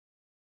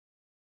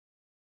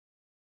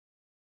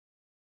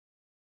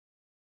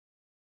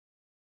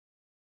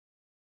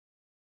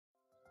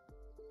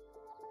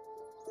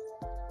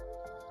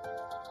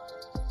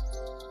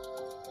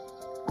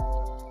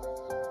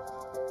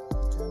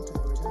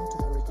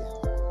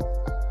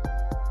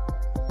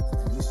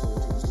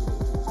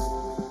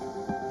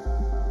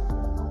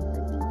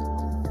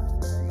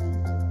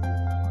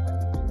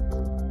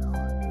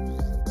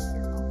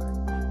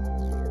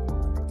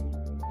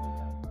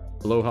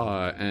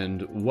Aloha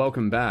and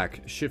welcome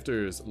back,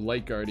 shifters,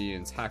 light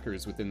guardians,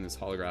 hackers within this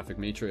holographic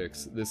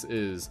matrix. This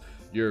is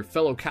your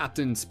fellow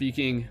captain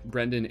speaking,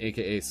 Brendan,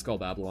 aka Skull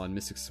Babylon,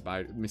 Mystic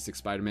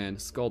Spider-Man,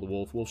 Skull the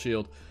Wolf, Wolf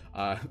Shield.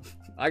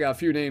 I got a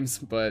few names,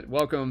 but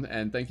welcome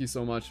and thank you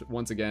so much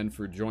once again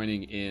for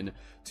joining in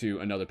to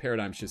another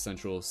Paradigm Shift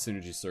Central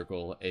Synergy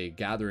Circle, a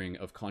gathering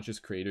of conscious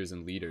creators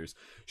and leaders,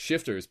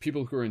 shifters,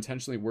 people who are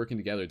intentionally working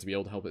together to be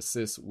able to help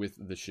assist with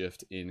the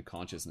shift in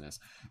consciousness.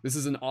 This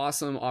is an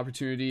awesome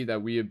opportunity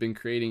that we have been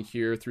creating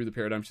here through the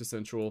Paradigm Shift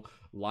Central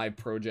live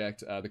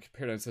project, the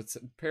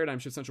Paradigm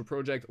Shift Central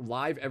project,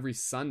 live every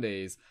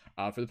Sundays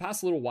for the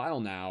past little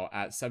while now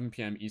at 7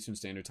 p.m. Eastern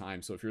Standard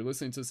Time. So if you're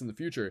listening to this in the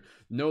future,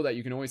 know that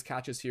you can always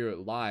catch us here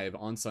live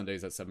on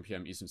Sundays at 7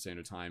 p.m. Eastern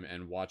Standard Time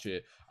and watch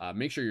it.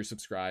 Make sure you're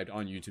subscribed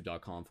on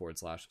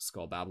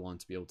youtube.com/Skull Babylon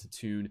to be able to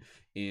tune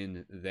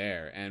in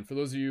there. And for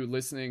those of you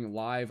listening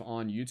live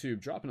on YouTube,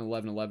 drop an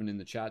 1111 in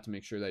the chat to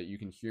make sure that you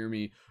can hear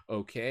me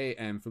okay.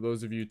 And for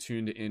those of you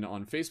tuned in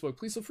on Facebook,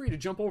 please feel free to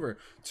jump over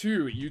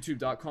to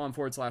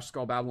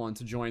youtube.com/Skull Babylon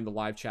to join the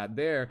live chat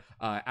there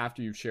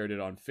after you've shared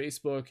it on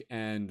Facebook.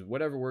 And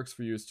whatever works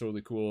for you is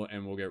totally cool.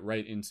 And we'll get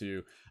right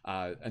into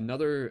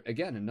another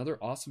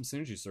awesome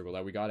synergy circle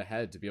that we got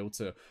ahead to be able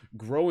to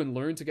grow and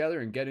learn together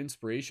and get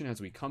inspiration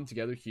as we come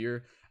together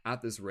here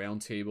at this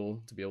round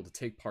table to be able to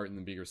take part in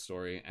the bigger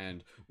story.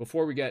 And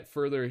before we get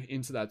further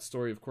into that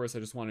story, of course, I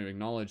just want to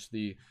acknowledge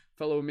the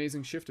fellow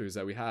amazing shifters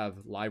that we have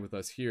live with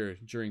us here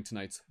during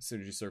tonight's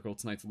Synergy Circle,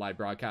 tonight's live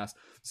broadcast.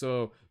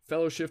 So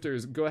fellow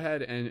shifters, go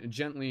ahead and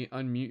gently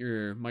unmute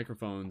your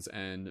microphones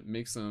and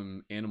make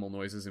some animal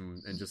noises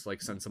and just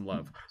like send some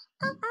love.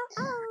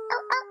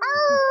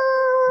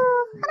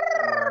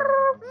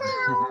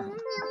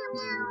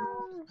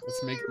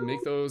 Let's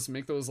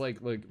make those like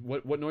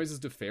what noises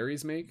do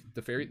fairies make?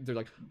 They're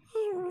like,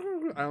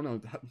 I don't know.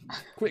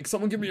 Quick,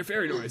 someone give me a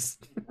fairy noise.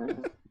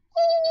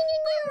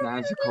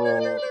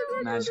 magical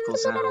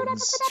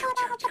sounds.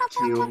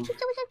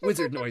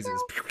 Wizard noises.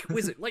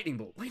 Wizard lightning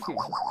bolt.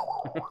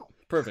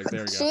 Perfect.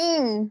 There we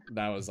go.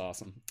 That was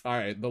awesome. All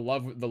right, the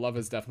love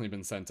has definitely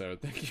been sent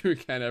out. Thank you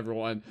again,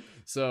 everyone.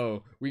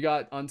 So we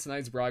got on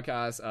tonight's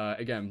broadcast.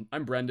 Again,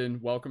 I'm Brendan.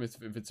 Welcome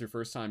if it's your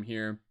first time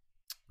here.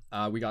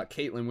 We got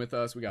Caitlin with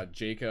us, we got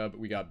Jacob,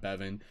 we got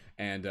Bevan,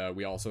 and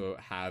we also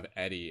have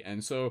Eddie.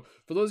 And so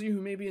for those of you who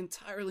may be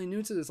entirely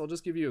new to this, I'll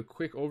just give you a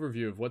quick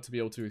overview of what to be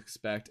able to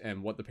expect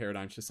and what the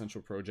Paradigm Shift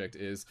Central project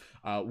is.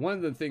 One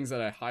of the things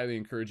that I highly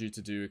encourage you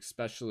to do,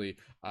 especially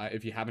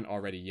if you haven't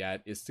already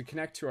yet, is to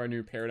connect to our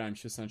new Paradigm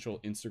Shift Central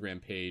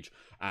Instagram page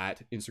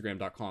at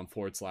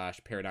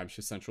instagram.com/Paradigm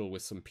Shift Central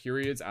with some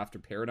periods after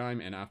paradigm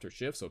and after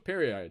shift. So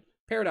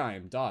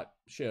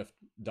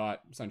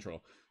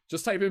paradigm.shift.central.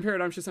 Just type in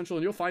Paradigm Shift Central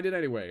and you'll find it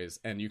anyways.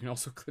 And you can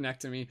also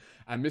connect to me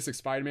at Mystic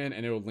Spider-Man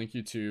and it will link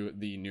you to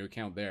the new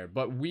account there.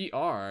 But we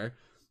are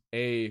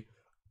a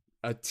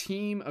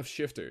team of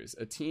shifters,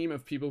 a team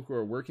of people who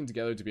are working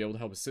together to be able to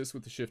help assist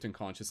with the shift in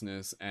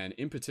consciousness. And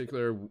in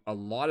particular, a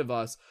lot of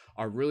us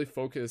are really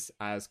focused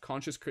as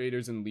conscious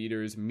creators and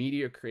leaders,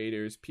 media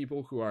creators,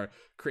 people who are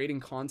creating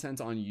content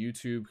on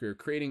YouTube, who are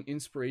creating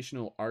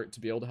inspirational art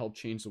to be able to help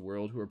change the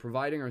world, who are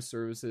providing our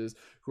services,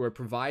 who are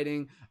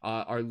providing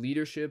our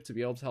leadership to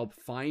be able to help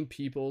find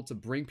people, to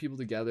bring people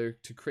together,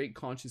 to create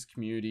conscious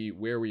community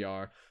where we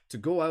are, to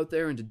go out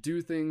there and to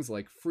do things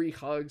like free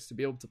hugs, to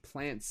be able to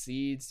plant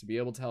seeds, to be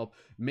able to help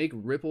make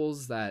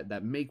ripples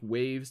that make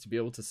waves, to be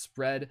able to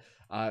spread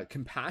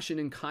compassion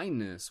and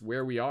kindness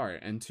where we are,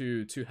 and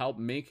to help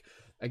make,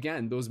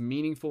 again, those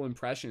meaningful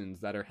impressions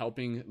that are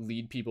helping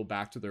lead people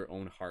back to their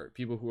own heart,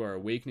 people who are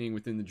awakening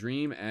within the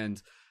dream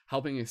and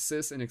helping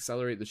assist and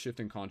accelerate the shift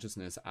in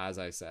consciousness, as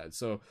I said.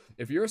 So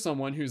if you're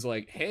someone who's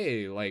like,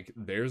 hey, like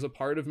there's a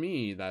part of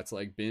me that's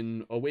like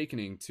been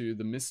awakening to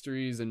the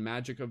mysteries and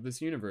magic of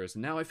this universe,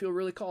 and now I feel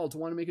really called to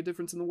want to make a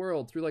difference in the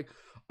world through like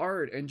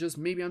art, and just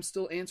maybe I'm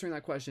still answering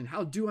that question,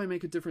 how do I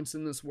make a difference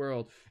in this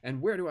world,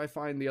 and where do I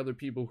find the other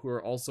people who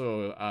are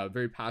also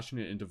very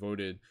passionate and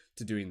devoted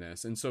to doing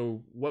this? And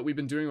so what we've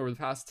been doing over the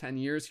past 10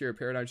 years here at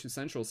Paradigm Shift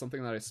Central,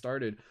 something that I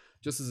started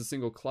just as a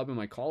single club in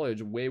my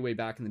college way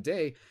back in the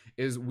day,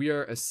 is we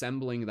are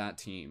assembling that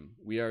team.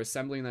 We are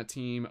assembling that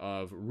team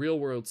of real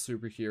world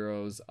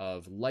superheroes,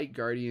 of light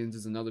guardians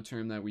is another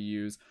term that we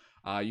use.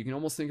 You can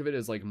almost think of it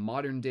as like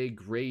modern day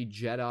gray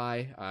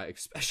Jedi,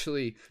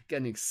 especially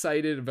getting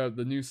excited about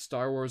the new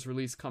Star Wars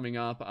release coming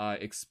up,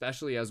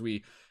 especially as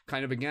we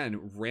kind of, again,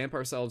 ramp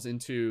ourselves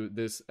into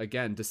this,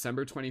 again,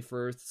 December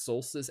 21st,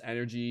 solstice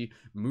energy,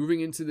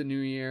 moving into the new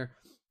year.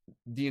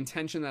 The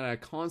intention that I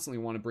constantly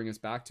want to bring us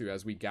back to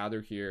as we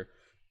gather here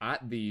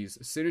at these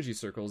synergy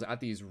circles, at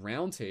these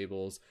round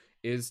tables,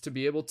 is to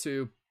be able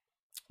to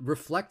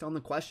reflect on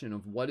the question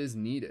of what is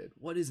needed.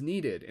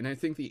 And I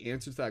think the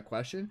answer to that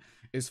question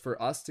is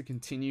for us to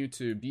continue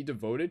to be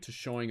devoted to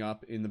showing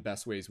up in the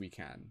best ways we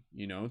can,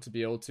 to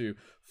be able to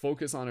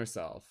focus on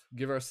ourselves,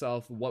 give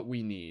ourselves what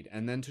we need,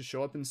 and then to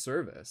show up in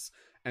service.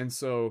 And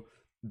so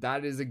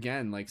that is,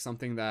 again, like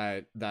something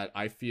that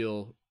I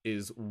feel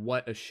is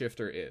what a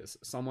shifter is.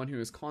 Someone who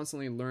is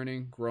constantly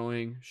learning,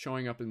 growing,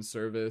 showing up in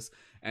service,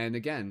 and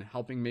again,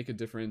 helping make a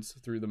difference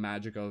through the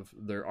magic of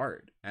their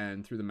art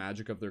and through the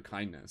magic of their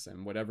kindness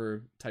and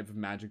whatever type of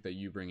magic that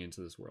you bring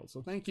into this world.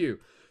 So thank you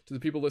to the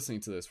people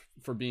listening to this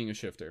for being a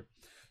shifter.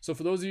 So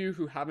for those of you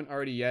who haven't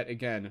already yet,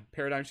 again,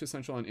 Paradigm Shift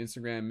Central on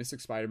Instagram, Mystic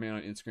Spider-Man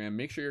on Instagram,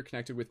 make sure you're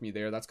connected with me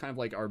there. That's kind of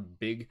like our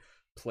big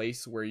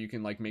place where you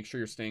can like make sure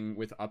you're staying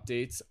with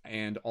updates,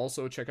 and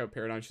also check out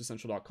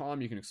paradigmshiftcentral.com.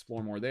 You can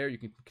explore more there. You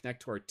can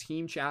connect to our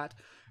team chat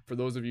for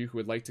those of you who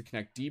would like to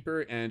connect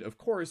deeper, and of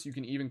course you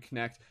can even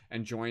connect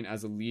and join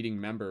as a leading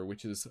member,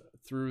 which is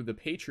through the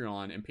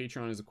Patreon. And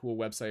Patreon is a cool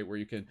website where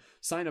you can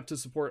sign up to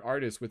support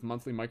artists with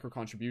monthly micro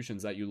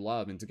contributions that you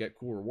love and to get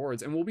cool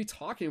rewards. And we'll be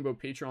talking about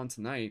Patreon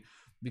tonight,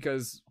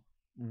 because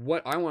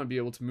what I want to be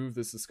able to move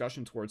this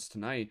discussion towards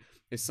tonight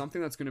is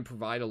something that's going to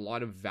provide a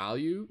lot of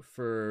value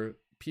for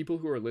people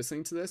who are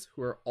listening to this,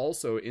 who are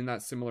also in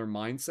that similar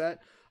mindset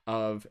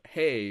of,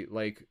 hey,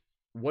 like,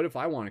 what if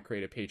I want to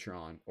create a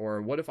Patreon?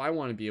 Or what if I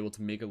want to be able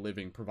to make a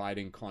living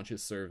providing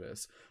conscious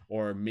service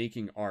or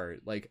making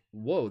art? Like,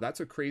 whoa, that's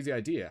a crazy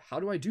idea. How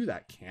do I do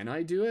that? Can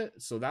I do it?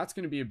 So that's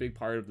going to be a big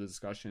part of the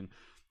discussion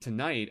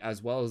tonight,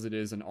 as well as it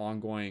is an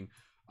ongoing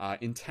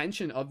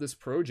intention of this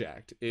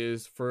project.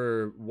 Is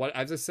for what,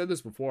 as I said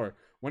this before,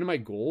 one of my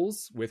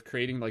goals with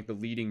creating like the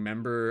leading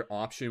member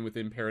option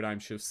within Paradigm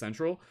Shift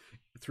Central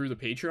through the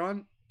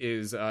Patreon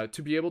is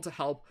to be able to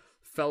help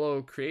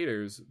fellow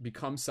creators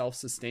become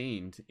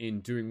self-sustained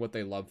in doing what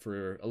they love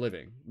for a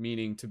living,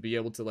 meaning to be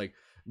able to like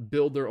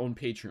build their own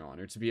Patreon,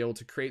 or to be able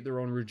to create their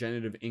own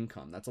regenerative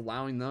income that's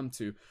allowing them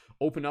to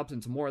open up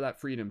into more of that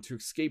freedom, to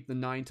escape the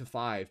 9 to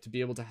 5, to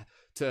be able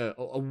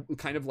to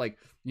kind of like,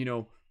 you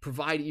know,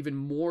 provide even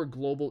more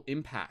global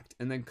impact.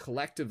 And then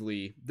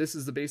collectively, this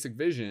is the basic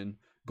vision,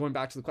 going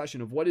back to the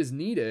question of what is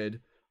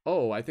needed.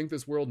 Oh, I think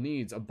this world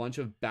needs a bunch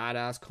of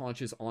badass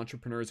conscious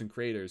entrepreneurs and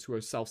creators who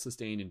are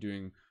self-sustained in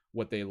doing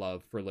what they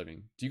love for a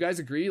living. Do you guys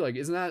agree? Like,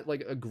 isn't that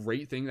like a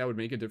great thing that would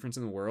make a difference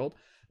in the world?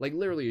 Like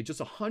literally just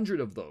 100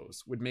 of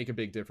those would make a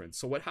big difference.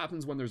 So what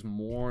happens when there's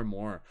more and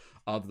more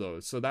of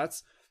those? So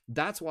that's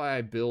why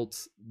I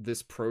built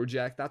this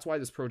project. That's why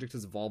this project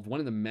has evolved. One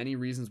of the many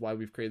reasons why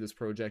we've created this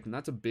project, and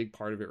that's a big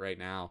part of it right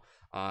now,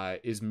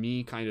 is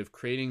me kind of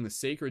creating the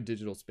sacred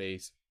digital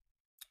space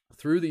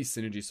through these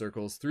synergy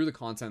circles, through the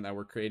content that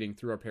we're creating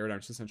through our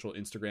Paradigm Shift Central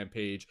Instagram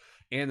page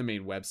and the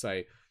main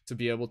website, to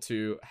be able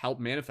to help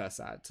manifest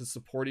that, to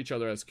support each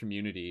other as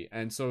community.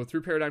 And so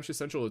through Paradigm Shift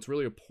Central, it's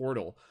really a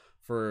portal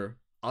for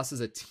us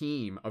as a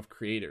team of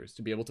creators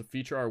to be able to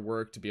feature our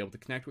work, to be able to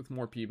connect with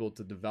more people,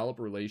 to develop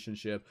a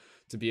relationship,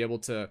 to be able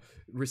to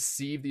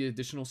receive the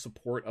additional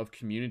support of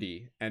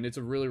community. And it's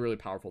a really, really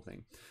powerful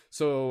thing.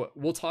 So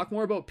we'll talk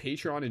more about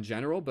Patreon in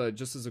general, but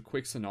just as a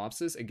quick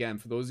synopsis, again,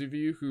 for those of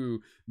you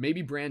who may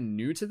be brand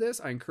new to this,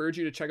 I encourage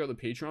you to check out the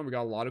Patreon. We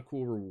got a lot of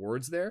cool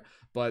rewards there,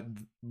 but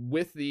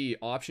with the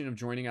option of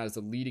joining as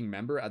a leading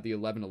member at the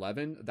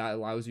 1111, that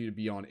allows you to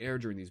be on air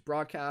during these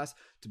broadcasts,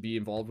 to be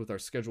involved with our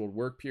scheduled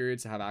work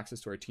periods, to have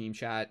access to our team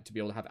chat, to be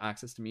able to have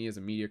access to me as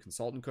a media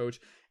consultant coach,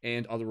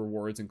 and other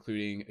rewards,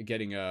 including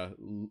getting a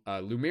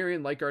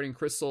Lumerian light guarding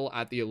crystal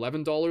at the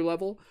 $11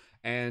 level,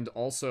 and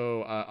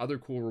also other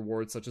cool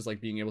rewards such as like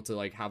being able to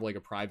like have like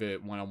a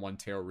private one-on-one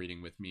tarot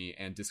reading with me,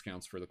 and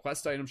discounts for the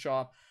quest item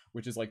shop,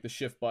 which is like the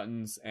shift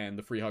buttons and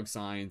the free hug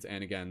signs,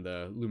 and again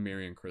the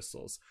Lumerian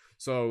crystals.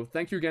 So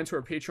thank you again to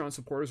our Patreon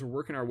supporters. We're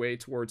working our way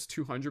towards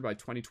 200 by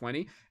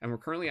 2020, and we're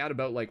currently at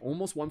about like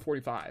almost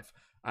 145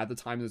 at the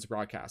time of this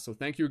broadcast. So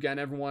thank you again,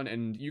 everyone.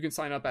 And you can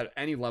sign up at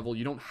any level.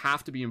 You don't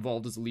have to be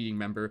involved as a leading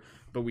member,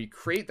 but we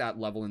create that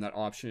level and that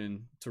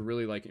option to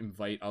really like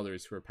invite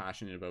others who are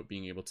passionate about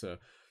being able to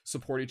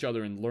support each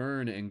other and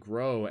learn and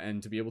grow,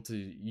 and to be able to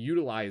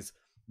utilize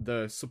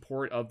the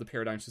support of the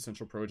Paradigm Shift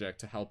Central project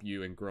to help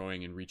you in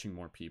growing and reaching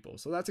more people.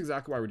 So that's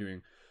exactly why we're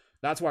doing.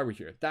 That's why we're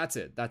here. That's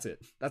it.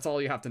 That's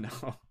all you have to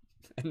know.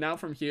 And now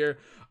from here,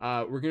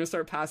 we're going to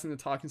start passing the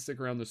talking stick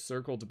around the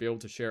circle to be able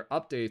to share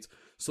updates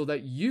so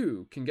that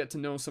you can get to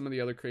know some of the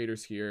other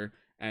creators here.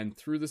 And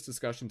through this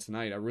discussion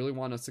tonight, I really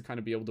want us to kind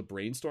of be able to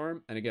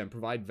brainstorm and again,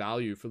 provide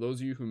value for those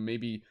of you who may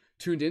be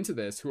tuned into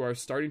this, who are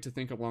starting to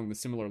think along the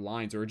similar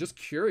lines, or are just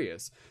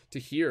curious to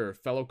hear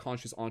fellow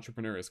conscious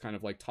entrepreneurs kind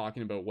of like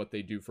talking about what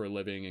they do for a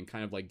living and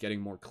kind of like getting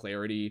more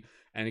clarity.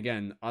 And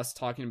again, us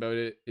talking about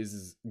it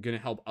is going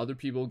to help other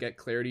people get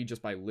clarity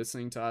just by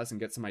listening to us and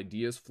get some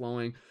ideas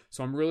flowing.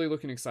 So I'm really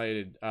looking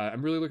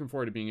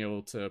forward to being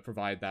able to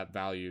provide that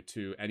value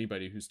to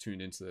anybody who's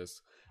tuned into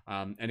this.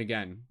 And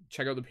again,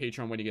 check out the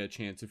Patreon when you get a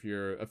chance if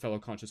you're a fellow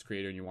conscious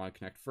creator and you want to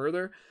connect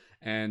further.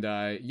 And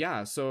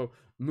yeah, so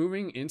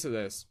moving into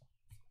this,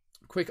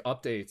 quick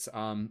updates.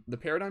 The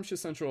Paradigm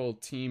Shift Central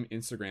team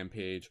Instagram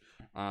page,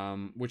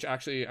 which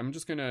actually I'm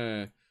just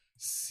gonna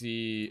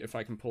see if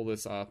I can pull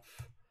this up.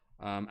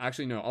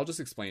 Actually, no, I'll just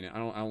explain it. I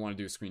don't want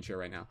to do a screen share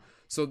right now.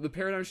 So the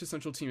Paradigm Shift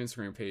Central team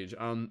Instagram page,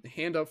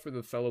 hand up for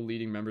the fellow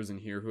leading members in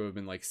here who have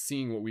been like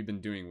seeing what we've been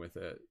doing with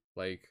it.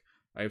 Like,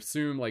 I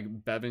assume like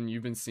Bevan,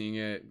 you've been seeing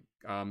it.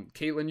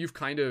 Caitlin, you've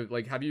kind of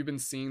like, have you been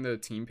seeing the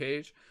team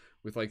page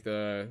with like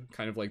the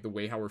kind of like the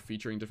way how we're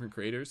featuring different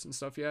creators and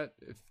stuff yet?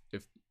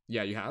 If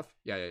yeah, you have.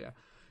 Yeah.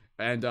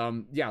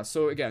 And yeah.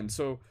 So again,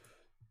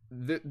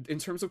 in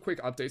terms of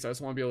quick updates, I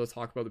just want to be able to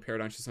talk about the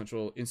Paradigm Shift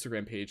Central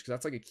Instagram page because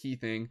that's like a key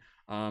thing.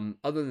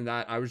 Other than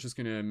that, I was just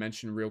going to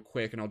mention real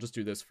quick, and I'll just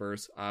do this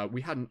first.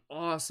 We had an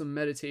awesome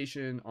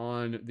meditation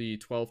on the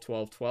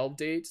 12/12/12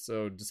 date,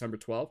 so December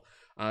 12th.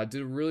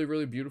 Did a really,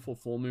 really beautiful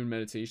full moon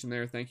meditation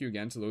there. Thank you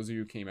again to those of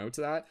you who came out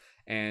to that.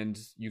 And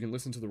you can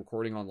listen to the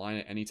recording online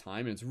at any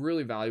time, and it's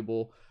really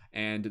valuable.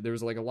 And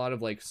there's like a lot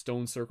of like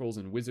stone circles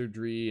and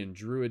wizardry and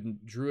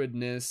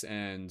druidness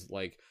and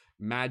like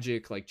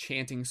magic, like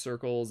chanting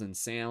circles and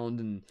sound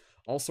and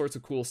all sorts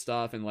of cool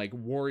stuff, and like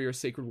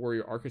sacred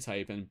warrior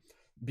archetype, and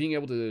being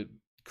able to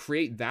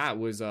create that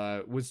was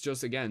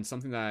just again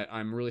something that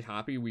I'm really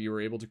happy we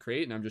were able to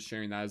create, and I'm just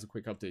sharing that as a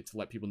quick update to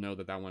let people know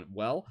that went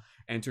well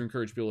and to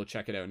encourage people to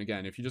check it out. And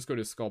again, if you just go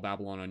to Skull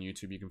Babylon on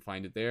YouTube, you can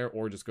find it there,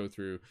 or just go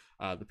through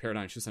the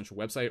Paradigm Shift Central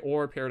website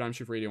or Paradigm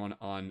Shift Radio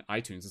on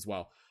iTunes as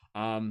well.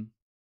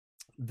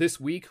 This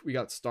week we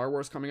got Star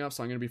Wars coming up,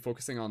 so I'm going to be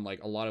focusing on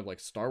like a lot of like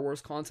Star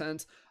Wars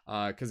content,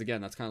 because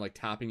again, that's kind of like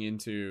tapping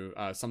into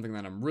something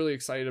that I'm really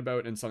excited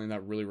about, and something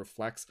that really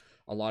reflects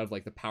a lot of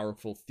like the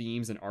powerful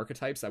themes and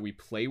archetypes that we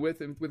play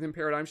with within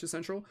Paradigm Shift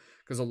Central.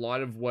 Because a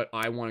lot of what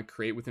I want to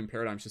create within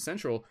Paradigm Shift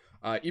Central,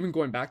 even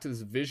going back to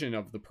this vision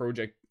of the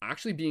project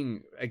actually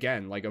being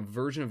again like a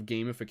version of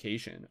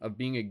gamification, of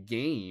being a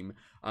game,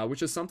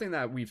 which is something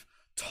that we've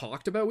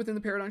talked about within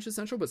the Paradigm Shift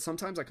Central, but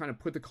sometimes I kind of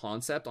put the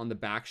concept on the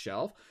back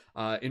shelf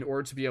in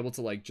order to be able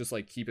to like just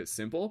like keep it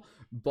simple.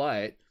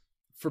 But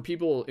for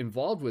people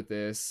involved with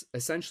this,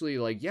 essentially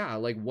like, yeah,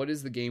 like what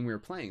is the game we're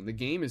playing? The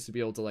game is to be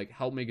able to like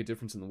help make a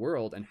difference in the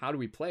world. And how do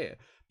we play it?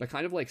 By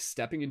kind of like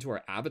stepping into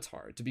our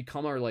avatar to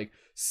become our like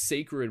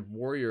sacred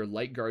warrior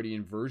light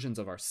guardian versions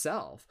of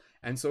ourselves.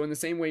 And so in the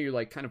same way you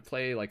like kind of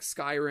play like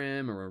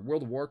Skyrim or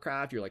World of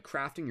Warcraft, you're like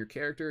crafting your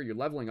character, you're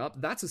leveling up.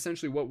 That's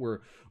essentially what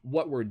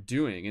we're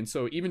doing. And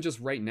so even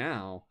just right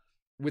now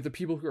with the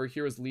people who are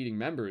here as leading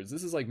members,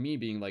 this is like me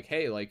being like,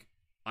 hey, like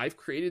I've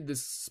created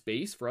this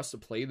space for us to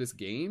play this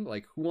game.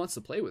 Like, who wants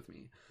to play with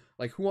me?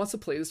 Like, who wants to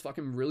play this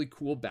fucking really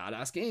cool,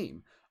 badass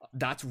game?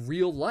 That's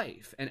real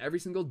life. And every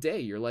single day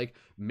you're like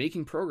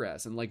making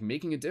progress and like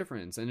making a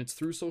difference. And it's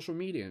through social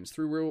media, and it's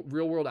through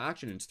real world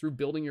action. And it's through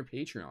building your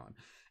Patreon.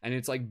 And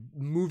it's like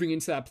moving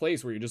into that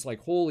place where you're just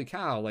like, holy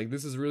cow, like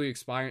this is really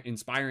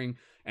inspiring.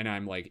 And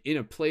I'm like in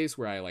a place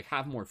where I like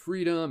have more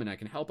freedom and I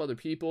can help other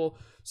people.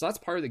 So that's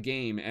part of the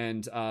game.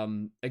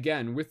 And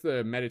again, with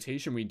the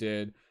meditation we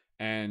did,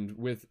 and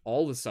with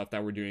all the stuff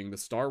that we're doing, the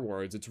Star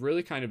Wars, it's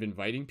really kind of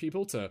inviting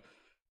people to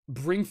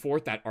bring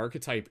forth that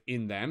archetype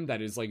in them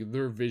that is like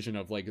their vision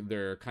of like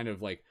their kind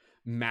of like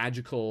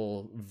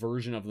magical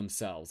version of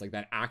themselves, like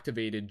that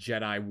activated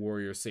Jedi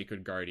warrior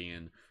sacred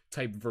guardian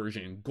type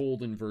version,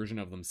 golden version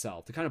of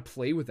themselves, to kind of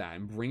play with that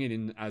and bring it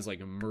in as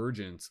like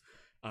emergence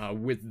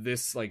with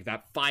this like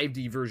that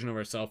 5D version of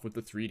ourselves with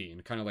the 3D,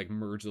 and kind of like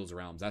merge those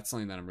realms. That's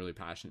something that I'm really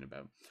passionate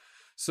about.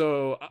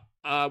 So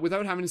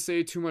without having to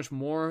say too much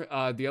more,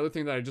 the other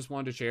thing that I just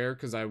wanted to share,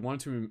 because I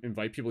wanted to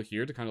invite people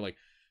here to kind of like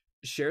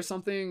share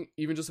something,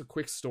 even just a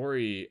quick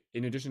story,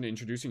 in addition to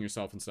introducing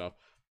yourself and stuff,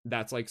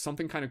 that's like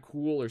something kind of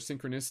cool or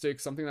synchronistic,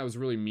 something that was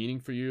really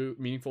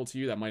meaningful to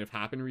you that might have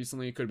happened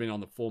recently. It could have been on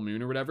the full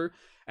moon or whatever.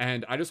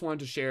 And I just wanted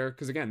to share,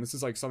 because again, this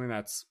is like something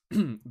that's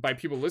by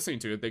people listening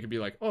to it, they could be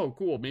like, oh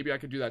cool, maybe I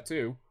could do that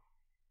too.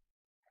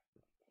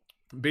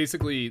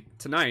 Basically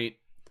tonight,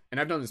 and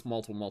I've done this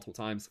multiple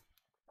times,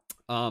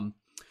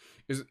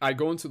 is I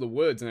go into the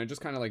woods and I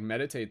just kind of like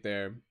meditate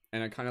there,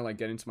 and I kind of like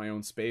get into my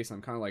own space.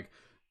 I'm kind of like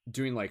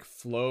doing like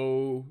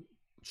flow,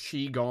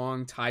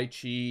 qigong, tai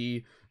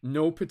chi,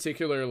 no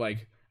particular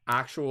like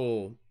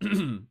actual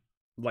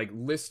like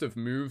list of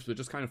moves, but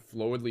just kind of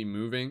fluidly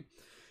moving.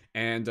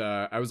 And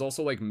I was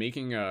also like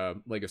making a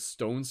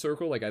stone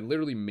circle. Like I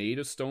literally made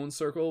a stone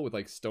circle with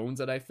like stones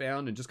that I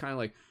found, and just kind of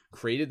like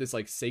created this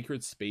like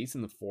sacred space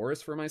in the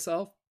forest for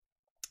myself.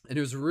 And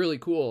it was really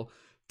cool.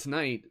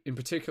 Tonight in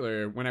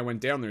particular, when I went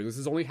down there, this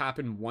has only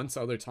happened once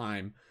other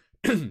time.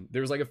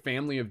 There was like a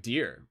family of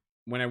deer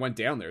when I went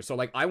down there. So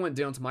like I went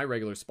down to my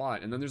regular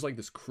spot, and then there's like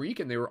this creek,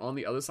 and they were on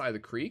the other side of the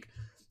creek,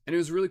 and it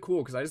was really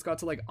cool because I just got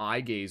to like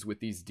eye gaze with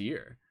these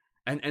deer.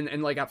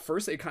 And like at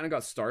first they kind of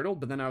got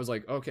startled, but then I was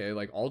like, okay,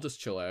 like I'll just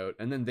chill out.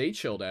 And then they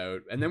chilled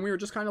out, and then we were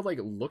just kind of like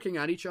looking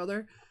at each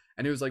other,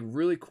 and it was like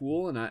really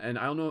cool. And I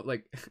don't know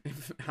like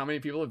how many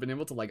people have been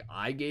able to like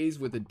eye gaze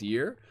with a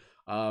deer.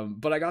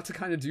 But I got to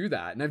kind of do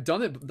that, and I've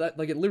done it that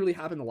like it literally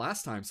happened the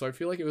last time. So I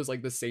feel like it was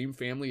like the same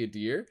family of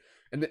deer.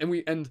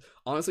 And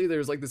honestly, there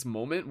was like this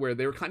moment where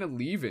they were kind of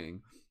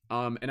leaving.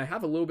 And I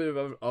have a little bit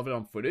of it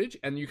on footage,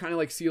 and you kind of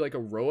like see like a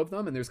row of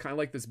them, and there's kind of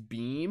like this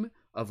beam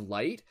of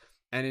light,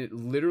 and it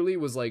literally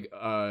was like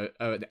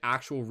an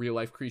actual real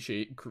life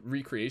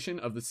recreation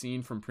of the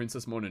scene from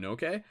Princess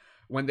Mononoke.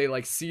 when they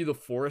like see the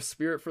forest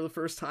spirit for the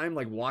first time,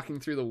 like walking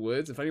through the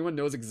woods. If anyone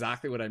knows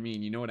exactly what I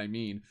mean, you know what I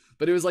mean.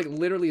 But it was like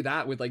literally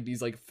that with like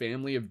these like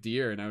family of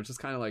deer, and I was just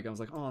kind of like, I was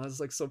like, oh, that's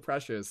like so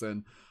precious,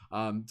 and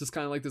just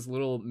kind of like this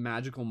little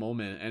magical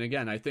moment. And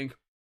again, I think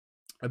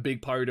a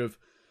big part of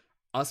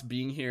us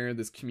being here,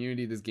 this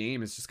community, this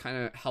game, is just kind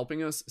of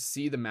helping us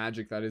see the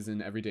magic that is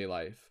in everyday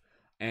life.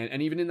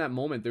 And even in that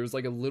moment, there was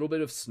like a little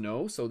bit of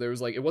snow. So there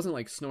was like, it wasn't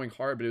like snowing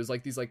hard, but it was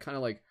like these like kind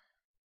of like,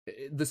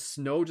 the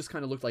snow just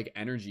kind of looked like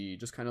energy,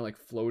 just kind of like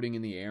floating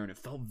in the air. And it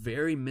felt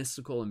very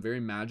mystical and very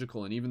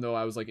magical. And even though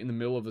I was like in the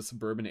middle of a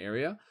suburban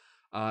area,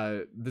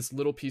 this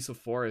little piece of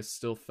forest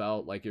still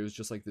felt like it was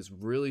just like this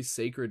really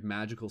sacred,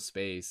 magical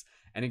space.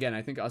 And again,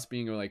 I think us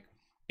being like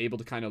able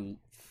to kind of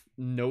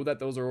know that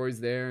those are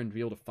always there and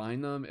be able to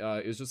find them,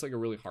 it was just like a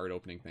really heart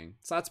opening thing.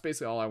 So that's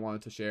basically all I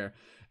wanted to share.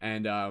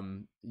 And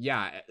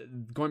yeah,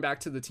 going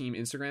back to the team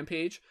Instagram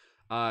page,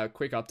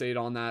 quick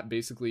update on that.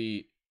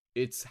 Basically,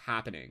 it's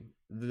happening.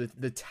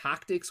 The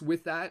tactics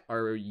with that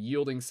are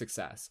yielding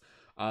success.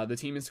 The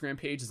team Instagram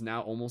page is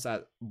now almost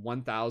at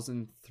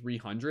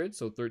 1,300,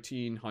 so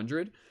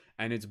 1,300,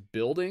 and it's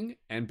building.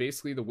 And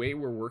basically the way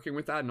we're working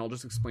with that, and I'll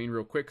just explain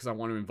real quick because I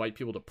want to invite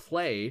people to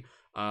play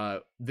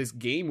this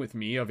game with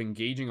me of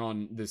engaging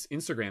on this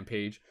Instagram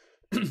page.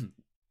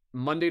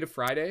 Monday to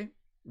Friday,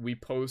 we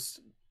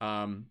post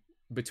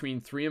between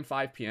 3 and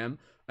 5 p.m.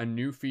 a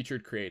new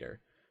featured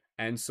creator.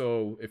 And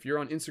so if you're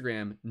on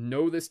Instagram,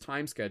 know this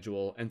time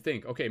schedule and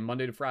think, okay,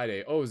 Monday to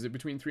Friday. Oh, is it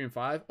between 3 and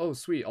 5? Oh,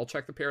 sweet. I'll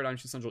check the Paradigm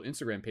Shift Central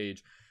Instagram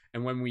page.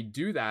 And when we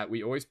do that,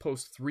 we always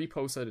post 3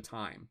 posts at a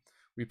time.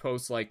 We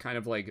post like kind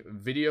of like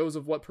videos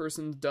of what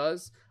person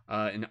does,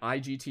 an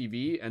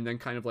IGTV, and then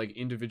kind of like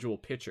individual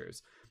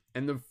pictures.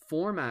 And the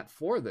format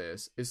for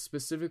this is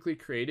specifically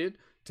created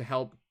to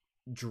help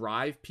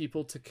drive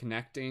people to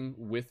connecting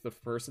with the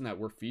person that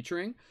we're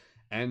featuring.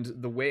 And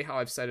the way how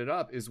I've set it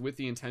up is with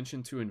the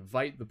intention to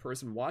invite the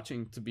person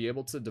watching to be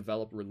able to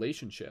develop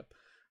relationship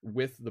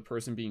with the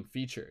person being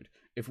featured.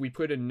 If we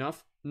put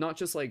enough, not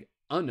just like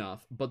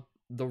enough, but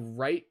the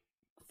right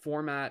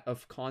format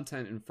of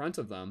content in front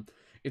of them,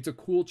 it's a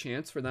cool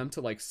chance for them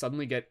to like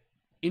suddenly get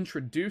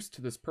introduced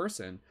to this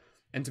person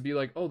and to be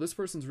like, oh, this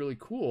person's really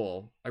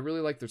cool. I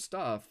really like their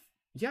stuff.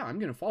 Yeah, I'm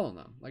going to follow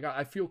them. Like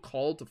I feel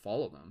called to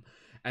follow them.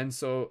 And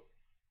so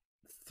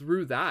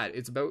through that,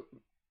 it's about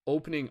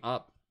opening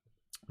up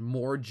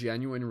more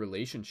genuine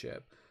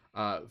relationship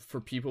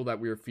for people that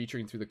we are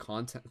featuring through the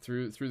content,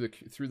 through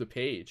the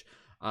page,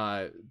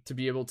 to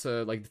be able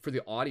to like, for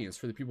the audience,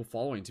 for the people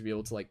following, to be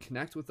able to like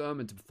connect with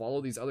them and to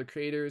follow these other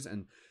creators.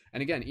 And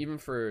again, even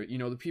for, you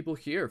know, the people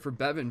here, for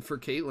Bevan, for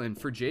Caitlin,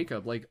 for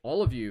Jacob, like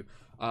all of you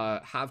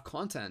have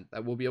content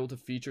that we'll be able to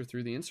feature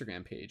through the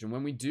Instagram page. And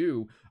when we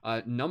do,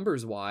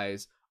 numbers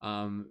wise,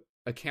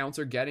 accounts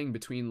are getting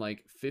between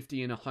like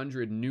 50 and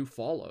 100 new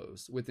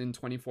follows within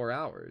 24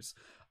 hours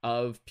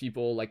of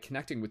people like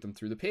connecting with them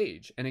through the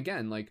page. And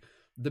again, like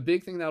the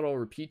big thing that I'll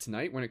repeat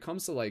tonight when it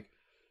comes to like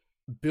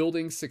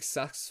building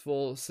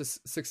successful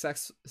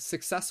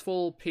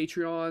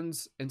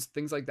Patreons and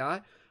things like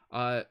that,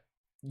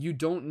 you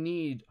don't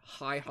need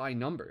high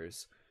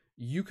numbers.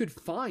 You could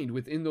find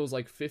within those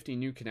like 50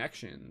 new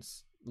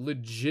connections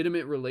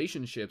legitimate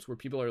relationships where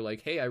people are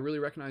like, hey, I really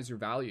recognize your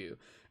value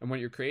and what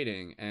you're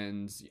creating,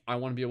 and I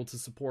want to be able to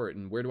support,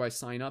 and where do I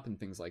sign up and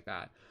things like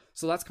that.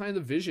 So that's kind of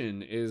the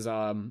vision is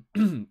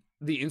the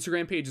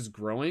Instagram page is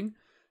growing,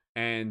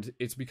 and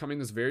it's becoming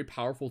this very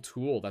powerful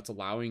tool that's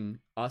allowing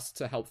us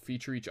to help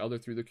feature each other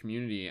through the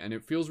community. And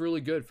it feels really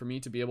good for me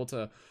to be able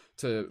to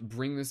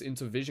bring this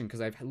into vision,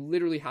 because I've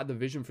literally had the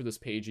vision for this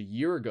page a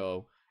year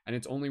ago, and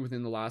it's only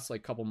within the last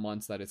like couple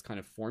months that it's kind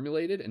of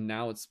formulated, and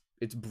now it's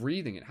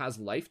breathing, it has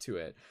life to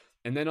it.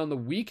 And then on the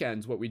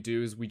weekends, what we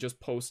do is we just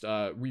post,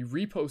 we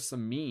repost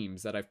some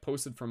memes that I've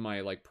posted from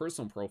my like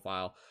personal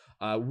profile,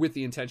 with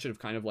the intention of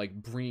kind of like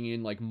bringing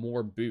in like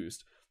more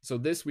boost. So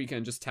this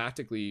weekend, just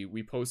tactically,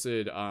 we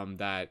posted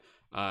that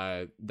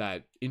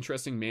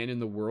interesting man in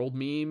the world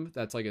meme.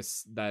 That's like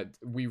that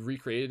we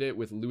recreated it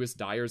with Lewis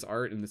Dyer's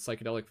art and the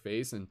psychedelic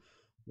face. And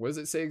what does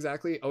it say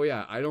exactly? Oh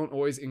yeah, I don't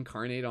always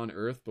incarnate on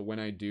Earth, but when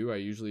I do, I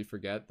usually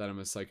forget that I'm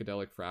a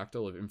psychedelic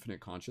fractal of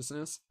infinite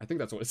consciousness. I think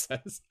that's what it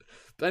says.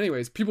 But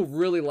anyways, people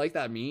really like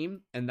that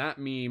meme, and that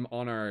meme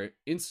on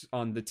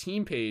on the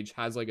team page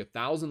has like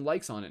 1,000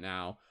 likes on it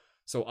now.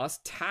 So us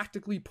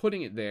tactically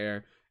putting it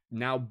there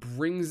now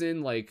brings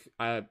in like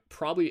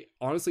probably,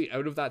 honestly,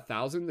 out of that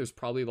 1,000, there's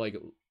probably like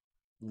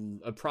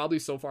probably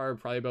so far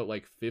probably about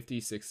like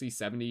 50, 60,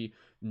 70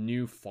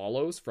 new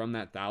follows from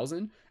that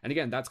 1,000. And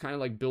again, that's kind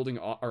of like building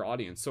our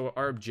audience. So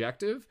our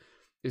objective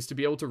is to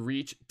be able to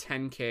reach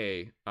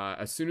 10K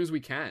as soon as we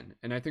can.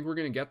 And I think we're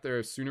going to get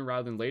there sooner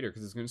rather than later,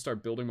 because it's going to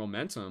start building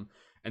momentum,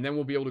 and then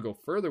we'll be able to go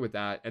further with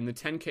that. And the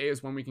 10K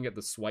is when we can get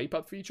the swipe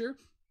up feature.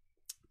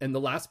 And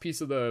the last piece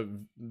of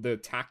the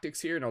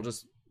tactics here, and I'll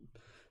just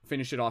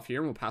finish it off here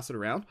and we'll pass it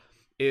around,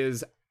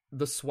 is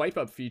the swipe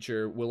up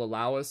feature will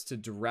allow us to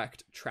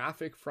direct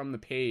traffic from the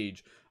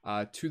page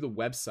to the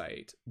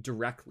website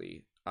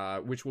directly,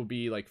 which will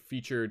be like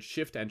featured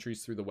shift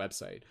entries through the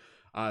website.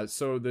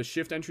 So the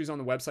shift entries on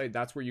the website,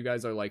 that's where you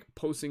guys are like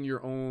posting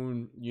your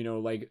own, you know,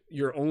 like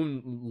your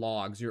own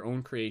logs, your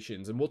own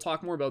creations. And we'll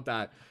talk more about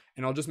that.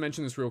 And I'll just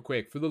mention this real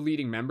quick for the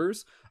leading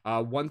members.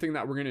 One thing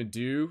that we're going to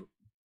do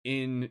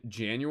in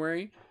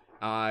January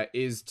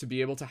is to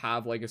be able to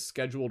have like a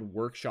scheduled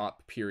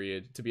workshop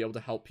period to be able to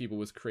help people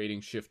with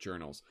creating shift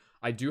journals.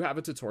 I do have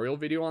a tutorial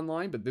video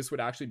online, but this would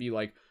actually be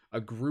like a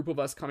group of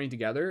us coming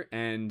together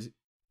and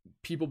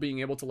people being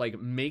able to like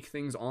make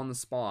things on the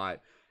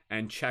spot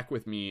and check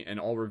with me,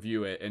 and I'll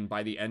review it. And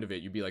by the end of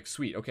it, you'd be like,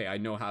 sweet, okay, I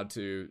know how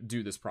to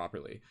do this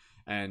properly.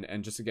 And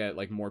just to get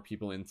like more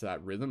people into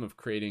that rhythm of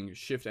creating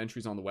shift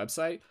entries on the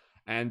website.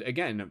 And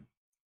again,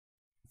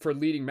 for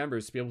leading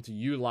members to be able to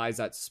utilize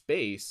that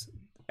space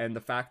and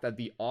the fact that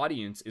the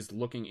audience is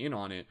looking in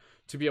on it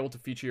to be able to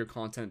feature your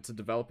content, to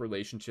develop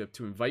relationship,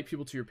 to invite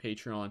people to your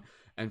Patreon,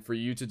 and for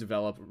you to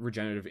develop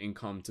regenerative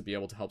income to be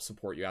able to help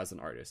support you as an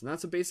artist. And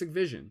that's a basic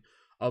vision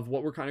of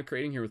what we're kind of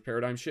creating here with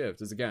Paradigm Shift,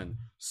 is again,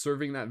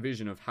 serving that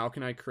vision of how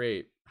can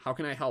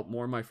I help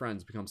more of my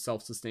friends become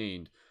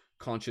self-sustained,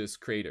 conscious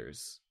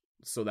creators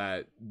so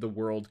that the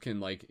world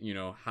can like, you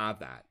know, have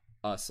that,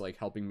 us like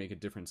helping make a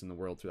difference in the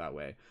world through that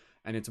way.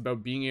 And it's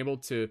about being able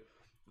to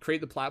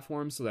create the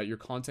platform so that your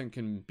content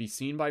can be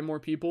seen by more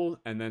people,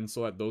 and then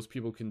so that those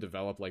people can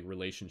develop like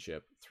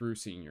relationship through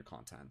seeing your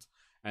content.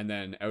 And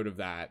then out of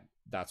that,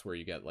 that's where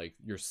you get like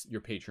your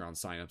Patreon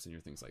signups and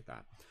your things like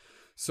that.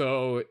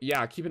 So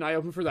yeah, keep an eye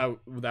open for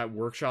that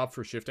workshop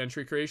for shift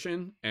entry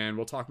creation, and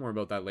we'll talk more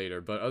about that later.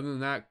 But other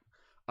than that,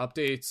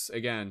 updates,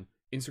 again,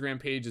 Instagram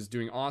page is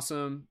doing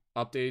awesome.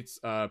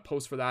 Updates,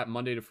 post for that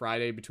Monday to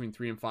Friday between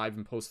 3 and 5,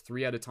 and post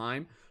 3 at a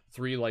time.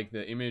 3 like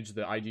the image,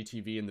 the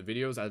IGTV, and the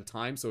videos at a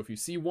time. So if you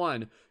see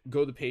one, go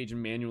to the page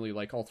and manually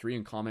like all 3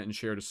 and comment and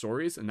share to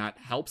stories, and that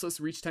helps us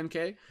reach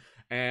 10K.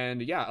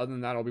 And yeah, other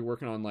than that, I'll be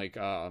working on like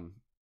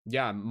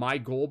my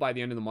goal by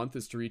the end of the month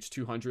is to reach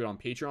 200 on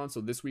Patreon.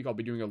 So this week I'll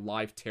be doing a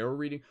live tarot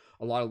reading,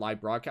 a lot of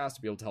live broadcasts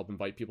to be able to help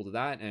invite people to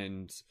that.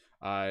 And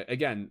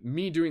again,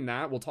 me doing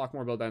that, we'll talk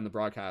more about that in the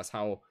broadcast,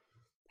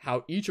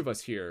 how each of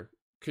us here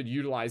could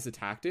utilize the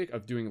tactic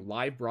of doing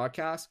live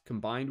broadcasts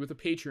combined with a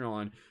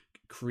Patreon,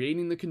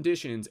 creating the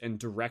conditions and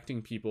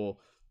directing people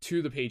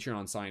to the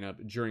Patreon sign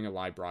up during a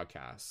live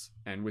broadcast.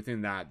 And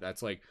within that,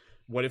 that's like,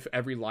 what if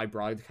every live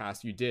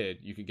broadcast you did,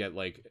 you could get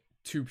like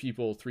 2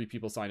 people, 3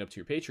 people sign up to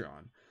your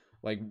Patreon?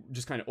 Like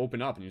just kind of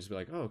open up and you just be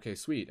like, oh, okay,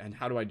 sweet. And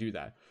how do I do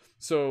that?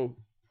 So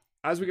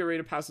as we get ready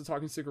to pass the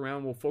talking stick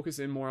around, we'll focus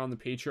in more on the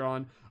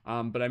Patreon.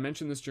 But I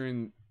mentioned this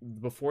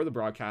before the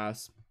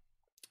broadcast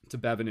to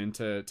Bevan and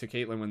to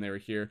Caitlin when they were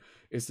here,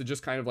 is to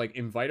just kind of like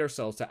invite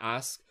ourselves to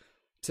ask,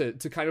 to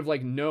kind of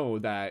like know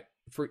that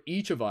for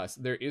each of us,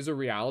 there is a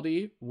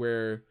reality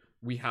where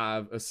we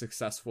have a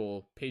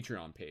successful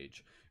Patreon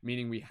page,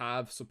 meaning we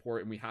have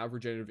support and we have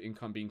regenerative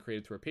income being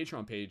created through our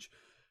Patreon page.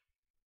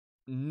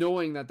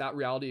 Knowing that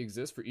reality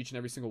exists for each and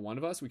every single one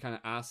of us, we kind of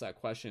ask that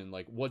question,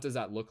 like, what does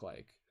that look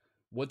like?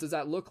 What does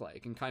that look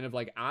like? And kind of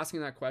like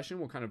asking that question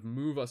will kind of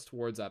move us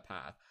towards that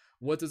path.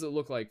 What does it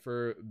look like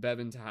for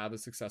Bevan to have a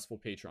successful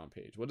Patreon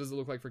page? What does it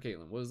look like for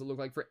Caitlin? What does it look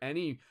like for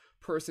any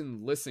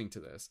person listening to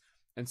this?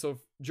 And so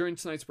during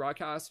tonight's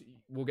broadcast,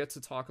 we'll get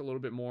to talk a little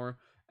bit more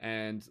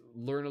and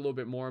learn a little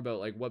bit more about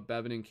like what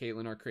Bevan and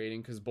Caitlin are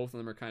creating, because both of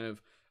them are kind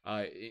of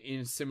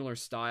in a similar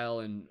style,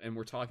 and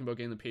we're talking about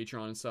getting the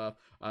Patreon and stuff.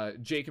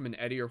 Jacob and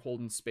Eddie are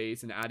holding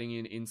space and adding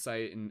in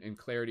insight and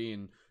clarity,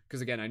 and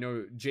because again, I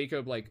know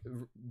Jacob,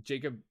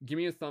 give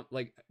me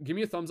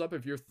a thumbs up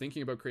if you're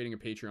thinking about creating a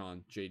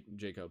Patreon.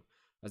 Jacob,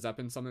 has that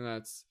been something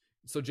that's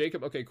so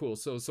Jacob? Okay, cool.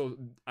 So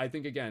I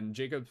think again,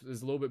 Jacob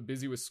is a little bit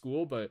busy with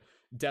school, but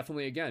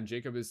definitely again,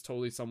 Jacob is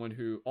totally someone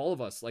who, all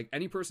of us, like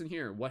any person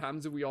here, what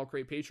happens if we all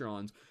create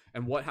Patreons,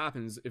 and what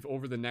happens if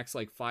over the next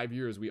like 5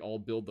 years we all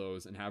build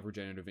those and have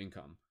regenerative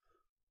income?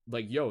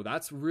 Like, yo,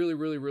 that's really,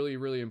 really, really,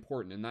 really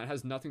important. And that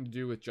has nothing to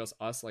do with just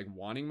us like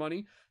wanting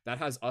money. That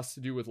has us to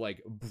do with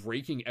like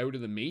breaking out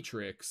of the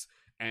matrix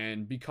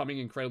and becoming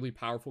incredibly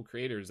powerful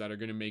creators that are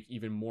going to make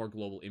even more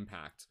global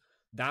impact.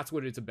 That's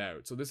what it's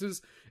about. So this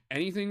is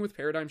anything with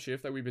Paradigm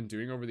Shift that we've been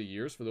doing over the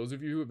years. For those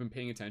of you who have been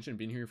paying attention,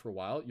 been here for a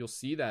while, you'll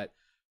see that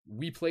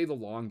we play the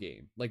long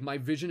game. Like, my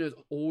vision has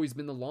always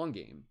been the long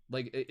game.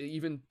 Like,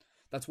 even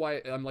that's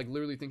why I'm like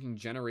literally thinking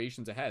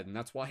generations ahead. And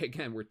that's why,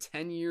 again, we're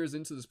 10 years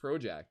into this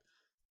project,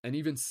 and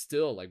even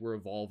still, like, we're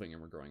evolving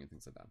and we're growing and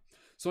things like that.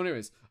 So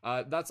anyways,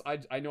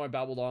 I know I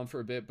babbled on for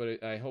a bit,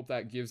 but I hope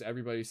that gives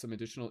everybody some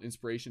additional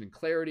inspiration and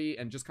clarity,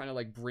 and just kind of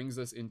like brings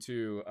us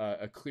into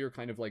a clear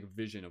kind of like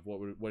vision of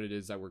what it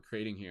is that we're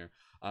creating here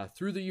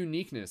through the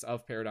uniqueness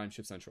of Paradigm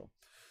Shift Central.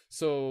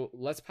 So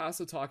let's pass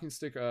the talking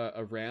stick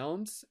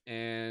around,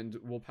 and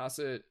we'll pass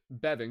it.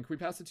 Bevan, can we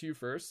pass it to you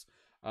first,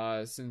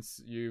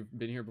 since you've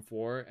been here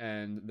before,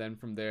 and then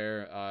from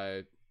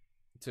there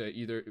to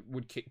either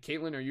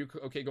Caitlin, are you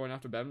okay going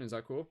after Bevan? Is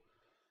that cool?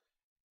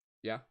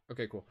 Yeah.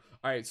 Okay, cool.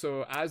 All right.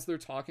 So as they're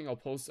talking, I'll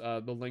post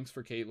the links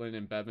for Caitlin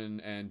and Bevan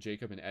and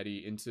Jacob and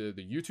Eddie into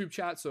the YouTube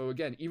chat. So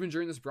again, even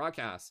during this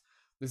broadcast,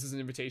 this is an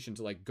invitation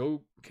to like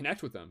go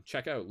connect with them,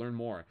 check out, learn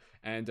more.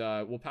 And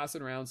we'll pass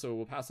it around. So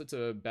we'll pass it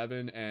to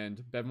Bevan,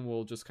 and Bevan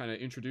will just kind of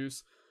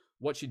introduce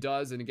what she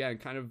does. And again,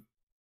 kind of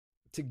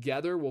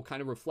together we'll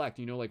kind of reflect,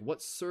 like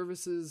what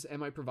services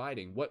am I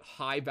providing, what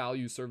high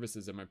value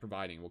services am I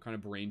providing. We'll kind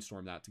of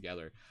brainstorm that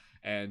together.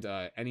 And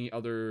any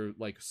other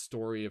like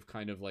story of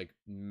kind of like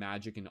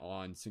magic and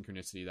awe and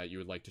synchronicity that you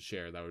would like to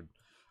share, that would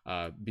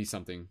be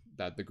something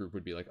that the group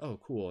would be like, oh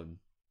cool. And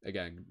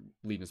again,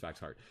 leading us back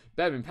to heart.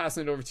 Bevan,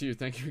 passing it over to you.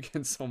 Thank you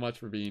again so much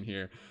for being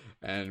here,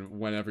 and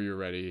whenever you're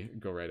ready,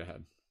 go right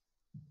ahead.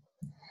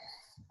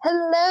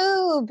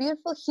 Hello,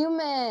 beautiful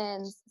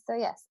humans. So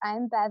yes,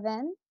 I'm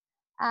Bevan.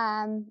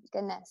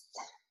 Goodness.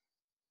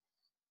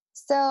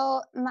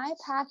 So my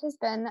path has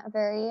been a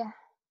very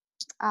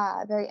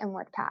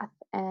inward path.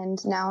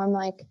 And now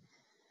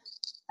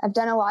I've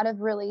done a lot of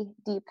really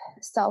deep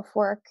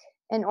self-work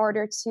in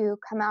order to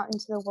come out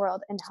into the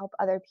world and help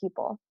other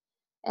people.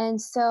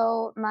 And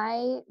so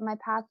my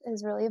path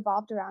has really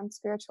evolved around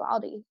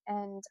spirituality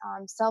and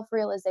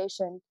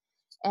self-realization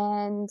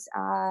and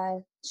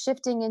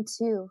shifting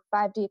into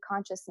 5D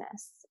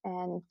consciousness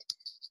and,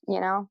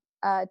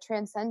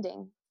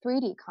 transcending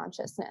 3D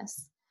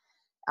consciousness.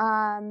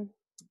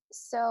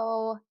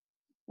 So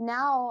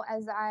now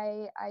as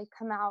I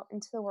come out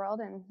into the world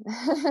and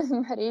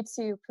I'm ready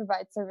to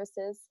provide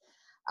services,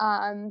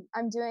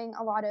 I'm doing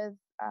a lot of,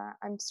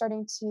 I'm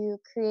starting to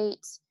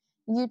create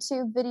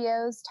YouTube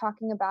videos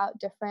talking about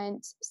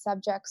different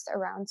subjects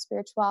around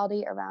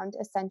spirituality, around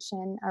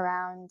ascension,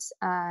 around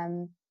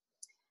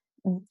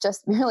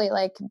just really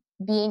like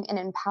being an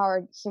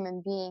empowered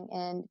human being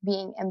and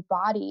being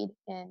embodied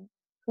in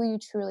who you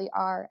truly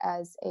are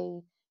as a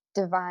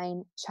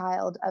divine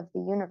child of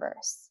the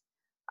universe.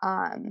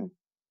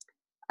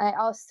 I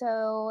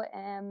also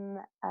am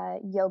a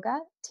yoga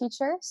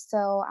teacher,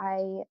 so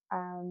I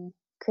am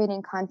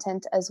creating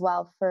content as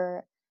well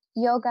for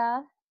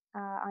yoga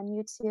on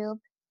YouTube.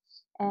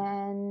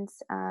 And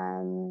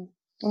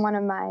one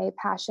of my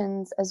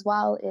passions as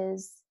well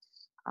is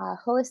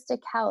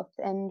holistic health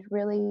and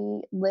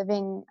really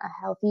living a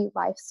healthy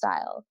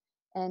lifestyle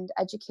and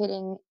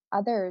educating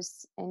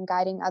others and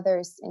guiding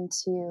others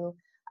into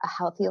a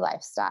healthy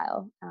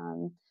lifestyle,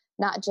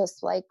 not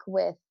just like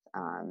with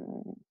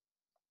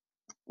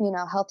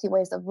healthy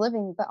ways of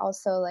living, but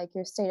also like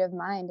your state of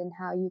mind and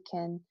how you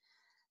can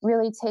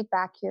really take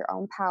back your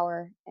own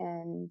power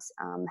and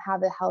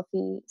have a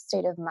healthy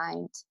state of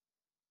mind.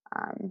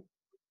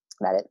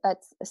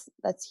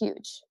 That's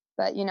huge.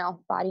 But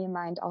body and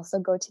mind also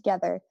go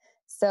together.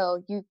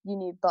 So you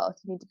need both.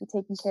 You need to be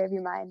taking care of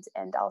your mind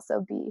and also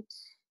be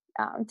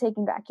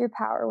taking back your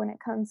power when it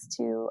comes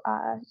to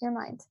your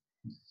mind.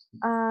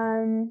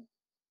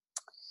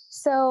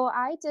 So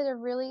I did a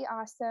really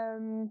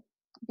awesome,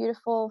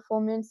 beautiful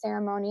full moon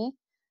ceremony.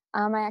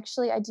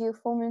 I do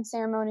full moon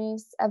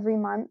ceremonies every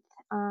month,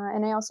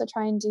 and I also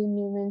try and do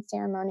new moon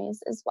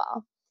ceremonies as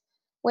well.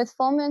 With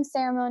full moon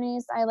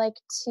ceremonies, I like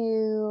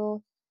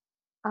to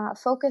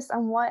focus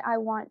on what I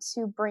want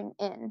to bring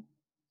in,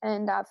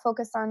 and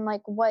focus on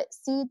like what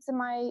seeds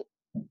am I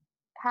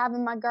have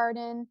in my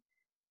garden,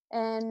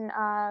 and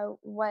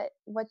what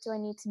do I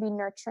need to be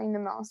nurturing the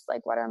most?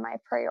 Like, what are my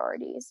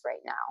priorities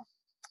right now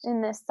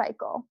in this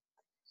cycle?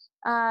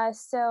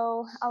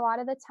 So a lot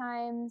of the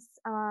times,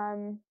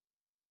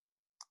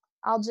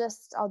 I'll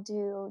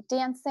do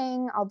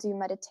dancing, I'll do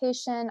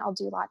meditation, I'll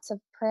do lots of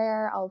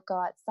prayer, I'll go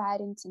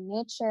outside into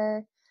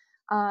nature.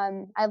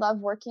 I love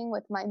working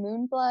with my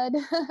moon blood,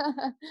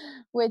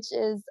 which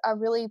is a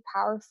really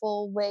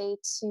powerful way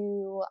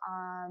to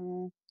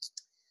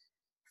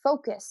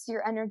focus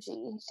your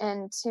energy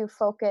and to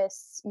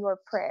focus your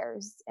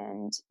prayers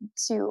and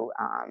to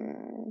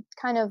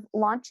kind of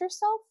launch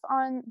yourself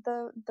on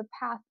the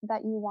path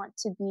that you want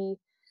to be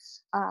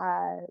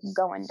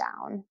going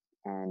down,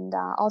 and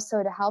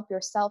also to help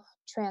yourself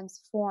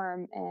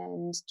transform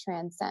and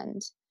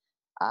transcend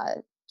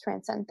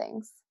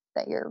things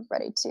that you're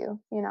ready to,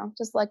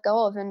 just let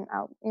go of, and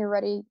you're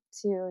ready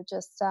to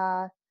just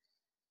kind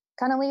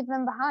of leave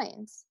them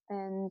behind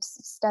and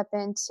step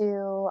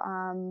into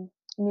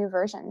new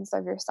versions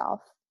of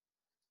yourself.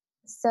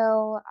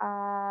 So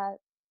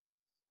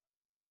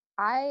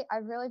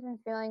I've really been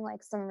feeling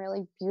like some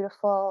really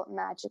beautiful,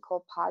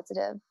 magical,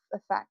 positive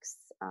effects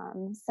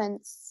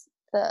since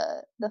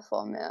the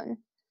full moon.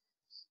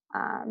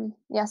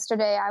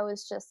 Yesterday I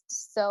was just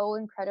so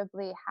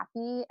incredibly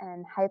happy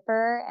and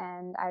hyper,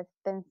 and I've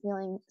been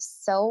feeling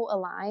so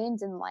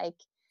aligned and like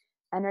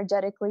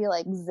energetically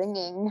like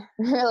zinging,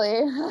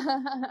 really.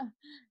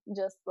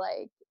 Just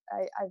like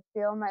I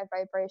feel my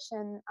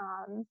vibration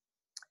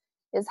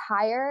is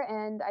higher,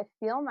 and I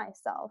feel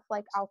myself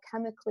like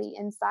alchemically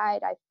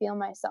inside. I feel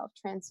myself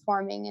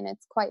transforming, and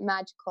it's quite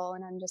magical.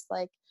 And I'm just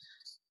like,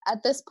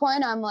 at this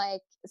point, I'm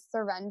like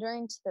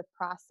surrendering to the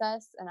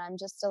process, and I'm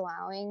just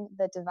allowing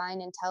the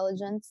divine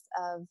intelligence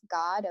of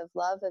God, of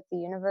love, of the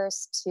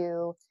universe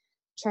to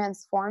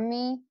transform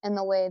me in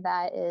the way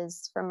that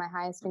is for my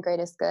highest and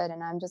greatest good.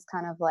 And I'm just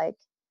kind of like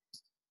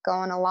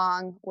going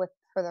along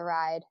for the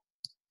ride.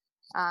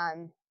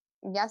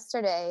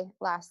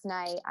 last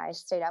night, I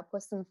stayed up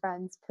with some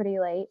friends pretty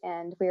late,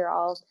 and we were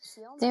all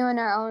doing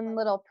our own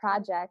little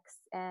projects,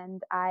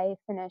 and I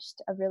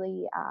finished a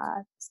really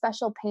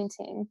special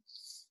painting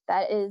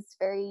that is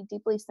very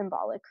deeply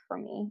symbolic for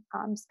me,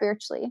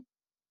 spiritually.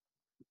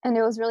 And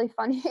it was really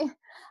funny.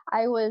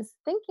 I was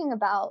thinking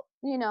about,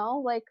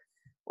 like,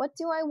 what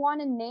do I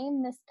want to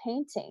name this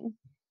painting?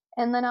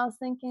 And then I was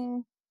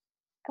thinking,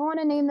 I want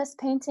to name this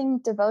painting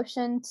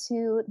Devotion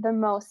to the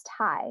Most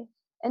High.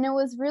 And it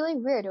was really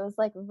weird. It was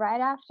like right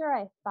after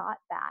I thought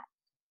that,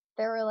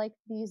 there were like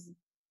these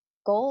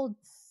gold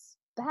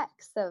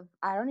specks of,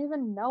 I don't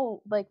even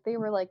know, like they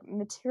were like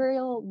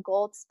material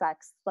gold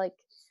specks, like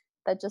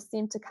that just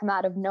seemed to come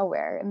out of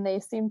nowhere. And they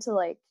seemed to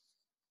like,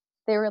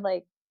 they were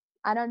like,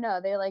 I don't know,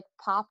 they like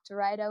popped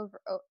right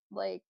over,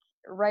 like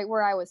right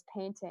where I was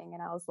painting.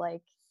 And I was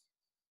like,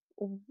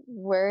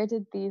 where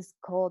did these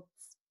gold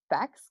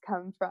specks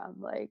come from?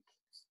 Like,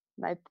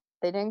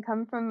 they didn't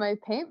come from my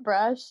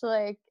paintbrush.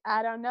 Like,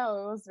 I don't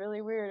know. It was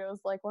really weird. It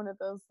was like one of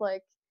those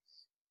like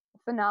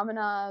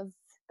phenomena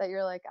that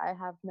you're like, I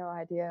have no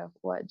idea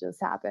what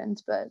just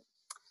happened. But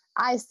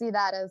I see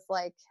that as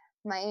like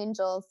my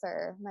angels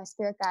or my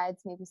spirit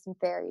guides, maybe some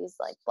fairies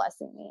like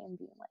blessing me and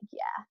being like,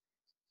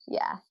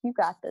 yeah, you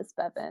got this,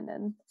 Bevan.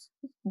 And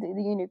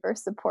the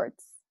universe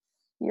supports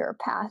your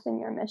path and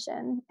your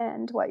mission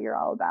and what you're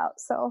all about.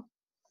 So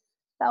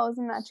that was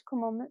a magical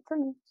moment for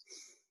me.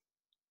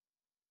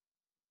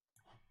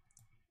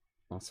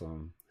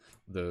 Awesome.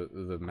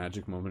 The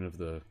magic moment of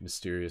the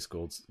mysterious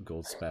gold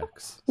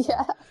specks. So,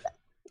 yeah.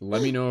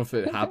 Let me know if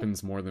it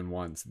happens more than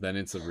once. Then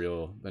it's a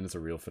real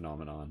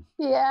phenomenon.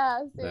 Yeah,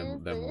 seriously.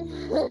 Then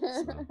we'll know.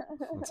 So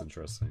that's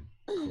interesting.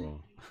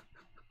 Cool.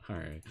 All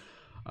right.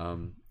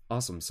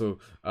 Awesome. So,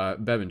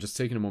 Bevan, just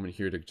taking a moment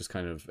here to just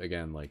kind of,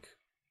 again, like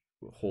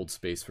hold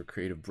space for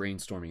creative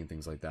brainstorming and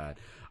things like that,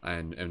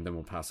 and then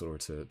we'll pass it over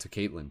to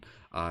Caitlin.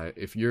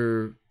 If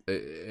you're,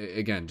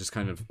 again, just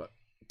kind of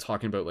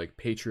talking about like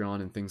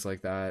Patreon and things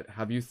like that,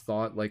 have you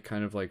thought like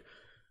kind of like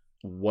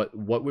what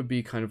would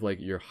be kind of like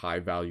your high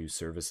value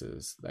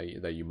services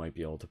that you might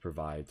be able to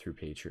provide through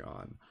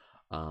Patreon?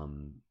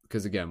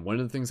 Because again, one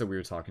of the things that we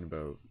were talking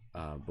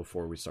about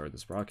before we started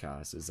this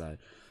broadcast is that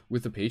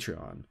with the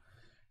Patreon,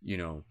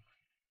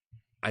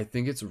 I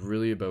think it's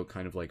really about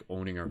kind of like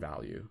owning our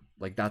value.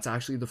 Like that's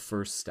actually the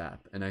first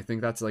step. And I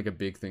think that's like a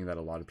big thing that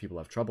a lot of people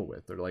have trouble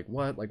with. They're like,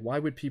 what? Like, why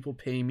would people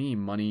pay me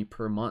money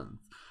per month?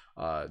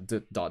 But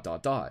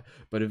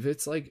if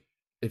it's like,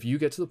 if you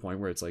get to the point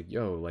where it's like,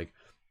 yo, like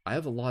I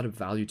have a lot of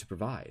value to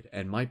provide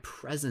and my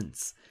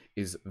presence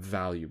is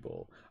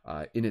valuable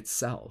in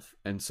itself.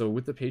 And so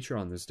with the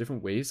Patreon, there's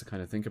different ways to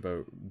kind of think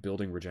about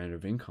building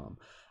regenerative income.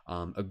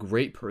 A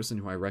great person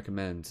who I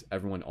recommend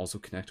everyone also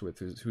connect with,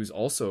 who's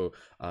also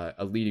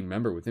a leading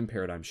member within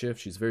Paradigm Shift.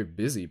 She's very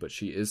busy, but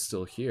she is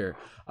still here,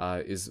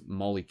 is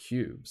Molly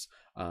Cubes,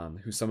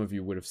 who some of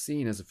you would have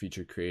seen as a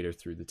featured creator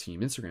through the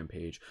team Instagram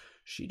page.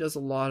 She does a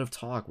lot of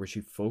talk where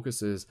she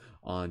focuses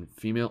on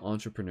female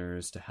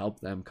entrepreneurs to help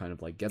them kind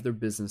of like get their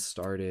business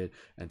started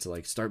and to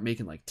like start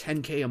making like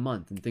 10K a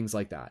month and things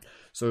like that.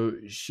 So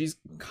she's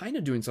kind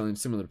of doing something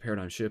similar to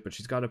Paradigm Shift, but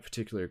she's got a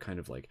particular kind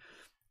of like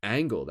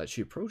angle that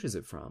she approaches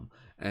it from.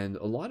 And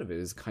a lot of it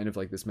is kind of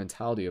like this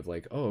mentality of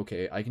like, oh,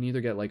 okay, I can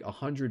either get like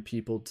 100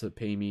 people to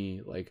pay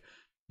me like,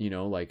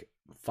 like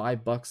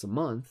 $5 a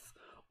month,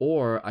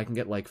 or I can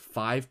get like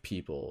 5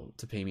 people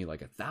to pay me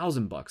like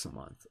 $1,000 a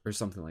month or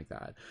something like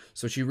that.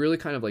 So she really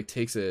kind of like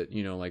takes it,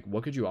 like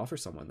what could you offer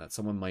someone that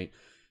someone might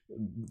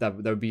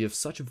that would be of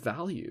such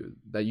value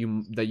that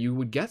you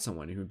would get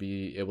someone who would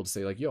be able to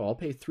say like, yo, I'll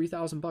pay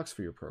 $3,000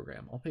 for your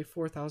program, I'll pay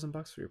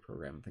 $4,000 for your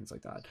program, and things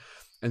like that.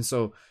 And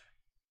so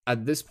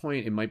at this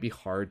point, it might be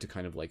hard to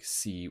kind of like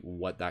see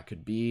what that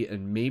could be.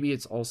 And maybe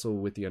it's also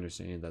with the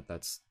understanding that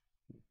that's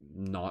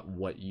not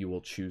what you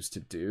will choose to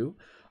do.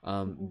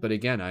 But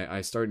again,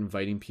 I start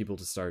inviting people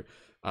to start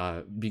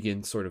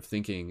begin sort of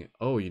thinking,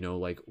 oh,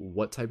 like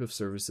what type of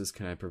services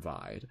can I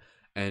provide?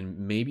 And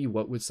maybe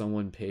what would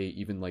someone pay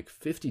even like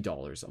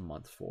 $50 a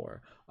month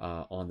for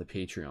on the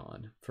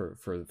Patreon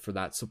for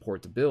that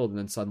support to build? And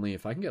then suddenly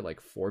if I can get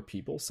like 4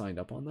 people signed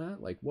up on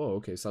that, like, whoa,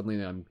 okay,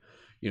 suddenly I'm,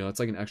 it's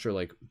like an extra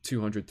like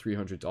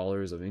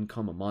 $200-$300 of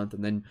income a month.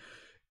 And then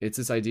it's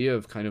this idea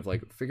of kind of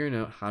like figuring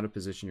out how to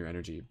position your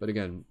energy. But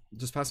again,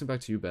 just passing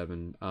back to you,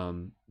 Bevan,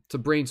 to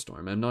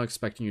brainstorm. I'm not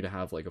expecting you to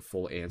have like a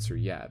full answer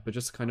yet, but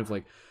just kind of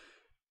like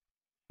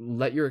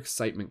let your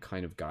excitement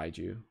kind of guide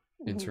you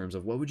in terms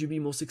of what would you be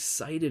most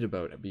excited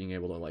about being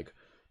able to like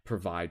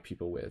provide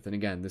people with. And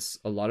again, this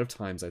a lot of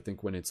times I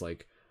think when it's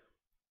like,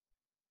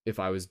 if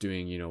I was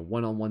doing,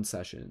 one-on-one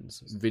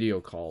sessions,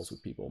 video calls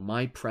with people,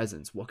 my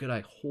presence, what could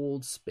I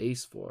hold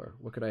space for?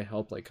 What could I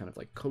help like kind of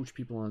like coach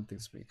people on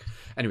things?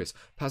 Anyways,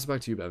 pass it back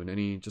to you, Bevan.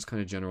 Any just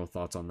kind of general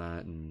thoughts on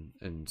that?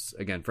 And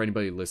again, for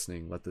anybody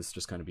listening, let this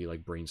just kind of be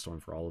like brainstorm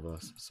for all of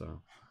us.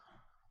 So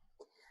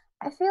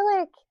I feel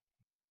like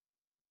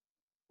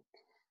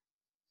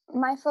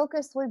my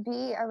focus would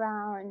be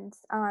around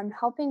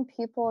helping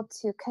people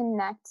to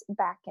connect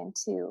back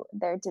into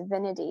their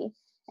divinity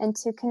and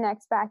to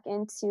connect back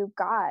into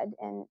God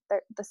and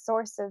the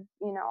source of,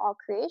 all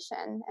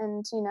creation.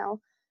 And,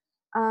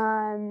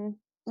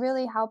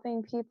 really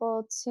helping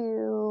people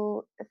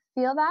to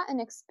feel that and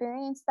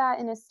experience that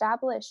and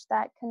establish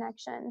that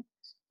connection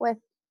with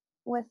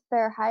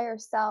their higher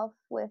self,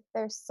 with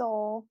their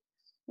soul,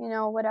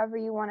 whatever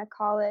you want to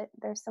call it.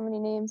 There's so many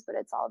names, but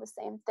it's all the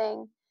same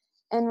thing.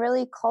 And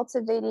really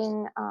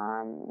cultivating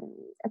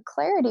a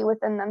clarity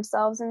within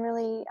themselves, and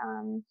really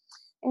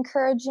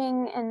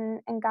encouraging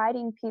and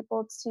guiding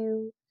people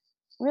to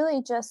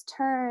really just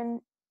turn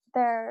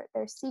their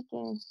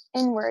seeking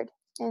inward,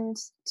 and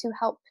to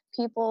help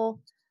people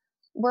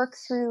work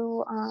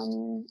through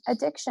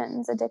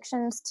addictions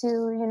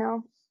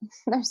to,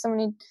 there's so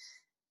many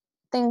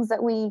things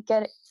that we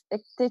get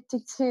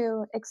addicted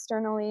to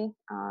externally,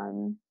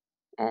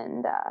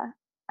 and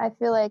I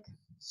feel like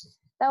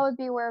that would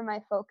be where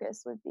my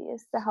focus would be,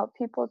 is to help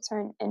people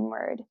turn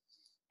inward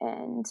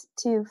and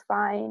to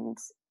find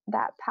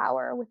that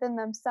power within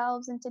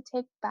themselves, and to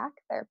take back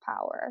their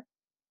power,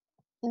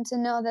 and to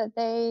know that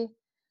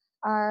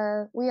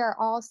we are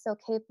all so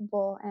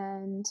capable,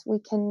 and we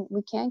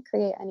can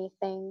create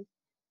anything.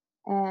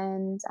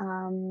 And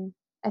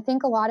I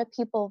think a lot of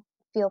people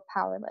feel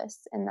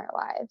powerless in their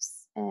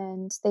lives,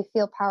 and they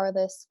feel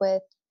powerless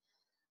with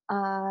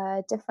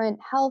different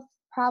health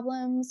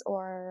problems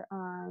or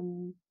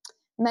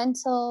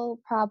mental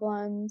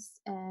problems.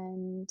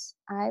 And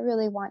I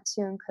really want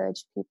to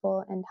encourage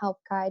people and help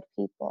guide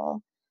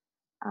people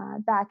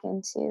back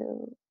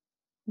into,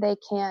 they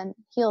can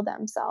heal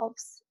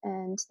themselves,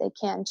 and they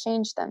can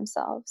change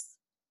themselves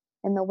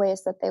in the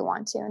ways that they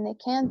want to, and they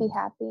can be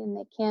happy, and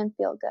they can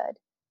feel good,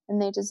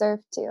 and they deserve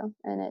to,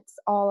 and it's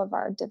all of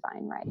our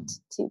divine right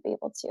to be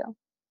able to.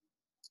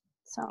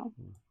 So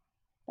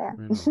there.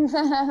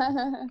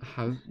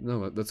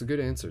 No, that's a good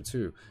answer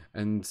too.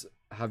 And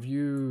have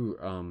you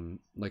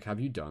have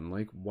you done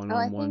like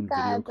one-on-one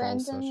video call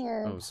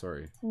session? Oh,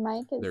 sorry.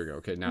 Mic is... There we go.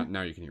 Okay,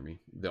 now you can hear me.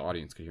 The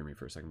audience could hear me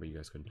for a second, but you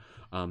guys couldn't.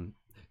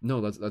 No,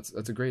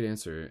 that's a great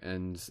answer.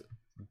 And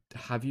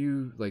have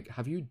you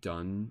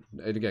done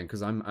it again?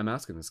 Because I'm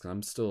asking this because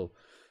I'm still,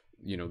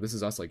 this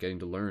is us like getting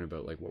to learn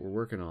about like what we're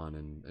working on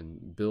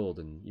and build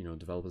and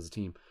develop as a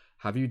team.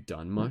 Have you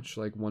done much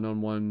like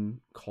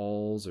one-on-one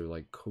calls or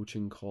like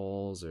coaching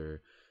calls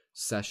or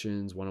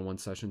sessions, one-on-one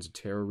sessions, or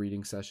tarot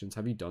reading sessions?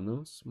 Have you done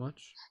those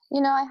much?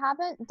 I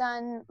haven't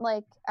done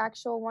like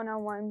actual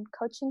one-on-one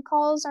coaching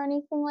calls or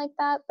anything like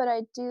that, but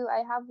I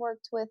have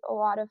worked with a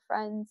lot of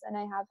friends, and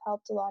I have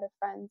helped a lot of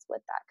friends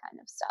with that kind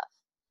of stuff.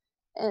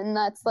 And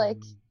that's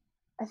like,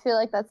 I feel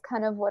like that's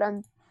kind of what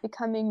I'm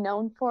becoming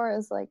known for,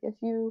 is like, if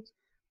you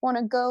want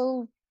to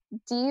go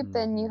deep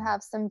and you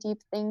have some deep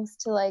things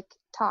to like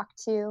talk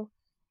to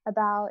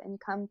about and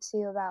come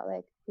to about,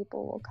 like,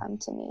 people will come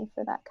to me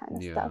for that kind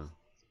of stuff.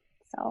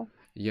 So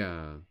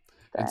yeah.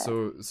 And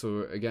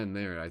so again,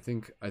 there, I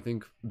think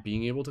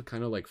being able to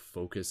kind of like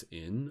focus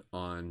in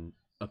on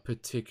a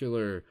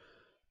particular,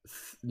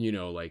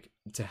 like,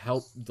 to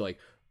help, like,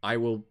 I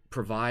will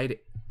provide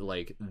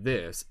like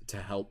this to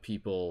help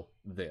people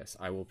this.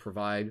 I will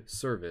provide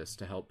service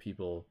to help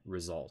people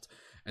result.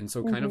 And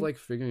so kind of like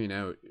figuring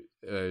out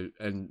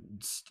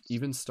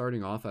even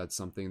starting off at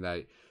something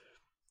that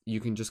you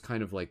can just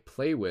kind of like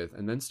play with,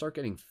 and then start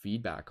getting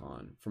feedback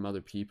on from other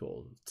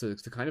people to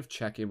kind of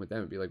check in with them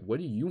and be like, what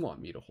do you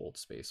want me to hold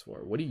space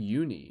for? What do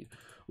you need?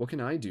 What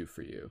can I do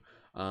for you?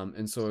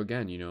 And so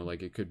again,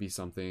 like, it could be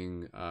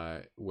something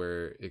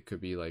where it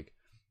could be like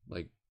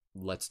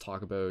let's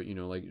talk about,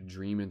 like,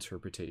 dream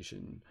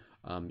interpretation.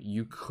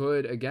 You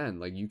could, again,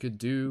 like, you could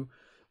do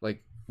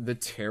like the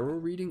tarot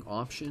reading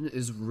option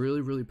is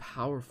really, really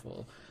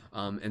powerful.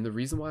 And the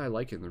reason why I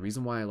like it, and the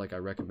reason why I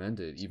recommend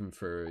it even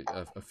for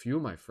a few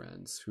of my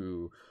friends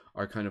who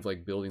are kind of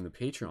like building the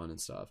Patreon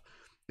and stuff,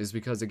 is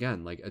because,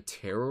 again, like, a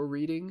tarot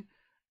reading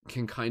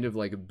can kind of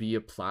like be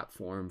a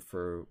platform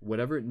for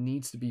whatever it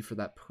needs to be for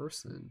that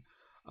person.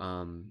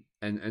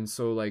 And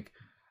so, like,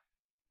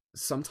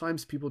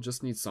 sometimes people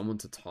just need someone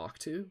to talk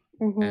to,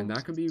 and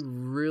that can be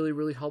really,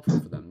 really helpful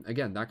for them.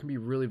 Again, that can be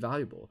really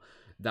valuable.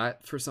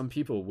 That for some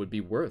people would be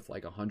worth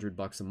like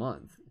 $100 a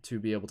month to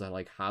be able to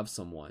like have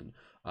someone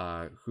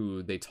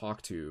who they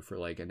talk to for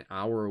like an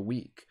hour a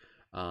week,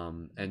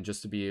 and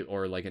just to be,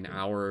 or like an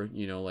hour,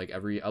 like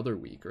every other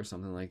week or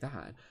something like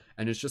that.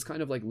 And it's just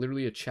kind of like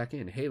literally a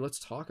check-in. Hey, let's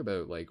talk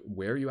about like,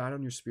 where are you at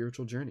on your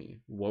spiritual journey?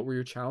 What were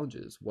your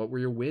challenges? What were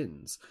your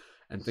wins?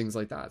 And things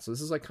like that. So this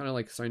is like kind of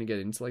like starting to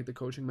get into like the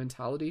coaching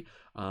mentality,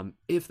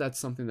 if that's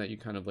something that you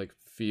kind of like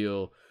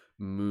feel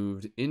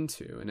moved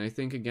into. And I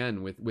think,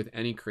 again, with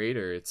any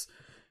creator, it's,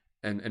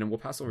 and we'll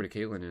pass over to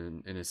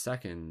Caitlin in a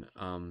second,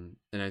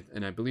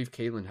 and I believe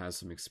Caitlin has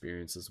some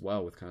experience as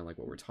well with kind of like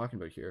what we're talking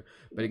about here.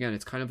 But again,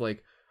 it's kind of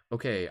like,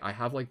 okay, I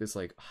have like this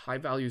like high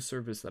value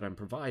service that I'm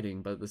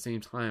providing, but at the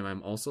same time,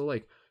 I'm also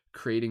like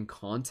creating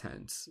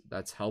content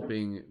that's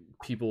helping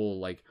people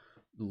like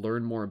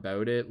learn more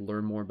about it,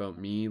 learn more about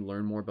me,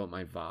 learn more about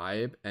my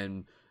vibe,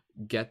 and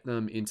get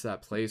them into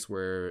that place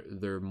where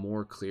they're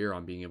more clear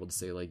on being able to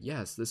say like,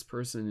 yes, this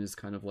person is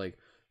kind of like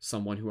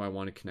someone who I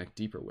want to connect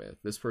deeper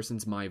with. This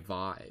person's my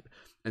vibe.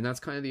 And that's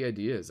kind of the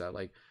idea, is that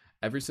like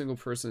every single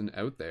person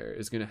out there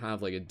is going to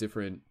have like a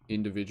different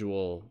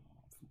individual,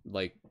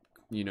 like,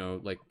 you know,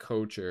 like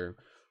coach or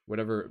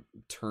whatever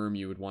term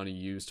you would want to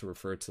use to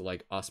refer to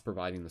like us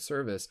providing the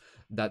service,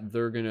 that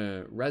they're going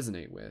to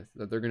resonate with,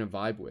 that they're going to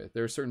vibe with.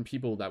 There are certain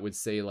people that would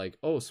say like,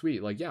 oh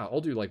sweet, like yeah,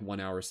 I'll do like 1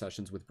 hour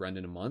sessions with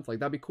Brendan a month, like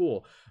that'd be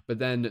cool. But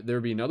then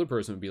there'd be another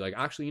person would be like,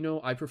 actually, you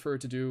know, I prefer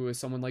to do with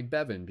someone like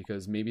Bevan,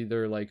 because maybe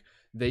they're like,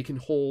 they can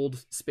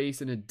hold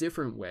space in a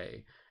different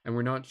way. And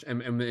we're not,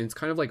 and it's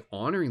kind of like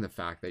honoring the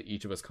fact that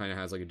each of us kind of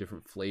has like a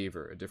different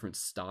flavor, a different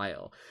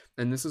style.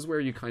 And this is where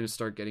you kind of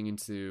start getting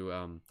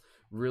into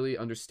really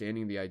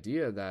understanding the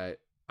idea that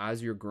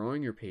as you're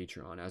growing your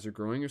Patreon, as you're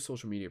growing your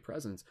social media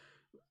presence,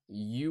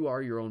 you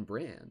are your own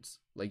brand.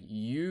 Like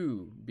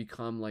you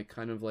become like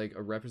kind of like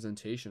a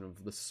representation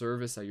of the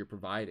service that you're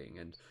providing.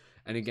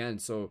 And again,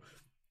 so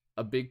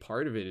a big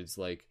part of it is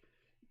like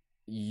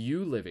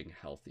you living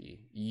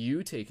healthy,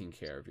 you taking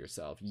care of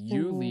yourself,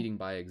 you leading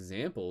by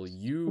example,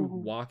 you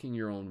walking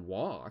your own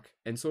walk.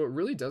 And so it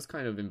really does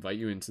kind of invite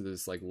you into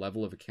this like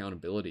level of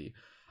accountability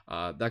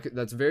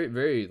that's very,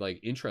 very like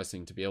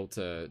interesting to be able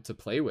to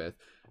play with.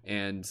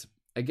 And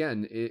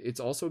again, it's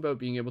also about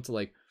being able to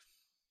like,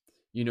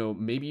 you know,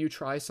 maybe you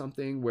try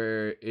something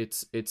where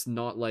it's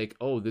not like,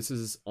 oh, this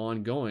is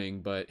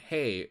ongoing, but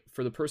hey,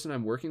 for the person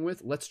I'm working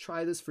with, let's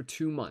try this for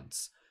 2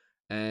 months.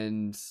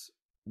 And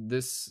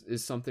this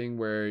is something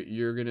where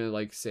you're gonna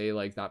like say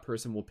like that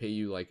person will pay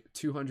you like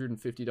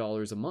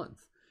 $250 a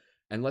month,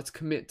 and let's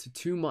commit to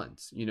 2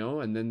 months, you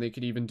know, and then they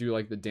could even do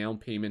like the down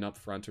payment up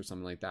front or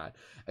something like that.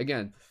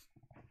 Again,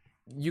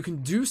 you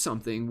can do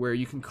something where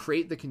you can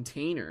create the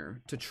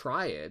container to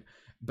try it,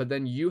 but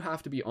then you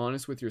have to be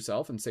honest with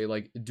yourself and say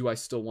like, do I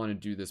still want to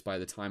do this by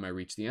the time I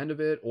reach the end of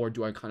it? Or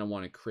do I kind of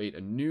want to create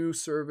a new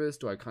service?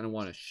 Do I kind of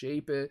want to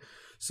shape it?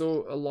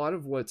 So a lot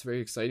of what's very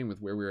exciting with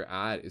where we're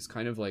at is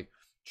kind of like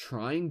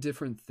trying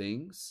different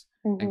things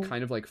and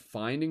kind of like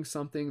finding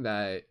something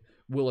that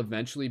will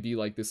eventually be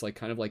like this like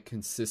kind of like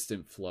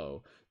consistent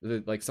flow,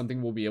 that like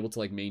something we'll be able to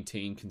like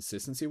maintain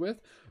consistency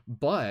with.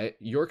 But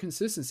your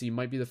consistency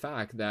might be the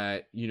fact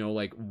that, you know,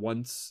 like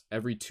once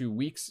every 2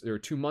 weeks or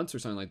 2 months or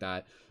something like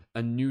that,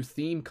 a new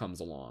theme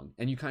comes along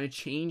and you kind of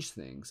change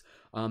things.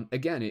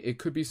 Again, it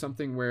could be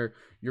something where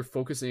you're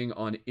focusing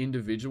on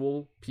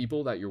individual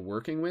people that you're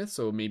working with.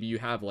 So maybe you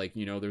have like,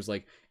 you know, there's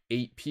like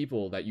 8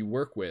 people that you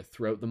work with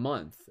throughout the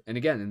month. And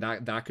again,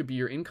 that could be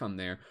your income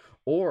there.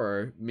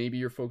 Or maybe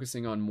you're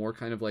focusing on more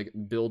kind of like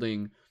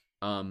building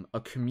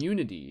a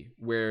community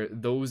where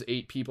those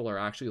 8 people are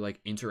actually like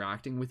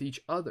interacting with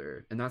each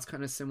other. And that's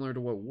kind of similar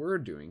to what we're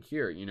doing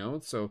here, you know?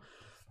 So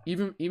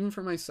even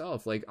for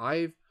myself, like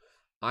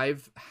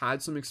I've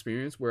had some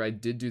experience where I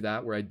did do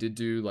that, where I did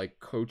do like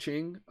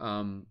coaching,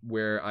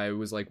 where I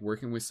was like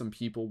working with some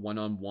people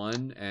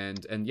one-on-one,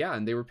 and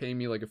they were paying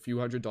me like a few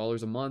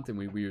 $100s a month, and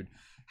we would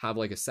have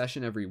like a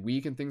session every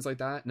week and things like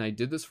that. And I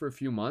did this for a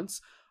few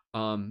months.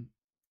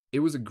 It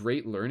was a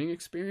great learning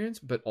experience,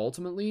 but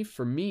ultimately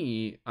for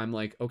me, I'm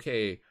like,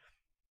 okay,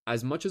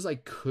 as much as I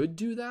could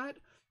do that,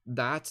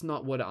 that's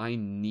not what I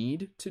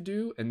need to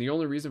do. And the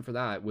only reason for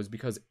that was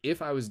because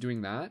if I was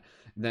doing that,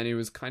 then it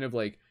was kind of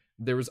like,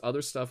 there was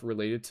other stuff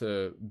related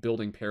to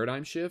building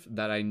Paradigm Shift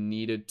that I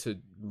needed to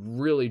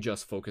really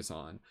just focus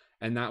on.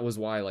 And that was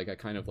why like I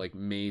kind of like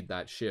made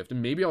that shift.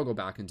 And maybe I'll go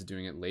back into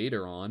doing it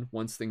later on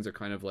once things are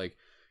kind of like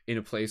in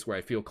a place where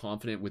I feel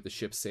confident with the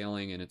ship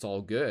sailing and it's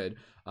all good.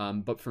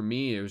 But for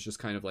me, it was just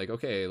kind of like,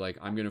 okay, like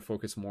I'm going to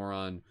focus more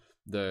on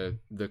the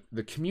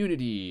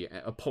community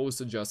opposed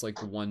to just like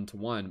the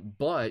one-to-one.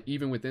 But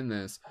even within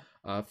this,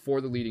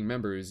 for the leading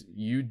members,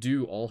 you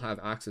do all have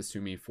access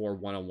to me for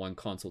one-on-one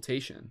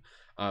consultation,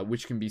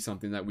 which can be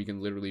something that we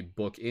can literally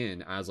book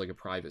in as like a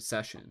private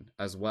session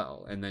as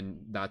well. And then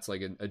that's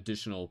like an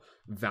additional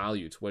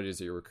value to what it is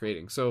that you're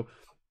creating. So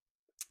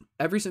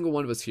every single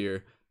one of us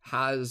here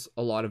has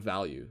a lot of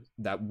value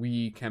that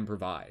we can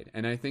provide.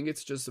 And I think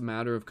it's just a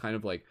matter of kind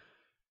of like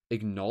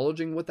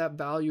acknowledging what that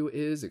value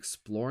is,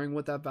 exploring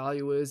what that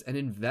value is, and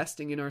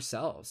investing in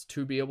ourselves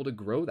to be able to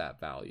grow that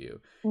value.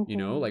 You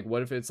know, like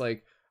what if it's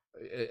like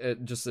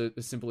just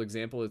a simple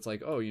example, it's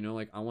like, oh, you know,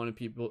 like I want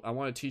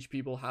to teach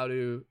people how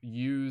to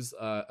use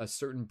a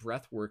certain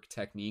breath work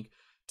technique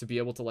to be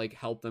able to like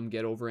help them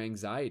get over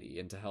anxiety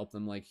and to help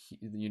them like,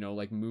 you know,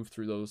 like move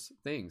through those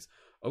things.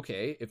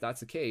 Okay, if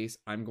that's the case,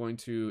 I'm going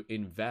to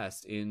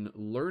invest in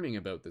learning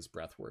about this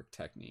breathwork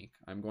technique.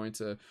 I'm going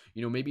to,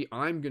 you know, maybe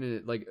I'm going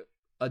to like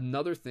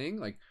another thing,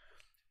 like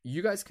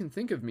you guys can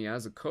think of me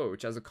as a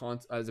coach, as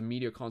a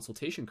media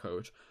consultation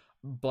coach,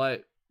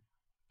 but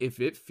if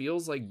it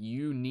feels like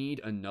you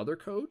need another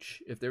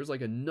coach, if there's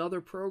like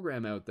another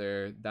program out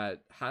there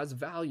that has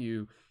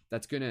value,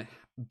 that's going to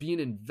be an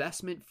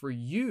investment for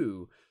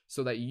you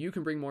so that you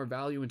can bring more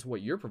value into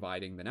what you're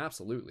providing, then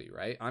absolutely,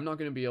 right? I'm not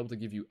going to be able to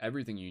give you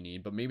everything you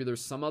need, but maybe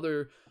there's some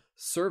other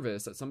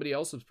service that somebody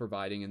else is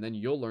providing, and then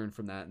you'll learn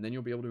from that, and then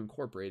you'll be able to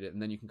incorporate it,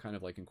 and then you can kind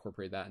of like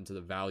incorporate that into the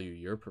value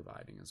you're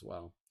providing as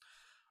well.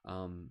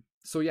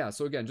 So yeah,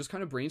 so again, just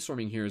kind of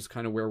brainstorming here is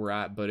kind of where we're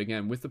at. But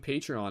again, with the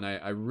Patreon,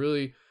 I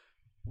really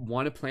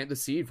want to plant the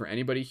seed for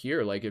anybody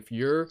here. Like if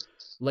you're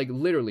like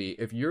literally,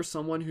 if you're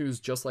someone who's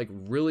just like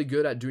really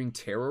good at doing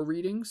tarot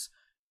readings,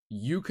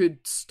 you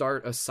could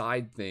start a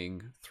side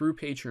thing through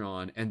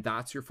Patreon and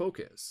that's your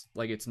focus.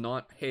 Like it's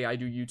not, hey, I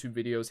do YouTube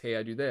videos, hey,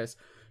 I do this.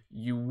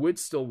 You would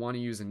still want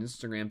to use an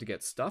Instagram to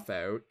get stuff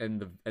out,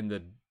 and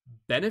the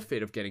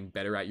benefit of getting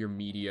better at your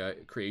media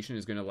creation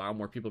is going to allow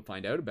more people to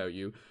find out about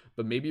you.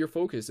 But maybe your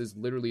focus is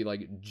literally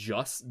like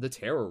just the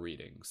tarot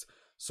readings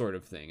sort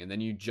of thing, and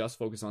then you just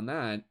focus on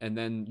that, and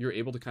then you're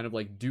able to kind of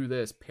like do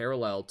this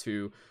parallel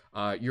to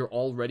your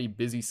already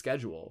busy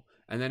schedule.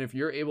 And then if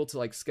you're able to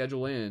like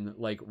schedule in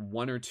like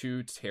 1 or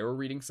 2 tarot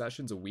reading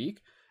sessions a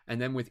week, and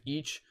then with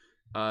each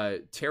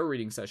tarot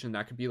reading session,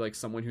 that could be like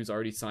someone who's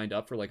already signed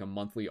up for like a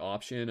monthly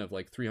option of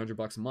like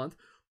 $300 a month.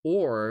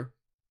 Or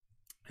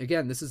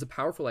again, this is a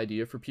powerful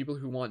idea for people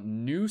who want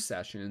new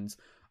sessions,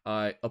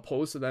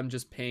 opposed to them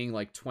just paying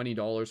like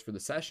 $20 for the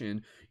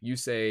session. You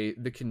say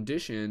the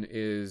condition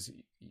is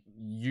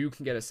you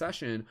can get a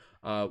session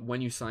when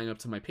you sign up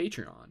to my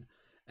Patreon.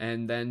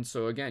 And then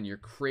so again, you're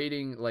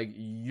creating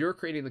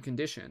the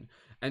condition.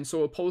 And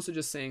so opposed to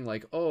just saying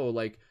like, oh,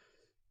 like,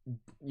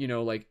 you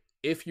know, like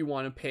if you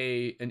want to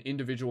pay an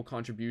individual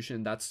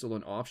contribution, that's still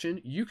an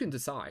option. You can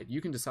decide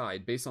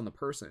based on the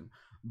person.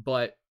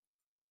 But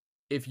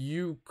if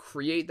you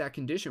create that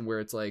condition where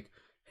it's like,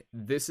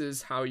 this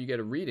is how you get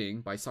a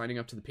reading by signing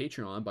up to the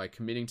Patreon, by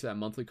committing to that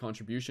monthly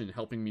contribution,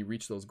 helping me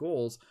reach those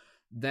goals,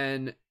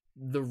 then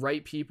the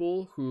right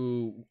people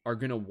who are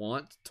going to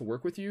want to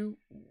work with you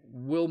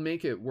will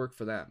make it work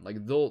for them.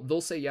 Like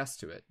they'll say yes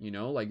to it, you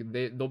know, like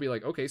they'll be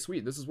like, okay,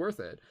 sweet, this is worth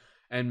it.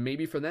 And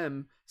maybe for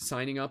them,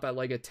 signing up at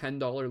like a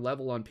 $10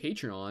 level on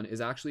Patreon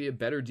is actually a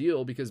better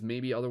deal, because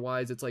maybe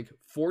otherwise it's like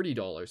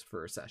 $40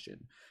 for a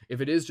session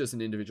if it is just an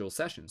individual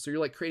session. So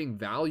you're like creating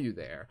value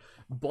there,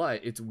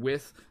 but it's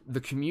with the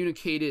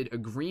communicated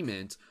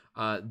agreement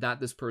that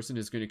this person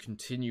is going to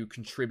continue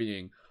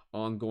contributing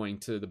ongoing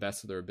to the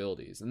best of their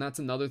abilities. And that's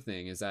another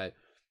thing, is that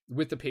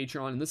with the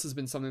Patreon, and this has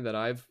been something that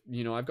I've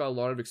got a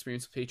lot of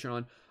experience with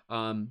Patreon.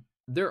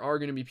 There are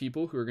going to be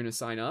people who are going to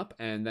sign up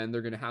and then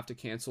they're going to have to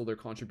cancel their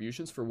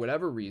contributions for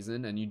whatever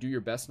reason, and you do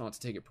your best not to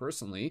take it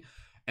personally,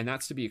 and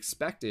that's to be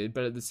expected.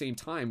 But at the same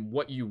time,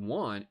 what you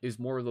want is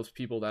more of those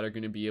people that are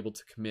going to be able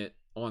to commit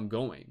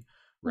ongoing,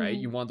 right?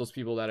 You want those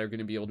people that are going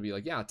to be able to be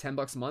like, yeah,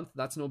 $10 a month,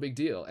 that's no big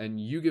deal, and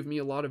you give me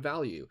a lot of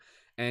value.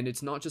 And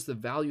it's not just the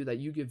value that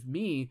you give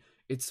me,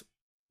 it's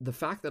the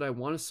fact that I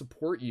want to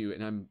support you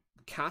and I'm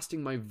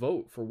casting my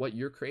vote for what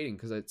you're creating,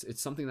 because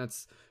it's something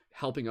that's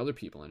helping other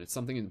people, and it's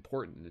something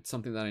important, and it's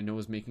something that I know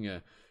is making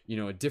a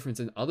difference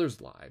in others'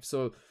 lives.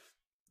 So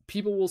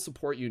people will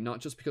support you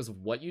not just because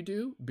of what you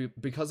do,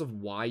 because of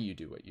why you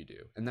do what you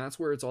do. And that's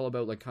where it's all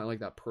about, like kind of like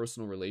that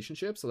personal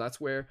relationship. So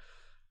that's where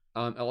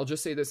I'll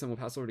just say this and we'll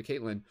pass over to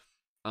Caitlin.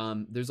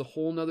 There's a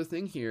whole nother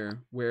thing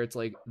here where it's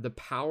like the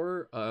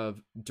power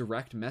of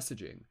direct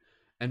messaging.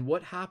 And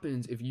what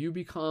happens if you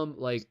become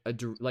like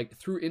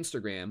through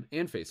Instagram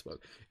and Facebook,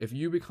 if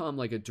you become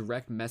like a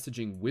direct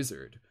messaging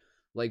wizard?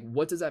 Like,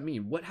 what does that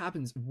mean? What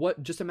happens?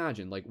 Just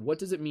imagine, like, what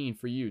does it mean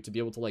for you to be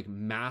able to like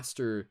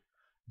master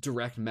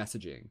direct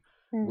messaging,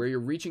 where you're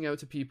reaching out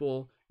to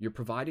people, you're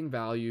providing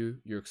value,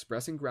 you're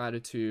expressing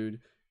gratitude,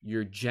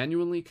 you're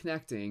genuinely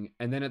connecting,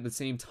 and then at the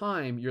same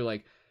time, you're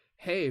like,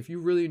 hey, if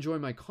you really enjoy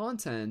my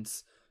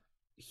content,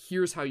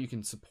 here's how you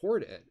can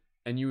support it.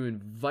 And you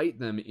invite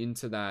them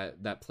into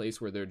that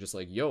place where they're just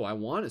like, yo, I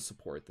want to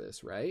support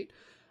this, right?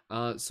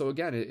 So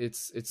again,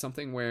 it's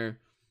something where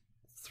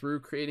through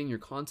creating your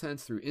content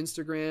through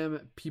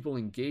Instagram, people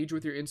engage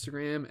with your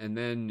Instagram, and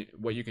then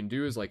what you can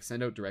do is like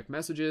send out direct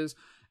messages,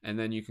 and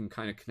then you can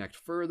kind of connect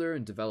further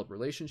and develop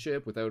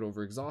relationship without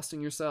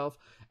overexhausting yourself.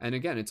 And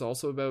again, it's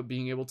also about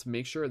being able to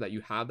make sure that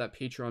you have that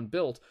Patreon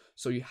built,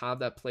 so you have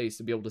that place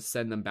to be able to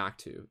send them back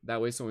to.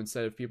 That way, so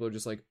instead of people are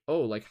just like,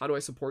 oh, like, how do I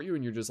support you?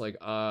 And you're just like,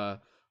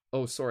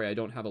 oh, sorry, I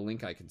don't have a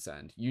link I can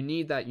send. You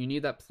need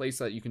that place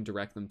that you can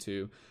direct them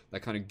to,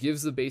 that kind of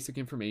gives the basic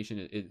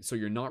information. So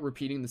you're not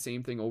repeating the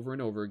same thing over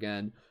and over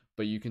again,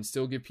 but you can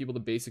still give people the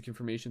basic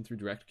information through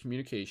direct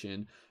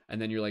communication. And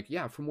then you're like,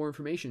 yeah, for more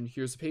information,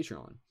 here's the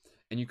Patreon.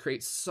 And you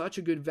create such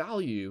a good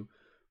value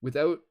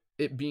without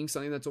it being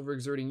something that's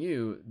overexerting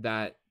you,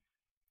 that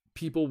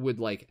people would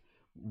like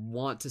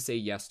want to say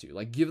yes to.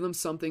 Like, give them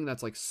something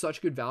that's like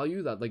such good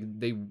value that like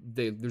they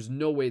there's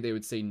no way they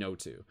would say no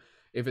to,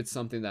 if it's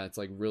something that's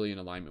like really in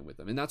alignment with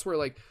them. And that's where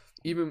like,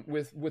 even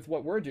with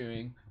what we're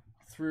doing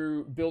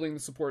through building the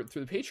support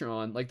through the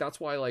Patreon, like that's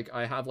why like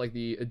I have like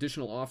the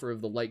additional offer of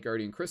the Light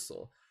Guardian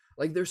Crystal.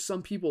 Like there's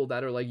some people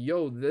that are like,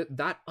 yo,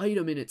 that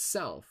item in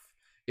itself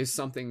is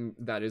something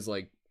that is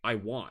like, I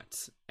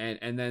want.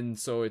 And then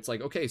so it's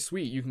like, okay,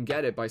 sweet, you can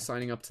get it by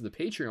signing up to the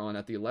Patreon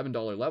at the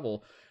 $11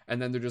 level. And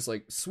then they're just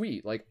like,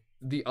 sweet, like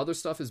the other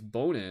stuff is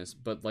bonus,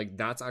 but like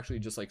that's actually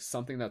just like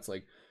something that's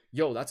like,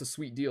 yo, that's a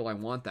sweet deal, I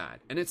want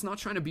that. And it's not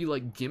trying to be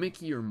like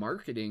gimmicky or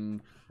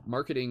marketing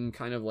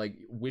kind of like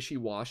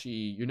wishy-washy.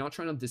 You're not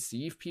trying to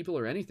deceive people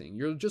or anything.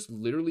 You're just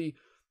literally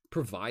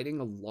providing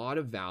a lot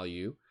of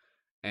value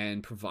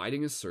and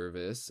providing a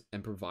service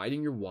and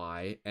providing your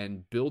why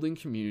and building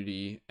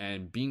community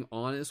and being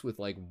honest with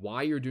like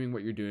why you're doing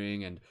what you're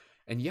doing.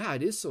 And yeah,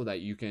 it is so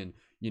that you can,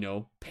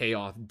 pay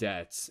off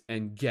debts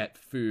and get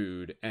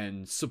food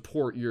and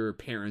support your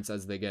parents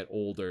as they get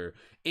older,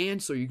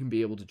 and so you can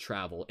be able to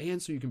travel, and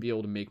so you can be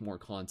able to make more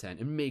content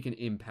and make an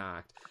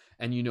impact,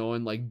 and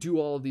and like do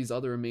all of these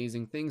other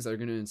amazing things that are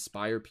going to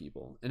inspire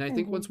people. And I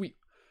think once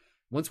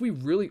we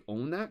really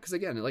own that, because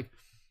again, like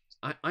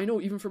I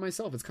know even for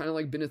myself, it's kind of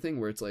like been a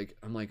thing where it's like,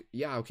 I'm like,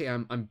 yeah, okay,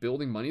 I'm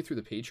building money through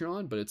the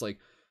Patreon, but it's like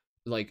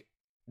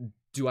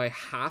do I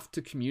have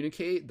to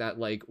communicate that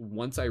like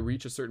once I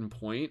reach a certain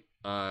point,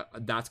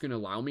 that's going to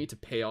allow me to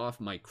pay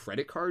off my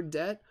credit card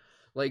debt?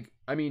 Like,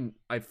 I mean,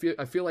 I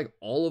feel like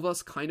all of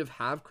us kind of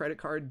have credit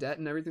card debt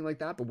and everything like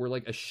that, but we're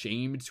like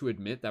ashamed to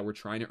admit that we're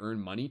trying to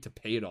earn money to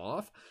pay it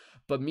off.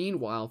 But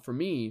meanwhile, for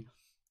me,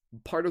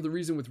 part of the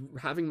reason with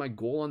having my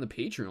goal on the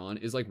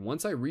Patreon is like,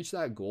 once I reach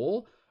that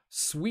goal,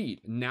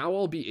 sweet, now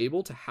I'll be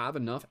able to have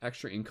enough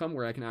extra income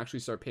where I can actually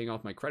start paying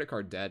off my credit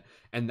card debt.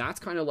 And that's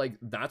kind of like,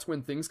 that's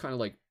when things kind of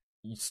like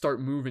you start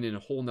moving in a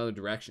whole nother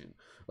direction.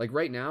 Like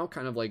right now,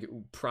 kind of like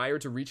prior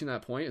to reaching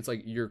that point, it's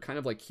like you're kind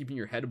of like keeping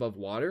your head above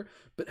water.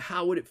 But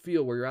how would it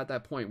feel where you're at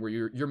that point where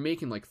you're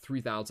making like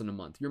 $3,000 a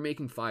month, you're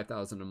making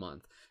 $5,000 a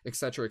month,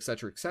 etc.,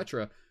 etc.,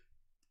 etc.,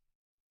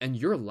 and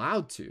you're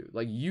allowed to,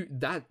 like,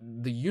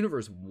 the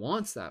universe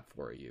wants that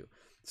for you.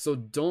 So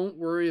don't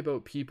worry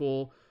about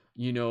people.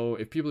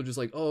 If people are just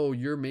like, oh,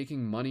 you're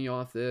making money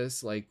off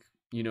this, like,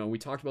 we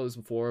talked about this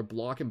before,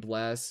 block and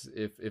bless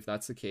if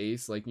that's the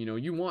case. Like,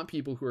 you want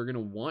people who are going to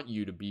want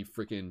you to be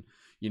freaking,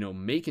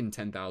 making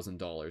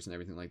 $10,000 and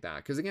everything like that.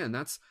 Because again,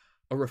 that's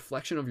a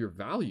reflection of your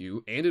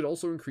value, and it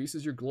also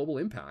increases your global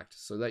impact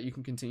so that you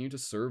can continue to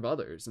serve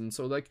others. And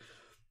so like,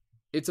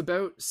 it's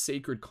about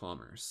sacred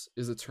commerce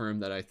is a term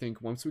that I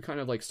think once we kind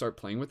of like start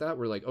playing with that,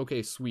 we're like,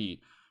 okay,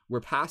 sweet.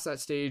 We're past that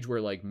stage where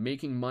like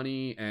making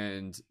money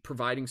and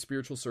providing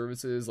spiritual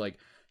services, like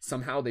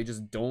somehow they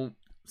just don't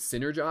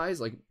synergize.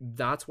 Like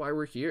that's why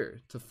we're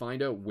here, to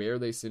find out where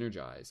they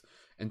synergize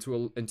and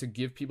to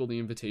give people the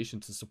invitation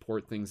to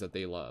support things that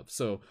they love.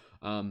 So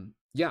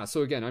yeah,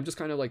 so again, I'm just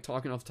kind of like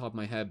talking off the top of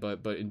my head,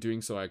 but in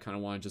doing so, I kind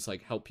of want to just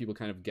like help people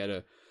kind of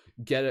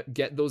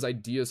get those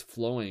ideas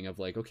flowing of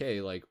like, okay,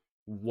 like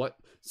what,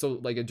 so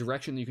like a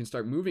direction you can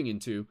start moving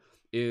into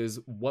is,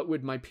 what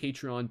would my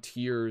Patreon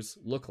tiers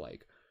look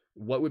like?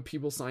 What would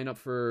people sign up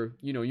for?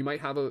 You might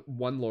have a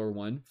one lower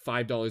one,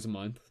 $5 a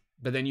month,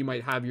 but then you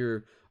might have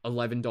your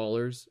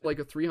 $11, like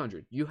a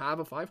 $300. You have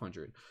a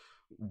 $500.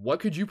 What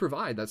could you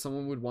provide that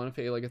someone would want to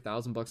pay like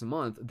 $1,000 a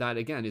month? That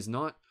again is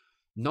not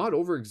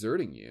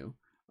overexerting you,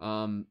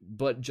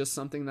 but just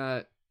something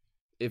that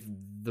if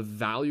the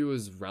value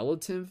is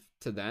relative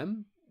to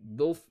them,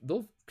 they'll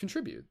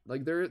contribute.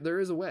 Like there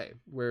is a way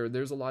where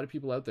there's a lot of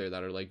people out there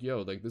that are like,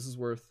 yo, like this is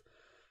worth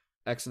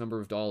X number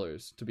of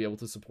dollars to be able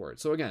to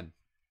support. So again,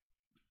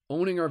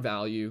 owning our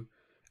value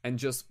and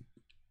just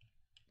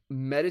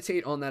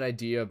meditate on that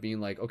idea of being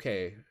like,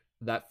 okay,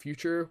 that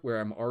future where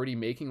I'm already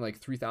making like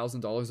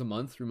 $3,000 a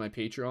month through my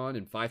Patreon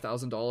and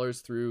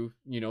 $5,000 through,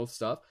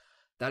 stuff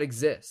that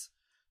exists.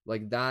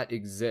 Like that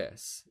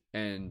exists.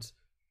 And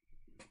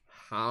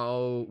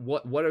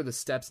what are the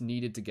steps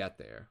needed to get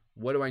there?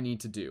 What do I need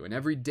to do? And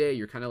every day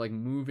you're kind of like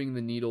moving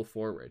the needle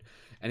forward.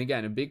 And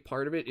again, a big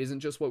part of it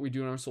isn't just what we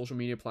do on our social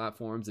media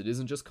platforms. It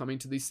isn't just coming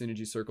to these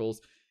synergy circles.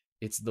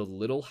 It's the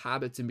little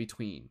habits in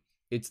between.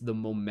 It's the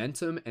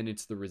momentum, and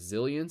it's the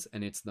resilience,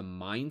 and it's the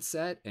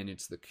mindset, and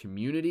it's the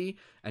community,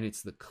 and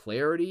it's the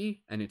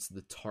clarity, and it's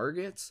the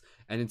targets,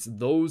 and it's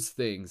those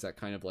things that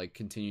kind of like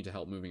continue to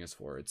help moving us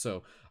forward.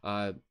 So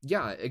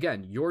yeah,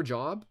 again, your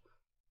job,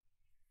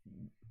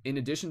 in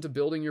addition to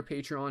building your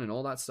Patreon and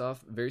all that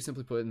stuff, very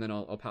simply put, and then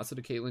I'll pass it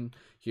to Caitlin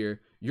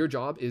here, your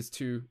job is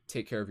to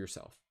take care of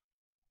yourself.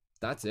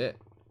 That's it.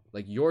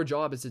 Like your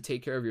job is to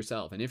take care of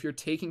yourself. And if you're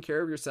taking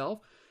care of yourself,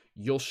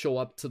 you'll show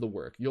up to the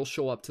work, you'll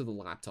show up to the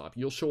laptop,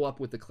 you'll show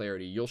up with the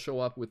clarity, you'll show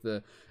up with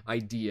the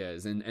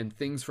ideas, and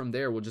things from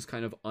there will just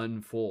kind of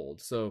unfold.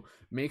 So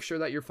make sure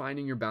that you're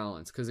finding your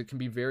balance, because it can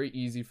be very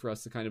easy for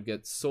us to kind of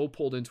get so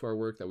pulled into our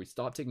work that we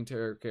stop taking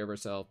care of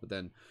ourselves. But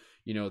then,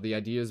 the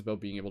idea is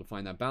about being able to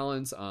find that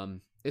balance.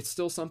 It's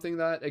still something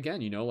that,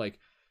 again, like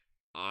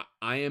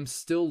I am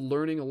still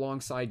learning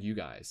alongside you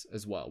guys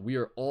as well. We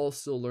are all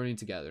still learning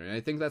together. And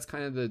I think that's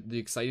kind of the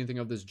exciting thing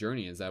of this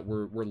journey, is that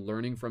we're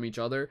learning from each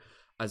other.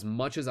 As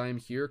much as I am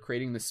here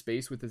creating this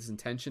space with this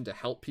intention to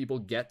help people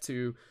get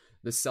to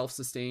the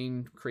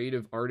self-sustained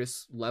creative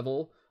artist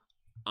level,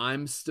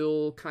 I'm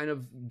still kind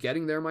of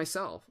getting there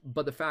myself.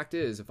 But the fact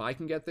is, if I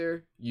can get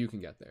there, you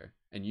can get there,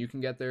 and you can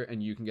get there,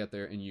 and you can get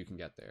there, and you can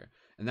get there.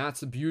 And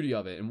that's the beauty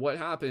of it. And what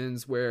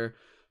happens where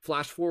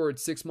flash forward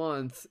 6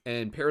 months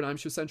and Paradigm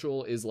Shift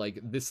Central is like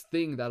this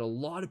thing that a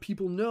lot of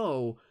people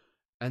know,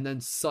 and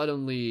then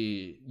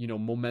suddenly, you know,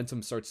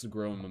 momentum starts to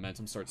grow and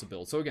momentum starts to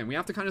build. So again, we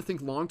have to kind of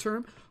think long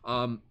term,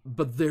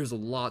 but there's a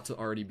lot to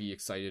already be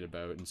excited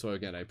about. And so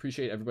again, I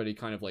appreciate everybody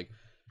kind of like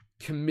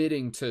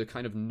committing to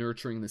kind of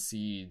nurturing the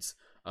seeds,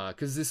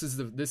 because this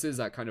is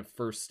that kind of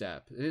first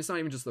step. And it's not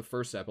even just the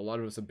first step. A lot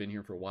of us have been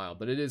here for a while,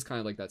 but it is kind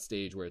of like that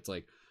stage where it's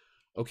like,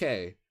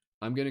 okay,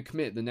 I'm going to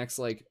commit the next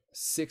like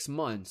 6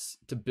 months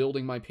to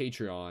building my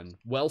Patreon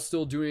while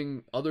still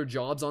doing other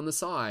jobs on the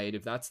side,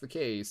 if that's the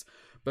case.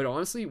 But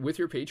honestly, with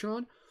your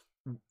Patreon,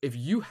 if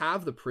you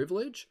have the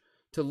privilege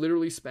to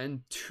literally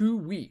spend 2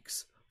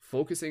 weeks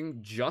focusing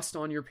just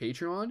on your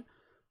Patreon,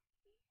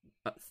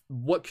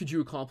 what could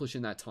you accomplish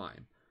in that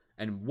time?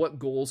 And what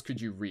goals could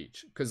you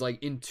reach? Because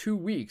like in 2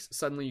 weeks,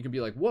 suddenly you can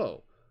be like,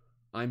 whoa,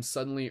 I'm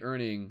suddenly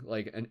earning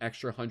like an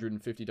extra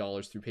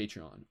 $150 through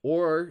Patreon.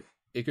 Or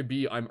it could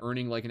be I'm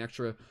earning like an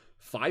extra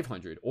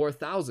 500 or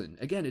 1,000.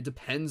 Again, it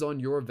depends on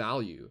your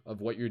value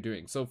of what you're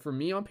doing. So for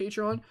me on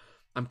Patreon,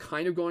 I'm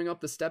kind of going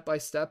up the step by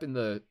step in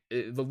the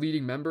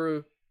leading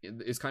member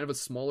is kind of a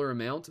smaller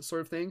amount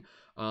sort of thing,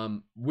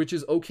 which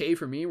is okay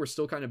for me. We're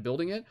still kind of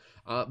building it.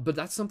 But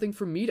that's something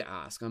for me to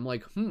ask. I'm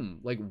like,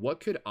 like what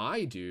could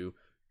I do?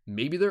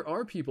 Maybe there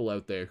are people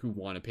out there who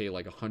want to pay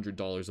like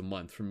 $100 a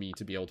month for me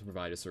to be able to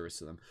provide a service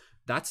to them.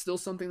 That's still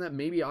something that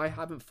maybe I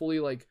haven't fully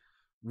like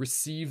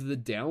receive the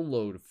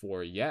download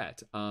for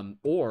yet,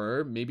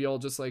 or maybe I'll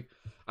just like,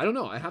 I don't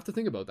know, I have to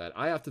think about that.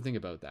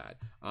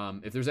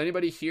 If there's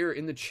anybody here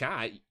in the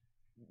chat,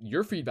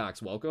 your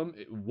feedback's welcome.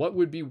 What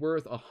would be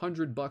worth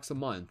 $100 a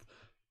month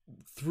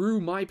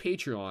through my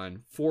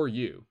Patreon for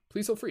you?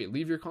 Please feel free,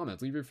 leave your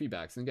comments, leave your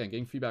feedbacks. And again,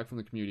 getting feedback from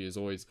the community is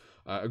always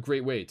a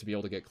great way to be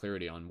able to get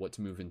clarity on what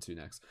to move into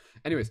next.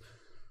 Anyways,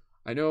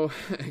 I know,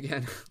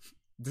 again,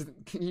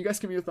 can you guys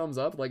give me a thumbs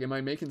up? Like, am I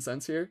making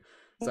sense here?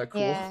 Is that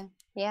cool?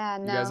 Yeah,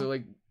 no. You guys are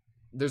like,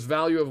 there's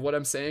value of what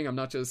I'm saying. I'm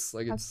not just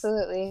like, it's...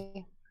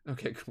 Absolutely.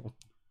 Okay, cool.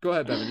 Go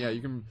ahead, Bevan. Yeah,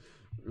 you can,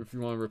 if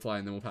you want to reply,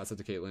 and then we'll pass it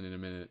to Caitlin in a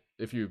minute,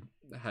 if you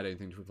had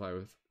anything to reply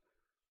with.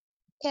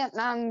 Yeah,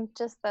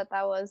 just that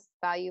was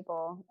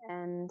valuable,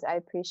 and I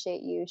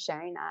appreciate you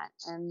sharing that.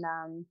 And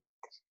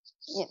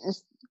it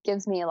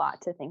gives me a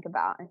lot to think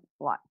about, a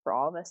lot for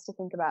all of us to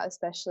think about,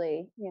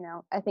 especially, you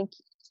know, I think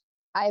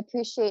I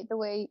appreciate the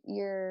way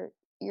you're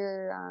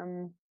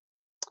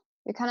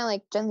kind of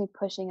like gently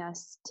pushing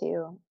us to,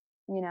 you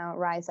know,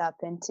 rise up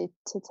and to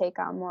take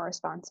on more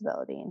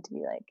responsibility and to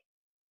be like,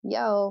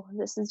 yo,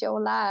 this is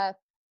your life.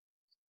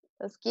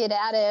 Let's get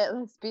at it.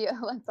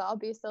 Let's all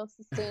be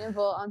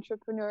self-sustainable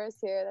entrepreneurs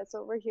here. That's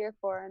what we're here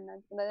for. And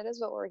that is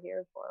what we're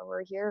here for.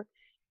 We're here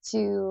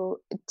to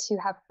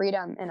have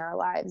freedom in our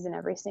lives in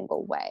every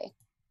single way.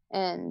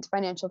 And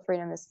financial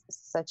freedom is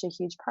such a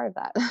huge part of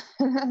that.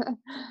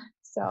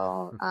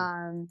 So,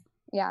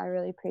 yeah, I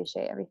really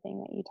appreciate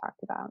everything that you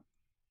talked about.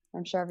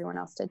 I'm sure everyone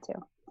else did too.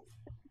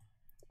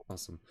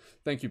 Awesome.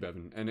 Thank you,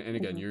 Bevan. And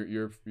again,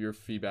 your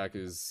feedback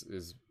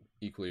is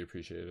equally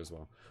appreciated as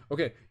well.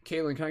 Okay,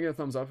 Caitlin, can I get a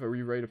thumbs up? Are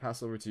we ready to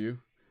pass over to you?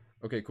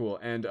 Okay, cool.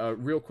 And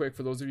real quick,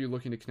 for those of you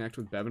looking to connect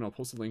with Bevan, I'll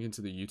post a link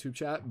into the YouTube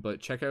chat, but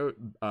check out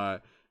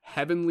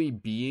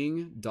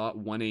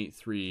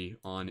heavenlybeing.183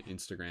 on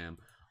Instagram.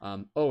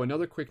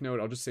 Another quick note,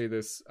 I'll just say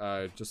this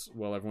just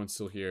while everyone's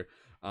still here.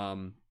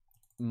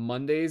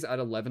 Mondays at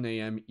 11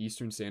 a.m.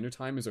 Eastern Standard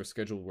Time is our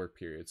scheduled work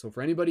period. So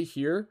for anybody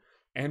here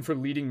and for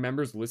leading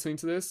members listening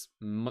to this,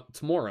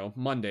 tomorrow,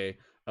 Monday,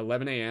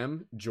 11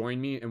 a.m., join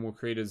me and we'll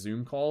create a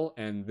Zoom call.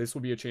 And this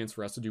will be a chance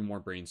for us to do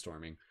more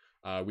brainstorming.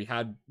 We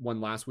had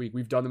one last week.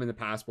 We've done them in the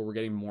past, but we're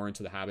getting more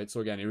into the habit. So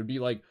again, it would be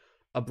like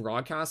a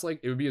broadcast, like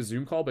it would be a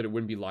Zoom call, but it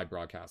wouldn't be live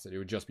broadcasted. It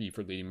would just be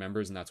for leading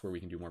members, and that's where we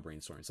can do more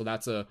brainstorming. So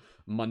that's a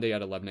Monday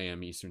at 11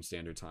 a.m. Eastern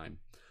Standard Time.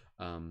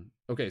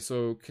 Okay,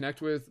 so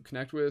connect with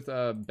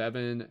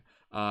Bevan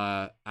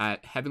at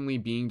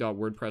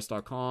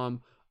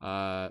heavenlybeing.wordpress.com,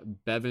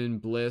 Bevan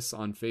Bliss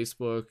on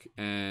Facebook,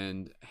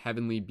 and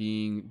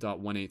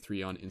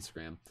heavenlybeing.183 on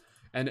Instagram.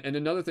 And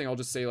another thing I'll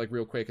just say like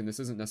real quick, and this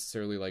isn't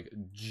necessarily like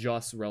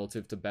just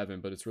relative to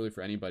Bevan, but it's really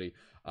for anybody.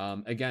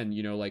 Again,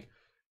 you know, like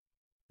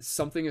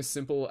something as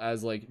simple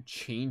as like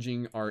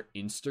changing our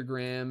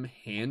Instagram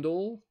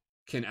handle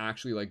can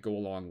actually like go a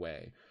long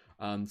way.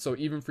 So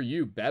even for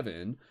you,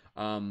 Bevan,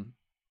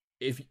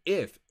 if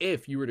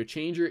you were to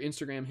change your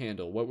Instagram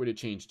handle, what would it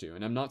change to?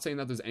 And I'm not saying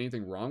that there's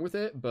anything wrong with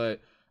it, but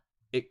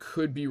it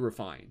could be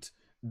refined.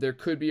 There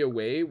could be a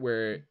way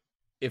where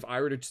if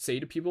I were to say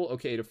to people,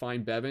 okay, to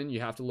find Bevan,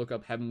 you have to look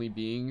up Heavenly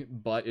Being,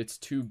 but it's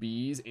 2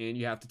 B's and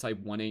you have to type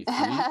 183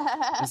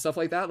 and stuff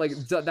like that. Like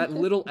that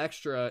little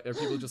extra, are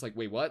people just like,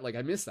 wait, what? Like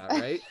I missed that,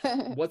 right?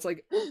 What's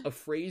like a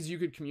phrase you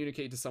could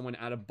communicate to someone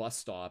at a bus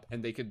stop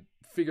and they could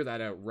figure that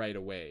out right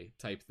away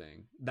type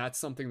thing. That's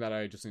something that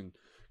I just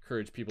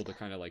encourage people to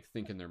kind of like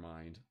think in their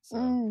mind.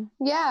 So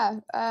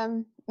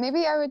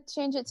maybe I would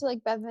change it to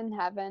like Bevan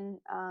Heaven.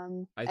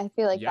 I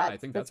feel like I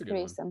think that's a good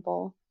pretty one.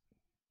 Simple.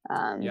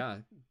 Yeah.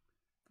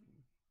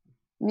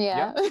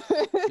 We'll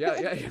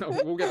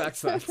We'll get back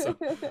to that. So,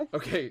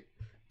 okay,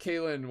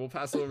 Caitlin, we'll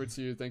pass it over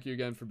to you. Thank you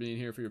again for being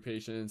here, for your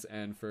patience,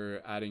 and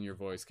for adding your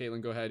voice.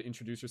 Caitlin, go ahead,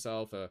 introduce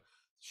yourself,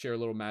 share a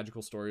little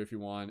magical story if you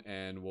want,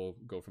 and we'll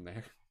go from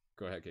there.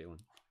 Go ahead, Caitlin.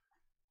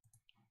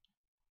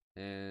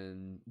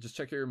 And just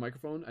check your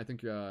microphone. I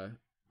think I'm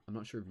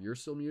not sure if you're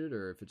still muted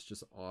or if it's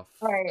just off.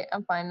 All right,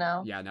 I'm fine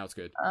now. Yeah, now it's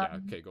good. Yeah,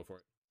 okay, go for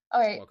it. All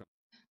right. Welcome.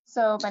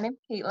 So my name's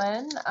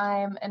Caitlin.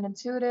 I'm an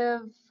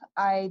intuitive.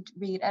 I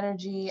read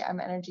energy. I'm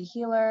an energy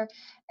healer.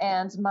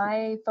 And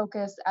my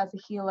focus as a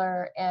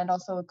healer and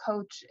also a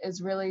coach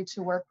is really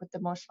to work with the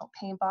emotional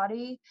pain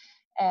body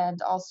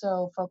and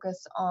also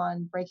focus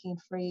on breaking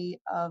free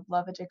of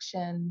love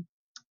addiction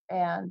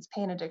and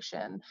pain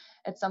addiction.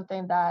 It's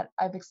something that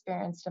I've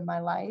experienced in my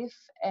life,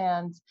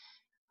 and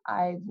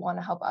I want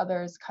to help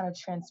others kind of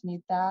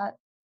transmute that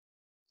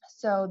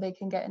so they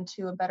can get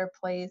into a better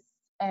place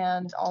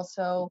and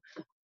also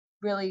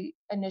really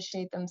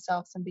initiate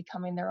themselves in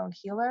becoming their own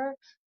healer.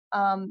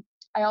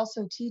 I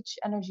also teach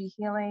energy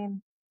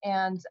healing,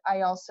 and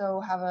I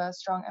also have a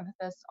strong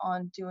emphasis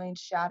on doing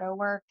shadow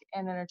work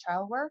and inner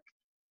child work.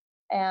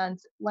 And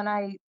when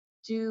I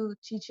do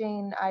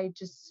teaching, I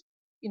just,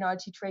 I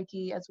teach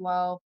Reiki as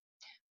well.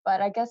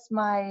 But I guess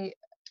my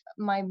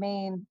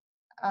main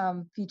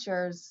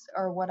features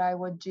or what I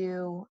would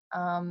do,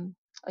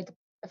 like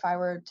if I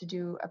were to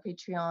do a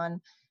Patreon,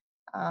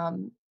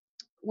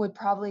 would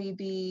probably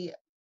be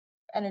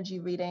energy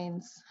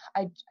readings.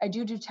 I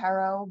do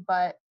tarot,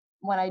 but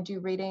when I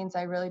do readings,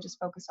 I really just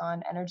focus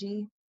on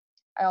energy.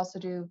 I also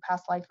do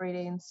past life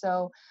readings.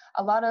 So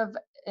a lot of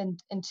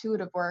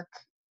intuitive work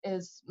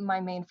is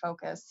my main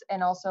focus,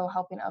 and also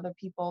helping other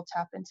people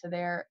tap into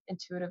their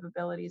intuitive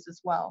abilities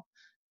as well.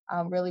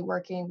 Really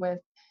working with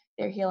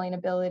their healing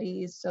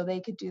abilities so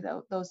they could do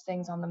those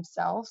things on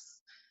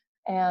themselves.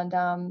 And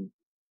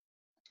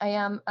I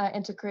am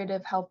an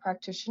integrative health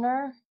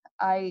practitioner.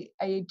 I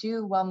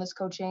do wellness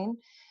coaching.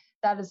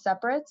 That is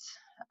separate,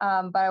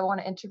 but I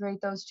want to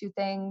integrate those two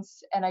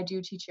things, and I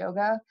do teach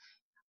yoga.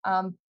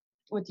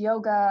 With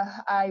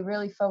yoga, I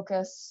really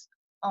focus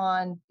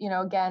on,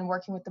 again,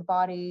 working with the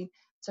body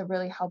to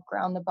really help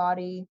ground the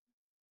body,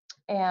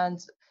 and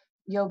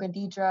yoga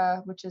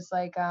nidra, which is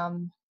like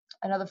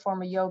another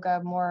form of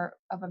yoga, more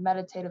of a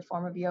meditative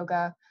form of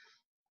yoga,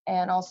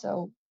 and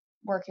also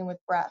working with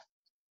breath.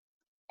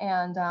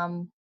 And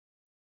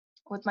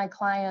with my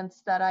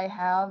clients that I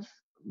have,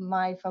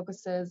 my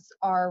focuses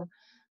are,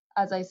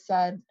 as I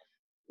said,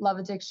 love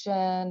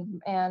addiction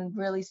and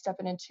really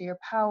stepping into your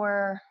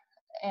power,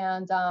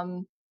 and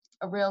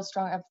a real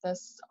strong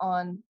emphasis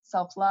on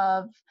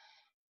self-love.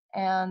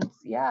 And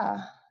yeah,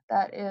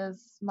 that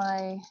is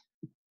my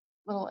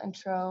little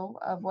intro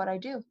of what I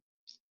do.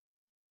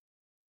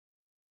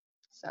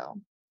 So.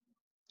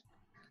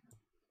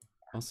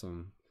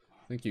 Awesome.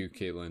 Thank you,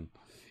 Caitlin.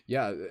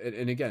 Yeah,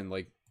 and again,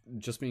 like,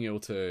 just being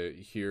able to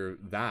hear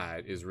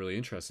that is really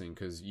interesting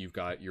because you've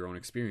got your own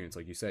experience.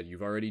 Like you said,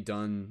 you've already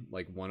done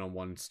like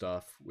one-on-one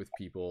stuff with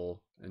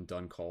people and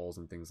done calls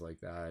and things like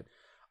that.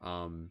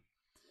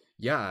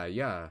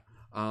 Yeah.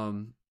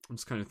 I'm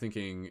just kind of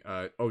thinking,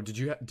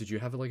 did you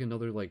have like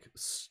another like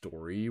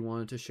story you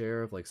wanted to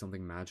share of like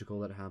something magical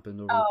that happened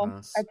over the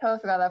past? I totally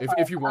forgot that part.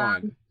 If you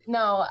want.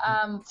 No,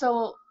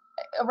 so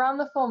around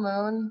the full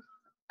moon,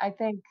 I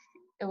think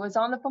it was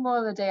on the full moon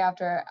of the day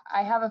after,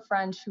 I have a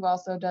friend who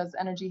also does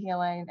energy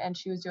healing, and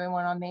she was doing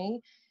one on me.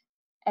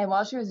 And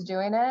while she was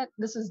doing it,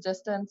 this was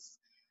distance,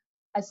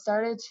 I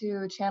started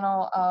to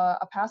channel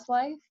a past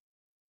life.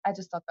 I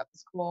just thought that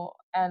was cool.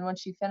 And when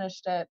she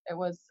finished it, it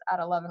was at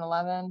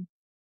 11:11.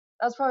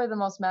 That's probably the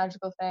most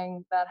magical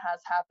thing that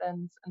has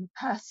happened in the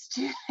past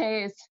 2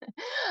 days.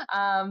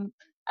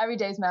 Every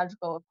day is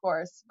magical, of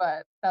course,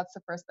 but that's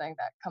the first thing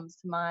that comes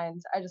to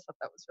mind. I just thought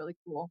that was really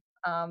cool.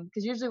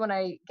 Because usually when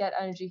I get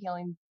energy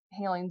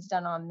healings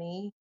done on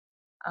me,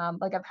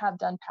 like have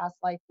done past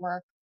life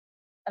work,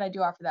 and I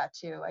do offer that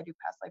too. I do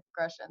past life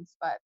regressions,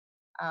 but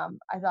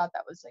I thought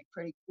that was like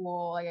pretty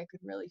cool. Like I could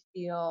really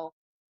feel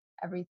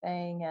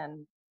everything,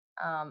 and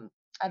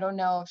I don't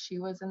know if she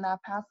was in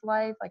that past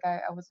life. Like I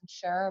wasn't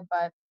sure,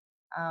 but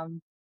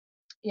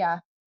yeah,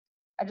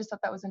 I just thought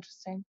that was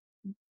interesting.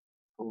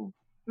 Cool.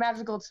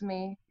 Magical to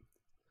me.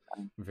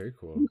 Very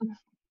cool.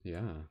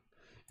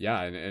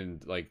 Yeah,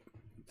 and like,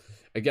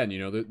 again,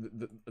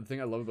 the thing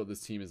I love about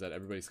this team is that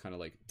everybody's kind of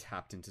like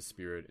tapped into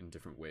spirit in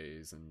different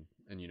ways, and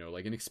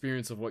like an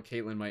experience of what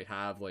Caitlin might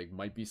have like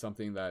might be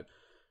something that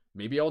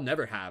maybe I'll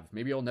never have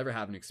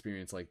an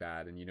experience like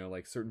that. And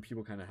like certain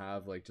people kind of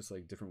have like just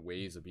like different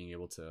ways of being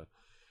able to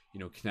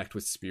connect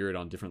with spirit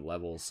on different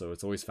levels. So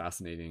it's always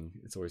fascinating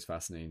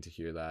to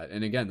hear that.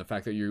 And again, the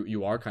fact that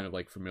you are kind of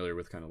like familiar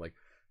with kind of like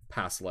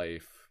past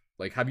life,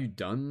 like have you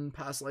done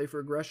past life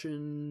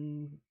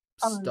regression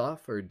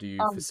stuff, or do you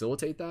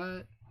facilitate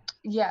that?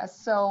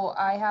 Yes, so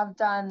I have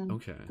done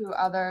to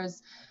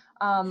others.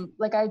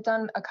 Like I've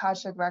done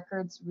Akashic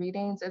Records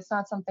readings. It's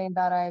not something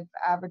that I've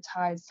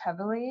advertised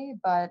heavily,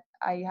 but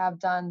I have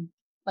done,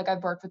 like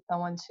I've worked with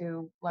someone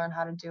to learn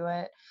how to do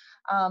it.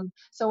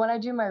 So when I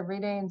do my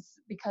readings,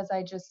 because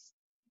I just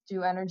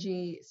do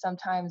energy,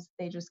 sometimes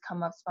they just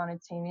come up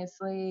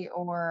spontaneously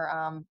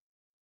or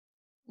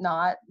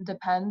not,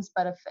 depends.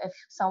 But if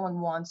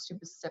someone wants to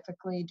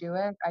specifically do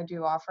it, I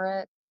do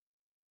offer it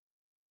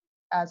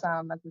as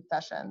a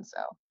session.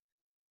 So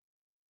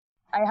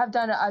I have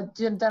done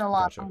a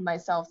lot Gotcha. on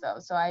myself though.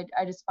 So I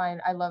just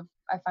find I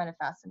find it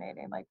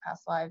fascinating, like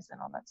past lives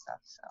and all that stuff.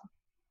 So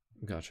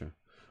Gotcha.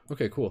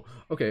 Okay, cool.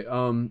 Okay,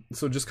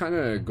 so just kind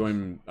of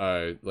going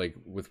like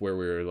with where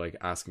we were like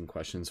asking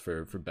questions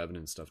for Bevan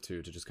and stuff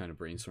too, to just kind of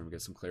brainstorm and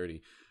get some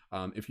clarity.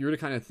 If you were to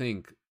kind of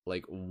think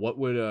like what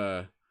would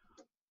a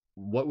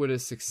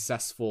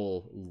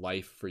successful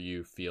life for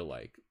you feel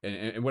like?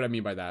 And what I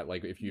mean by that,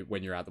 like if you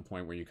when you're at the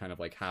point where you kind of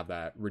like have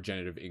that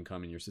regenerative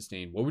income and you're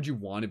sustained, what would you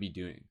want to be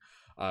doing?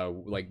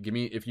 Like give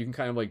me, if you can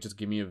kind of like just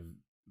give me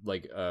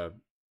a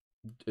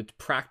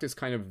practice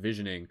kind of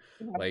visioning,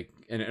 yeah. like,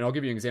 and I'll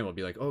give you an example. I'll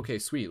be like, okay,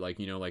 sweet, like,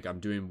 you know, like I'm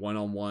doing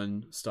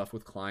one-on-one stuff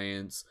with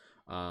clients.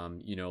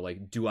 You know,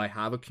 like, do I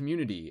have a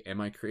community?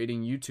 Am I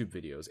creating YouTube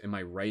videos? Am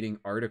I writing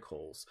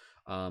articles?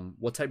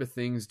 What type of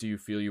things do you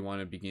feel you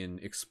want to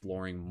begin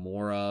exploring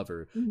more of,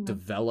 or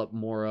develop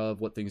more of?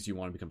 What things do you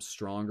want to become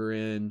stronger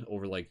in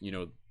over, like, you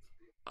know,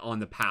 on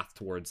the path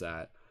towards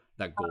that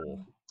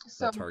goal,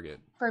 so that target?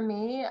 For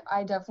me,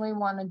 I definitely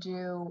want to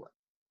do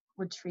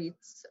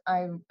retreats.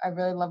 I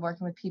really love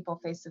working with people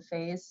face to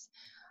face.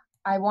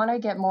 I want to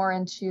get more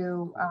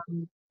into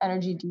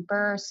energy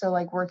deeper. So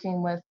like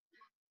working with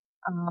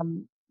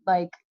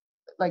like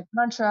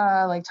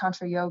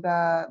tantra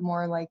yoga,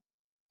 more like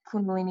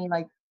kundalini,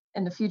 like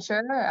in the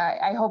future.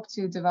 I hope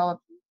to develop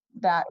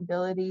that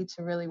ability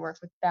to really work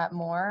with that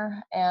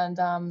more. And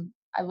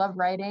I love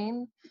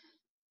writing.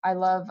 I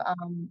love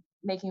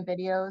making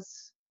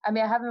videos. I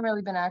mean, I haven't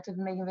really been active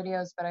in making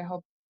videos, but I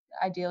hope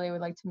ideally I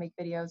would like to make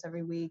videos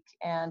every week.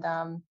 And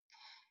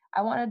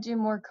I want to do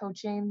more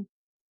coaching,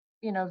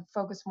 you know,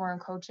 focus more on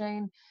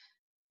coaching.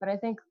 But I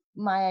think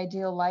my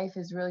ideal life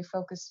is really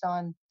focused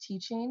on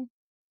teaching,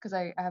 because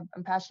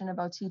I'm passionate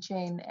about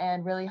teaching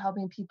and really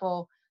helping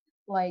people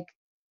like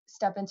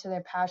step into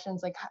their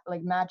passions,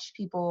 like match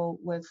people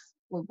with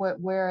what,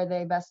 where are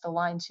they best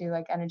aligned to,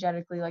 like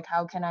energetically, like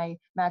how can I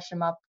match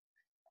them up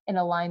and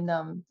align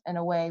them in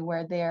a way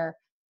where they're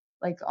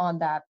like on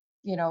that,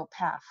 you know,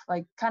 path,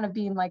 like kind of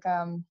being like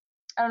I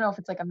don't know if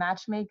it's like a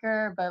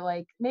matchmaker, but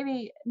like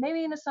maybe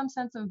in some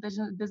sense of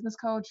business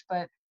coach.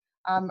 But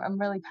I'm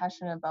really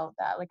passionate about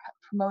that, like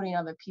promoting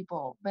other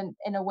people, but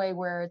in a way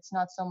where it's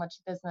not so much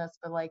business,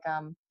 but like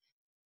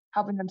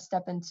helping them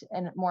step into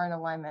and more in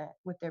alignment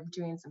with their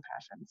dreams and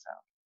passions. So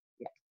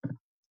yeah.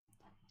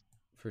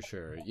 For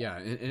sure. Yeah.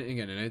 And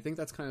again, and I think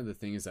that's kind of the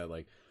thing, is that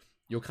like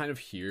you'll kind of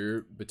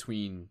hear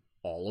between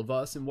all of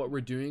us and what we're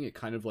doing, it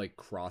kind of like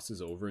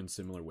crosses over in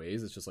similar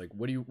ways. It's just like,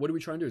 what are we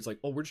trying to do? It's like,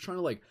 oh, we're just trying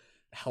to like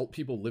help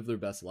people live their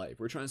best life.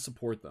 We're trying to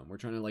support them. We're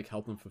trying to like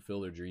help them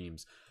fulfill their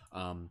dreams.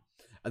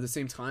 At the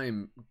same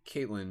time,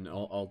 Caitlin,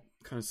 I'll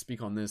kind of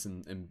speak on this,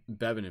 and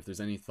Bevan, if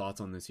there's any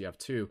thoughts on this you have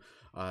too.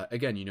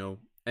 Again, you know,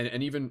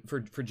 and even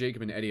for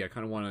Jacob and Eddie, I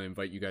kind of want to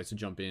invite you guys to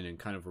jump in and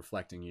kind of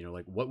reflecting, you know,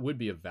 like what would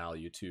be of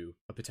value to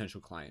a potential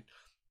client.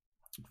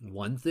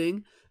 One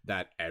thing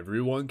that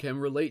everyone can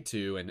relate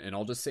to, and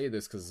I'll just say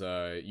this because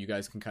you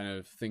guys can kind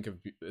of think of,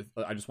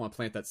 I just want to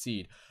plant that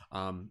seed,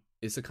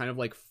 is to kind of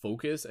like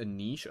focus a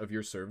niche of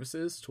your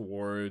services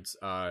towards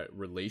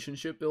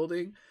relationship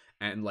building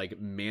and like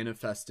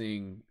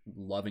manifesting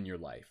love in your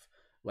life,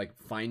 like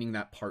finding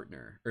that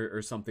partner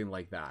or something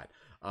like that.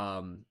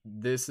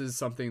 This is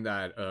something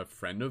that a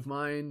friend of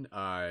mine,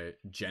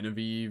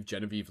 Genevieve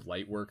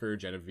Lightworker,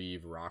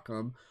 Genevieve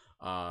Rockham,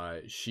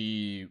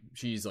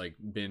 she's like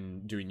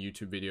been doing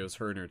YouTube videos,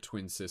 her and her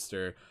twin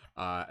sister,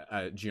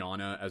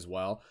 Gianna as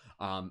well.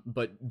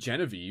 But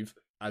Genevieve,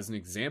 as an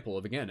example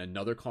of, again,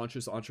 another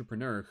conscious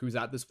entrepreneur who's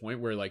at this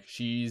point where like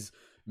she's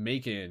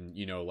making,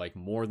 you know, like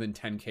more than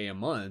 10K a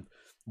month.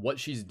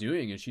 What she's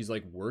doing is she's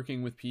like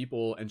working with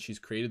people, and she's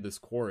created this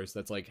course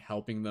that's like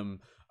helping them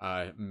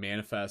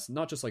manifest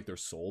not just like their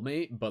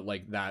soulmate, but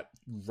like that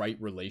right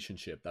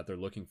relationship that they're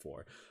looking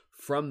for,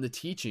 from the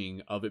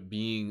teaching of it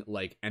being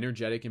like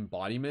energetic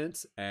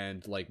embodiment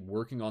and like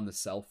working on the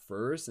self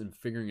first and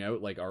figuring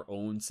out like our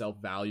own self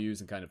values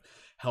and kind of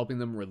helping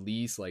them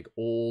release like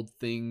old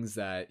things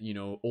that, you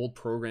know, old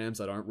programs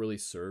that aren't really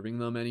serving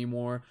them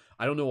anymore.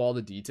 I don't know all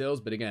the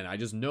details, but again, I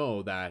just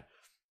know that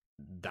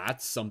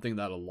that's something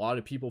that a lot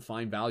of people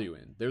find value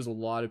in. There's a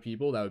lot of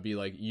people that would be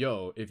like,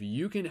 yo, if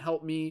you can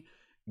help me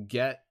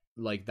get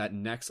like that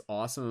next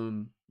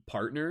awesome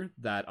partner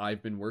that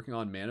I've been working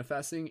on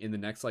manifesting in the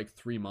next like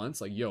 3 months,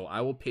 like, yo,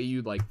 I will pay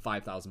you like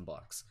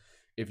 $5,000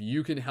 if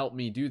you can help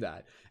me do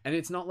that. And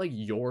it's not like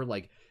you're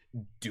like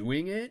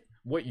doing it.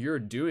 What you're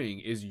doing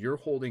is you're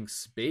holding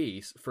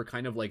space for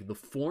kind of like the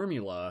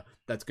formula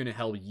that's going to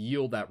help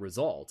yield that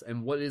result.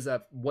 And what is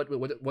that? What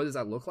does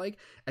that look like?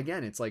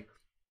 Again, it's like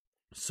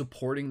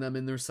supporting them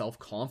in their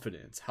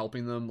self-confidence,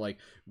 helping them like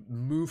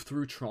move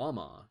through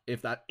trauma,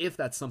 if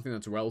that's something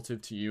that's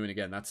relative to you. And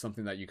again, that's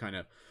something that you kind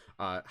of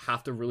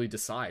have to really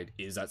decide,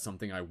 is that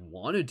something I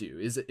want to do?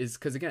 Is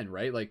because again,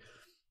 right, like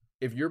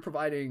if you're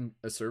providing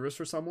a service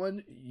for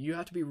someone, you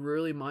have to be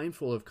really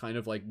mindful of kind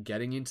of like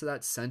getting into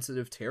that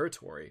sensitive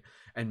territory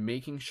and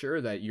making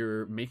sure that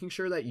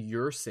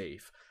you're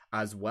safe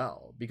as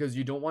well, because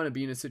you don't want to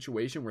be in a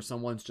situation where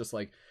someone's just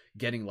like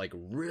getting like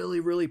really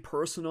really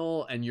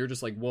personal and you're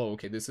just like, whoa,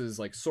 okay, this is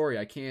like, sorry,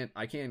 I can't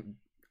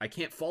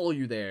follow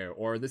you there,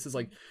 or this is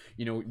like,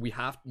 you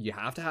have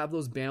to have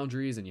those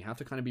boundaries, and you have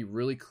to kind of be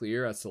really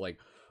clear as to like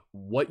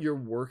what you're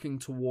working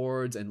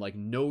towards, and like,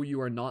 no, you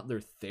are not their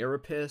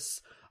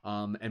therapist,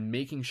 and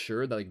making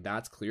sure that like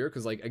that's clear,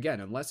 because like, again,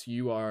 unless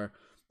you are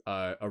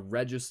a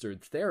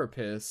registered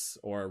therapist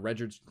or a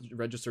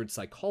registered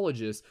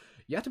psychologist,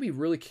 you have to be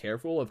really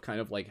careful of kind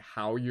of like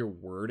how you're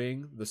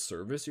wording the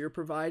service you're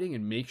providing,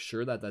 and make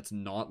sure that that's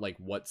not like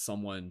what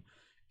someone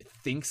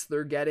thinks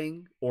they're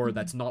getting, or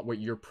that's not what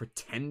you're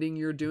pretending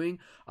you're doing,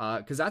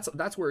 because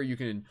that's where you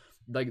can,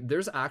 like,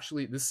 there's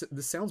actually, this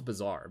sounds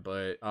bizarre,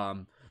 but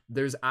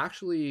there's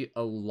actually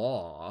a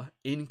law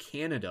in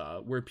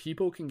Canada where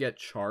people can get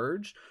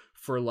charged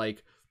for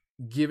like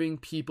giving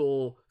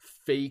people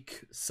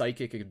fake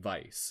psychic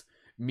advice,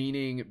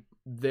 meaning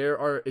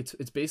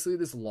it's basically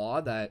this law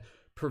that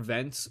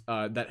prevents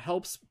that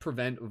helps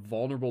prevent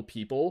vulnerable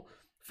people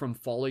from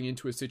falling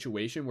into a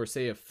situation where,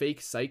 say, a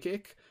fake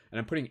psychic, and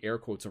I'm putting air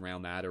quotes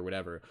around that or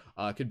whatever,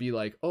 could be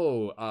like,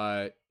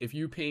 oh, if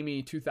you pay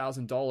me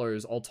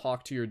 $2,000, I'll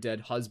talk to your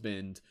dead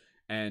husband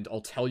and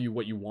I'll tell you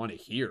what you want to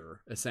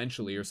hear,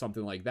 essentially, or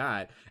something like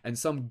that. And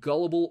some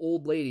gullible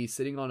old lady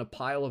sitting on a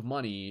pile of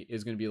money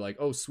is going to be like,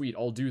 oh, sweet,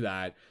 I'll do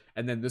that.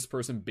 And then this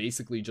person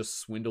basically just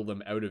swindled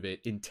them out of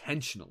it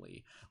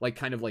intentionally, like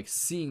kind of like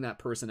seeing that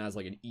person as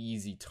like an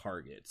easy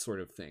target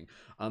sort of thing.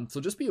 So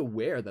just be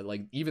aware that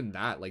like even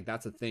that, like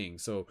that's a thing.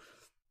 So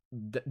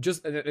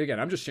just, and again,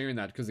 I'm just sharing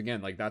that because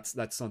again, like that's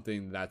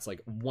something that's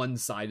like one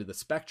side of the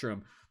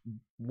spectrum.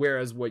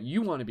 Whereas what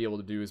you want to be able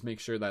to do is make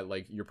sure that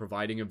like you're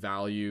providing a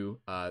value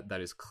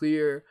that is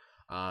clear,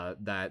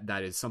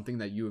 that is something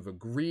that you have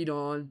agreed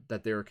on,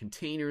 that there are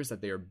containers, that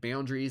there are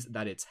boundaries,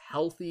 that it's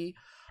healthy.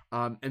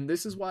 And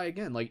this is why,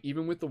 again, like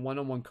even with the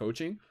one-on-one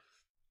coaching,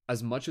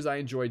 as much as I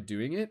enjoyed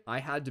doing it, I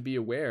had to be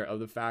aware of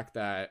the fact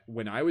that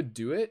when I would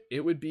do it,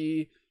 it would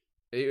be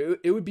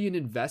an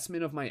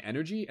investment of my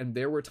energy. And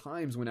there were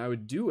times when I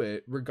would do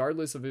it,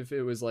 regardless of if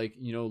it was like,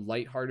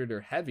 lighthearted or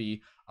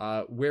heavy,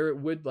 where it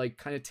would like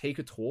kind of take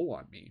a toll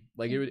on me.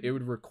 Like it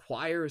would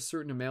require a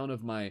certain amount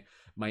of my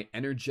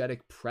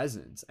energetic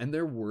presence. And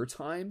there were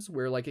times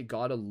where like it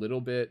got a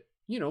little bit,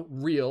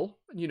 real,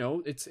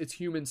 it's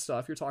human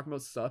stuff. You're talking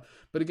about stuff,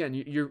 but again,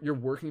 you're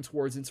working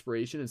towards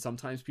inspiration. And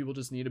sometimes people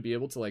just need to be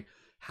able to like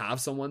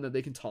have someone that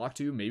they can talk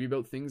to, maybe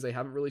about things they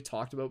haven't really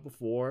talked about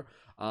before.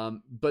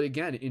 But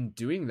again, in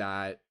doing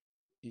that,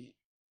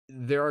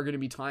 there are going to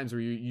be times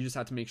where you just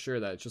have to make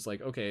sure that it's just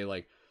like, okay,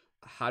 like,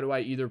 how do I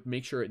either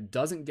make sure it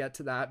doesn't get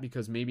to that,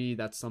 because maybe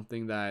that's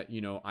something that,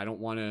 I don't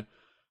want to,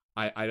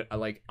 I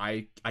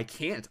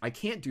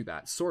can't do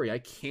that. Sorry, I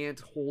can't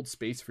hold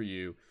space for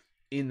you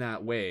in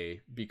that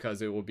way,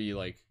 because it will be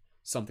like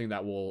something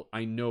that will,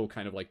 I know,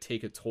 kind of like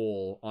take a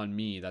toll on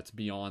me that's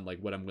beyond like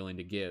what I'm willing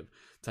to give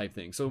type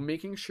thing. So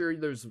making sure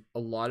there's a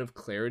lot of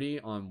clarity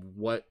on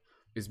what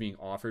is being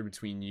offered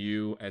between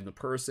you and the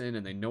person,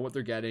 and they know what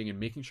they're getting, and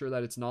making sure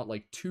that it's not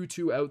like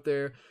too out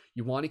there.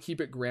 You want to keep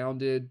it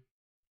grounded.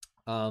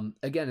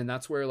 Again, and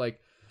that's where like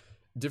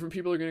different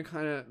people are going to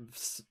kind of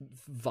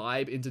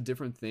vibe into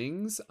different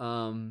things.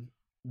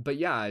 But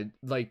yeah,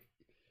 like,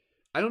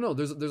 I don't know.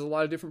 There's a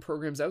lot of different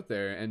programs out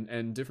there,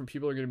 and different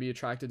people are going to be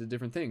attracted to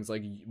different things.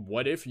 Like,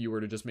 what if you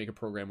were to just make a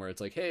program where it's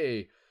like,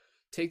 hey,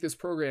 take this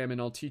program and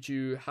I'll teach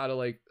you how to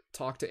like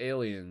talk to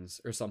aliens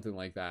or something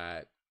like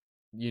that.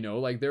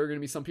 Like there are going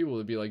to be some people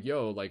that be like,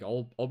 yo, like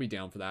I'll be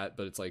down for that.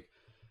 But it's like,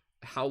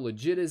 how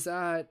legit is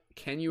that?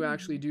 Can you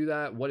actually do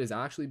that? What is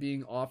actually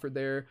being offered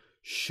there?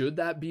 Should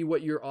that be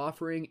what you're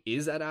offering?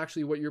 Is that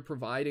actually what you're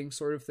providing,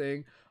 sort of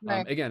thing?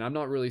 Right. Again, I'm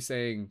not really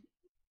saying,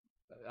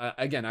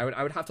 again, I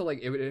would have to like,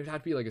 it would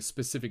have to be like a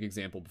specific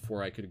example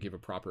before I could give a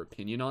proper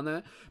opinion on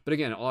that. But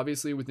again,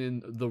 obviously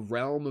within the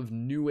realm of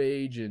new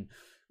age and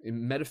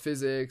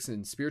metaphysics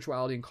and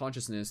spirituality and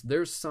consciousness,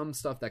 there's some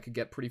stuff that could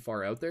get pretty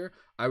far out there.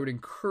 I would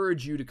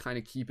encourage you to kind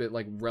of keep it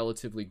like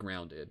relatively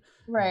grounded,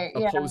 Right.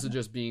 opposed to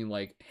just being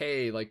like,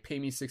 hey, like pay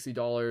me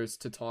 $60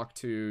 to talk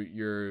to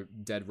your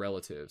dead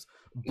relatives.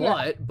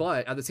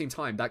 But at the same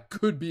time, that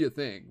could be a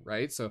thing,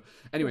 right? So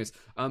anyways,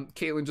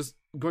 Caitlin, just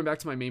going back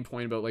to my main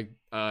point about like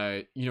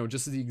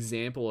just the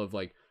example of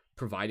like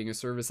providing a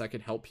service that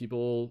could help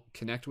people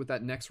connect with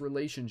that next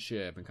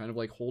relationship and kind of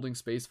like holding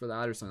space for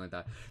that or something like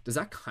that. Does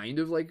that kind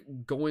of like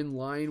go in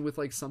line with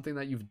like something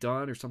that you've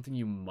done or something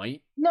you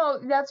might? No,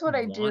 that's what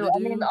I do. I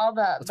mean, all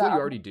that's what you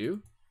already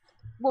do.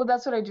 Well,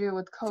 that's what I do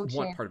with It's coaching.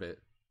 one part of it.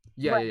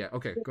 Yeah, Right. yeah.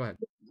 Okay, go ahead.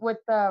 With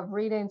the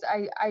readings,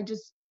 I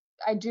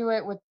do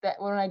it with that.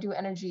 When I do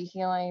energy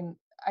healing,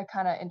 I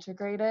kind of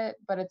integrate it,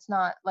 but it's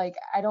not like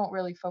I don't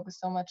really focus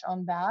so much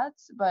on that,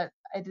 but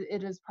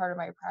it is part of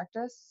my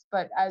practice.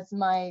 But as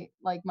my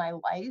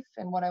life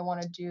and what I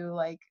want to do,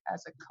 like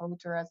as a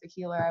coach or as a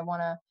healer, I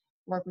want to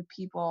work with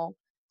people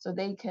so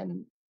they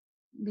can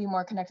be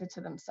more connected to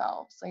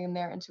themselves, like in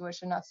their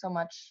intuition, not so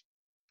much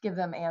give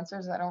them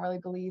answers. I don't really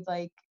believe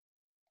like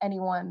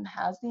anyone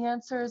has the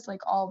answers,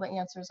 like all the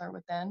answers are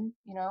within,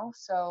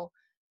 so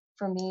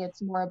for me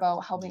it's more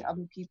about helping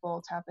other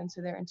people tap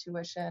into their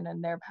intuition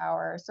and their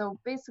power. So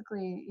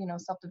basically,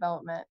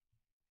 self-development,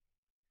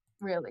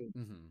 really.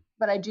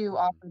 But I do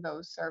offer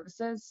those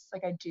services,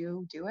 like I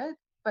do it,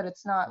 but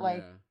it's not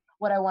like Yeah.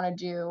 what I want to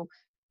do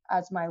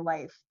as my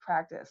life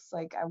practice.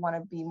 Like I want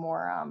to be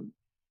more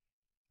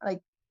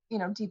like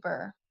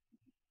deeper,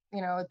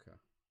 Okay.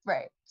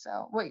 right.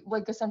 So wait,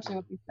 like essentially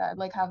what you said,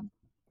 like have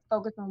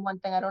focus on one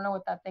thing. I don't know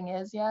what that thing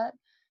is yet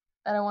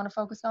that I want to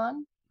focus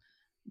on,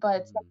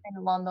 but something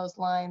along those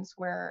lines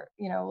where,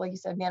 like you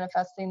said,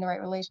 manifesting the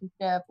right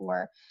relationship,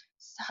 or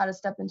how to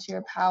step into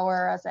your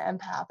power as an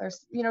empath, or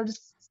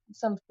just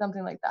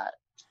something like that.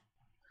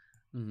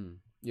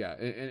 Yeah,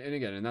 and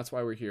again, and that's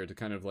why we're here, to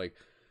kind of like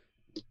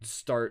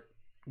start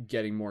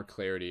getting more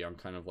clarity on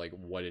kind of like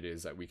what it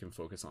is that we can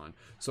focus on.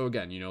 So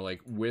again,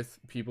 like with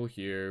people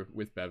here,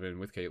 with Bevan,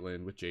 with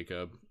Caitlin, with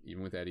Jacob,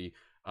 even with Eddie,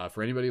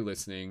 for anybody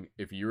listening,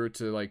 if you were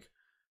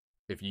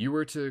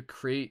to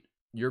create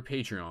your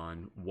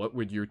Patreon, what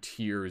would your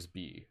tiers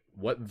be?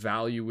 What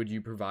value would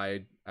you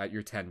provide at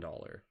your $10,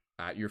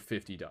 at your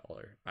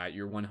 $50, at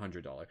your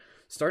 $100?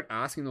 Start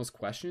asking those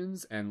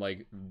questions, and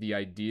like the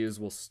ideas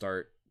will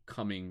start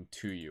coming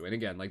to you. And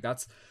again, like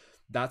that's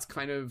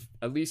kind of,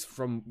 at least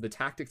from the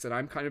tactics that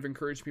I'm kind of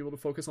encouraging people to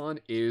focus on,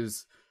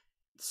 is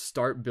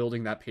start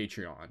building that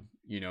Patreon,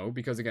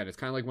 because again, it's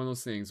kind of like one of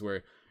those things where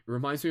it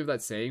reminds me of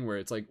that saying where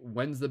it's like,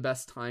 when's the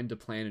best time to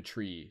plant a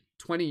tree?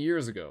 20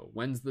 years ago.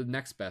 When's the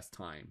next best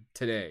time?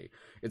 Today.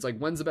 It's like,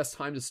 when's the best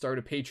time to start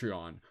a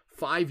Patreon?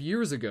 5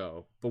 years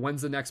ago. But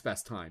when's the next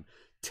best time?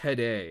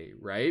 Today,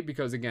 right?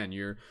 Because again,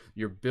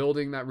 you're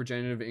building that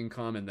regenerative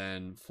income, and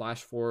then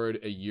flash forward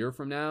a year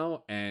from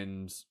now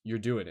and you're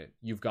doing it.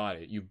 You've got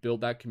it. You've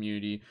built that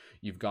community,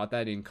 you've got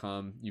that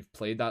income, you've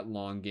played that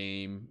long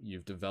game,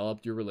 you've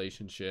developed your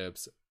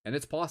relationships, and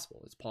it's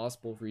possible. It's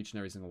possible for each and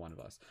every single one of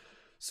us.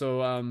 So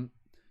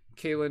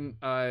Kaylin,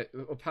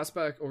 I'll pass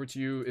back over to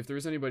you. If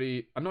there's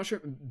anybody, I'm not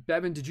sure,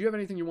 Bevan, did you have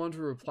anything you wanted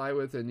to reply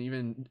with? And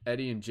even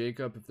Eddie and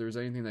Jacob, if there's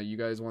anything that you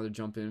guys want to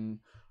jump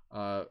in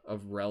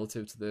of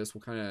relative to this,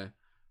 we'll kind of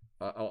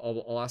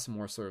I'll ask some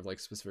more sort of like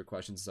specific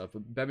questions and stuff.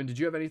 But Bevan, did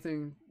you have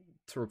anything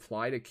to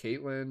reply to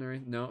Caitlin or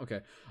anything? No? Okay.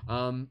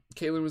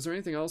 Caitlin, was there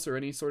anything else or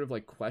any sort of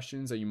like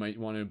questions that you might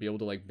want to be able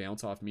to like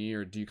bounce off me,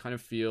 or do you kind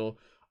of feel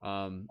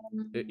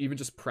even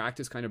just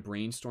practice kind of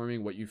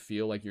brainstorming what you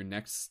feel like your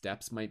next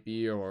steps might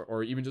be,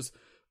 or even just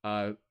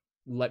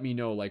let me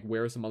know like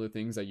where are some other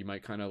things that you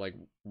might kind of like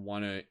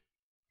want to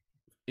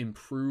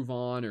improve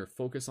on or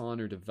focus on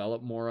or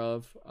develop more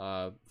of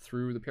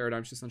through the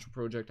Paradigm Shift Central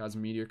project as a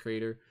media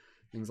creator,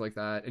 things like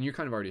that. And you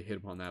kind of already hit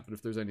upon that, but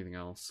if there's anything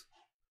else.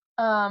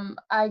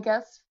 I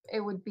guess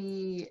it would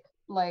be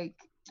like,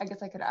 I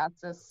guess I could ask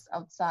this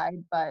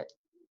outside, but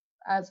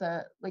as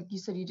a, like you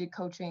said, you did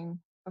coaching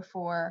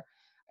before.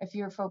 If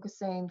you're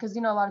focusing, because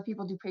a lot of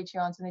people do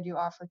Patreons and they do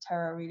offer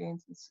tarot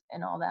readings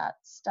and all that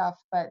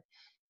stuff, but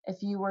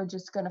if you were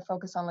just going to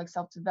focus on like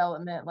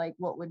self-development, like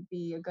what would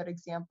be a good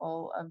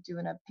example of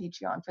doing a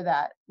Patreon for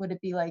that? Would it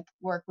be like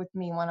work with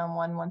me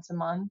one-on-one once a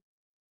month,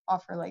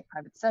 offer like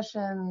private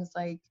sessions,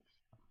 like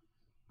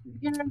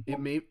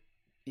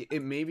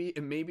it may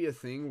be a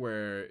thing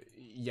where,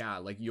 yeah,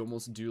 like you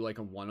almost do like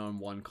a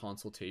one-on-one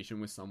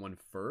consultation with someone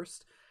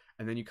first,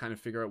 and then you kind of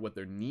figure out what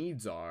their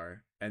needs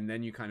are, and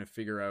then you kind of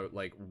figure out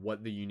like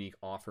what the unique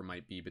offer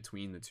might be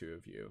between the two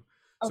of you.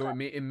 Okay. So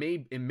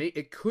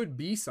it could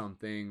be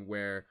something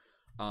where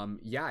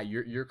yeah,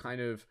 you're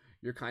kind of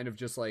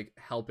just like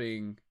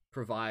helping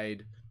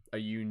provide a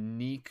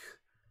unique,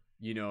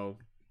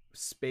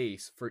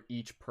 space for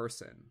each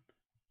person.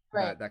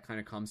 Right. That kind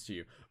of comes to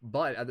you.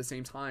 But at the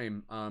same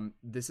time,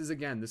 this is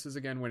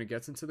again when it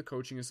gets into the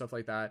coaching and stuff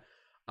like that,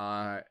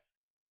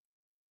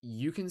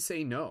 you can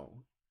say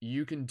no.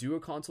 You can do a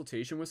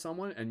consultation with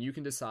someone and you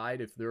can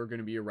decide if they're going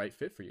to be a right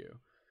fit for you.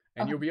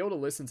 And you'll be able to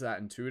listen to that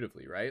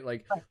intuitively, right?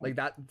 Like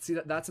that. See,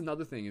 that's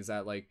another thing, is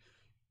that like,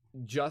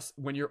 just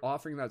when you're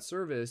offering that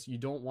service, you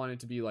don't want it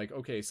to be like,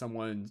 okay,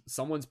 someone's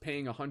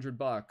paying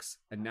 $100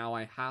 and now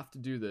I have to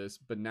do this,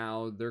 but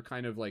now they're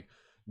kind of like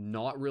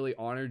not really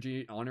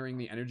honoring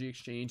the energy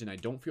exchange, and I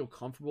don't feel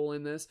comfortable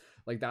in this.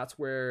 Like, that's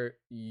where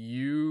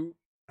you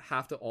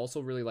have to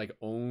also really like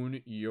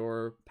own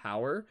your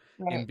power,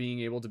 right, and being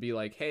able to be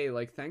like, hey,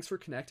 like, thanks for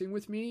connecting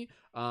with me.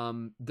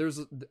 There's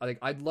like,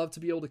 I'd love to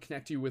be able to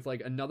connect you with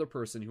like another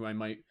person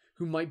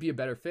who might be a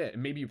better fit,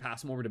 and maybe you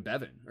pass them over to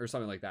Bevan or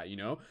something like that,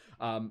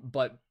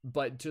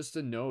 but just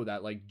to know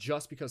that like,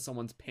 just because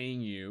someone's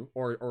paying you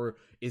or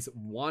is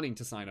wanting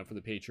to sign up for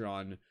the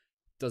Patreon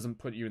doesn't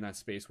put you in that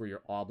space where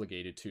you're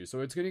obligated to.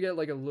 So it's going to get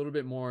like a little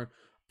bit more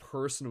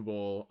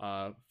personable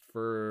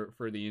for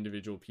the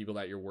individual people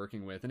that you're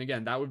working with. And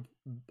again, that would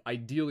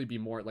ideally be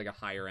more at like a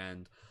higher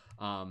end.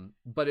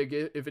 But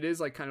if it is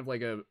like kind of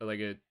like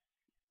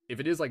if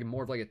it is like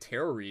more of like a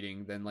tarot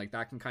reading, then like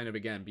that can kind of,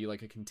 again, be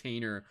like a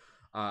container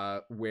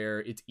where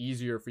it's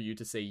easier for you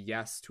to say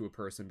yes to a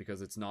person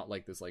because it's not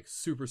like this like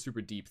super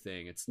super deep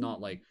thing. It's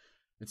not like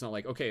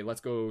okay,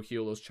 let's go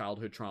heal those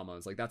childhood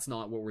traumas. Like that's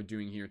not what we're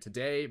doing here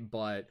today,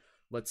 but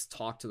let's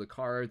talk to the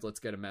cards, let's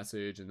get a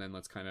message, and then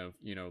let's kind of,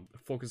 you know,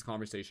 focus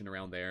conversation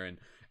around there.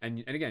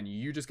 And again,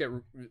 you just get,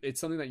 it's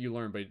something that you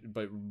learn,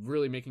 but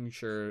really making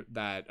sure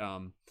that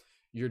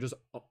you're just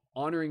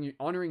honoring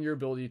your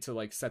ability to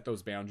like set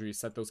those boundaries,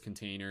 set those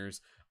containers,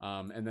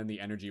 and then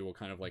the energy will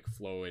kind of like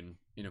flow in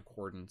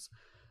accordance.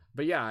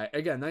 But yeah,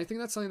 again, I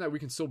think that's something that we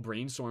can still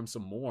brainstorm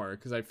some more,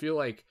 because I feel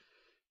like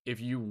if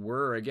you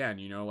were, again,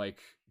 you know, like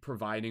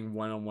providing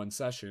one-on-one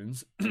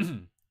sessions,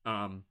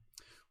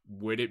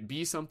 would it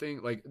be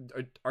something like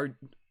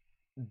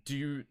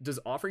does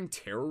offering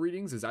tarot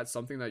readings, is that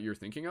something that you're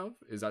thinking of?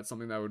 Is that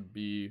something that would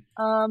be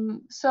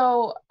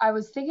So I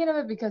was thinking of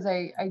it because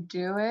I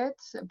do it,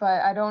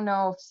 but I don't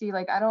know if, see,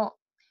 like I don't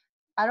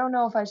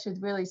know if I should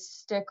really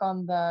stick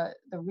on the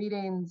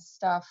reading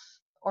stuff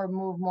or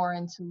move more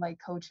into like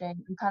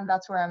coaching. And kind of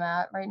that's where I'm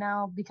at right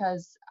now,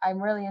 because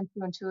I'm really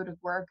into intuitive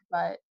work,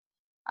 but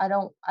I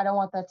don't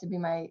want that to be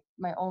my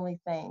only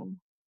thing,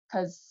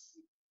 because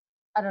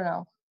I don't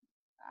know.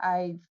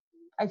 I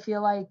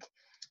feel like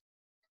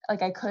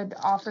I could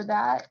offer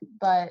that,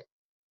 but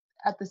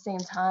at the same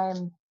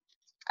time,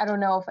 I don't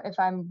know if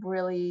I'm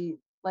really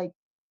like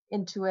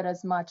into it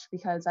as much,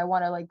 because I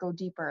want to like go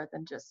deeper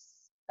than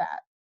just that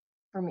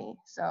for me.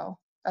 So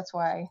that's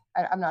why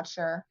I'm not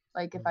sure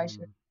like if I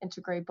should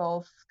integrate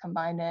both,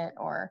 combine it,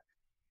 or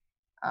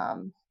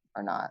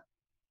not.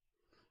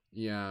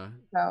 Yeah.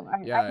 So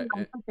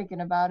I'm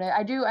thinking about it.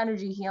 I do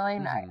energy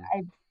healing.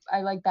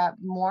 I like that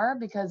more,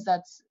 because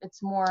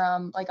it's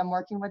more like I'm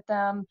working with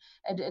them,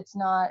 and it's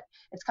kind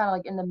of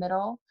like in the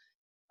middle.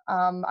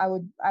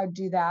 I'd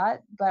do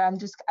that, but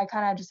I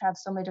kind of just have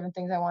so many different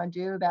things I want to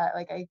do that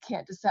like I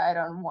can't decide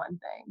on one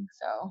thing.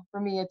 So for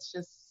me, it's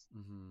just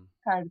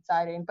kind of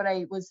deciding. But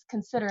I was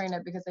considering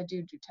it because I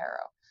do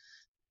tarot.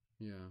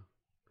 Yeah.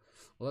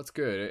 Well, that's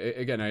good.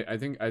 Again, I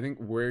think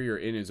where you're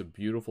in is a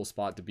beautiful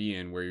spot to be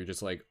in, where you're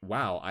just like,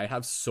 wow, I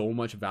have so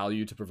much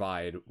value to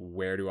provide.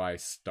 Where do I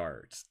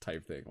start?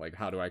 Type thing. Like,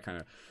 how do I kind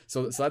of,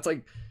 so that's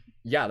like,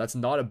 yeah, that's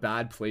not a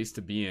bad place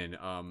to be in.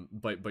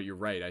 But you're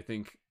right. I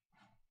think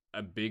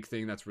a big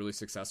thing that's really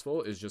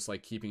successful is just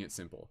like keeping it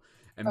simple.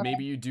 And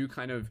maybe you do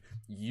kind of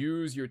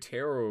use your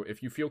tarot,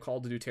 if you feel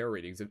called to do tarot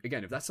readings.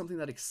 Again, if that's something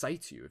that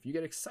excites you, if you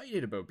get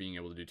excited about being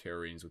able to do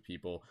tarot readings with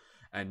people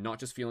and not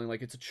just feeling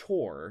like it's a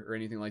chore or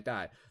anything like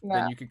that,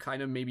 then you could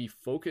kind of maybe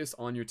focus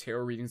on your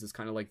tarot readings as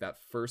kind of like that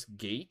first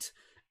gate.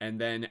 And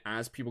then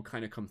as people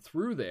kind of come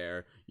through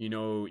there, you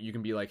know, you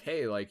can be like,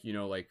 hey, like, you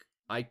know, like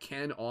I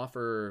can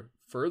offer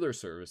further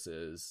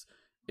services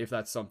if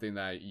that's something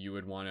that you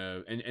would want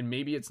to, and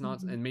maybe it's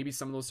not, and maybe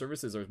some of those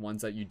services are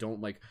ones that you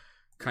don't like,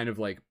 kind of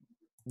like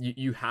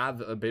you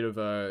have a bit of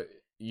a,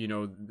 you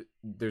know,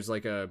 there's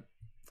like a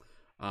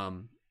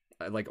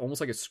like almost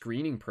like a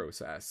screening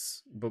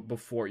process, but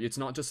before, it's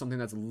not just something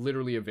that's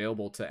literally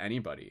available to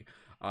anybody.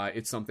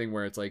 It's something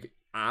where it's like,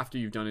 after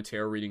you've done a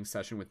tarot reading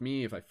session with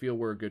me, if I feel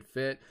we're a good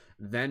fit,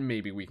 then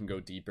maybe we can go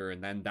deeper,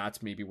 and then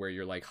that's maybe where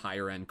your like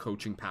higher end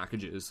coaching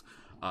packages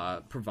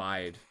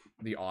provide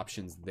the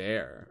options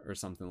there, or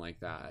something like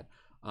that.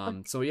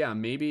 So yeah,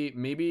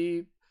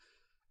 maybe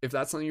if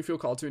that's something you feel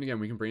called to, and again,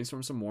 we can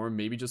brainstorm some more,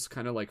 maybe just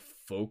kind of like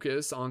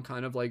focus on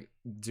kind of like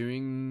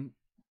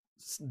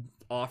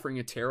offering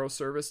a tarot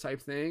service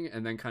type thing,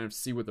 and then kind of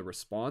see what the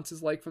response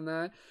is like from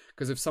that.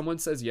 Because if someone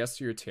says yes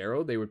to your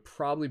tarot, they would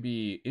probably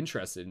be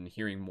interested in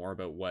hearing more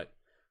about what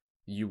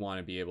you want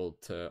to be able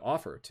to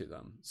offer to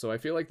them. So I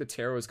feel like the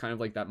tarot is kind of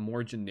like that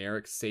more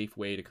generic, safe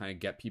way to kind of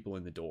get people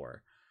in the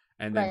door,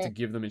 and then to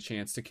give them a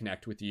chance to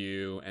connect with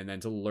you, and then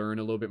to learn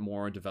a little bit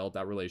more, develop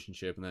that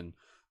relationship, and then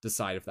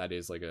decide if that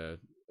is like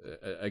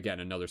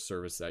again, another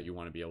service that you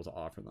want to be able to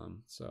offer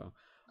them. So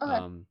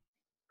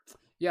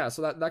yeah,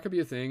 so that could be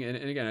a thing. And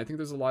again, I think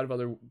there's a lot of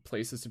other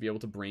places to be able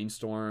to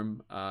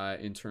brainstorm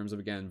in terms of,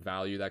 again,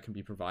 value that can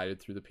be provided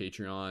through the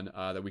Patreon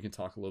that we can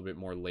talk a little bit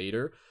more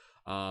later.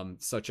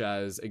 Such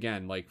as,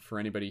 again, like for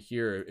anybody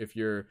here, if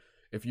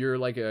you're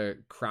like a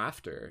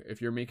crafter,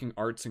 if you're making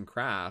arts and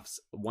crafts,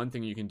 one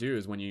thing you can do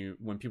is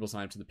when people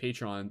sign up to the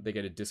Patreon, they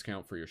get a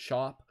discount for your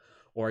shop.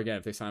 Or again,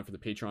 if they sign up for the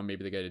Patreon,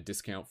 maybe they get a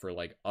discount for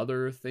like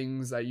other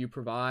things that you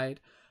provide.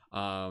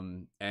 Yeah,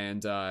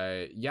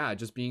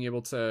 just being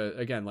able to,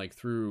 again, like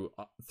through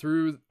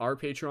our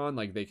Patreon,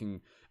 like they can,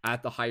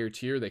 at the higher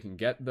tier, they can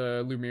get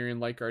the Lemurian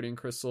Light Guardian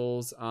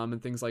crystals,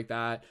 and things like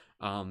that.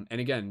 And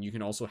again, you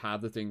can also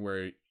have the thing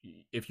where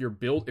if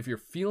you're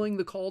feeling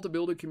the call to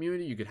build a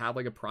community, you could have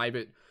like a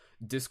private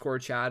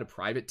Discord chat, a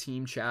private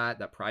team chat,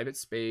 that private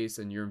space,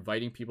 and you're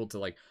inviting people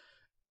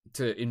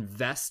to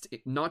invest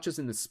not just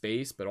in the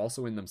space, but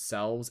also in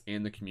themselves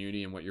and the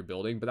community and what you're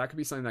building. But that could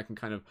be something that can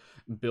kind of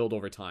build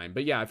over time.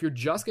 But yeah, if you're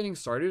just getting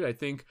started, I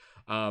think,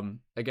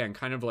 again,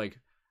 kind of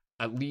like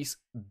at least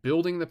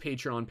building the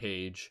Patreon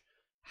page,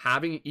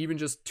 having even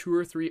just 2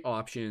 or 3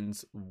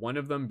 options, one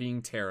of them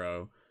being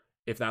tarot,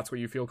 if that's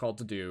what you feel called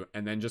to do,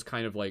 and then just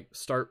kind of like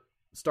start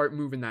start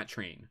moving that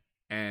train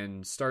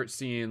and start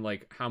seeing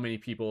like how many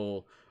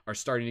people are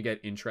starting to get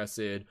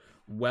interested.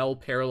 Well,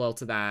 parallel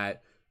to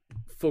that,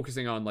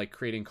 focusing on like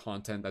creating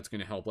content that's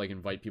going to help like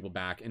invite people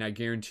back. And I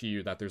guarantee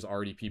you that there's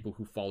already people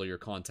who follow your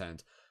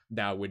content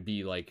that would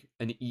be like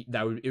it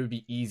would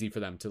be easy for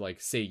them to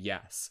like say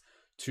yes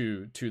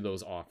to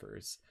those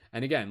offers.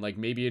 And again, like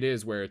maybe it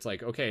is where it's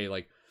like, okay,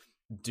 like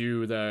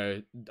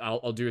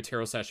I'll do a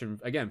tarot session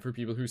again for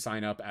people who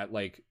sign up at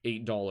like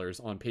 $8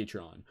 on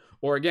Patreon,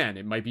 or again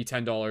it might be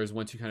 $10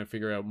 once you kind of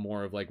figure out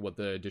more of like what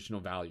the additional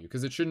value,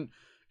 because it shouldn't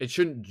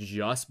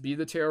just be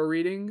the tarot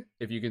reading.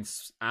 If you can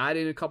add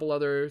in a couple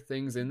other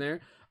things in there,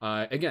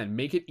 again,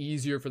 make it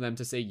easier for them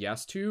to say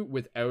yes to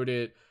without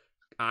it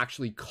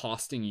actually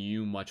costing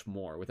you much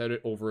more, without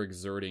it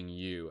overexerting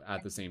you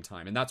at the same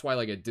time. And that's why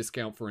like a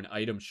discount for an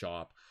item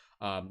shop,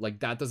 like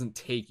that doesn't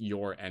take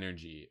your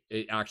energy.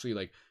 It actually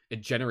like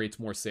it generates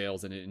more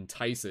sales and it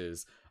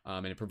entices,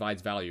 and it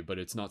provides value, but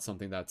it's not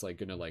something that's like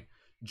gonna like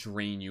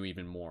drain you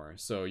even more.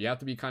 So you have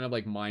to be kind of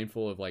like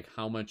mindful of like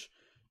how much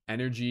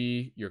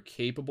energy you're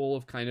capable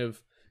of kind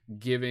of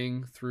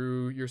giving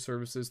through your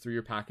services, through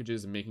your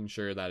packages, and making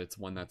sure that it's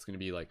one that's going to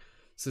be like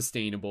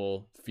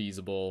sustainable,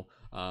 feasible.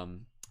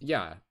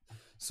 Yeah.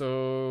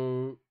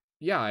 So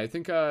yeah, I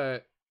think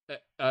the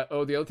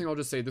other thing I'll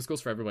just say, this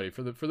goes for everybody,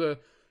 for the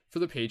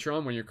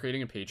Patreon. When you're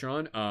creating a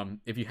Patreon,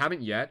 if you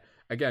haven't yet,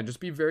 again, just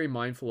be very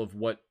mindful of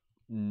what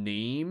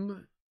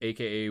name,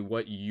 aka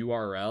what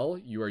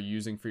URL you are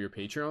using for your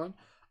Patreon.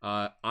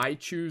 I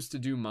choose to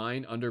do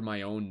mine under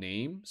my own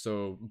name,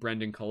 so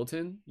Brendan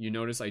Culleton. You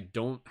notice I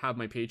don't have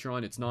my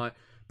Patreon. It's not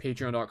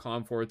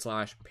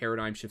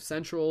patreon.com/Paradigm Shift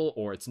Central,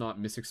 or it's not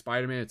Mystic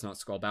Spider-Man, it's not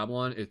Skull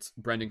Babylon, it's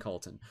Brendan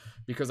Culleton,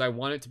 because I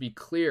want it to be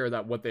clear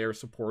that what they are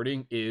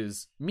supporting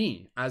is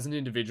me as an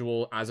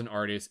individual, as an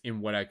artist, in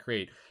what I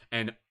create.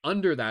 And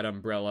under that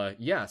umbrella,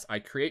 yes, I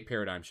create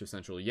Paradigm Shift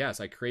Central. Yes,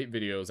 I create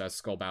videos as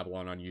Skull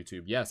Babylon on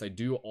YouTube. Yes, I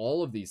do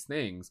all of these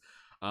things.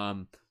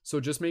 So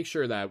just make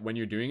sure that when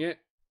you're doing it,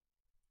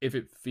 if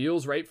it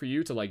feels right for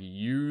you to like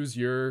use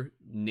your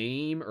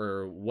name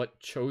or what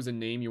chosen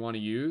name you want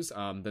to use,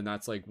 then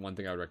that's like one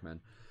thing I would recommend.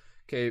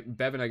 Okay,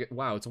 Bevan,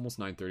 wow, it's almost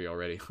 9:30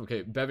 already.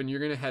 Okay, Bevan,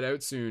 you're gonna head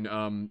out soon.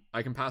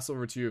 I can pass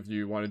over to you if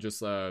you want to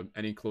just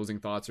any closing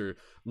thoughts, or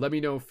let me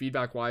know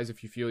feedback wise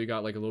if you feel you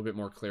got like a little bit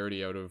more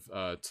clarity out of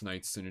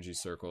tonight's Synergy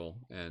Circle,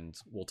 and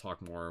we'll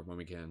talk more when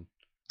we can.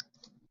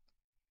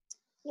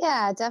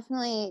 Yeah,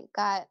 definitely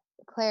got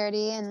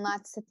clarity and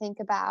lots to think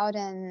about,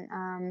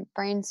 and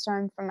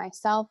brainstorm for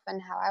myself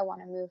and how I want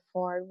to move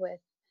forward with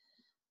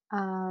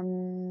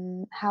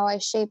how I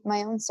shape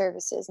my own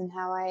services and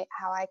how I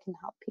can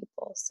help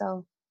people.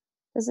 So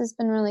this has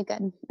been really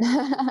good.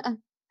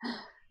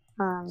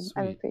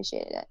 I've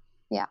appreciated it.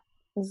 Yeah,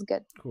 this is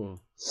good.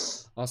 Cool.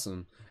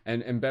 Awesome.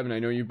 And Bevan, I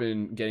know you've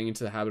been getting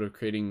into the habit of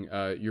creating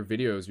your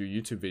videos, your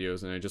YouTube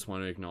videos, and I just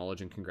want to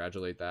acknowledge and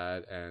congratulate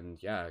that.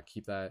 And yeah,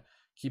 keep that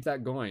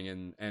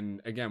going.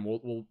 And again,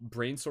 we'll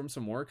brainstorm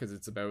some more, because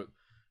it's about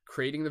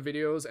creating the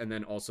videos and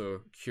then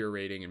also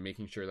curating and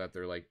making sure that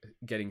they're like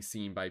getting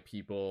seen by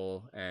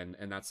people, and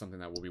that's something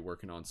that we'll be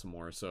working on some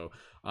more. So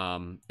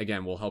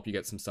again, we'll help you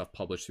get some stuff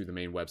published through the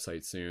main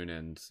website soon,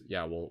 and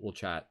yeah, we'll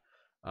chat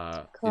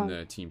cool. in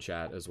the team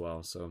chat as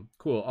well. So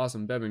cool.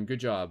 Awesome. Bevan, good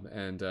job.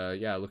 And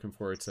yeah, looking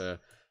forward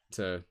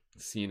to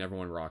seeing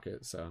everyone rock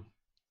it. So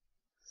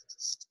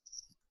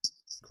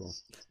cool.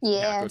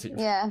 Yeah, go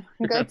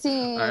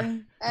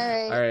team.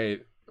 All right.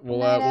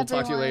 We'll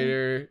talk to you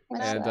later.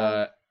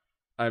 And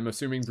I'm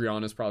assuming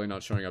Brianna's probably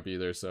not showing up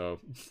either, so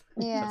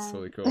yeah. That's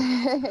totally cool.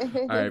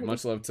 All right,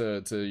 much love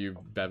to you,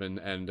 Bevan,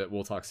 and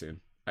we'll talk soon.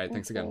 All right,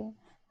 thanks again.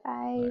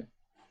 Bye.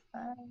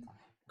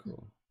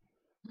 Cool.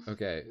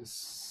 Okay,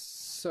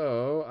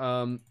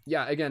 so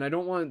yeah, again, I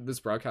don't want this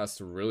broadcast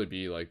to really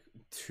be like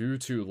too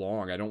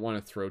long. I don't want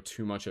to throw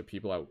too much at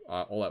people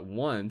all at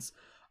once.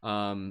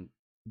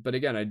 But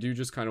again, I do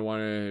just kind of want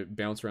to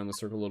bounce around the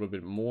circle a little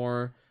bit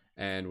more,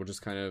 and we'll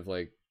just kind of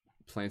like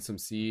plant some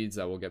seeds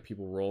that will get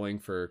people rolling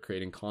for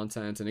creating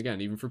content. And again,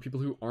 even for people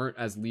who aren't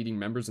as leading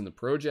members in the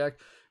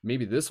project,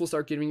 maybe this will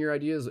start giving you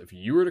ideas. If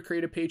you were to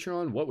create a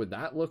Patreon, what would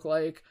that look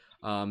like?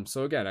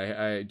 So again,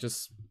 I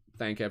just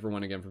thank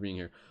everyone again for being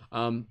here.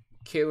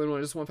 Caitlin, I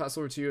just want to pass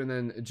over to you, and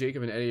then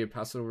Jacob and Eddie,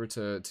 pass it over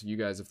to you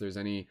guys if there's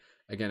any,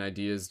 again,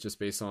 ideas just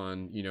based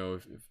on, you know,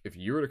 if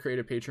you were to create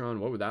a Patreon,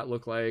 what would that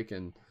look like,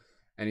 and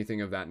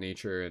anything of that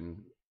nature.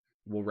 And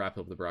we'll wrap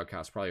up the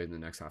broadcast probably in the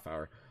next half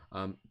hour.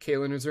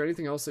 Caitlin, is there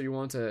anything else that you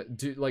want to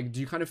do? Like,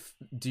 do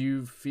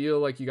you feel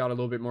like you got a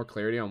little bit more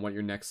clarity on what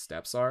your next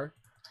steps are,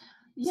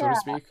 so to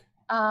speak?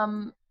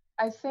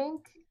 I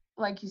think,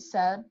 like you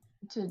said,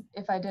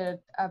 if I did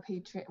a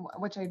Patreon,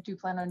 which I do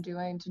plan on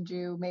doing, to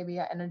do maybe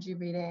an energy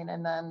reading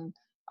and then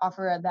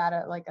offer that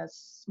at like a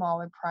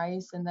smaller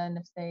price. And then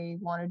if they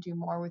want to do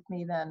more with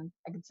me, then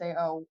I could say,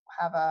 oh,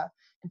 have a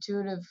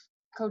intuitive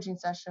coaching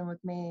session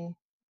with me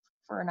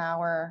for an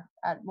hour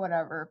at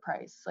whatever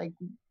price, like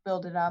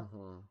build it up.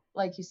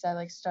 Like you said,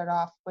 like start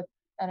off with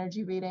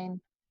energy reading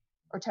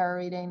or tarot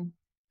reading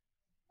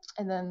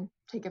and then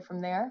take it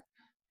from there,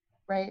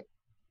 right?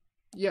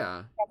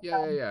 Yeah.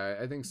 Yeah.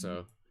 I think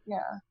so.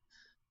 Yeah.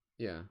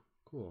 Yeah.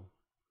 Cool.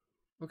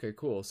 Okay,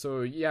 cool.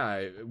 So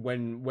yeah,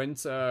 when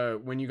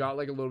you got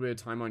like a little bit of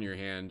time on your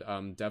hand,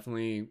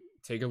 definitely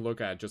take a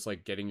look at just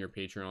like getting your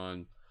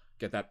Patreon,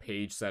 get that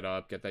page set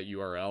up, get that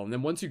URL, and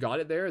then once you got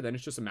it there, then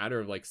it's just a matter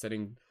of like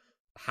setting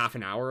half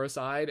an hour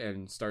aside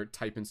and start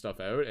typing stuff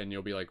out, and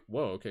you'll be like,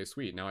 whoa, okay,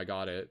 sweet, now I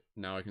got it.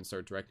 Now I can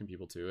start directing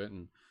people to it,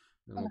 and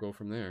then we'll go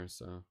from there.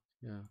 So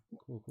yeah,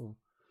 cool.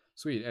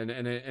 Sweet.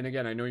 And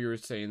again, I know you were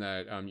saying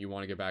that you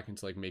want to get back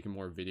into like making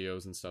more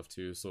videos and stuff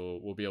too, so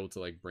we'll be able to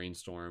like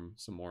brainstorm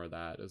some more of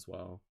that as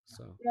well.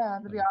 So Yeah,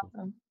 that'd be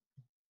awesome.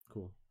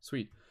 Cool.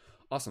 Sweet.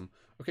 Awesome.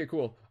 Okay,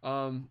 cool.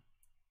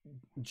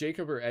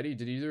 Jacob or Eddie,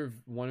 did either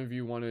one of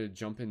you want to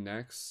jump in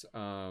next?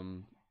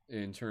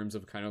 In terms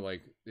of kind of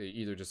like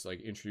either just like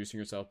introducing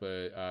yourself,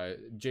 but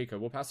Jacob,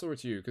 we'll pass it over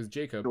to you because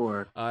Jacob,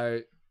 Sure.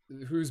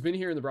 Who's been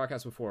here in the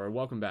broadcast before,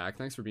 welcome back.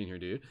 Thanks for being here,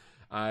 dude.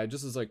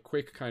 Just as like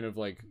quick kind of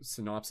like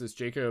synopsis,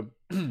 Jacob,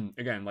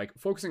 again, like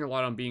focusing a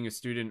lot on being a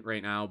student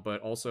right now,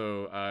 but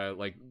also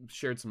like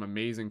shared some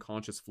amazing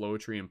conscious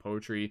flowetry and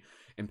poetry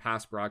in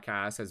past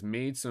broadcasts, has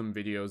made some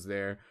videos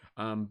there.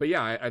 But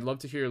yeah, I'd love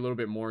to hear a little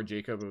bit more,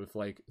 Jacob, of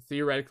like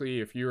theoretically,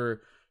 if you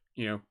were,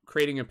 you know,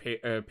 creating a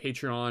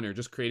Patreon or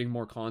just creating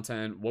more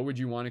content, what would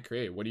you want to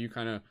create? What do you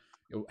kind of,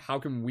 how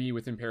can we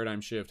within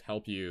Paradigm Shift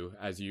help you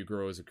as you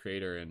grow as a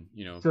creator and,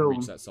 you know,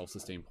 reach that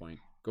self-sustained point?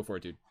 Go for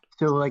it, dude.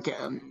 So like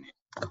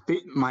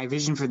my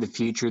vision for the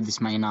future, this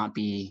might not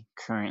be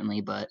currently,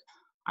 but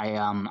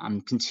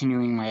I'm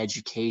continuing my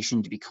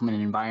education to become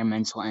an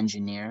environmental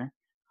engineer.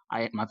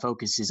 My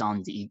focus is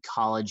on the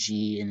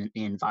ecology and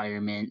the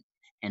environment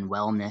and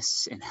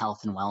wellness and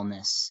health and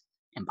wellness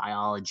and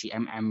biology.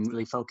 I'm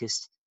really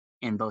focused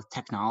in both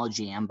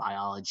technology and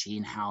biology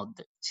and how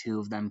the two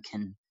of them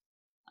can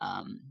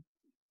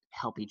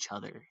help each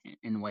other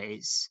in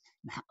ways.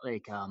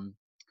 Like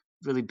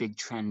really big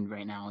trend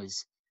right now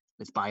is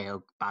with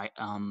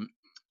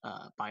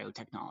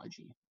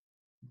biotechnology,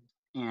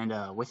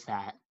 and with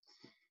that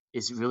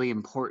is really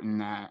important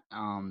that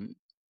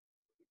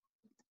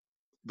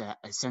that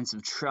a sense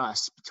of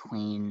trust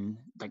between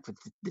like with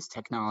this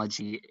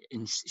technology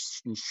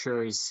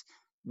ensures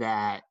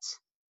that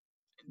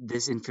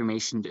this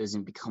information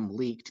doesn't become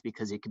leaked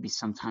because it could be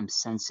sometimes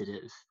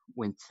sensitive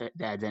with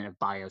the advent of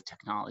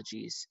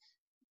biotechnologies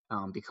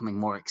becoming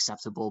more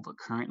acceptable. But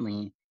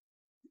currently,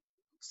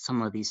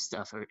 some of these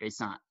stuff it's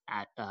not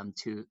at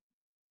too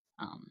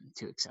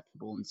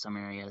acceptable in some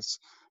areas.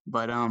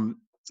 But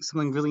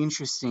something really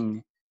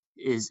interesting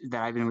is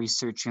that I've been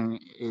researching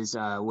is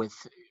with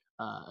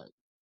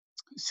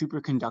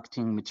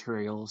superconducting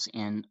materials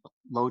and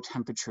low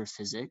temperature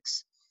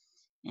physics,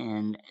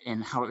 and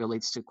how it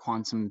relates to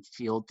quantum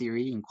field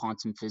theory and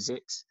quantum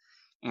physics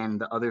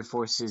and the other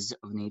forces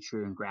of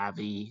nature and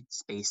gravity,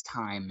 space,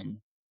 time, and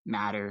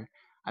matter.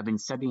 I've been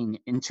studying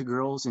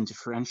integrals and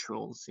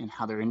differentials and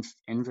how they're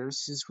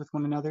inverses with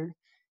one another,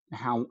 and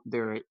how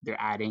they're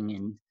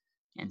adding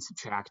and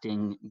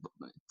subtracting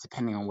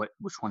depending on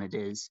which one it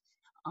is,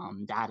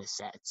 data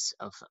sets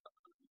of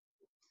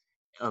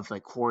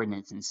like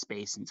coordinates in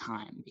space and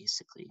time,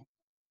 basically.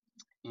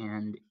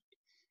 And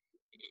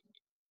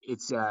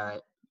it's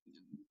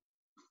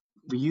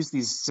we use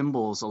these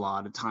symbols a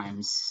lot of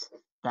times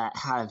that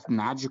have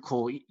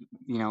magical, a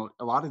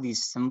lot of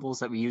these symbols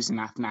that we use in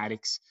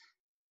mathematics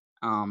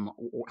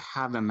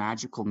have a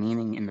magical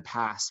meaning in the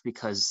past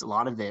because a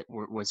lot of it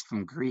was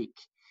from Greek.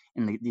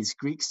 And these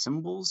Greek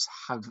symbols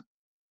have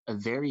a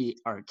very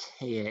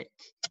archaic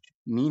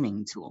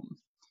meaning to them.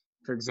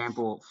 For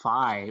example,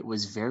 phi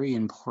was a very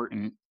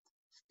important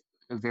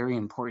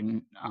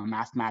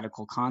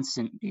mathematical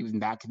constant even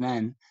back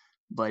then,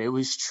 but it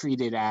was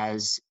treated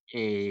as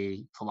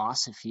a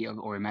philosophy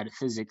or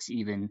metaphysics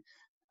even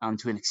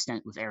to an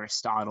extent with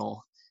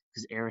Aristotle,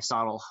 because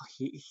Aristotle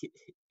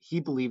he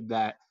believed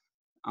that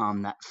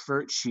that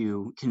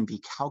virtue can be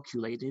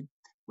calculated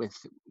with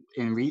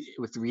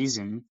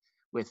reason,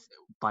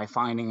 by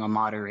finding a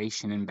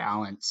moderation and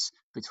balance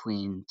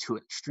between two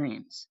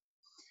extremes.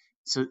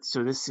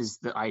 So this is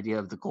the idea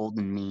of the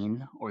golden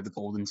mean or the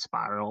golden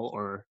spiral,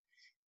 or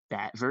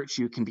that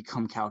virtue can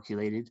become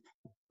calculated.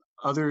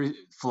 Other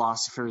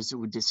philosophers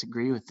would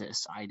disagree with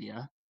this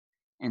idea,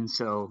 and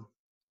so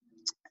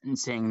in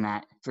saying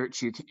that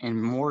virtue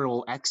and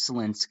moral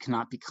excellence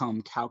cannot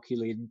become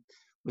calculated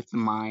with the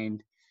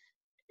mind,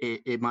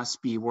 it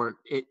must be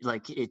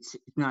it's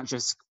not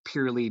just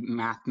purely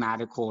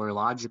mathematical or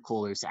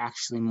logical. There's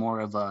actually more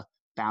of a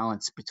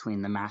balance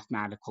between the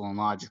mathematical and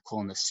logical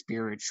and the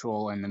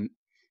spiritual and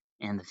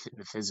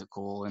the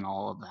physical and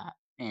all of that.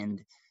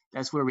 And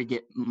that's where we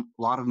get a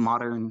lot of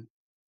modern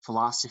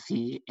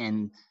philosophy,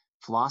 and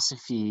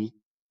philosophy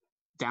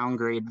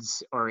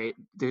downgrades, or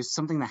there's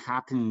something that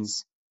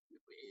happens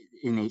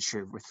in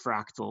nature with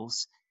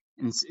fractals.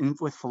 And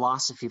with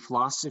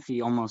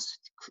philosophy almost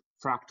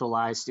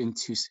fractalized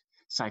into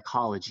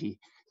psychology.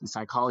 And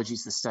psychology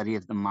is the study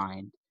of the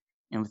mind.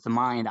 And with the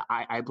mind,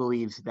 I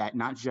believe that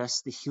not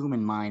just the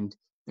human mind,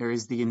 there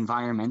is the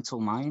environmental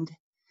mind,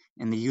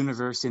 and the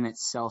universe in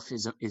itself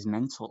is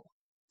mental.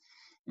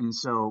 And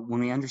so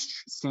when we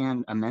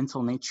understand a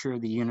mental nature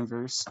of the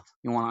universe,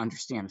 we want to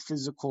understand a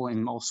physical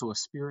and also a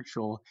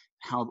spiritual,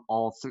 how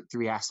all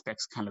three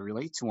aspects kind of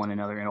relate to one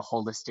another in a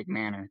holistic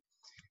manner.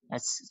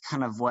 That's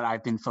kind of what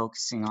I've been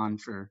focusing on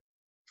for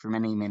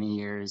many, many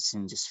years,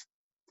 and just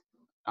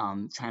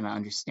trying to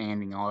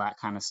understanding all that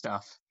kind of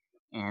stuff,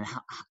 and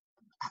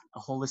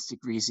holistic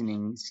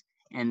reasonings.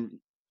 And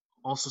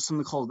also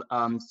something called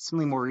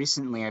something more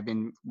recently I've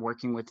been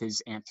working with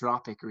is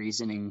anthropic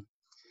reasoning,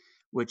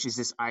 which is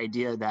this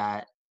idea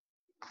that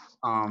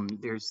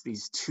there's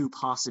these two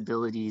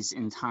possibilities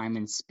in time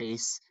and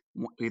space.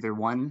 Either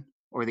one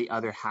or the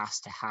other has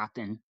to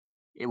happen.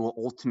 It will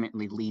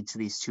ultimately lead to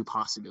these two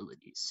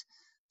possibilities.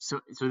 So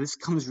this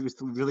comes with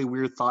really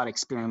weird thought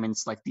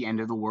experiments like the end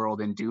of the world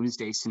and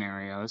doomsday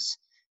scenarios,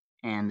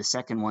 and the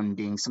second one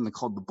being something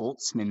called the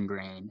Boltzmann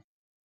brain.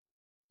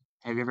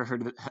 Have you ever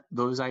heard of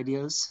those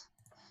ideas?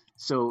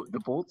 So the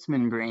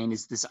Boltzmann brain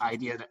is this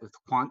idea that with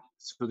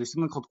so there's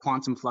something called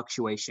quantum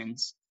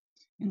fluctuations.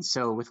 And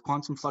so with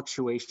quantum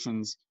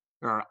fluctuations,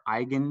 there are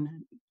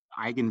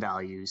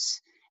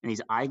eigenvalues, and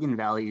these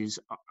eigenvalues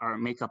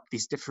make up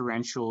these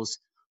differentials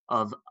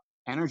of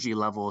energy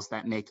levels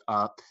that make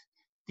up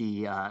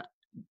the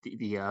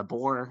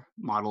Bohr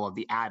model of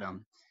the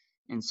atom.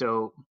 And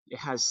so it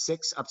has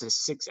up to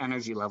six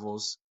energy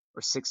levels,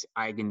 or six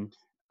eigen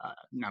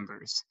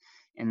numbers.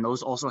 And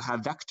those also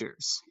have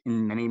vectors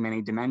in many,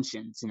 many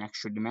dimensions, in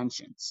extra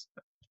dimensions.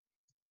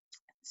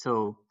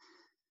 So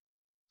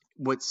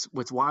what's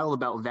wild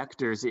about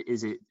vectors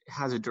is it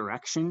has a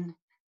direction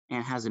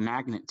and has a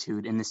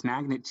magnitude, and this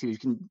magnitude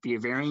can be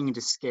varying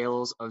into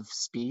scales of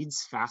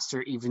speeds,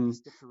 faster even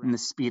than the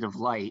speed of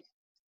light.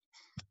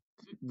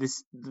 The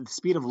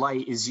speed of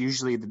light is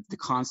usually the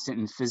constant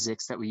in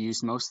physics that we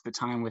use most of the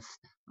time with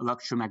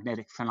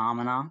electromagnetic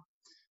phenomena,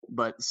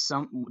 but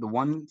the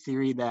one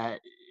theory that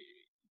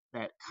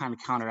kind of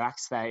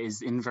counteracts that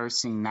is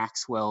inversing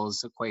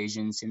Maxwell's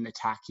equations in the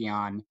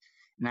tachyon, and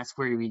that's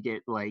where we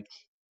get like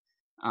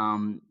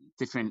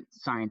different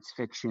science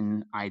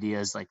fiction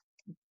ideas like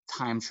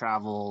time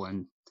travel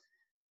and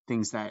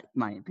things that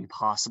might be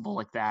possible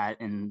like that,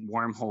 and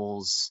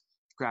wormholes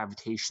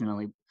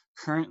gravitationally.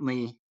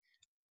 Currently,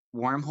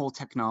 wormhole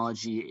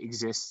technology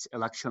exists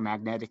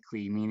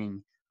electromagnetically,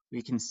 meaning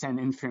we can send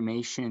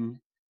information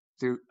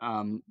through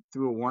a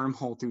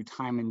wormhole through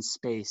time and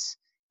space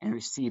and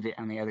receive it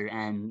on the other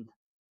end,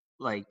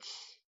 like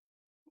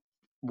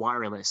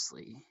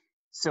wirelessly.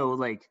 So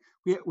like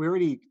we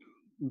already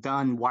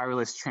done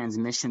wireless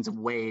transmissions of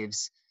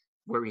waves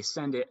where we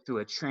send it through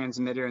a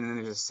transmitter and then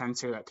there's a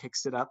sensor that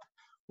picks it up.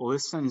 Well,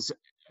 this sends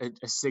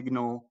a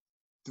signal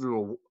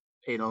through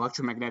an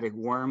electromagnetic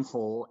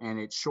wormhole, and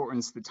it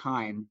shortens the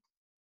time.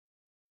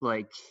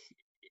 Like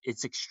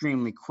it's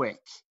extremely quick,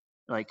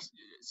 like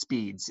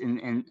speeds,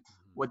 and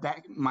what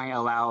that might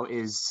allow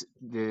is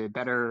the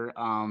better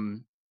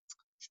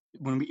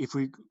if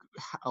we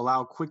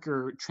allow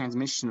quicker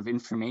transmission of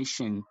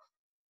information,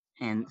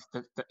 and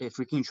if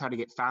we can try to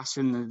get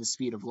faster than the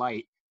speed of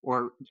light,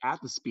 or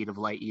at the speed of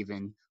light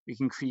even, we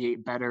can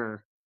create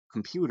better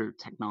computer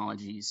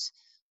technologies.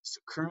 So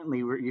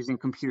currently we're using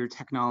computer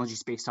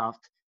technologies based off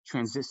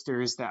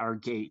transistors that are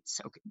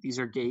gates. Okay, these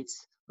are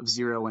gates of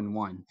 0 and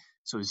 1.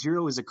 So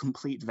 0 is a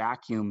complete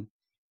vacuum,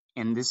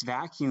 and this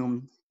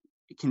vacuum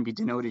can be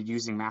denoted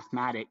using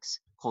mathematics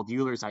called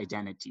Euler's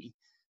identity.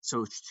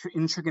 So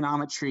in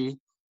trigonometry,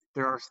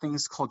 there are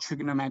things called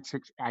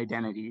trigonometric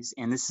identities,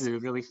 and this is a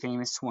really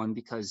famous one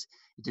because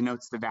it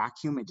denotes the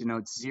vacuum, it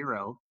denotes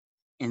 0,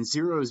 and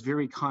 0 is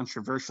very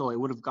controversial. It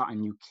would have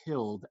gotten you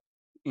killed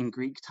in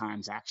Greek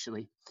times,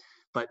 actually.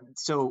 But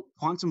so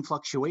quantum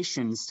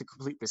fluctuations, to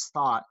complete this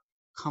thought,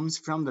 comes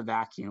from the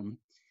vacuum.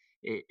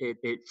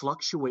 It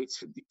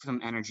fluctuates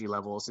from energy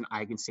levels and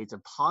eigenstates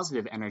of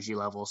positive energy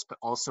levels, but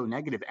also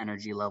negative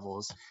energy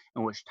levels,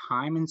 in which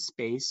time and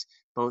space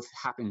both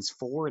happens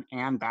forward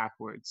and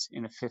backwards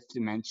in a fifth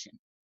dimension.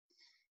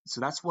 So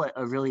that's what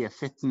really a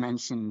fifth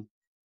dimension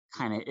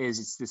kind of is.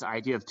 It's this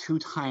idea of two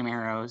time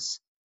arrows,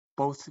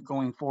 both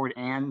going forward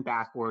and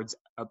backwards,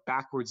 a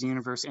backwards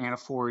universe and a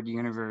forward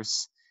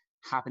universe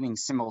happening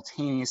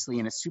simultaneously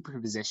in a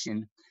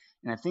superposition.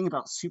 And the thing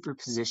about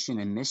superposition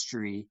and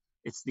mystery,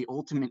 it's the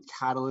ultimate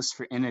catalyst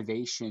for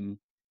innovation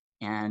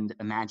and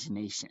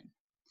imagination.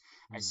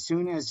 As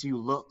soon as you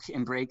look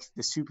and break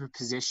the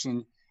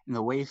superposition in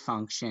the wave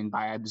function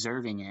by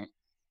observing it,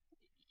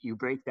 you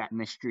break that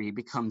mystery. It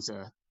becomes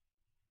a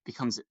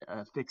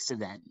fixed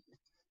event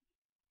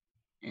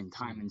in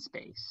time and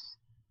space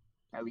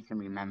that we can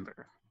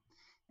remember.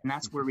 And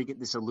that's where we get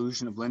this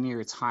illusion of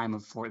linear time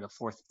for the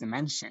fourth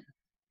dimension,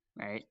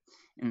 right?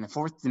 And the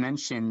fourth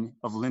dimension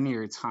of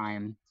linear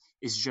time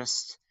is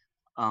just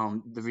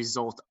the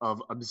result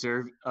of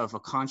a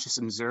conscious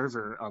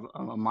observer,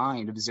 of a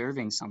mind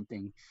observing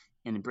something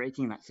and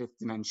breaking that fifth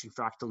dimension,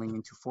 fractaling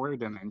into four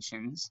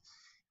dimensions,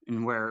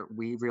 and where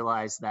we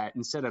realize that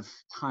instead of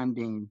time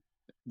being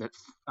the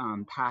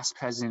past,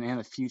 present, and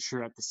the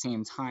future at the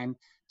same time,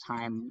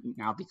 time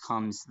now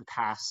becomes the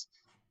past,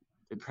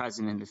 the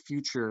present, and the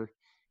future,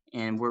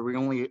 and where we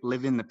only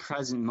live in the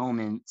present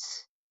moment,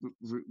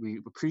 we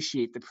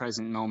appreciate the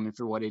present moment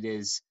for what it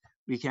is,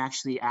 we can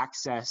actually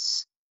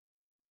access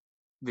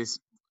this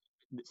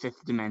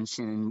fifth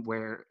dimension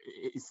where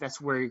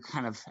that's where you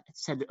kind of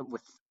said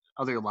with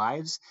other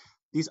lives.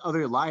 These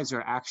other lives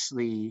are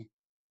actually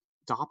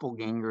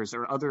doppelgangers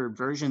or other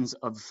versions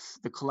of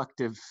the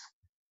collective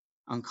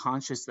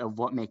unconscious of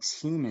what makes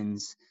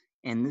humans.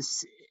 And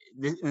this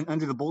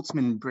under the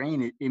Boltzmann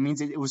brain, it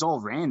means it was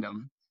all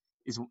random,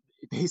 is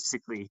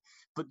basically.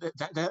 But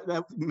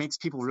that makes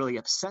people really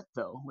upset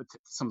though with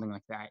something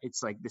like that.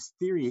 It's like this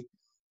theory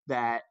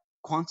that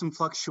quantum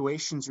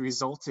fluctuations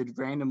resulted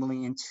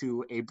randomly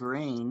into a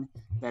brain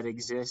that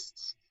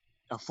exists,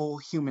 a full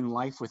human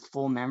life with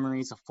full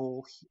memories, a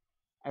full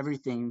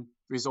everything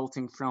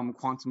resulting from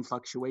quantum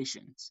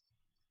fluctuations.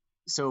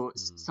 So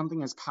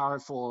something as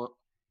powerful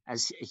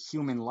as a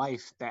human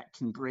life that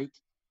can break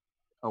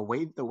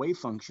the wave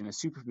function, a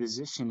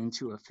superposition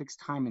into a fixed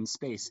time and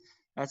space,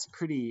 that's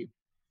pretty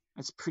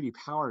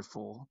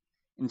powerful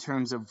in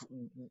terms of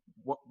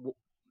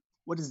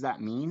what does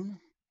that mean?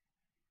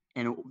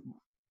 And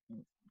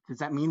does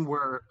that mean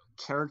we're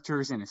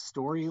characters in a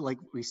story, like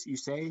you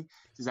say?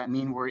 Does that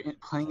mean we're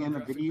playing in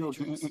a video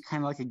game,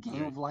 kind of like a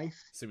game of life?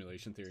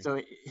 Simulation theory.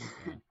 So,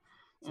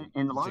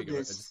 and a lot Jacob, of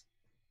this,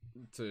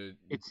 to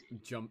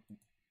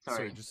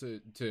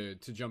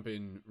jump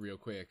in real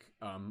quick,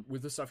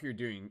 with the stuff you're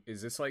doing,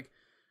 is this like,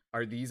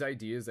 are these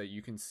ideas that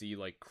you can see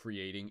like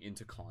creating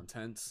into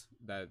content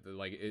that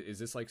like, is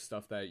this like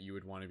stuff that you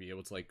would want to be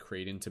able to like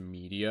create into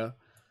media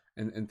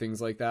and things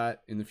like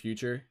that in the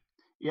future?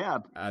 Yeah.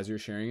 As you're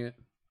sharing it?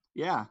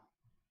 Yeah.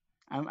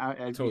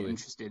 I'd totally be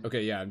interested.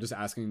 Okay, yeah, I'm just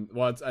asking.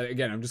 Well, it's,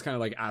 again, I'm just kind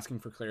of like asking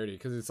for clarity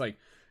because it's like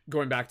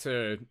going back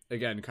to,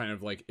 again, kind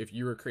of like if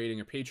you were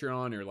creating a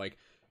Patreon, or like,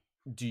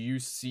 do you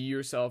see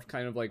yourself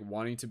kind of like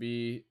wanting to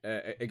be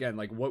again,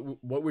 like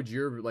what would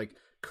your like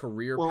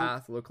career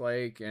path look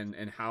like,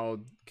 and how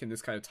can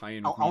this kind of tie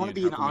in with I want to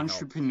be an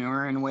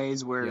entrepreneur in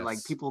ways where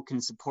like people can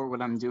support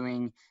what I'm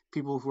doing,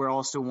 people who are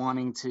also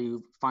wanting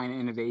to find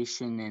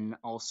innovation and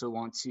also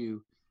want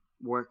to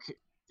work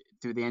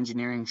through the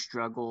engineering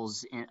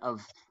struggles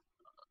of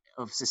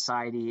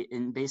society,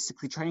 and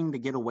basically trying to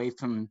get away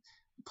from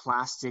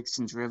plastics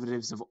and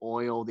derivatives of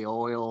oil,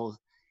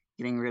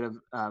 getting rid of,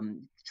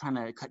 trying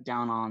to cut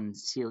down on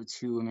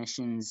CO2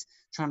 emissions,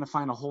 trying to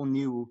find a whole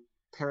new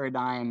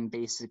paradigm,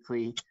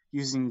 basically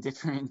using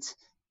different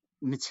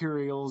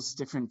materials,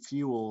 different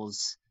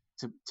fuels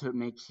to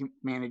make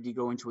humanity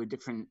go into a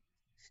different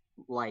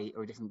light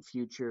or different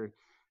future,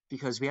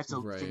 because we have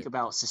to think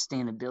about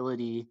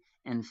sustainability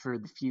and for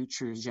the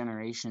future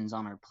generations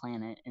on our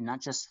planet, and not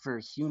just for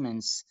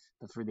humans,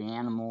 but for the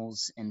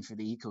animals and for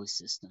the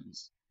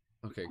ecosystems.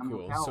 Okay,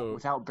 cool.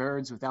 Without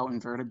birds, without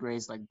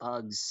invertebrates like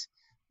bugs,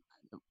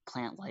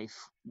 plant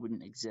life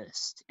wouldn't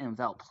exist. And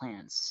without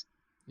plants,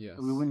 we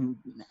wouldn't.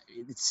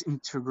 It's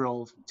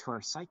integral to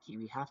our psyche.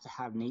 We have to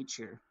have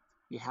nature.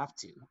 We have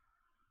to.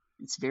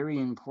 It's very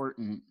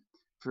important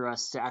for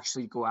us to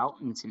actually go out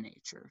into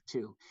nature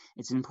too.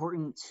 It's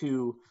important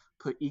to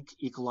put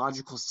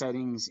ecological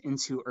settings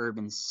into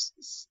urban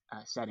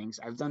settings.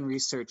 I've done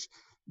research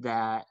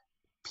that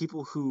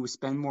people who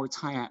spend more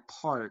time at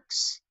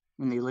parks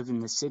when they live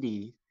in the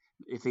city,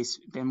 if they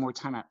spend more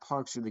time at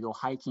parks or they go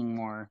hiking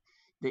more,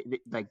 they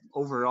like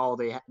overall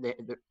their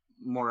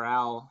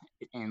morale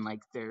and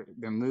like their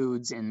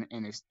moods and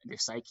their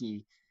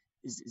psyche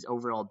is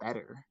overall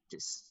better.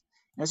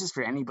 That's just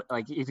for anybody.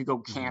 Like if you go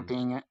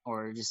camping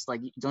or just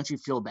like, don't you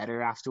feel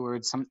better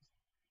afterwards?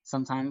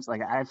 Sometimes,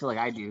 like I feel like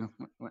I do.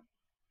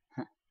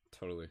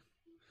 Totally.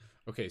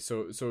 Okay,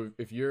 so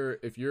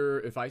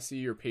if I see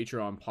your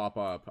Patreon pop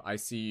up, I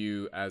see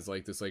you as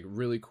like this like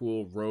really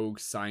cool rogue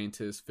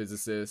scientist,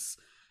 physicist,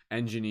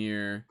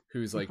 engineer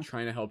who's like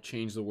trying to help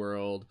change the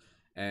world,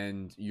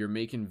 and you're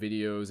making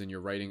videos and you're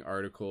writing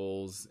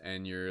articles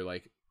and you're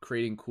like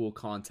creating cool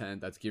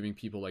content that's giving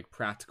people like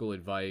practical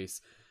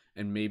advice,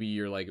 and maybe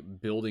you're like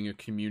building a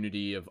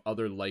community of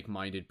other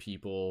like-minded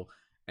people,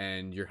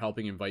 and you're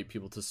helping invite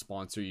people to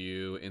sponsor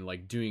you and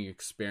like doing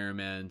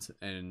experiments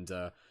and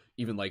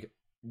even like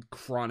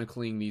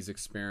chronicling these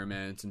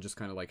experiments and just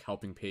kind of like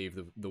helping pave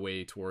the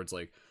way towards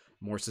like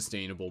more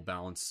sustainable,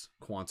 balanced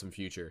quantum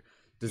future.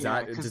 Is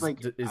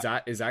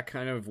that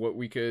kind of what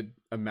we could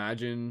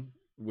imagine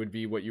would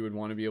be what you would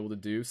want to be able to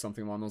do,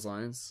 something along those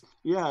lines?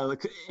 Yeah,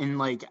 and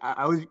like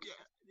I would.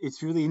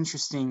 It's really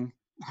interesting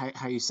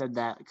how you said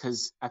that,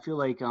 because I feel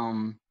like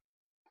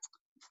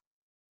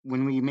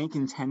when we make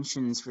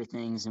intentions for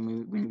things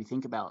and when we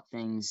think about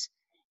things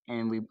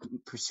and we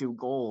pursue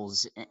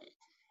goals,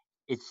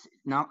 it's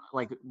not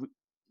like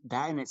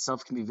that in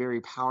itself can be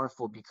very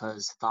powerful,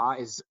 because thought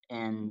is,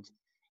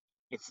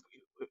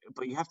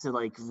 but you have to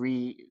like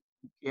you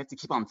have to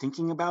keep on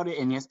thinking about it,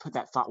 and you have to put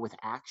that thought with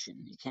action.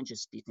 You can't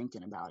just be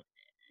thinking about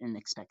it and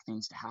expect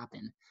things to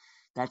happen.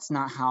 That's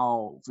not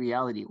how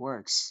reality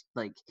works.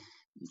 Like,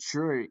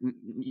 sure,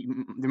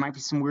 there might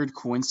be some weird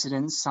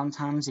coincidence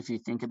sometimes if you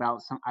think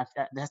about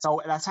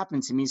that's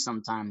happened to me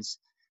sometimes.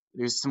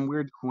 there's some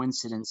weird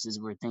coincidences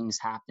where things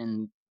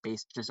happen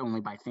based just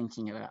only by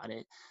thinking about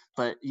it.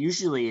 But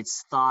usually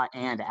it's thought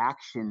and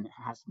action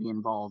has to be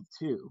involved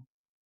too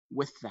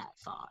with that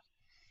thought.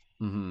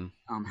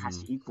 Has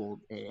to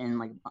equal it, and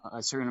like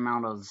a certain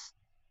amount of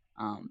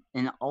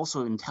and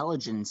also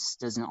intelligence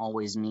doesn't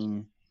always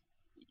mean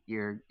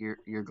you're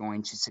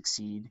going to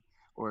succeed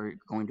or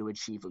going to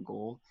achieve a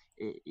goal.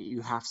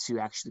 You have to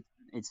actually,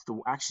 it's the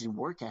actually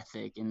work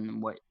ethic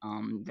and what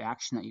the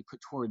action that you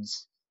put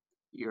towards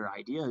your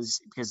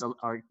ideas, because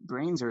our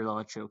brains are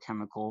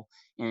electrochemical,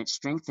 and it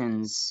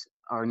strengthens,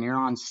 our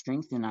neurons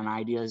strengthen on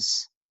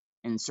ideas,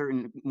 and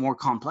certain more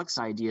complex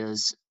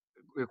ideas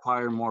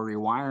require more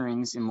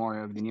rewirings and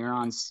more of the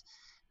neurons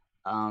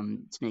to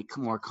make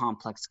more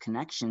complex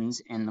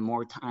connections. And the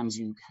more times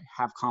you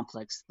have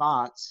complex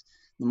thoughts,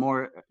 the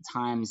more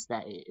times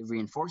that it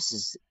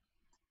reinforces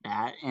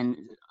that. And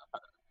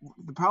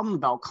the problem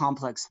about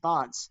complex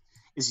thoughts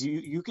is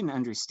you can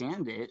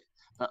understand it,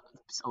 but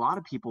a lot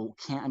of people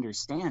can't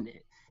understand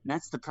it. And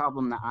that's the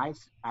problem that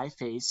I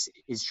face,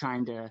 is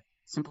trying to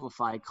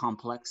simplify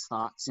complex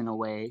thoughts in a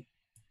way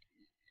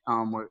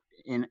where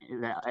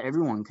that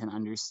everyone can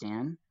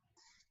understand.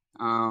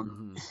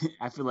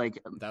 I feel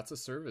like that's a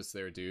service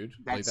there, dude.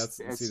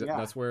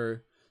 That's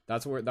where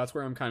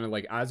I'm kind of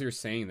like, as you're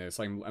saying this,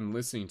 like I'm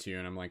listening to you,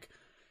 and I'm like,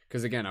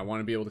 because again, I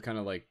want to be able to kind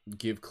of like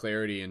give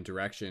clarity and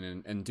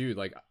direction, and dude,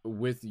 like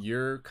with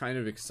your kind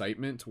of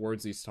excitement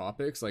towards these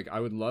topics, like I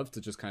would love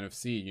to just kind of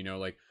see, you know,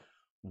 like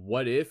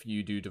what if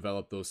you do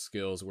develop those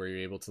skills where you're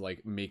able to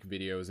like make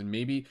videos, and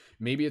maybe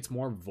it's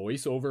more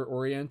voiceover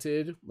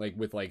oriented, like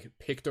with like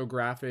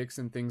pictographics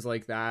and things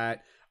like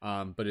that,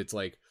 but it's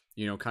like,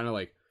 you know, kind of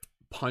like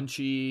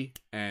punchy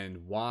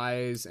and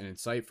wise and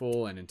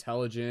insightful and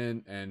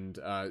intelligent, and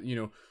you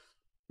know,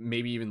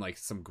 maybe even like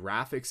some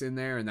graphics in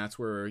there. And that's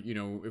where, you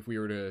know, if we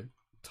were to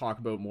talk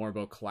about more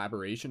about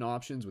collaboration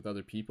options with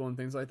other people and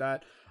things like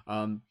that,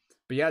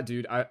 but yeah,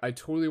 dude, I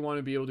totally want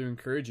to be able to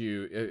encourage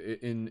you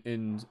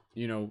in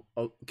you know,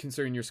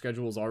 considering your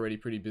schedule is already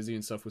pretty busy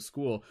and stuff with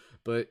school,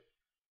 but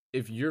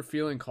if you're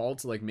feeling called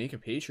to like make a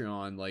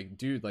Patreon, like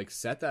dude, like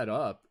set that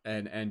up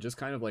and just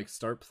kind of like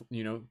start,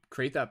 you know,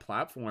 create that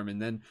platform, and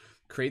then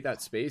create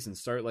that space and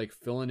start like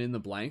filling in the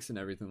blanks and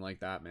everything like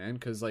that, man.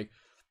 Because like,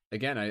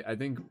 again, I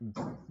think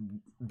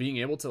being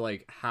able to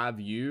like have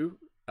you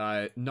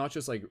not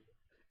just like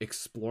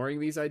exploring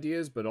these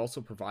ideas, but also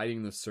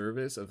providing the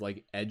service of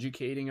like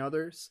educating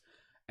others,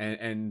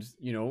 and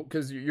you know,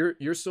 because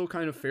you're still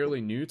kind of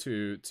fairly new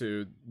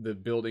to the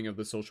building of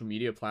the social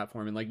media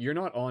platform, and like you're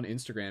not on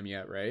Instagram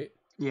yet, right?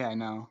 Yeah, I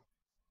know.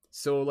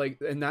 So like,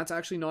 and that's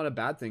actually not a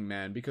bad thing,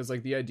 man, because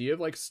like the idea of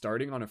like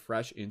starting on a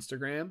fresh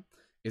Instagram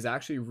is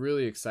actually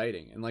really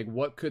exciting. And like,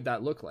 what could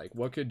that look like?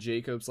 What could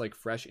Jacob's like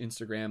fresh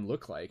Instagram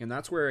look like? And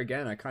that's where,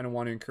 again, I kind of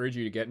want to encourage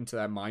you to get into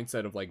that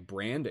mindset of like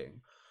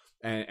branding,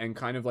 and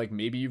kind of like,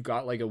 maybe you've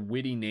got like a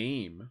witty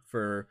name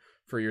for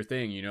your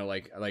thing, you know,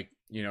 like,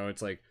 you know,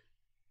 it's like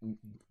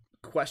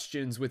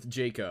questions with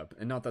Jacob,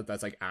 and not that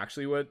that's like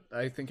actually what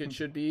I think it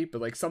should be,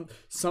 but like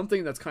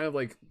something that's kind of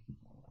like,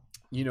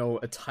 you know,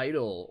 a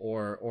title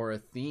or a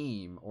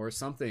theme or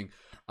something.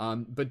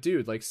 But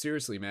dude, like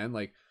seriously, man,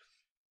 like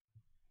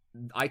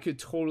I could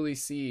totally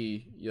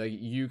see like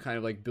you kind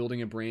of like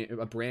building a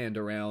brand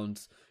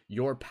around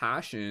your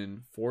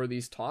passion for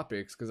these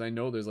topics, because I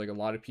know there's like a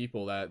lot of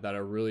people that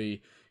are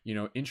really, you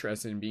know,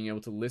 interested in being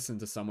able to listen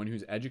to someone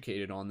who's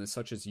educated on this,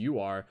 such as you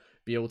are,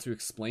 be able to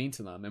explain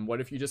to them. And what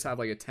if you just have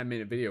like a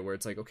 10-minute video where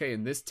it's like, okay,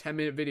 in this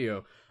 10-minute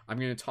video, I'm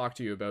going to talk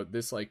to you about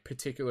this like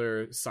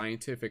particular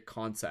scientific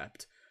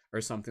concept or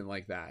something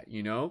like that,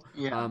 you know?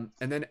 Yeah.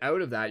 And then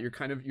out of that,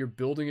 you're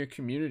building a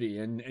community,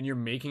 and you're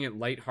making it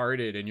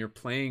lighthearted, and you're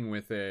playing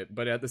with it.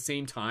 But at the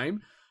same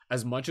time,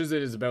 as much as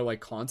it is about like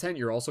content,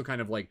 you're also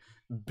kind of like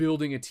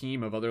building a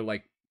team of other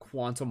like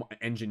quantum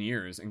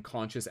engineers and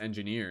conscious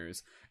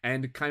engineers.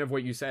 And kind of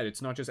what you said,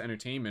 it's not just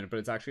entertainment, but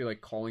it's actually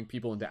like calling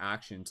people into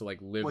action to like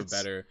live a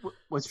better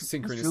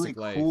synchronistic really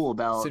life. Cool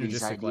about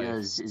these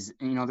ideas is,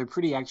 you know, they're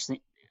pretty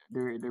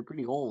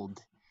pretty old,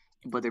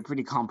 but they're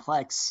pretty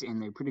complex,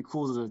 and they're pretty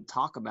cool to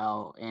talk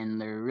about, and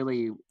they're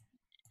really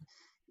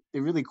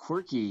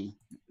quirky.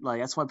 Like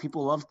that's why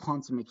people love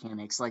quantum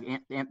mechanics. Like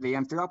the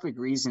anthropic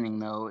reasoning,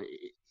 though,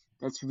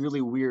 that's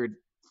really weird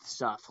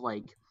stuff.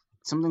 Like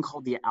something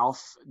called the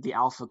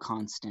alpha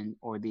constant,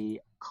 or the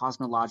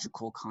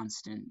cosmological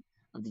constant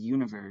of the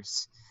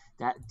universe,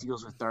 that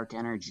deals with dark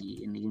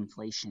energy and the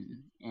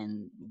inflation,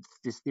 and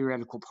this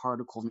theoretical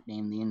particle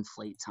named the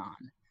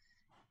inflaton.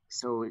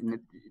 So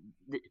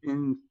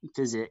in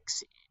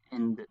physics,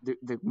 and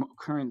the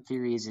current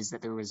theories is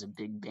that there was a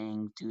big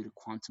bang due to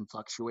quantum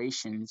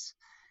fluctuations,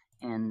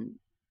 and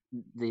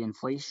the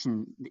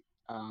inflation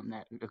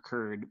that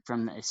occurred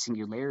from the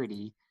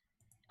singularity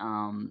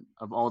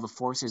of all the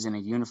forces in a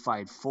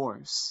unified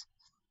force.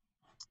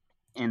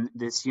 And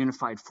this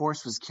unified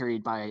force was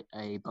carried by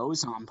a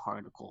boson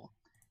particle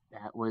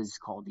that was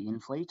called the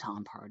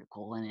inflaton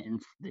particle,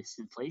 and this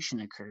inflation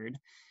occurred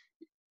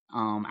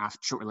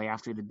shortly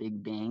after the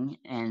Big Bang,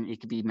 and it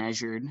could be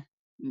measured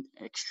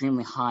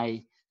extremely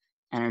high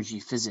energy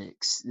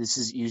physics.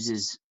 This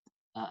uses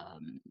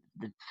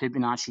the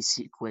Fibonacci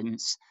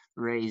sequence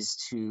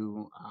raised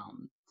to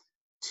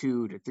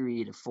 2 to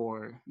 3 to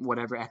 4,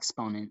 whatever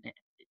exponent,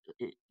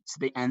 to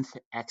the nth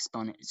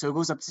exponent. So it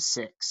goes up to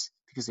 6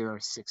 because there are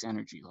 6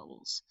 energy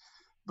levels.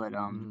 But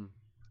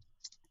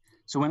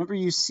so whenever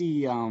you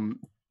see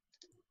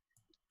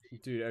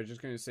dude, I was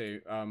just gonna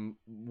say,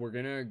 we're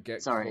gonna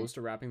get close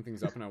to wrapping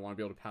things up, and I want to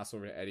be able to pass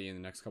over to Eddie in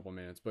the next couple of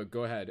minutes. But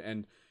go ahead,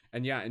 and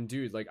yeah, and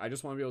dude, like, I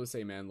just want to be able to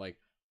say, man, like,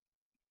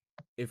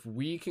 if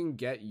we can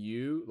get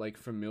you like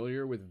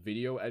familiar with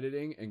video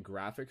editing and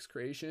graphics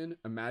creation,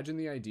 imagine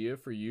the idea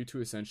for you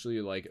to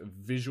essentially like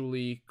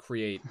visually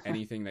create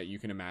anything that you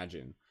can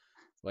imagine.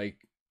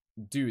 Like,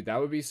 dude, that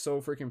would be so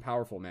freaking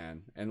powerful,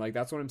 man. And like,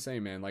 that's what I'm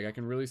saying, man. Like, I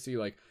can really see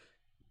like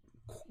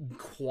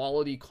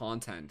quality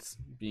content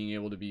being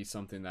able to be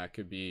something that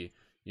could be,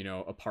 you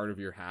know, a part of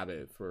your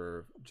habit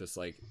for just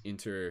like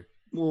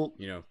one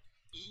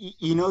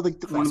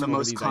of the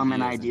most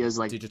common ideas,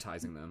 like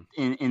digitizing them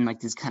in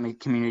like these kind of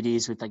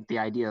communities with like the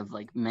idea of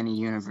like many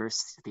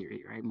universe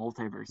theory, right?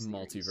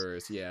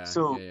 Multiverse, yeah.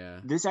 So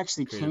this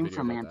actually came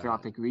from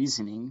anthropic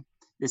reasoning.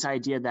 This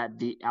idea that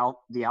the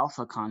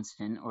alpha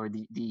constant, or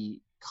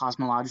the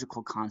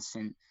cosmological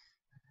constant,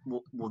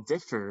 will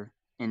differ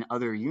in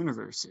other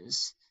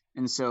universes,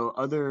 and so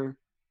other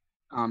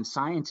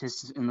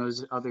scientists in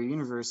those other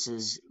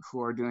universes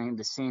who are doing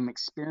the same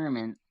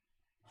experiment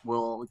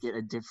will get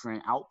a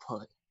different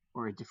output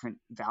or a different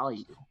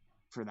value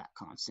for that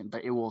constant,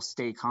 but it will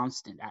stay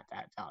constant at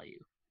that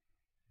value.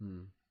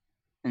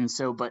 And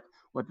so, but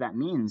what that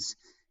means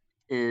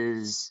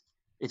is,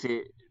 if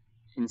it,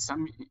 in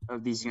some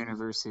of these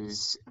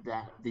universes,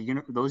 that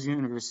those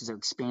universes are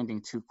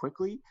expanding too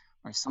quickly,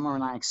 or some are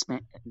not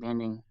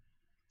expanding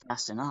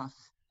fast enough,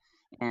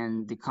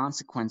 and the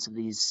consequence of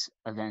these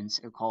events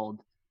are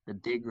called the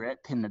Big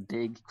Rip and the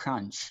Big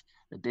Crunch.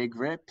 The Big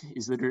Rip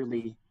is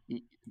literally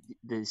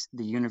the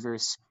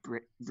universe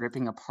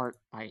ripping apart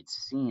by its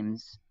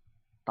seams,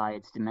 by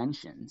its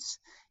dimensions,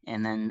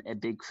 and then a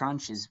big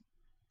crunch is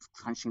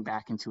crunching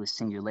back into a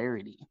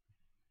singularity,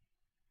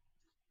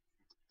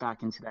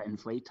 back into that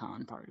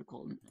inflaton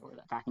particle, or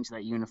back into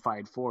that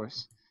unified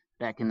force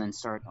that can then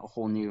start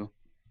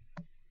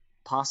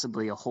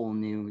possibly a whole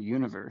new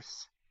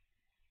universe,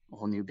 a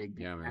whole new big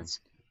bang. Man.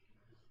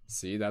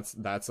 See, that's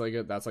like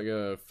a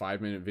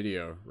 5-minute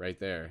video right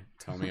there.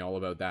 Tell me all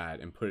about that,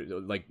 and put it,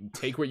 like,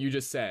 take what you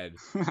just said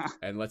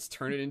and let's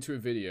turn it into a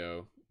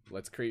video.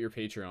 Let's create your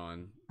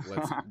Patreon.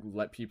 Let's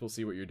let people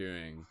see what you're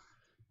doing,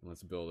 and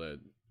let's build it,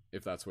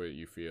 if that's what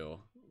you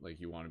feel like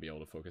you want to be able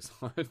to focus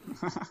on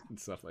and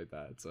stuff like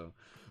that. So,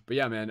 but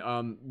yeah,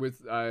 man, with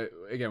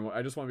again,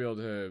 I just want to be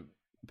able to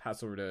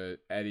pass over to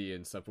Eddie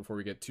and stuff before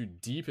we get too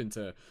deep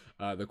into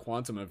the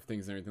quantum of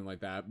things and everything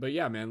like that. But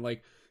yeah, man,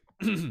 like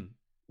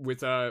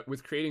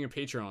with creating a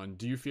Patreon,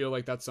 do you feel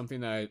like that's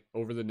something that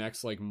over the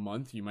next like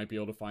month you might be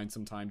able to find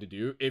some time to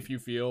do, if you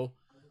feel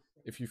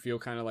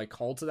kind of like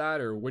called to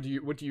that? Or what do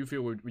you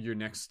feel your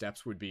next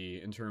steps would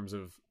be in terms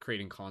of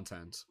creating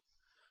content,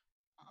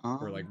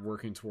 or like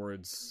working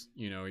towards,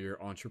 you know, your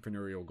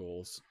entrepreneurial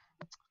goals?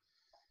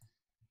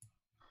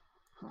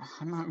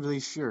 I'm not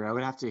really sure. I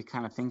would have to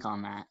kind of think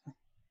on that.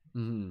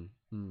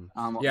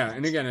 Yeah,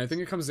 and again, I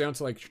think it comes down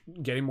to like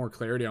getting more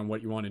clarity on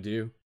what you want to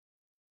do.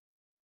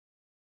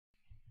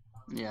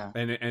 Yeah.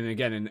 And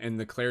again, and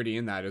the clarity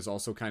in that is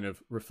also kind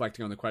of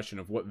reflecting on the question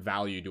of what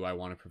value do I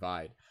want to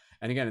provide.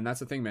 And again, and that's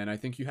the thing, man, I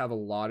think you have a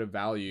lot of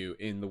value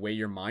in the way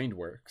your mind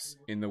works,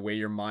 in the way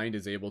your mind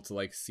is able to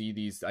like see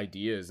these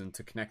ideas and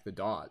to connect the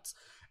dots.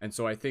 And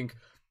so I think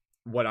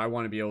what I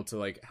want to be able to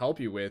like help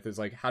you with is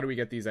like, how do we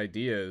get these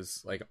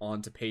ideas like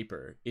onto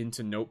paper,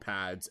 into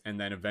notepads, and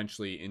then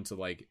eventually into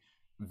like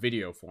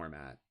video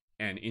format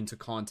and into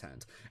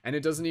content. And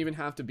it doesn't even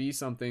have to be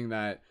something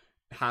that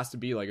has to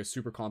be like a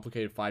super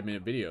complicated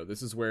 5-minute video.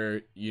 This is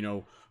where, you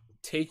know,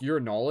 take your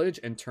knowledge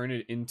and turn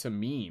it into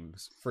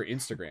memes for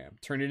Instagram,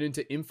 turn it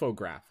into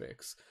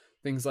infographics,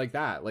 things like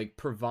that. Like,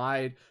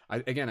 provide,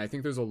 I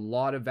think there's a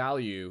lot of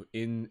value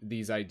in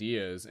these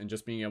ideas, and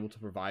just being able to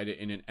provide it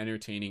in an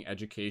entertaining,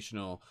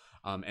 educational,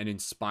 and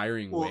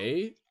inspiring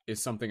way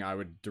is something I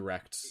would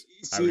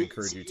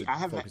encourage you to I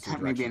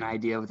have maybe an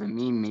idea with a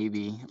meme,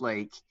 maybe,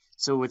 like,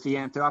 so with the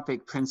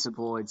anthropic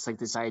principle, it's like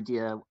this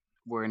idea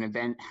where an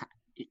event,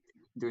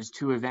 there's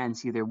two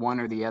events, either one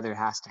or the other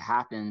has to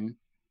happen.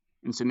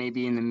 And so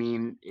maybe in the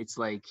meme, it's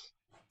like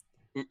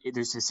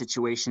there's a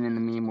situation in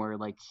the meme where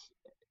like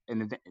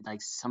an event,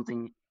 like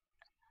something,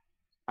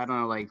 I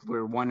don't know, like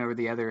where one or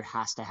the other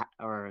has to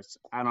or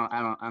I don't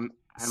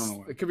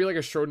know. It could be like a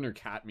Schrodinger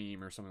cat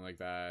meme or something like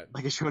that.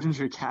 Like a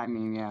Schrodinger cat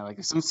meme, yeah,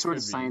 like some sort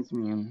of science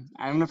meme.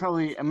 I'm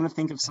gonna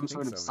think of some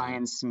sort of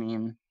science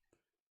meme.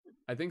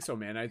 I think so,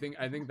 man. I think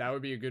that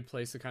would be a good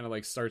place to kind of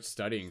like start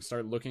studying,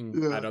 start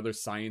looking at other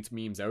science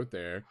memes out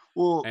there.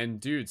 Well, and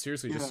dude,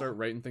 seriously, just start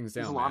writing things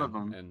down. There's a lot of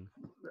them, and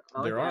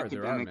there are,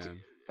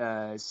 man.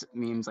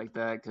 Memes like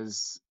that,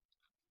 because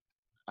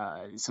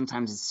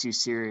sometimes it's too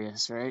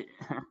serious, right?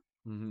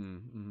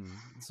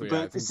 So yeah, I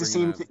But think it's the bringing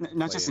same that thing,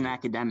 not play just in in.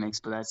 academics,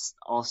 but that's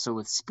also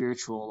with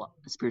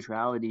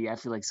spirituality. I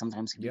feel like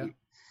sometimes can Yeah. be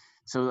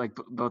so like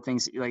both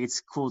things. Like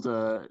it's cool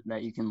to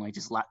that you can like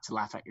just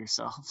laugh at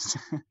yourself.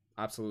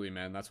 Absolutely,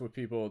 man. That's what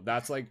people.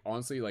 That's like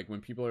honestly, like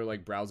when people are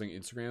like browsing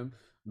Instagram,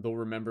 they'll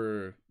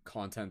remember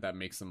content that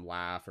makes them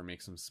laugh or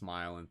makes them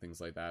smile and things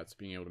like that. So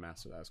being able to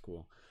master that is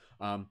cool.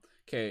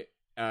 Okay.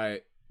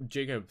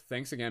 Jacob,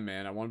 thanks again,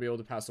 man. I want to be able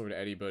to pass over to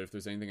Eddie, but if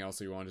there's anything else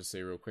that you wanted to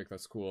say real quick,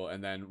 that's cool.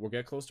 And then we'll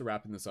get close to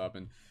wrapping this up.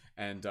 And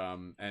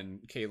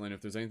Caitlin, if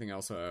there's anything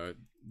else,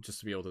 just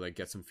to be able to like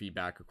get some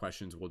feedback or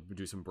questions, we'll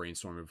do some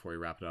brainstorming before we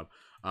wrap it up.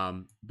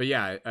 But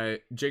yeah,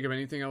 Jacob,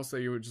 anything else that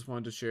you would just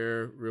wanted to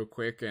share real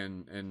quick?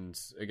 And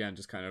again,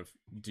 just kind of,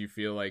 do you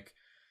feel like,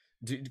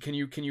 can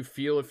you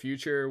feel a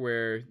future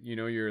where, you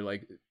know, you're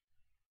like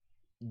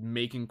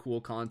making cool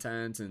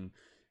content and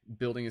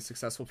building a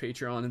successful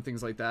Patreon and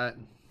things like that?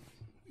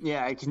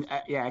 Yeah, I can.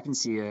 Yeah, I can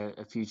see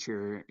a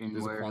future in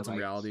There's a where quantum like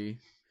reality.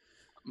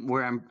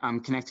 where I'm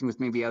connecting with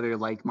maybe other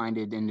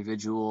like-minded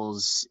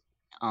individuals,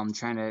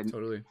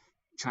 Totally.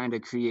 trying to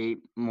create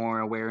more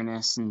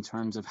awareness in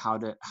terms of how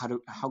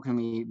can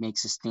we make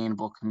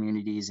sustainable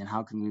communities and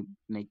how can we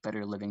make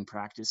better living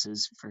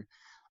practices for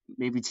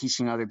maybe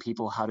teaching other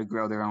people how to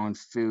grow their own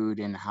food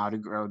and how to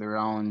grow their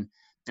own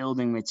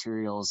building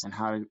materials and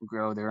how to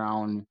grow their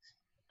own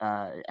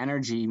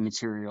energy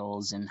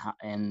materials and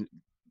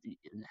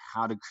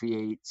how to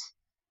create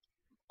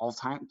all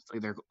time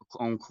like their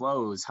own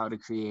clothes, how to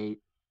create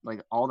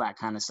like all that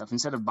kind of stuff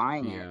instead of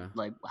buying it. Yeah.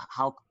 Like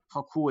how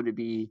cool would it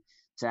be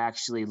to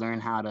actually learn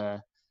how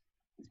to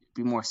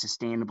be more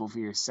sustainable for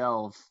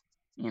yourself,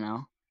 you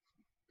know?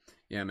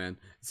 Yeah, man.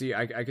 See,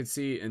 I could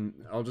see, and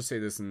I'll just say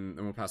this and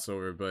then we'll pass it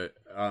over, but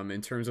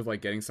in terms of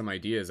like getting some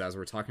ideas as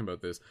we're talking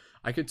about this,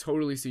 I could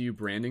totally see you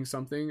branding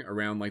something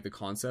around like the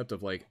concept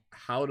of like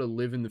how to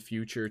live in the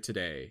future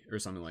today or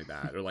something like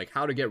that, or like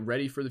how to get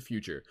ready for the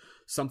future.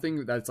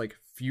 Something that's like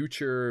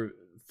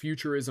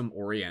futurism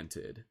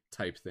oriented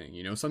type thing,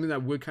 you know, something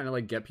that would kind of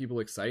like get people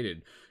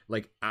excited.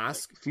 Like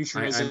ask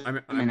Futurism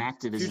and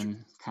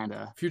activism kind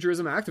of.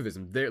 Futurism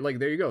activism. There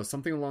you go.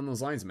 Something along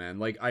those lines, man.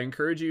 Like I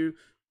encourage you,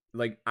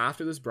 like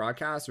after this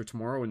broadcast or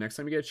tomorrow or next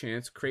time you get a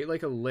chance, create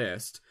like a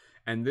list,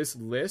 and this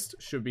list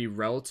should be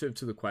relative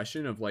to the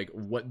question of like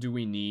what do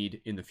we need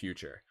in the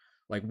future,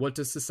 like what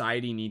does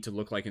society need to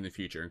look like in the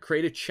future, and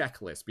create a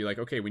checklist. Be like,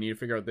 okay, we need to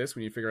figure out this,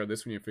 we need to figure out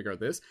this, we need to figure out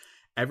this.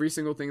 Every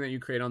single thing that you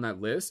create on that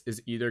list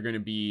is either going to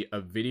be a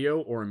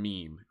video or a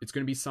meme. It's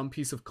going to be some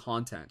piece of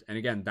content, and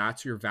again,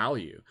 that's your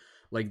value.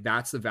 Like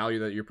that's the value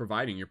that you're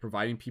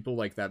providing people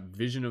like that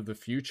vision of the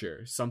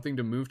future, something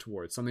to move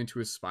towards, something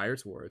to aspire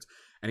towards.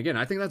 And again,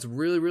 I think that's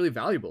really, really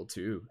valuable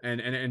too. And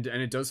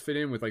it does fit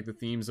in with like the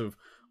themes of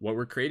what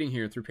we're creating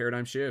here through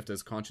Paradigm Shift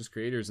as conscious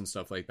creators and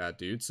stuff like that,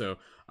 dude. So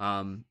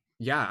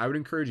yeah, I would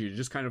encourage you to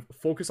just kind of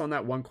focus on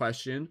that one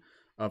question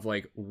of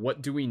like,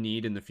 what do we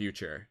need in the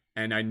future?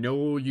 And I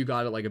know you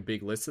got like a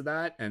big list of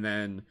that, and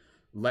then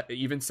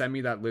even send me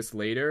that list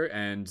later.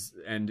 And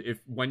if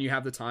when you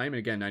have the time, and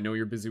again, I know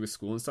you're busy with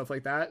school and stuff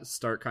like that,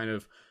 start kind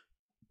of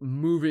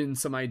moving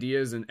some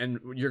ideas, and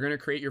you're going to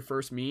create your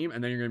first meme,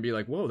 and then you're going to be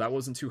like, whoa, that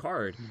wasn't too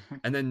hard.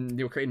 And then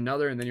you'll create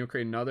another, and then you'll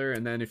create another.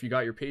 And then if you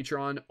got your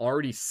Patreon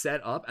already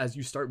set up as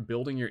you start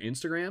building your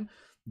Instagram,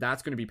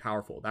 that's going to be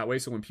powerful that way.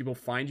 So when people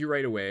find you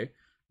right away,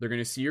 they're going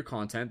to see your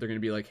content. They're going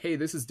to be like, hey,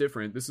 this is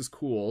different. This is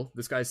cool.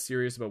 This guy's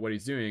serious about what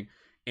he's doing.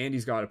 And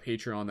he's got a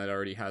Patreon that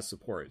already has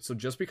support. So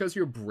just because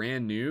you're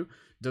brand new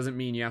doesn't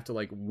mean you have to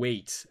like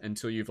wait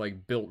until you've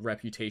like built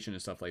reputation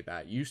and stuff like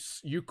that.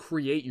 You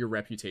create your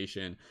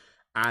reputation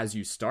as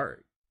you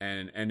start,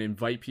 and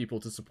invite people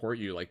to support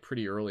you like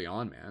pretty early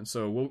on, man.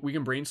 So we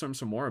can brainstorm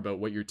some more about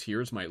what your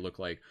tiers might look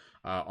like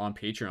on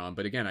Patreon.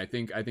 But again, I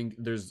think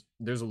there's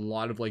a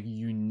lot of like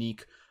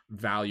unique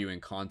value in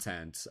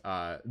content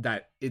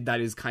that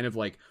is kind of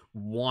like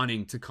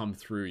wanting to come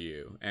through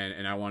you,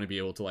 and I want to be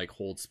able to like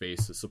hold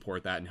space to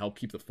support that and help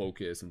keep the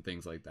focus and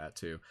things like that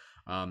too.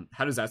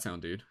 How does that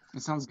sound, dude?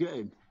 It sounds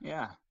good.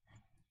 Yeah.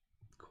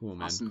 Cool,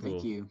 man. Awesome. Cool.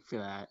 Thank you for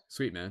that.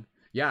 Sweet, man.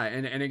 Yeah,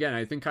 and again,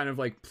 I think kind of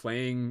like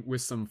playing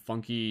with some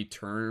funky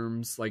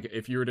terms. Like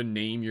if you were to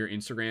name your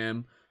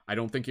Instagram, I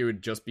don't think it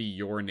would just be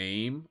your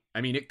name.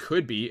 I mean, it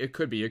could be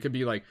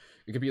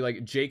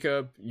like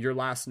Jacob, your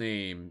last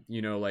name,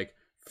 you know, like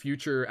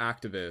future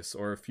activist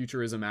or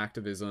futurism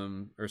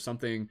activism or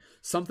something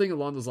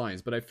along those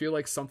lines. But I feel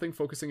like something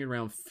focusing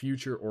around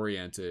future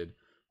oriented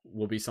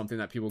will be something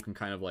that people can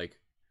kind of like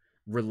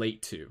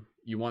relate to.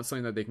 You want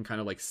something that they can kind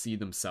of like see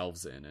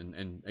themselves in,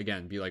 and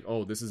again be like,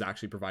 oh, this is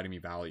actually providing me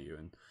value,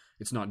 and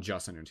it's not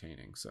just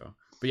entertaining. So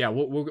but yeah,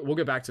 we'll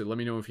get back to it. Let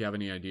me know if you have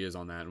any ideas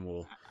on that, and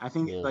we'll talk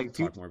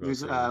more about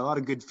there's a lot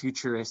of good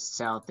futurists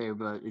out there,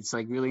 but it's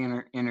like really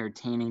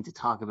entertaining to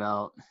talk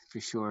about for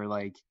sure,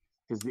 like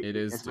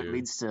because that's what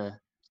leads to,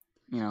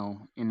 you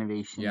know,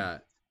 innovation. Yeah,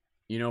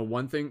 you know,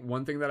 one thing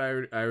that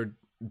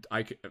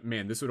I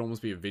man, this would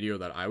almost be a video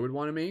that I would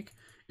want to make,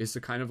 is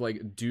to kind of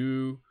like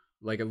do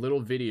like a little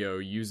video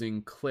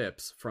using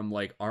clips from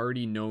like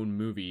already known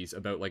movies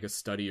about like a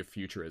study of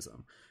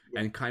futurism,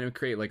 and kind of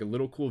create like a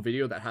little cool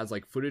video that has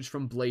like footage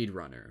from Blade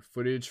Runner,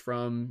 footage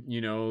from, you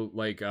know,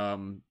 like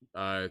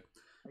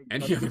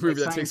any other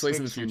movie that takes place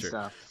in the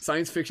future,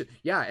 science fiction,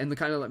 yeah, and the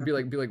kind of be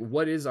like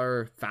what is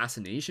our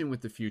fascination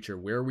with the future,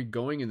 where are we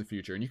going in the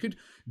future? And you could,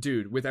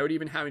 dude, without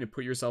even having to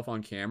put yourself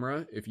on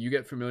camera, if you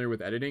get familiar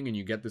with editing and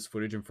you get this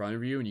footage in front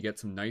of you and you get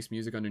some nice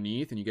music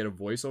underneath and you get a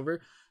voiceover,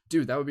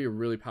 dude, that would be a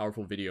really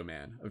powerful video,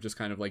 man, of just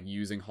kind of like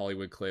using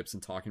Hollywood clips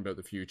and talking about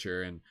the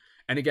future, and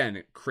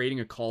again, creating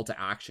a call to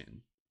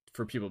action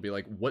for people to be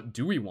like, what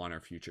do we want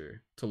our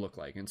future to look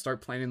like, and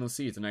start planting those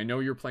seeds. And I know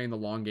you're playing the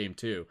long game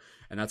too,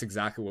 and that's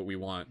exactly what we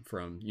want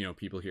from, you know,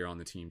 people here on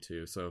the team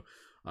too. So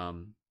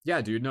yeah,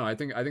 dude, no, I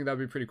think that'd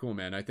be pretty cool,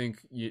 man. I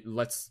think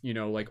let's, you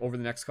know, like over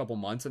the next couple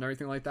months and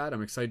everything like that,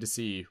 I'm excited to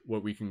see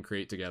what we can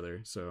create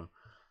together. So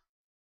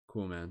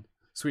cool, man.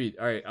 Sweet.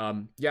 All right.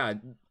 Yeah,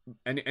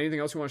 anything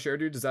else you want to share,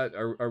 dude? Does that,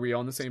 are we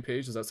on the same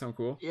page? Does that sound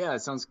cool? Yeah,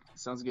 it sounds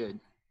good.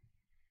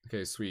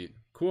 Okay, sweet.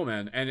 Cool,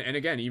 man. And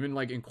again, even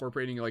like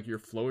incorporating like your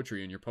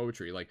flowetry and your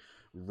poetry, like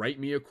write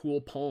me a cool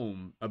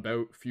poem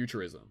about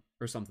futurism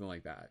or something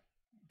like that.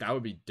 That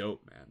would be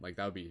dope, man. Like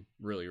that would be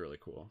really, really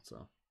cool.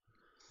 So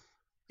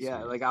yeah,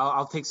 sweet. like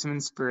I'll take some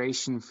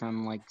inspiration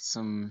from like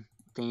some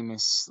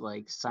famous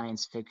like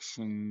science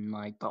fiction,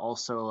 like, but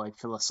also like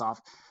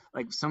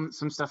like some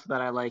stuff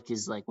that I like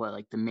is like what,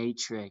 like The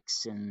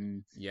Matrix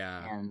and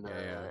Yeah.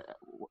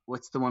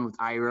 what's the one with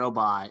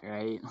iRobot,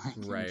 right? Like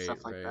and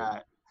stuff like Right.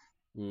 that.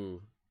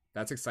 Ooh,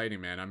 that's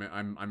exciting, man.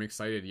 I'm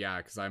excited, yeah,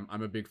 because I'm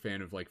a big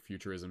fan of like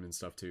futurism and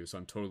stuff too. So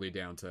I'm totally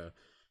down to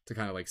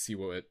kind of like see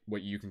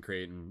what you can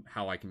create and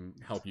how I can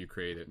help you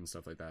create it and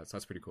stuff like that. So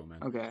that's pretty cool,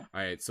 man. Okay.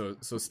 All right, so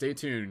stay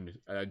tuned.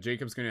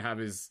 Jacob's gonna have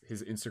his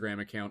Instagram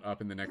account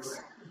up in the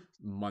next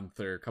month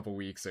or couple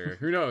weeks, or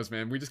who knows,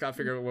 man. We just gotta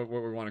figure out what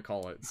we want to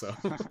call it. So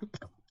all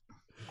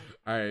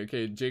right,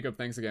 okay, Jacob,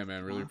 thanks again,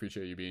 man. Really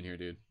appreciate you being here,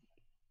 dude.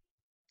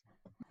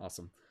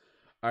 Awesome.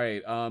 All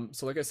right.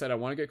 So like I said, I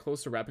want to get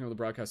close to wrapping up the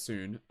broadcast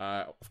soon.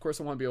 Of course,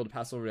 I want to be able to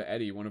pass over to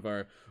Eddie, one of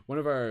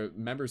our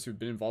members who've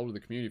been involved with the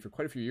community for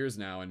quite a few years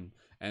now.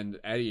 And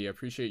Eddie, I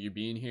appreciate you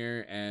being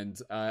here.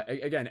 And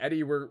again,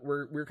 Eddie,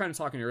 we're kind of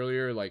talking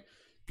earlier, like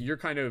you're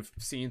kind of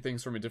seeing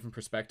things from a different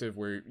perspective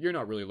where you're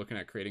not really looking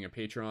at creating a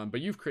Patreon,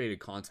 but you've created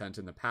content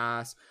in the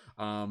past.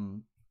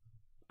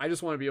 I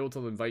just want to be able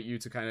to invite you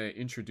to kind of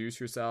introduce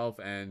yourself,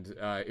 and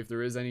if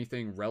there is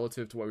anything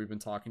relative to what we've been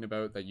talking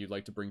about that you'd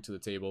like to bring to the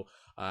table,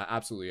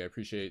 absolutely,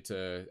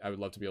 I would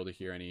love to be able to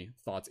hear any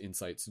thoughts,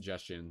 insights,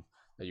 suggestion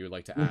that you would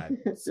like to add.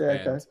 Yeah,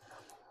 and okay.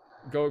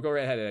 Go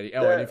right ahead, Eddie.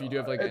 Oh, and if you do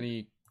have like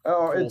any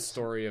cool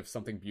story of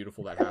something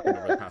beautiful that happened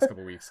over the past couple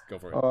of weeks, go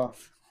for it.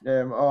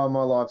 Yeah,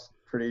 my life's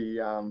pretty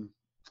I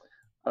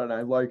don't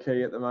know, low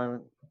key at the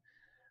moment.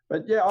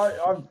 But yeah,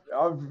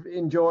 I've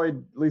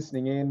enjoyed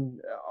listening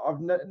in. I've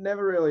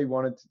never really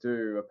wanted to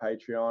do a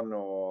Patreon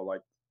or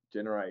like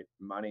generate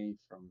money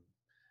from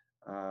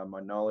my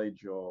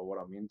knowledge or what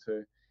I'm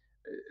into.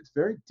 It's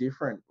very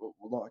different,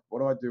 like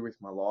what I do with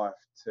my life,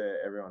 to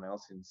everyone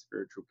else in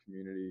spiritual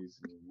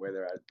communities and where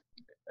they're at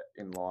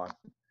in life.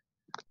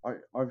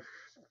 I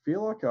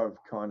feel like I've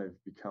kind of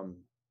become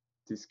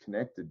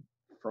disconnected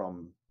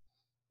from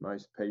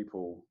most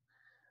people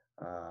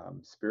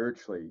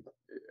spiritually.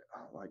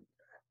 Like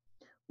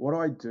what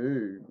I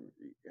do,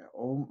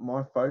 all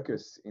my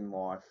focus in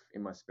life,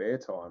 in my spare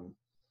time,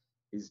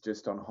 is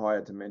just on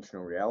higher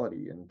dimensional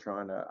reality and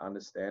trying to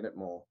understand it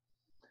more,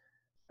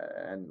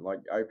 and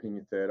like opening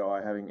your third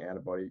eye, having out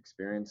of body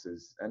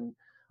experiences. And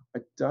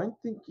I don't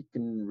think you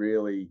can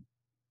really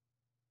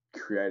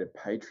create a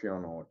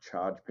Patreon or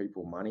charge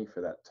people money for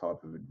that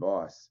type of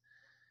advice,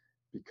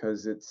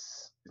 because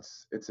it's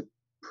a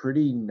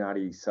pretty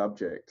nutty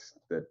subject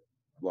that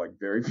like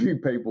very few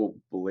people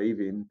believe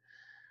in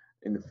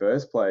the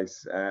first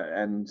place,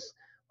 and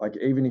like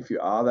even if you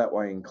are that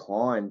way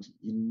inclined,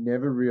 you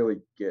never really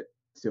get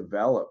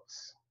developed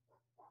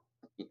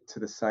to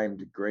the same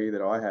degree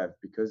that I have,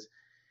 because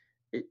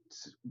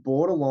it's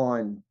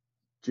borderline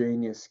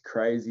genius,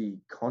 crazy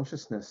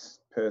consciousness,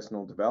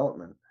 personal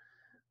development.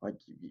 Like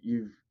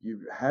you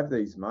have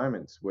these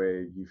moments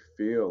where you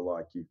feel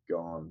like you've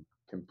gone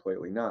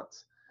completely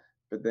nuts,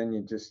 but then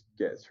you just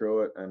get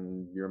through it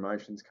and your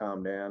emotions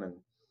calm down and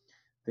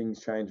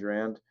things change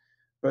around.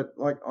 But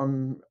like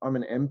I'm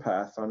an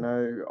empath. I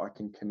know I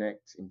can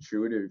connect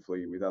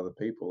intuitively with other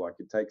people. Like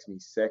it takes me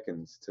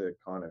seconds to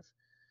kind of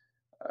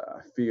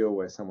feel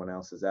where someone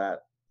else is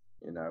at,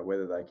 you know,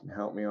 whether they can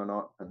help me or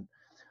not. And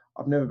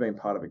I've never been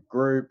part of a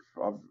group.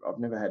 I've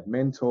never had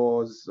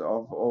mentors.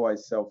 I've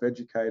always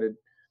self-educated.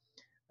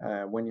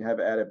 When you have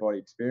out-of-body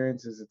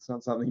experiences, it's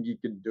not something you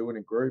can do in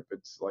a group.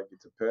 It's like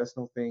it's a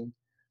personal thing.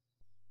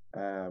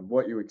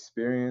 What you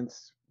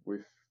experience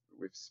with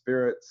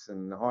spirits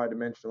and higher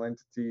dimensional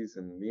entities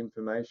and the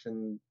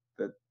information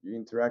that you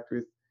interact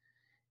with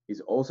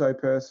is also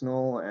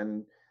personal,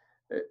 and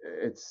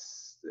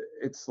it's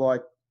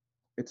like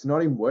it's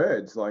not in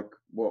words like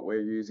what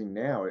we're using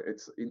now.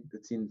 It's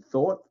in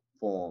thought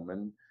form,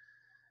 and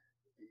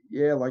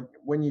yeah, like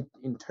when you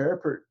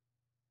interpret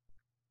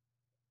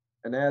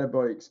an out of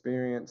body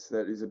experience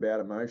that is about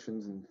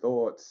emotions and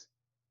thoughts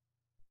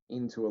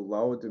into a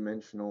lower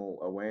dimensional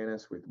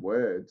awareness with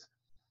words,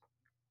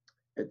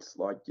 it's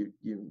like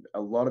you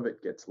a lot of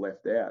it gets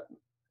left out.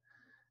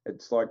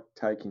 It's like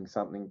taking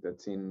something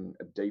that's in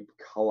a deep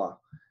color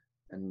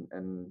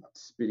and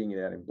spitting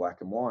it out in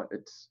black and white.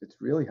 It's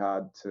really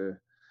hard to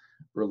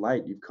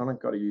relate. You've kind of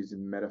got to use a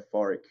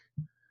metaphoric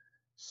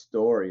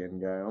story and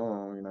go,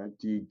 oh, you know,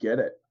 do you get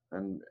it?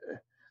 And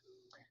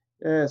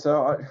yeah,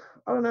 so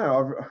I don't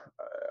know.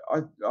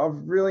 I've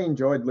really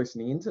enjoyed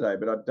listening in today,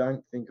 but I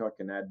don't think I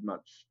can add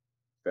much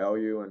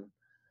value. And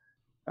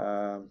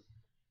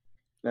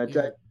now,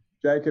 Yeah.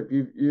 Jacob,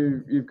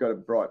 you've got a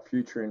bright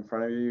future in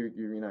front of you.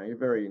 You know, you're a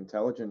very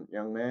intelligent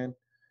young man,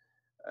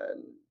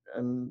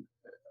 and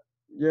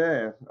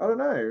yeah, I don't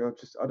know.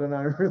 I don't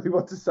know really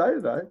what to say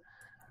today.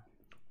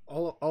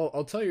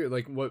 I'll tell you,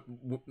 like,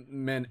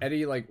 man,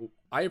 Eddie, like,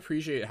 I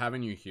appreciate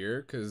having you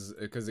here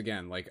because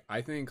again, like,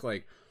 I think,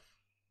 like,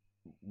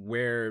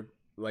 where,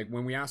 like,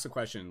 when we ask the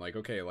question, like,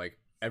 okay, like,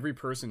 every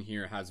person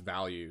here has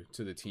value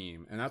to the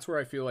team, and that's where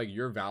I feel like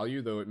your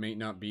value, though it may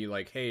not be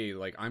like, hey,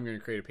 like, I'm going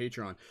to create a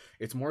Patreon,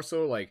 it's more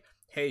so like,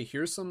 hey,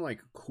 here's some, like,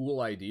 cool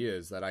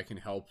ideas that I can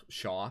help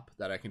shop,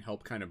 that I can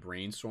help kind of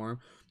brainstorm.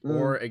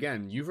 Or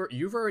again, you've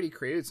already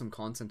created some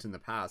content in the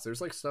past.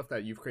 There's, like, stuff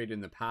that you've created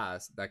in the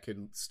past that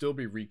could still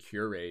be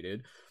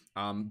recurated.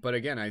 But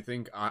again, I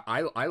think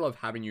I love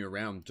having you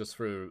around just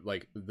for,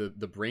 like, the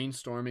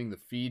brainstorming, the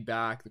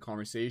feedback, the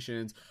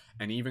conversations,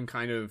 and even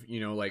kind of,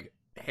 you know, like,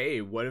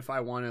 hey, what if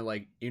I want to,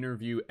 like,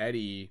 interview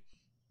Eddie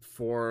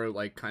for,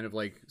 like, kind of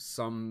like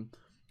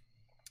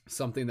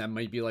something that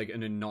might be like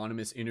an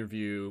anonymous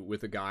interview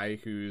with a guy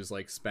who's,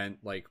 like, spent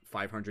like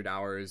 500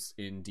 hours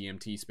in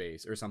DMT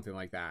space or something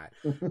like that,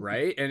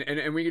 right?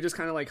 And we could just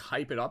kind of, like,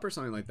 hype it up or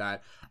something like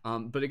that.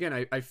 But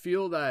again, I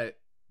feel that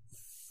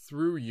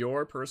through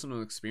your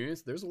personal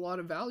experience, there's a lot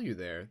of value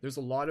there. There's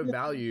a lot of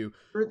value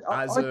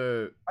as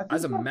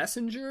a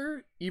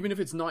messenger, even if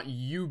it's not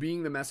you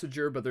being the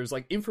messenger, but there's,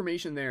 like,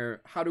 information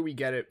there. How do we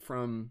get it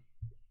from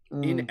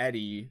in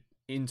Eddie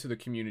into the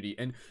community?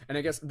 And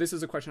I guess this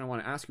is a question I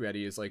want to ask you,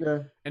 Eddie, is like,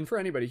 and for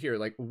anybody here,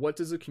 like, what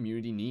does the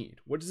community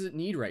need? What does it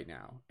need right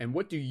now? And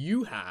what do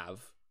you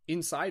have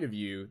inside of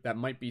you that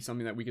might be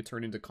something that we could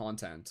turn into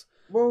content?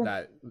 Well,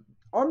 that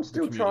I'm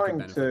still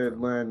trying to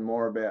learn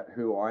more about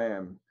who I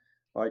am.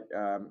 Like,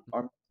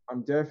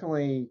 I'm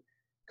definitely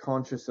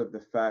conscious of the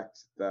fact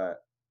that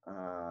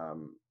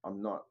I'm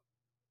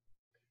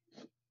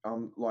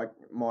like,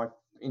 my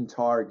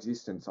entire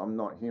existence, I'm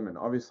not human.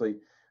 Obviously,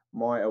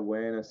 my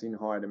awareness in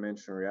higher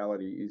dimensional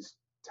reality is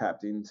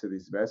tapped into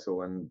this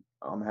vessel, and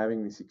I'm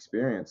having this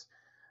experience.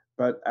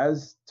 But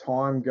as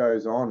time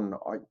goes on,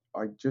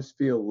 I just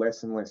feel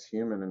less and less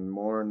human and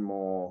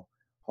more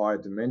higher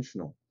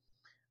dimensional.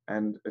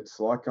 And it's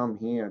like I'm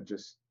here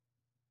just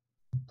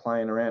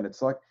playing around.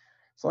 It's like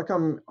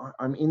I'm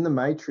in the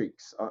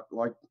matrix.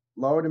 Like,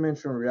 lower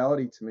dimensional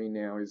reality to me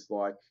now is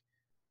like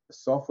a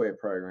software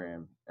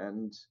program,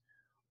 and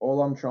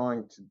all I'm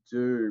trying to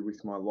do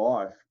with my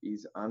life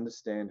is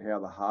understand how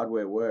the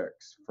hardware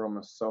works from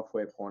a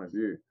software point of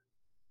view.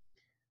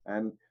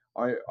 And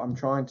I'm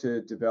trying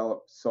to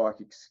develop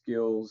psychic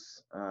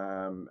skills.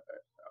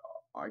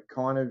 I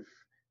kind of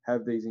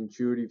have these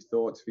intuitive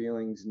thoughts,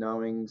 feelings,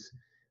 knowings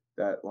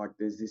that, like,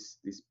 there's this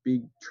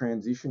big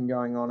transition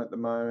going on at the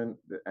moment,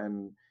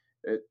 and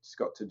it's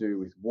got to do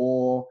with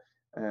war,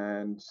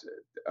 and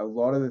a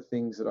lot of the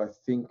things that I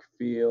think,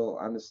 feel,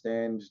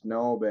 understand,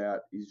 know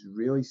about is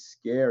really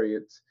scary.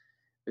 It's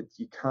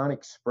you can't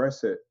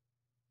express it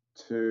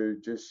to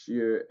just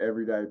your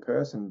everyday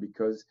person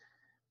because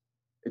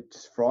it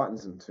just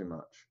frightens them too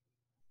much.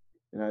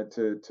 You know,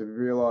 to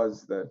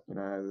realize that, you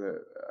know,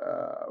 that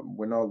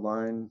we're not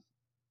alone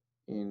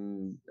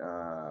in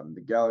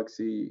the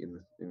galaxy,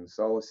 in the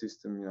solar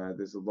system. You know,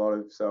 there's a lot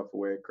of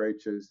self-aware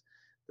creatures.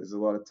 There's a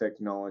lot of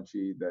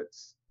technology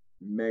that's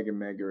mega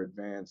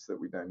advanced that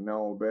we don't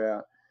know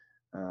about.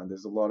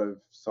 There's a lot of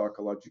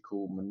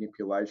psychological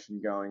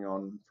manipulation going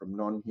on from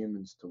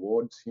non-humans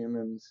towards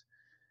humans,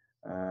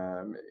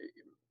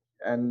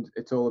 and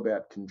it's all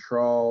about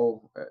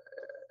control.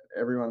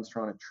 Everyone's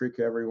trying to trick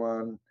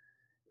everyone.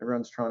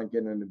 Everyone's trying to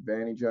get an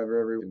advantage over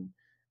everyone and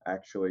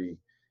actually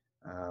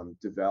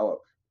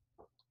develop.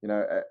 You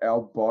know,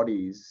 our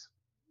bodies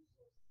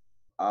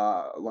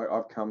are, like,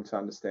 I've come to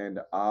understand,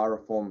 are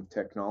a form of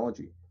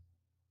technology.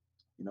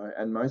 You know,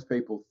 and most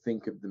people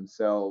think of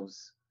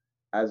themselves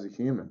as a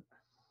human.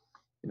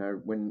 You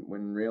know, when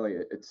really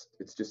it's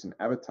just an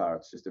avatar.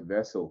 It's just a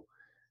vessel.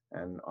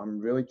 And I'm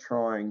really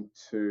trying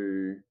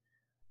to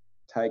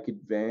take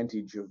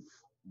advantage of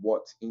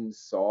what's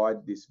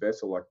inside this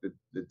vessel, like the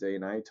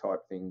DNA type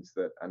things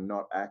that are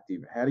not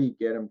active. How do you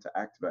get them to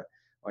activate?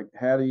 Like,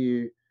 how do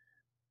you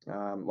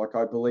like,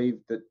 I believe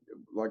that,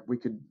 like, we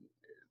could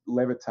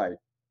levitate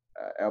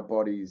our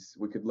bodies.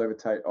 We could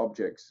levitate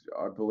objects.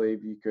 I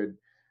believe you could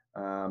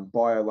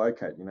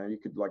biolocate. You know, you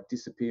could, like,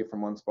 disappear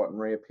from one spot and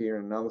reappear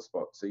in another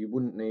spot. So you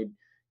wouldn't need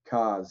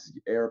cars,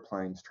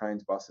 airplanes,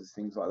 trains, buses,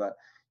 things like that.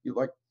 You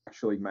like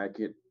actually make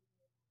it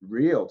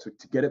real to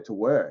get it to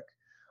work.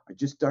 I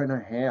just don't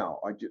know how.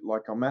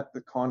 I'm at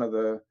the kind of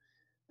the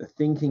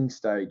thinking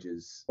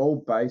stages,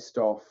 all based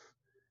off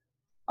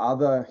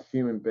other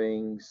human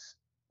beings'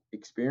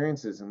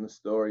 experiences and the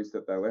stories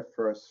that they left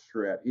for us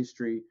throughout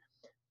history,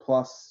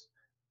 plus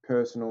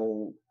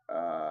personal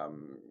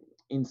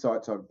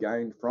insights I've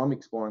gained from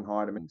exploring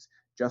higher dimensions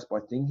just by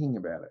thinking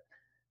about it.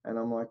 And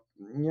I'm like,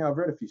 yeah, I've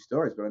read a few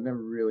stories, but I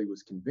never really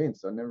was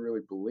convinced. I never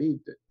really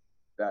believed it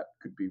that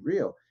could be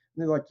real.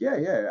 And they're like,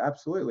 yeah,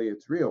 absolutely,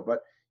 it's real.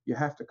 But you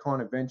have to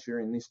kind of venture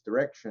in this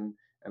direction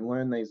and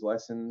learn these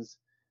lessons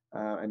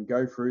and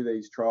go through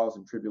these trials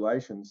and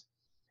tribulations.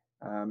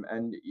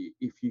 And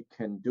if you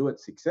can do it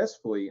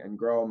successfully and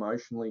grow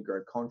emotionally,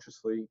 grow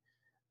consciously,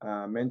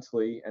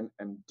 mentally,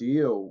 and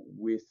deal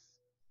with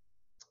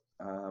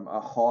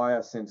a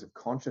higher sense of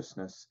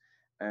consciousness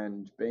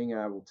and being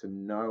able to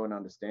know and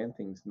understand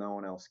things no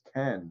one else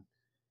can,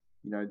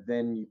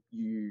 then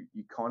you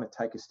kind of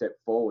take a step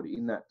forward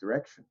in that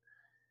direction.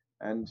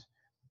 And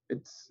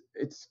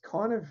it's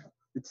kind of,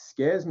 it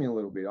scares me a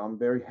little bit. I'm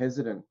very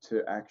hesitant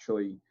to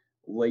actually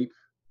leap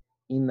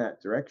in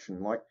that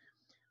direction. Like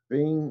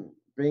being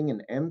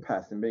an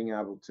empath and being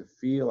able to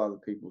feel other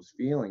people's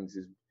feelings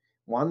is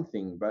one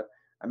thing, but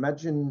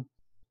imagine,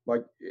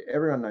 like,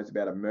 everyone knows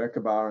about a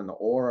Merkaba and the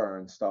aura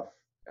and stuff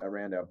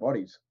around our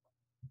bodies.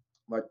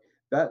 Like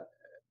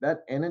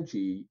that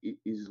energy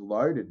is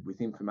loaded with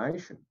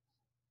information.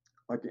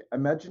 Like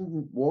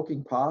imagine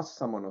walking past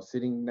someone or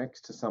sitting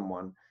next to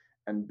someone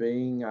and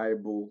being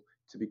able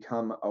to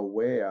become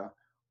aware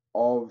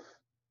of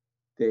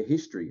their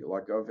history,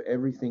 like of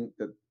everything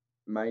that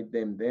made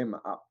them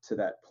up to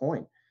that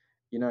point,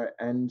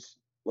 and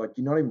like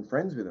you're not even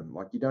friends with them.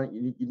 Like you don't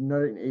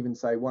even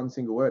say one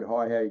single word,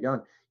 hi, how you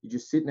going? You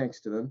just sit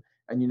next to them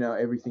and you know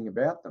everything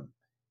about them,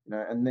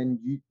 and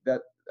then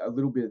that a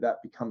little bit of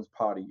that becomes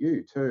part of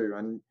you too.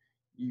 And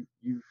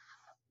you've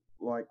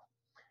like,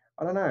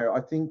 I don't know, I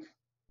think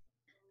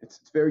it's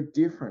very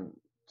different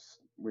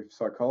with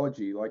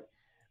psychology. Like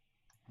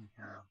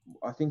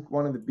I think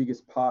one of the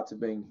biggest parts of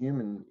being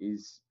human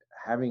is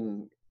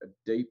having a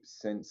deep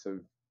sense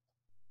of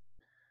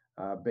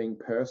being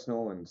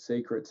personal and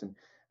secrets,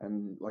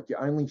 and like you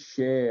only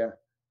share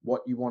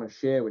what you want to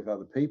share with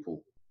other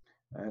people.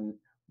 And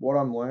what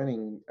I'm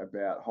learning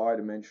about high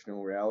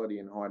dimensional reality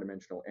and high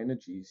dimensional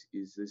energies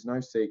is there's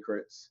no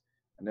secrets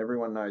and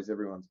everyone knows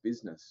everyone's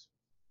business.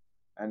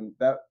 And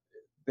that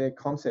they're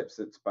concepts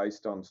that's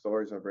based on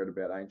stories I've read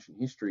about ancient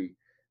history,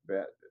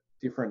 about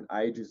different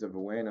ages of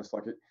awareness.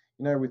 Like,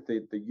 with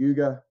the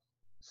Yuga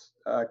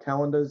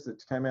calendars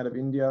that came out of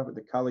India, with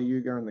the Kali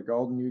Yuga and the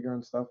Golden Yuga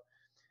and stuff.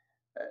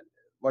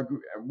 Like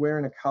we're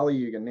in a Kali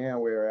Yuga now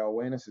where our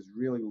awareness is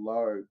really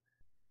low,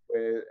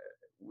 where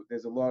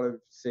there's a lot of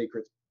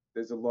secrets,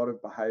 there's a lot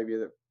of behavior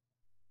that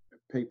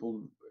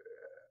people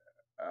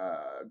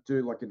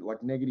do,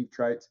 like negative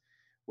traits.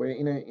 Where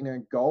in a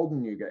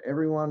Golden Yuga,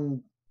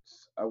 everyone's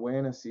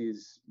awareness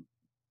is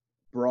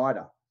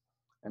brighter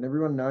and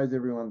everyone knows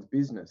everyone's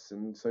business,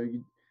 and so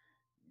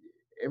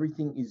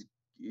everything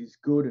is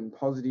good and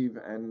positive,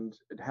 and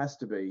it has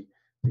to be,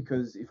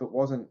 because if it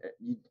wasn't,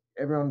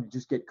 everyone would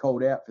just get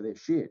called out for their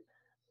shit.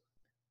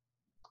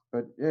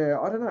 But yeah,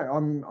 I don't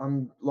know.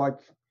 I'm like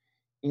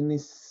in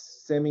this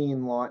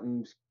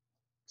semi-enlightened,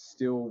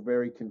 still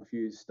very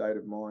confused state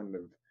of mind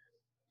of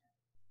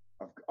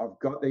I've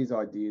got these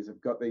ideas,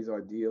 I've got these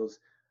ideals.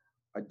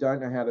 I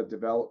don't know how to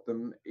develop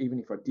them. Even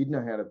if I did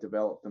know how to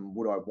develop them,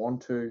 would I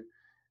want to?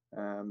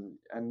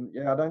 And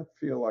yeah, I don't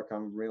feel like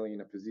I'm really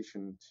in a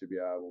position to be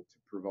able to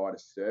provide a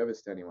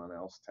service to anyone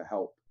else to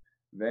help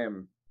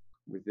them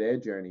with their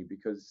journey,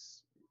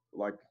 because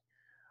like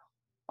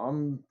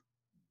I'm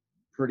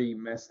pretty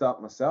messed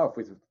up myself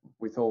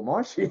with all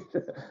my shit.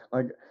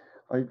 like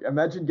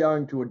imagine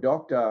going to a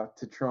doctor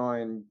to try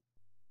and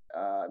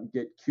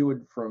get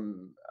cured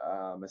from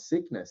a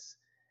sickness,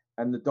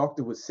 and the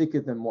doctor was sicker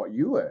than what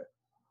you were.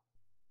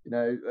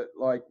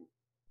 Like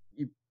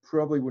you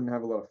probably wouldn't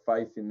have a lot of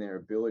faith in their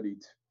ability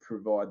to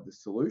provide the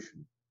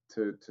solution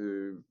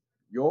to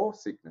your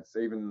sickness,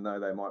 even though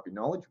they might be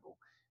knowledgeable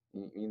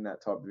in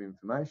that type of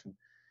information.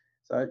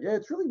 So yeah,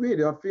 it's really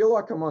weird. I feel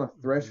like I'm on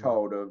a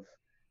threshold of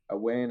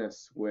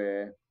awareness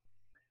where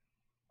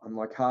I'm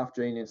like half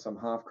genius, I'm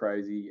half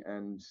crazy,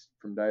 and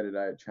from day to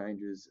day it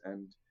changes.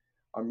 And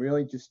I'm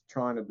really just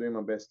trying to do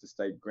my best to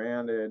stay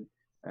grounded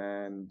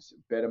and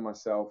better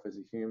myself as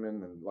a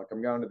human. And like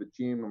I'm going to the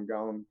gym, I'm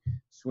going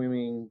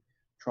swimming,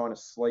 trying to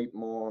sleep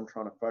more, I'm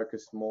trying to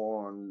focus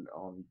more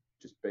on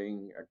just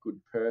being a good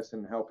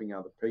person, helping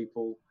other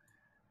people.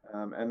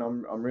 And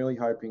I'm really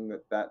hoping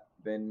that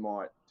then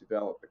might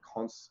develop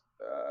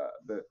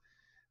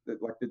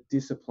the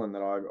discipline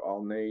that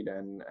I'll need,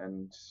 and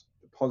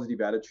the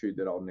positive attitude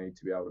that I'll need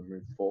to be able to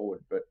move forward.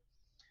 But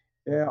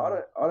yeah,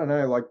 I don't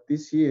know. Like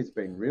this year has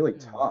been really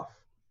tough.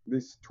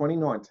 This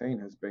 2019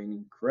 has been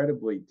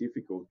incredibly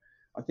difficult.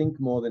 I think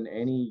more than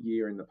any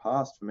year in the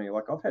past for me.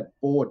 Like I've had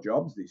 4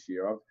 jobs this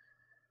year.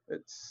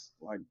 it's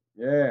like,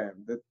 yeah,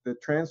 the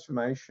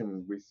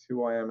transformation with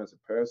who I am as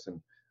a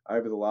person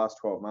over the last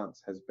 12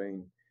 months has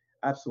been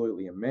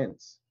absolutely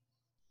immense.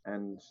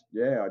 And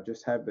yeah, I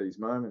just have these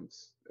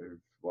moments of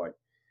like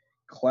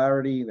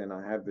clarity, then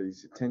I have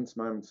these intense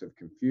moments of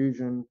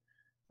confusion.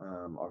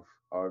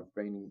 I've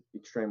been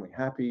extremely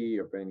happy.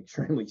 I've been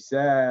extremely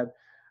sad.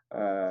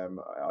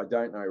 I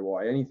don't know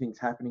why anything's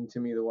happening to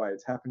me the way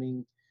it's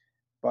happening,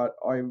 but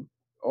I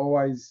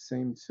always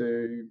seem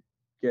to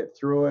get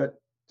through it.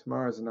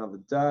 Tomorrow's another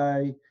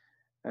day,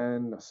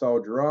 and I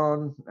soldier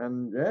on.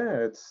 And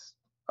yeah, it's,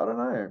 I don't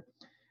know.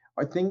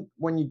 I think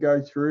when you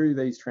go through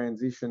these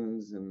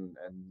transitions and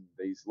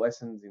these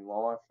lessons in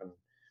life, and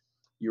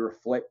you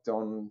reflect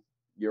on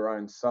your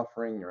own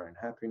suffering, your own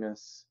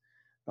happiness,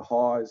 the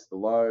highs, the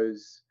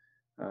lows.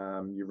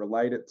 You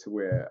relate it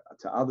to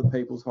other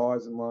people's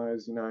highs and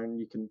lows, and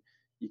you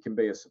can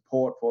be a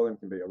support for them,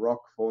 can be a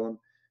rock for them.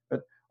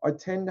 But I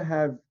tend to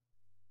have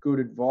good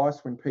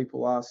advice when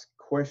people ask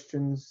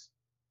questions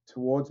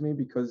towards me,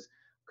 because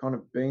I've kind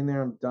of been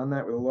there and done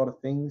that with a lot of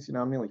things.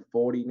 I'm nearly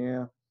 40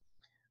 now.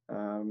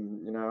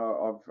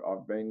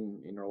 I've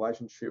been in a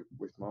relationship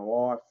with my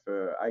wife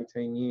for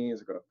 18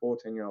 years. I've got a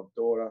 14-year-old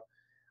daughter.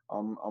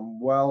 I'm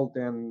well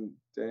down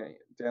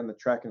the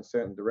track in a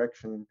certain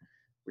direction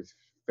with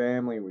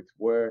family, with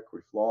work,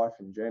 with life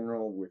in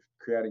general, with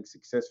creating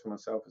success for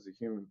myself as a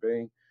human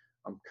being.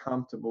 I'm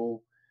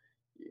comfortable,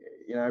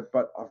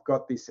 but I've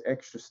got this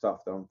extra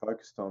stuff that I'm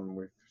focused on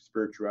with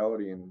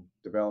spirituality and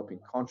developing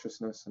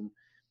consciousness. And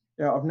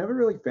yeah, I've never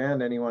really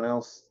found anyone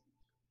else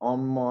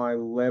on my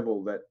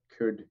level that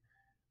could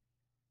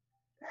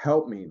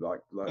help me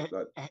like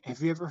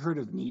Have you ever heard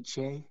of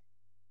Nietzsche?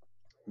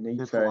 Nietzsche.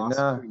 The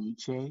philosopher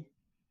Nietzsche?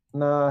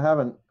 No, I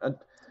haven't.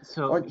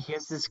 So he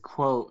has this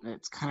quote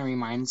that kind of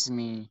reminds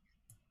me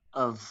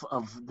of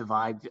the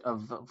vibe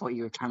of what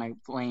you were kind of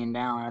laying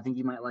down. I think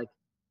you might like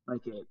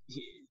it.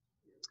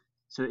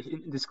 So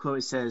this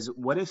quote says,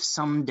 "What if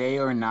some day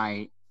or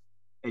night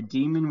a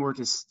demon were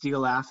to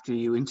steal after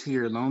you into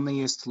your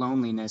loneliest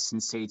loneliness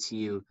and say to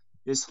you,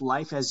 'This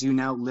life as you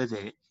now live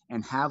it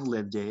and have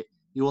lived it,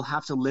 you will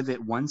have to live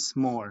it once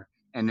more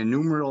and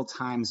innumerable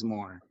times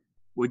more.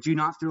 Would you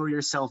not throw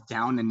yourself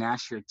down and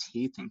gnash your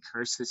teeth and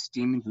curse this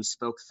demon who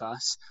spoke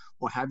thus?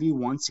 Or have you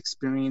once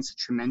experienced a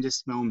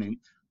tremendous moment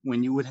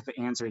when you would have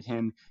answered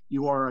him,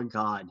 "You are a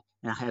god,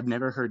 and I have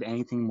never heard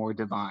anything more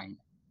divine"?'"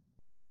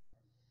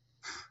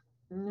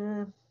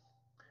 Yeah.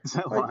 Is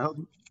that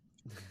wild?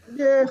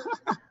 Yeah.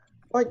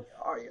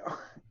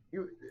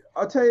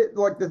 I'll tell you,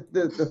 like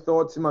the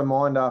thoughts in my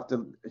mind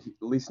after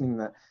listening to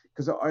that,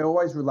 because I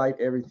always relate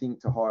everything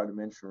to higher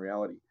dimensional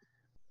reality.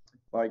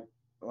 Like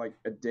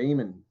a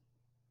demon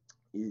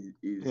is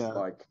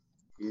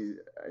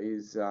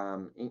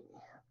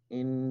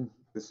in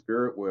the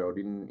spirit world,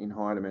 in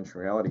higher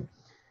dimensional reality.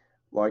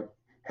 Like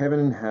heaven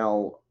and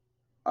hell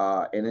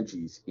are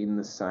energies in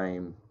the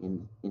same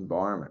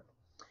environment,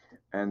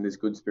 and there's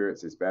good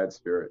spirits, there's bad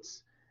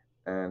spirits.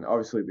 And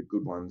obviously the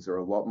good ones are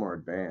a lot more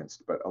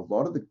advanced, but a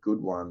lot of the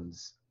good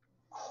ones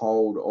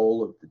hold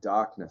all of the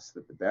darkness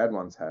that the bad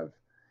ones have.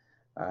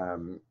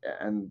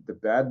 And the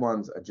bad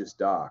ones are just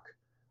dark,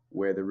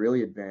 where the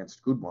really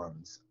advanced good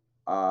ones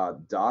are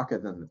darker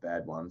than the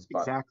bad ones. But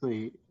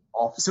exactly.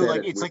 So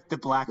it's like the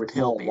black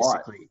pill,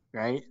 basically,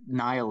 right?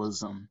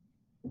 Nihilism.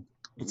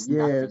 It's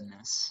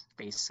nothingness,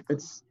 basically.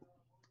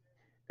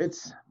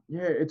 It's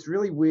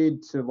really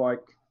weird to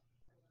like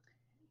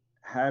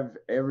have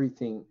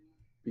everything,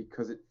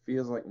 because it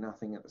feels like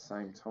nothing at the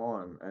same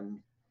time.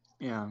 And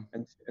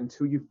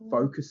until you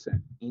focus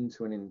it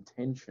into an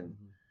intention,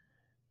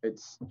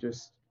 it's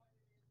just,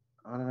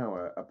 I don't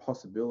know, a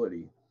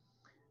possibility.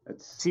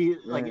 That's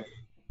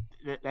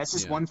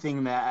just one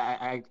thing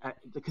that I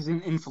because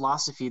in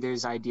philosophy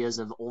there's ideas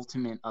of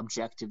ultimate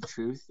objective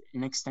truth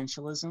in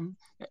existentialism,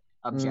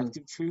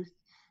 objective truth,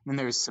 and then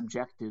there's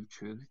subjective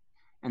truth,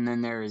 and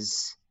then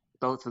there's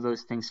both of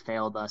those things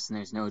failed us and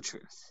there's no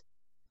truth.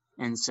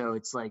 And so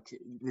it's like,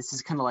 this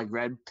is kind of like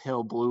red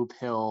pill, blue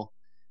pill,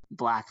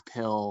 black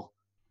pill,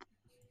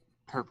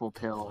 purple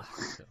pill.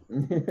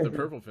 The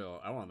purple pill.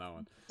 I want that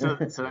one.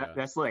 So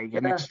that's like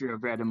a mixture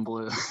of red and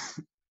blue.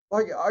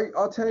 Like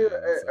I'll tell you,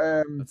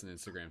 that's an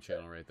Instagram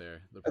channel right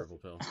there. The purple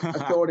pill.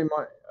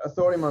 A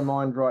thought in my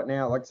mind right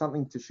now, like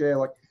something to share.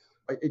 Like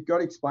it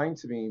got explained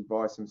to me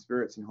by some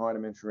spirits in high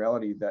dimensional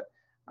reality that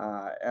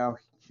our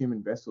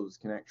human vessels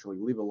can actually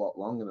live a lot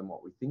longer than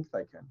what we think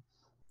they can.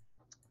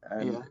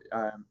 And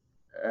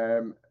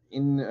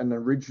in an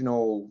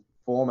original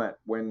format,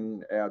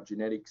 when our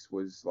genetics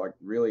was like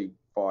really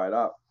fired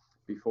up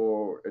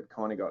before it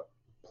kind of got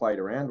played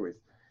around with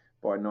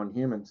by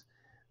non-humans,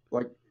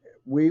 like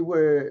we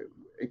were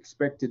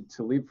expected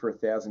to live for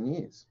 1,000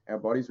 years. Our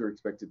bodies were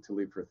expected to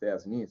live for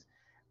 1,000 years,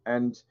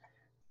 and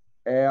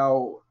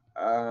our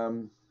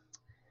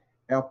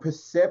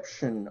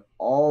perception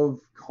of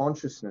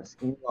consciousness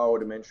in lower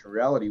dimensional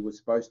reality was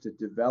supposed to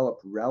develop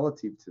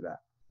relative to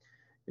that.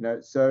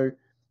 So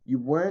you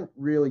weren't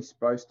really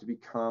supposed to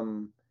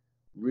become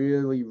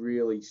really,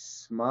 really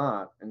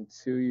smart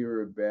until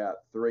you're about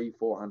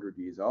 300-400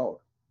 years old.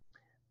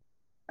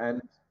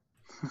 And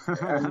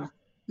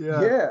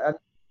yeah, and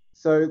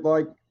so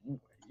like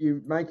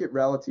you make it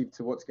relative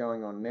to what's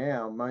going on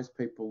now. Most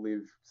people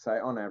live, say,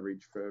 on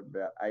average for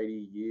about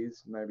 80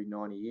 years, maybe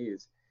 90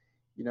 years,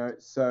 you know.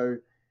 So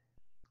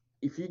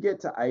if you get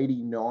to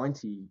 80,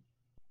 90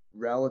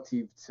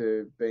 relative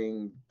to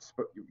being,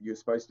 you're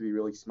supposed to be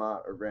really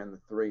smart around the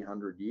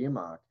 300-year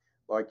mark,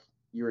 like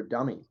you're a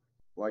dummy.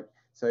 Like,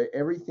 so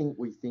everything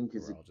we think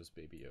is, we're all just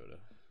Baby Yoda.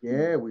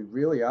 Yeah, we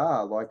really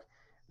are. Like,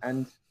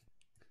 and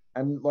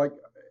like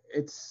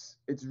it's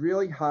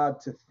really hard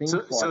to think.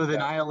 So the that.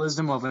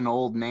 nihilism of an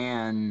old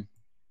man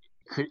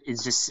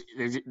is just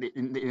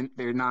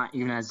they're not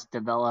even as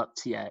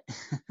developed yet.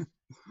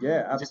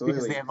 Yeah, absolutely. Just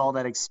because they have all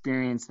that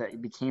experience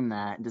that became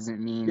that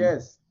doesn't mean.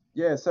 Yes,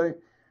 yeah. So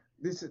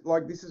this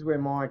is where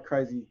my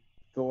crazy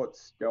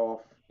thoughts go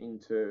off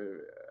into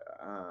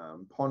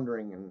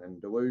pondering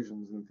and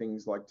delusions and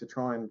things, like to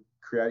try and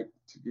create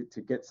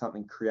to get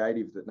something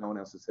creative that no one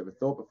else has ever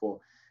thought before.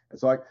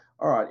 It's like,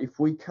 all right, if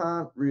we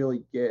can't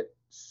really get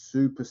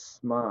super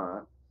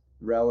smart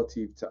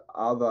relative to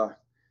other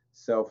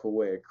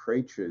self-aware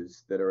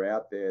creatures that are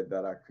out there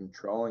that are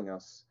controlling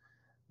us,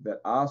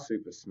 that are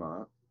super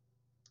smart,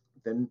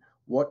 then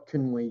what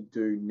can we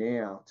do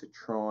now to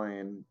try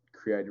and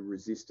create a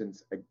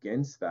resistance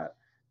against that,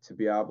 to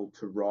be able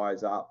to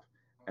rise up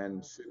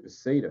and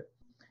supersede it?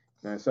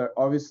 You know, so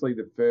obviously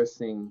the first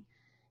thing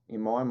in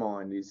my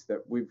mind is that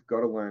we've got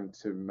to learn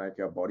to make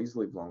our bodies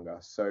live longer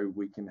so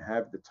we can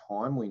have the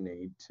time we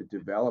need to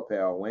develop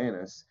our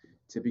awareness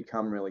to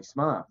become really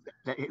smart.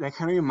 That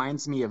kind of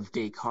reminds me of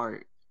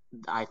Descartes.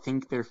 I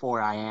think,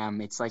 therefore I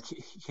am. It's like he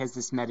has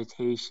this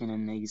meditation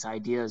and these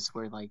ideas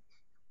where, like,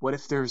 what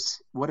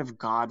if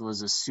God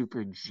was a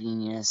super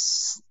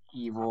genius,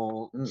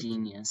 evil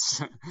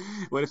genius?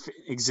 What if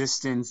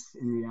existence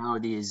in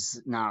reality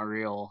is not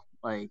real?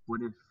 Like,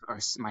 what if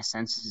my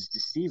senses is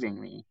deceiving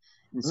me?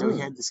 And so he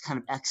had this kind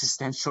of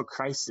existential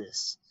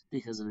crisis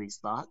because of these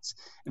thoughts.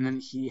 And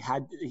then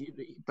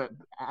but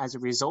as a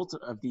result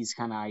of these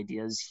kind of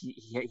ideas,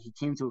 he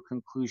came to a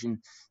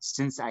conclusion: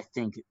 since I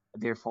think,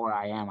 therefore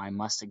I am, I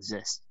must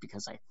exist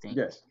because I think.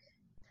 Yes.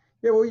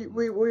 Yeah, well,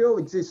 we all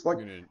exist. Like,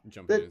 I'm gonna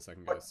jump in a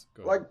second, guys.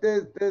 Go like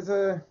ahead. there's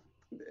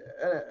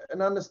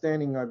an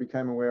understanding I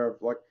became aware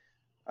of. Like,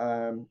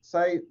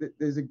 say that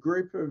there's a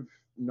group of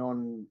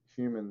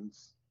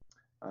non-humans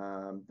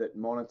that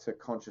monitor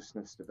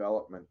consciousness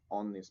development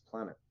on this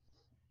planet,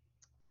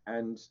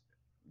 and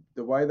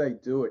the way they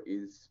do it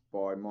is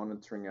by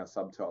monitoring our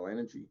subtle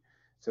energy.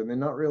 So they're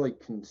not really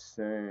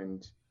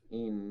concerned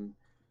in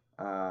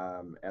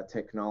our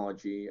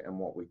technology and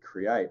what we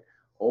create.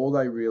 All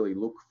they really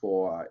look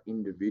for are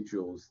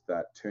individuals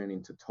that turn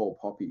into tall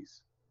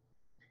poppies,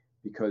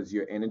 because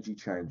your energy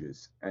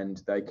changes,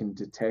 and they can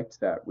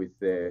detect that with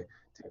their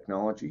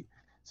technology.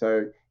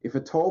 So if a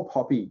tall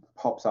poppy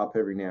pops up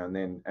every now and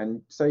then, and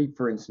say,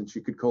 for instance,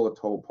 you could call a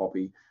tall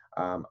poppy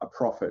a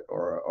prophet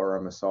or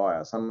a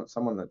messiah,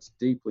 someone that's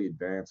deeply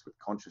advanced with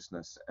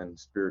consciousness and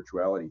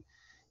spirituality,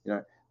 you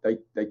know,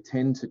 they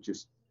tend to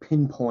just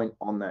pinpoint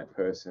on that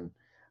person,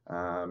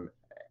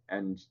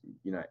 and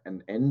you know,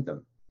 and end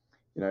them.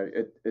 You know,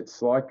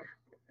 it's like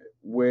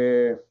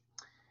we're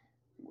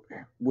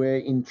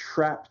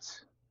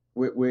entrapped.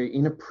 We're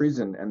in a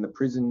prison, and the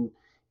prison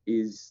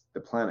is the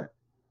planet.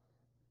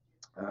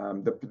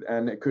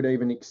 And it could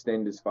even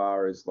extend as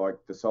far as like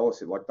the solar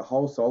system. Like the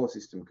whole solar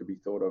system could be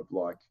thought of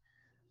like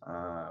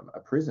a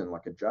prison,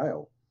 like a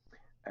jail,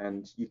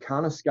 and you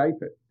can't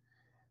escape it.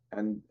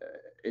 And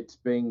it's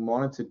being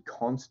monitored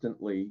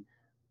constantly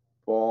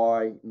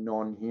by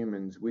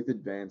non-humans with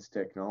advanced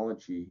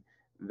technology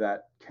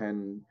that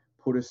can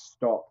put a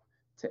stop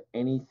to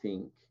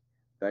anything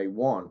they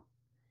want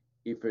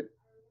if it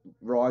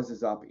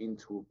rises up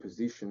into a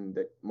position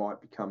that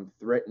might become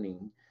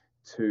threatening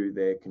to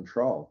their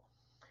control.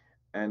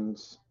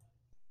 And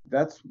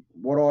that's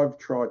what I've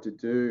tried to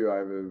do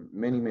over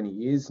many, many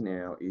years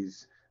now,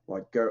 is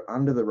like go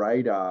under the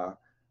radar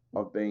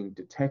of being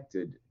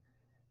detected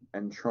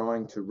and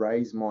trying to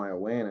raise my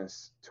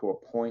awareness to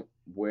a point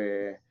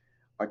where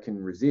I can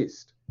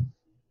resist.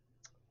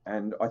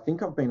 And I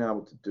think I've been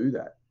able to do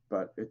that,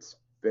 but it's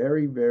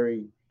very,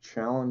 very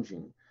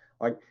challenging.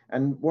 Like,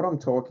 and what I'm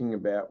talking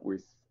about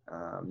with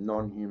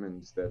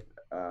non-humans that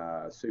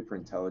are super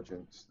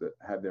intelligent, that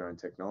have their own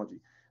technology,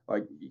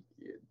 like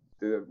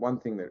the one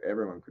thing that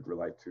everyone could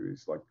relate to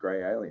is like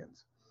grey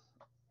aliens.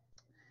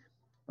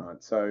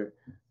 Right, so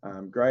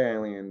grey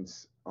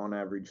aliens on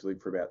average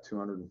live for about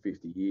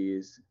 250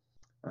 years.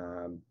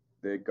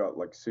 They've got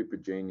like super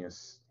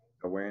genius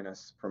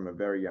awareness from a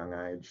very young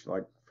age,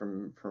 like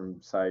from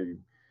say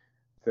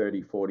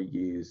 30, 40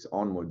 years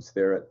onwards,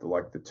 they're at the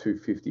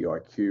 250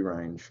 IQ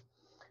range.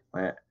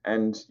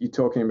 And you're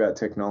talking about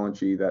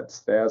technology that's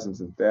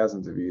thousands and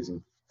thousands of years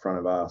in front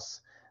of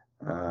us.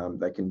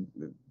 They can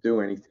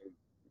do anything.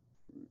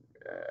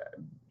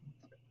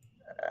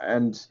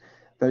 And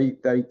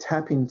they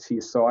tap into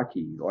your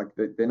psyche. Like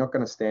they're not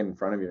going to stand in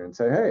front of you and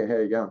say, "Hey, how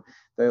you going?"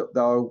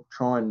 They'll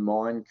try and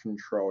mind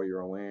control your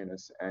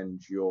awareness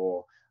and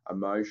your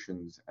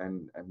emotions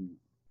and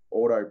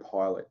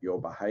autopilot your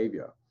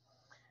behavior.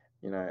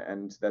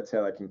 And that's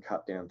how they can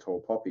cut down tall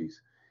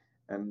poppies.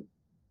 And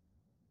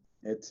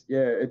it's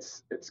a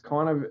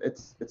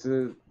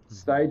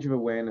stage of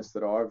awareness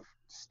that I've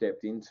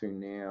stepped into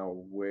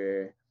now,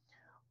 where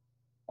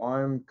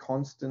I'm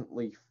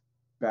constantly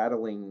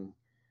battling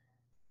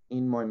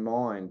in my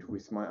mind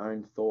with my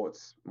own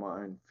thoughts,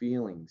 my own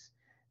feelings.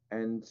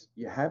 And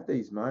you have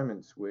these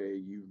moments where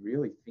you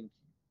really think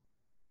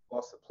you've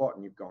lost the plot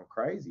and you've gone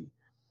crazy.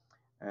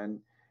 And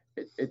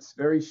it's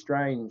very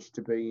strange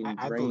to be in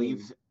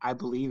dreams. I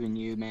believe in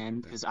you, man,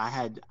 because I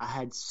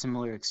had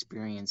similar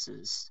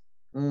experiences,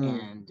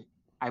 and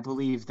I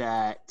believe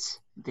that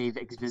they've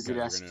visited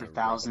us for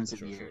thousands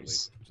of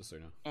years, just so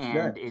you know.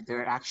 And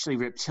they're actually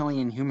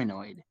reptilian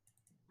humanoid.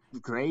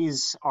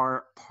 Greys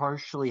are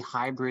partially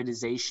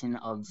hybridization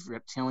of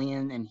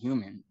reptilian and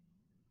human.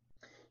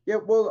 Yeah,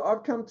 well,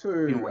 I've come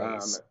to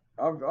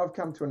I've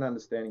come to an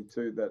understanding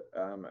too that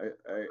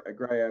a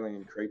grey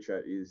alien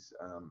creature is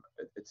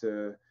it's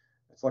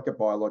like a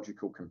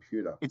biological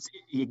computer. It's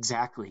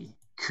exactly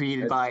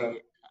created by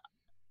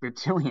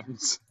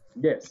reptilians.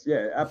 Yes,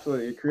 yeah,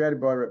 absolutely,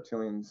 created by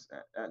reptilians,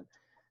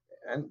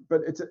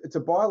 but it's a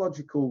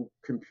biological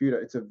computer.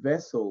 It's a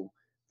vessel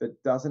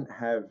that doesn't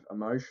have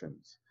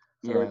emotions.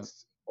 So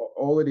it's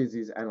all it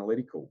is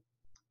analytical,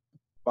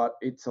 but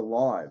it's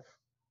alive.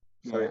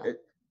 So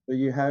so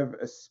you have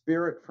a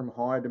spirit from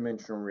higher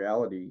dimensional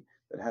reality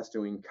that has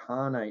to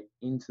incarnate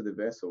into the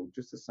vessel,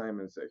 just the same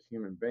as a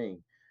human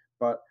being,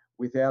 but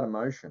without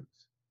emotions.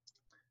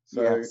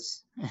 So,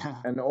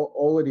 and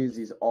all it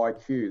is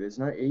IQ. There's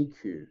no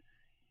EQ,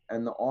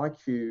 and the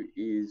IQ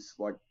is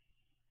like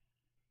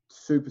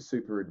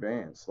super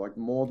advanced, like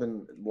more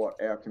than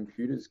what our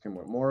computers can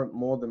work,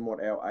 more than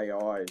what our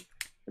AI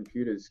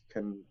computers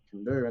can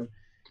do. And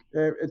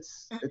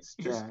it's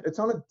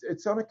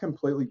on a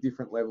completely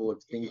different level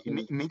of thinking.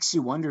 It makes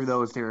you wonder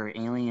though if there are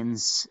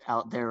aliens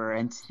out there or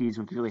entities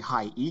with really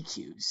high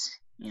EQs,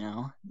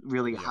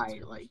 really high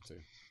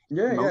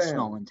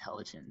emotional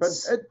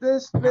intelligence. But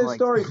there's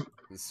stories.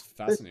 It's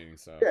fascinating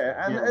stuff.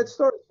 Yeah, and it's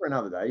stories for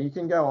another day. You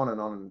can go on and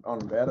on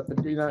about it,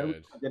 but we're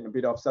getting a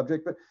bit off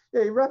subject. But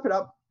yeah, you wrap it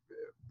up,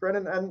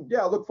 Brennan, and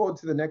I look forward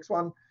to the next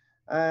one.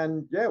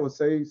 And we'll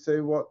see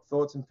what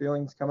thoughts and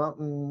feelings come up,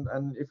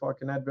 and if I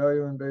can add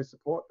value and be a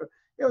support. But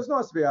it was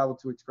nice to be able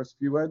to express a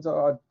few words.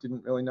 I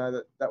didn't really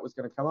know that was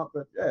going to come up,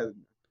 but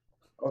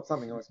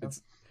something else.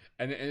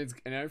 And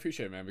I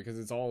appreciate it, man, because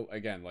it's all,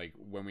 again, like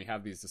when we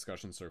have these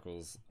discussion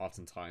circles,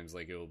 oftentimes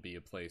like it will be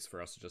a place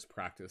for us to just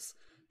practice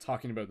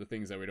talking about the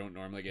things that we don't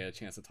normally get a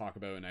chance to talk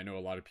about. And I know a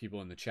lot of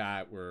people in the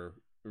chat were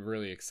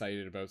really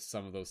excited about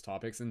some of those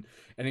topics. And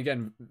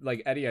again,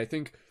 like Eddie, I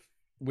think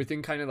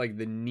within kind of like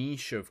the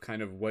niche of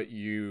kind of what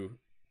you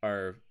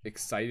are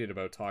excited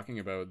about talking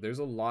about, there's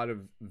a lot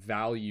of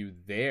value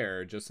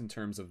there just in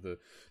terms of the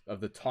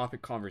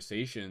topic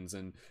conversations.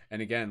 And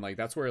again, like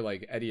that's where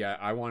like Eddie,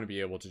 I want to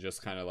be able to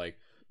just kind of like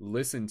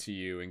listen to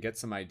you and get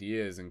some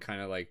ideas and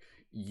kind of like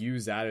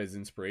use that as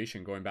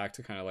inspiration, going back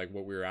to kind of like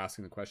what we were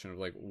asking the question of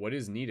like what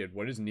is needed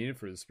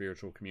for the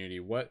spiritual community,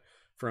 what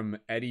from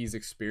Eddie's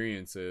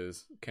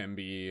experiences can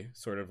be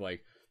sort of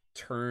like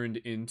turned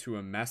into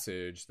a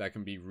message that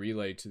can be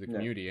relayed to the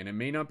community. And it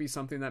may not be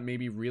something that may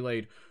be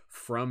relayed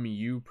from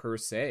you per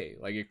se.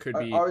 Like it could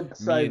be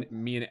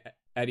me and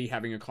Eddie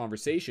having a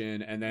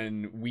conversation, and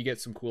then we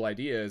get some cool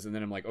ideas, and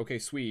then I'm like, okay,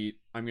 sweet,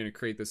 I'm going to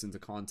create this into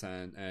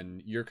content,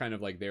 and you're kind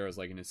of like there as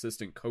like an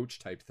assistant coach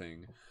type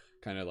thing,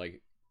 kind of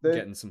like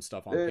getting some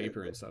stuff on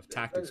paper and stuff,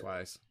 tactics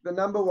wise. The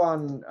number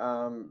one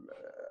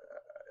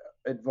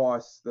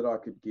advice that I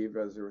could give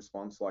as a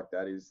response like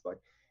that is like,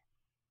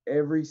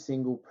 every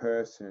single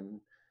person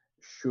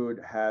should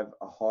have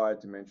a higher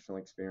dimensional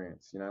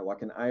experience,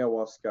 like an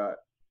ayahuasca,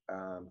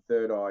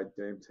 third eye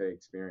DMT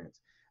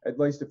experience, at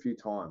least a few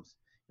times.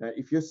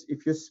 If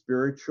you're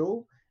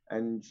spiritual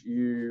and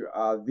you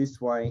are this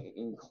way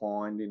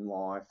inclined in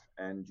life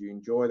and you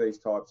enjoy these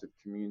types of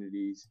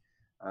communities,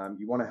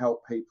 you want to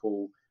help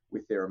people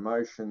with their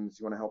emotions,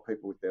 you want to help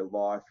people with their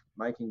life,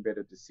 making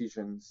better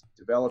decisions,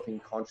 developing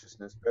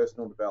consciousness,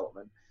 personal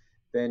development,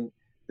 then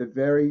the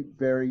very,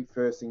 very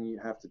first thing you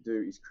have to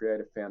do is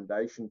create a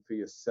foundation for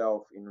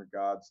yourself in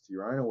regards to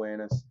your own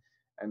awareness.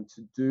 And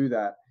to do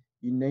that,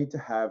 you need to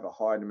have a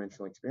higher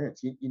dimensional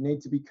experience. You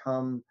need to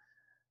become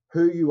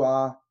who you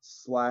are /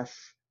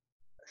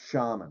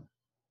 shaman.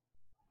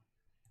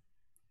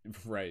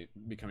 Right.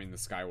 Becoming the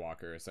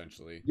Skywalker,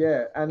 essentially.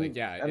 Yeah. And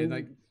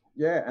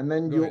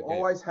then you'll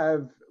always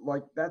have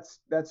like, that's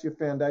your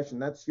foundation.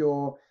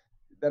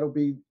 That'll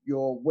be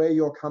where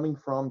you're coming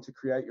from to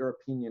create your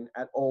opinion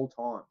at all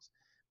times.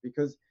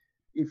 Because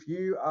if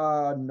you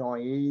are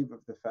naive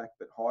of the fact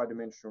that higher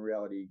dimensional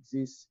reality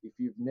exists, if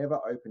you've never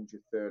opened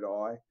your third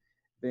eye,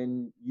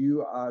 then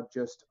you are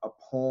just a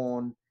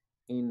pawn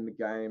in the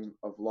game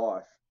of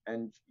life.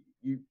 And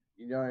you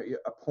know,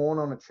 a pawn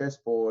on a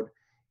chessboard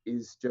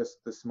is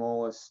just the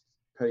smallest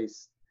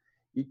piece.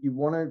 You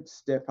want to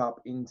step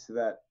up into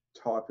that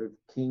type of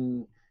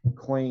king,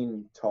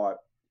 queen type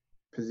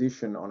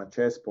position on a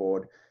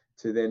chessboard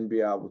to then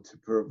be able to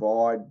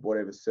provide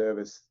whatever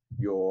service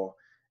you're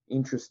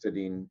interested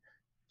in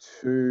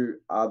to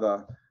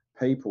other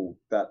people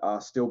that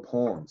are still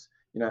pawns,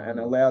 and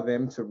allow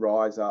them to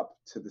rise up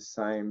to the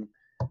same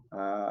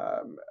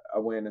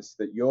awareness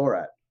that you're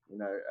at,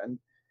 and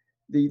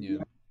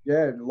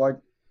like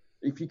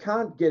if you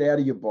can't get out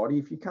of your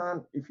body,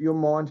 if your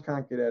mind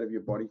can't get out of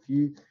your body,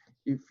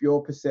 if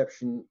your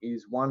perception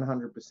is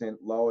 100%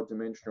 lower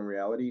dimensional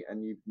reality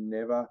and you've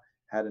never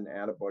had an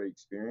out of body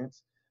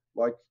experience,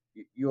 like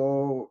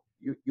you're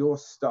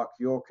stuck,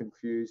 you're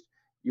confused,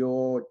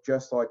 you're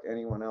just like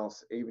anyone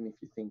else, even if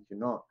you think you're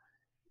not.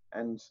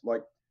 And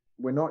like,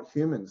 we're not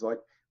humans. Like,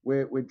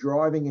 we're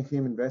driving a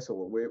human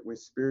vessel. We're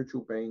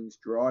spiritual beings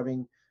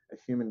driving a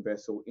human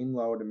vessel in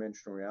lower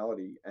dimensional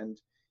reality.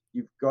 And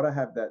you've got to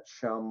have that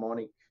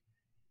shamanic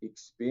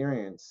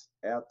experience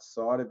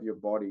outside of your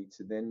body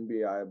to then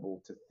be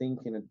able to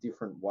think in a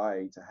different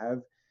way, to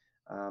have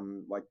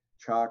like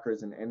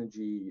chakras and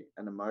energy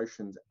and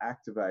emotions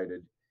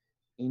activated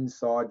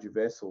inside your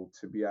vessel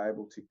to be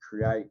able to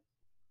create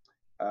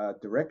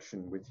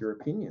direction with your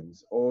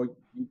opinions. Or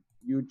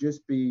you would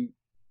just be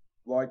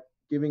like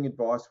giving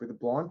advice with a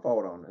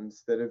blindfold on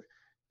instead of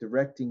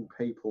directing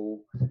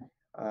people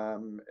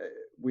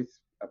with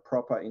a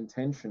proper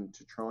intention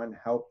to try and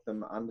help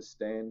them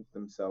understand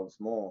themselves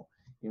more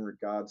in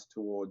regards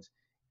towards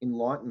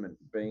enlightenment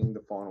being the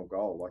final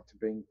goal, like to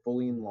being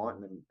fully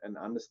enlightened and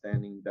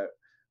understanding that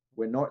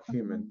we're not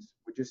humans,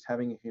 we're just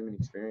having a human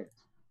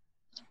experience.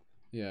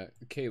 Yeah,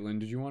 Caitlin,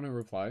 did you want to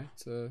reply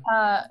to?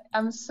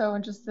 I'm so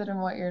interested in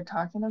what you're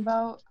talking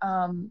about.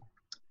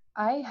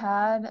 I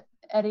had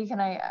Eddie.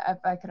 If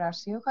I could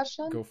ask you a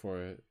question? Go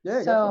for it.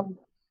 Yeah. So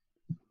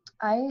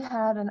I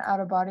had an out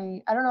of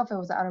body. I don't know if it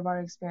was an out of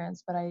body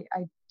experience, but I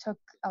took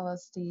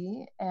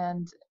LSD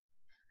and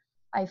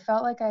I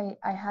felt like I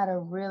had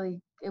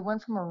it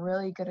went from a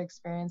really good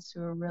experience to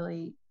a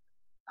really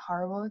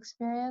horrible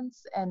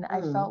experience, and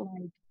I felt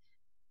like,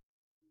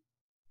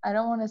 I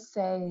don't want to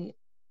say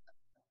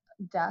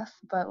death,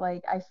 but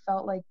like I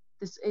felt like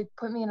it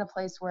put me in a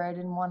place where I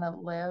didn't want to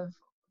live,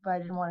 but I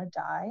didn't want to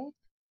die.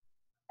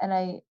 And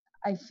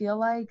I feel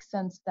like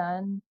since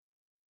then,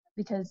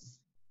 because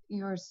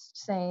you were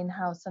saying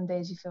how some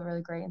days you feel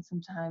really great and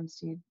sometimes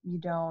you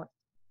don't,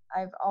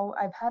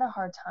 I've had a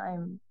hard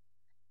time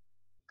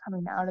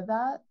coming out of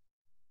that,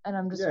 and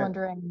I'm just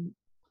wondering,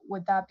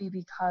 would that be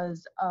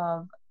because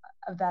of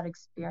that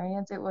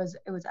experience? It was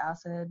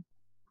acid.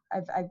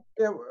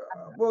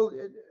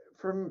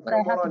 From but I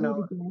have what to I do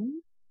know, it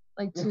again,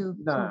 like to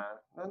nah,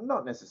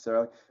 not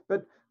necessarily.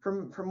 But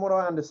from what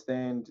I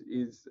understand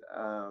is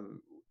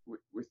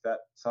with that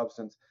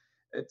substance,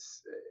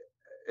 it's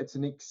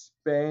an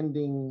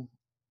expanding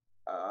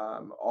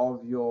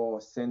of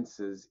your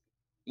senses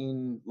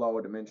in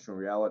lower dimensional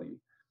reality.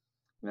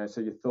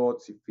 So your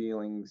thoughts, your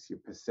feelings, your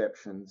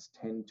perceptions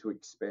tend to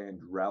expand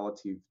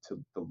relative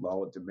to the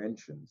lower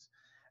dimensions.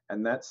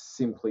 And that's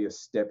simply a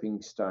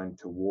stepping stone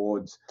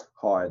towards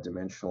higher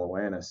dimensional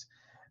awareness.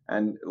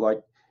 And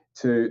like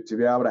to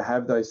be able to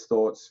have those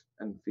thoughts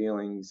and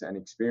feelings and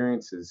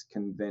experiences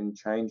can then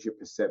change your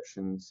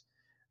perceptions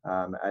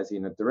as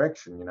in a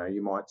direction.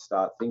 You might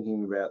start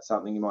thinking about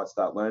something, you might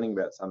start learning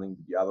about something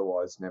that you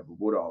otherwise never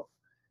would have.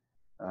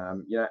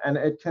 And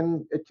it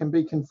can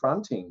be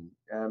confronting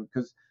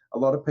because a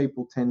lot of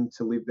people tend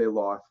to live their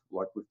life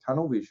like with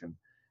tunnel vision.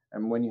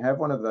 And when you have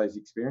one of those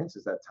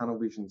experiences, that tunnel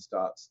vision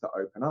starts to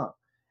open up.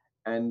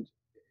 And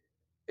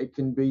it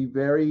can be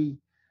very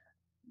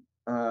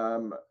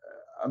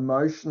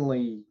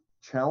emotionally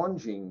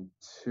challenging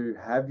to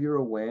have your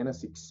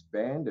awareness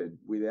expanded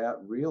without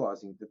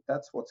realizing that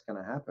that's what's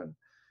going to happen.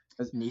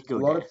 A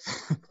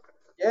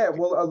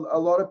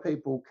lot of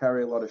people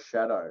carry a lot of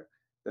shadow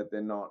that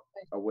they're not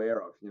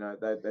aware of.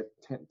 They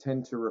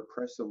tend to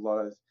repress a lot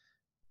of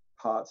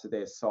parts of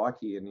their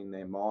psyche and in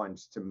their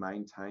minds to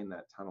maintain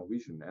that tunnel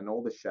vision, and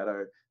all the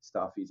shadow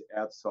stuff is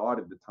outside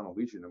of the tunnel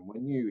vision. And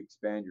when you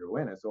expand your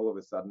awareness, all of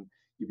a sudden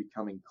you're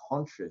becoming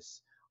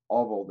conscious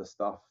of all the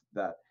stuff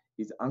that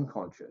is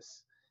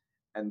unconscious,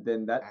 and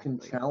then that can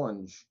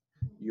challenge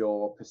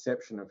your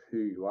perception of who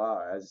you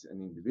are as an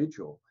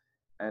individual.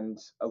 And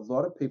a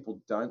lot of people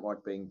don't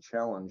like being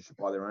challenged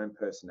by their own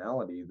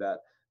personality, that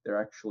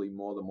they're actually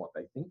more than what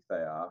they think they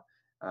are,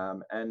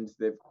 and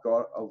they've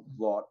got a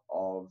lot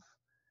of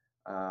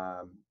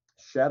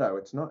shadow.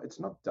 It's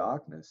not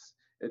darkness.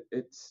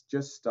 It's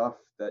just stuff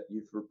that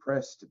you've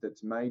repressed,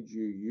 that's made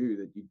you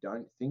that you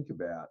don't think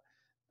about,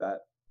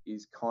 that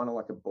is kind of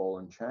like a ball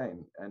and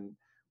chain. And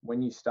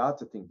when you start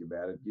to think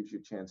about it, it gives you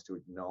a chance to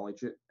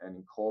acknowledge it and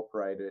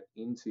incorporate it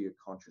into your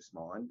conscious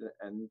mind.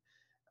 And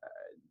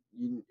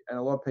and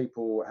a lot of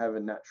people have a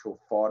natural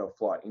fight or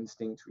flight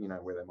instinct,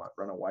 where they might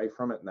run away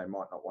from it and they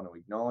might not want to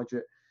acknowledge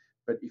it.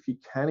 But if you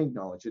can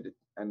acknowledge it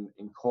and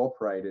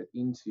incorporate it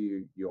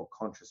into your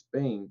conscious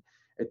being,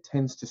 it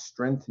tends to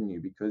strengthen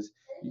you, because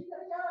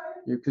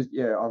Because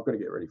I've got to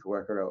get ready for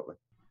work. I got like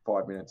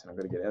 5 minutes, and I've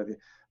got to get out of here.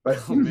 But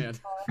Oh man.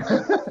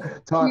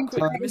 time,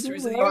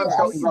 Mysteries of the time's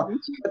universe. gotten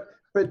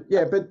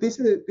by. But this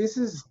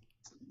is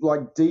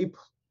like deep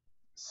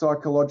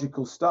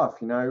psychological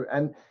stuff, and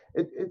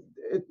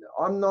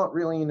I'm not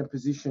really in a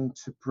position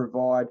to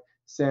provide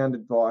sound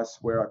advice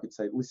where I could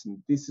say,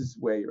 listen, this is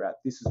where you're at,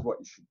 this is what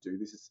you should do.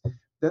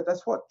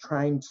 That's what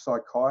trained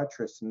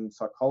psychiatrists and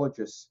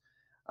psychologists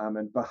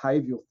and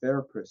behavioral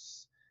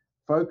therapists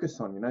focus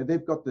on.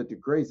 They've got the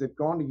degrees, they've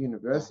gone to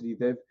university,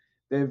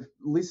 they've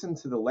listened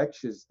to the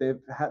lectures,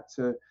 they've had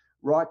to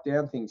write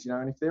down things,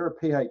 and if they're a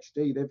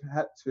PhD, they've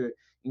had to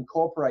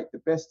incorporate the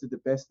best of the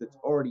best that's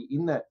already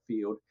in that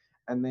field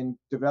and then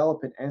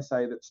develop an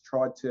essay that's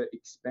tried to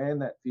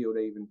expand that field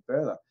even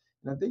further.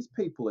 These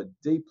people are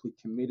deeply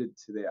committed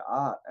to their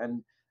art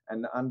and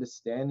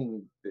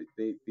understanding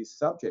this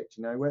subject.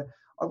 Where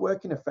I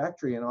work in a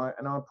factory and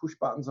I push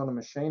buttons on a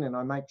machine and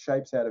I make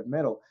shapes out of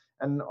metal,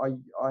 and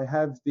I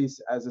have this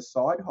as a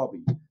side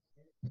hobby.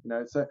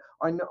 So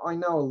I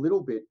know a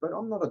little bit, but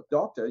I'm not a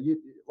doctor.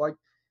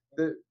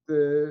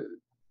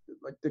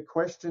 The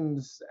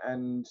questions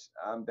and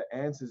the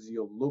answers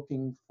you're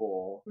looking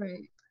for.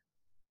 Right.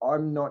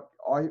 I'm not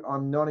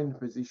in a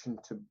position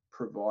to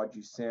provide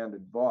you sound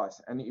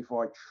advice. And if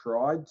I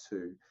tried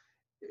to,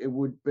 it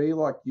would be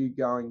like you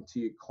going to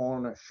your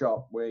corner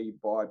shop where you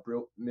buy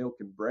milk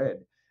and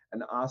bread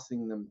and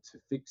asking them to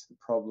fix the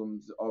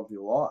problems of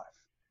your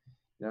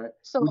life.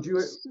 So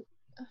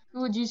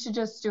would you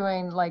suggest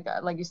doing like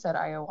you said,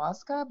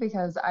 ayahuasca?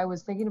 Because I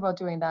was thinking about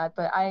doing that,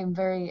 but I am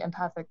very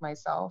empathic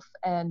myself,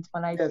 and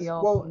when I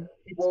feel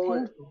it's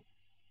painful.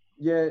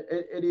 Yeah,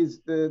 it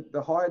is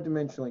the higher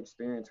dimensional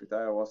experience with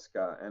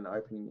ayahuasca and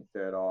opening your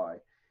third eye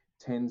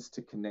tends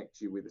to connect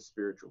you with a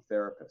spiritual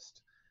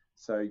therapist.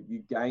 So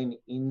you gain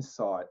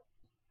insight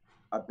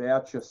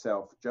about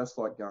yourself, just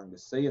like going to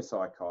see a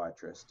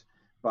psychiatrist,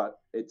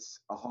 but it's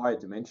a higher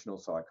dimensional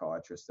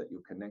psychiatrist that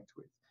you'll connect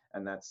with,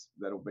 and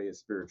that'll be a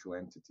spiritual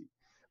entity.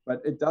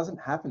 But it doesn't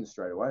happen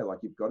straight away. Like,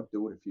 you've got to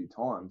do it a few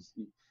times.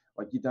 You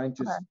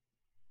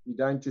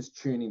don't just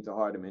tune into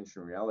high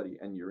dimensional reality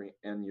and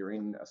you're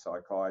in a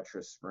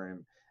psychiatrist's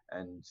room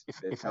and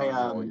they're telling you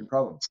all your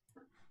problems.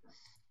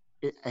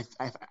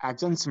 I've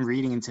done some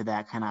reading into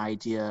that kind of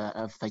idea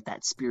of like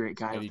that spirit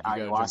guide with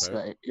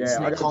ayahuasca. Yeah,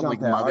 isn't it called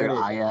like Mother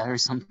Aya or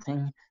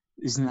something?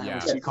 Isn't that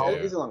what she called?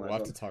 Yeah. We'll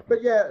have to talk more.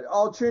 But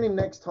I'll tune in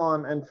next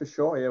time, and for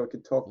sure, we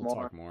could talk more.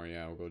 We'll talk more,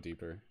 we'll go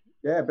deeper.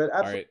 Yeah, but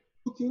absolutely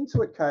look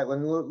into it,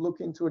 Caitlin. Look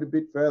into it a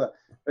bit further.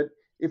 But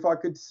if I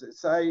could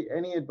say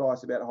any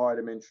advice about higher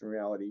dimensional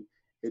reality,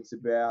 it's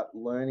about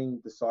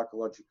learning the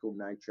psychological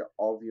nature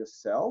of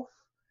yourself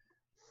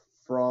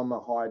from a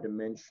higher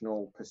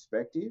dimensional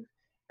perspective.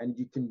 And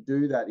you can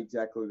do that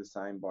exactly the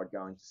same by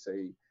going to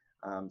see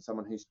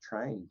someone who's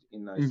trained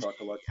in those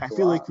psychological I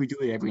feel like we do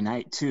it every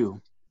night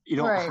too. You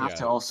don't have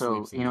to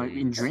also,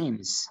 in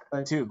dreams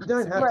too. You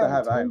don't have to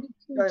have I'm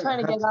trying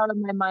to get out of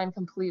my mind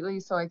completely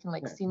so I can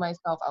see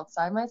myself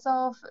outside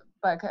myself,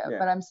 but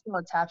I'm still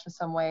attached in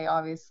some way,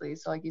 obviously.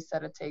 So like you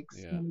said, it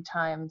takes many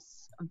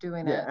times of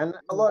doing it. And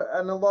a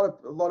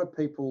lot of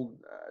people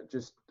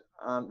just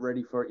aren't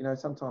ready for it.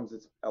 Sometimes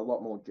it's a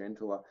lot more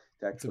gentler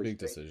to actually. It's a big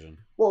decision.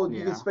 Well,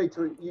 you can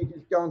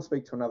go and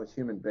speak to another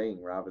human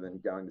being rather than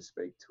going to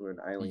speak to an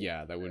alien.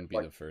 Yeah, that wouldn't be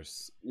the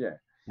first. Yeah.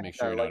 Make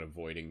sure you're not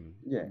avoiding.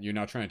 Yeah. You're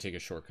not trying to take a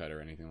shortcut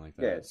or anything like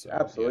that. Yeah, so,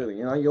 absolutely.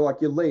 Yeah.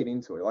 You lead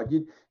into it. Do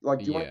you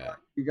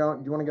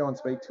want to go and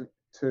speak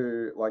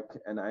to like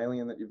an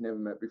alien that you've never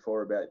met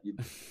before about your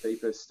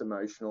deepest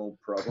emotional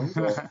problems,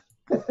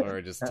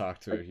 or just talk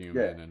to a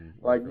human and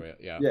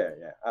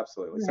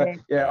absolutely. Right.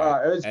 So all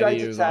right. It was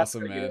great. It was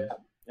awesome, man.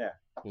 Yeah.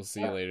 We'll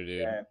see you later,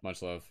 dude. Yeah.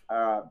 Much love.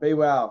 All right. Be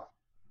well.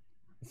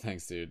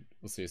 Thanks, dude.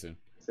 We'll see you soon.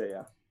 See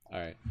ya. All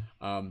right.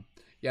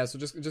 So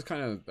just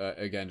kind of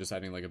again, just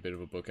adding like a bit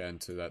of a bookend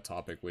to that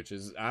topic, which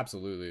is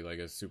absolutely like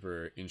a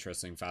super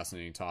interesting,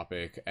 fascinating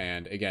topic.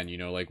 And again,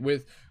 like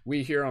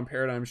we here on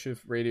Paradigm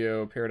Shift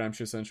Radio, Paradigm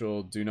Shift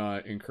Central, do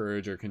not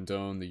encourage or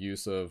condone the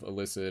use of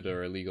illicit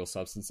or illegal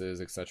substances,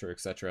 etc.,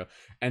 etc.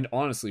 And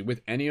honestly,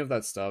 with any of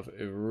that stuff,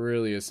 it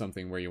really is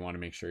something where you want to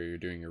make sure you're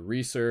doing your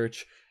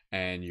research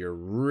and you're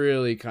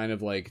really kind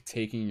of like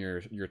taking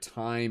your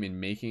time in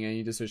making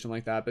any decision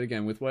like that. But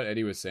again, with what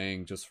Eddie was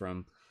saying, just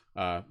from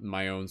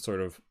my own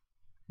sort of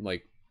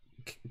like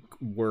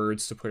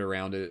words to put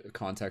around it,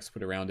 context to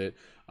put around it,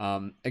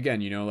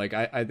 again, like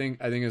I think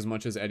as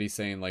much as Eddie's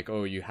saying like,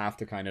 oh, you have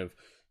to kind of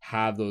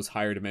have those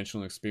higher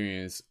dimensional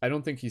experience, I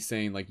don't think he's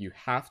saying like you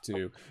have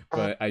to,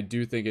 but I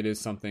do think it is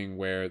something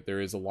where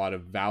there is a lot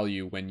of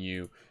value when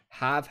you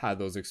have had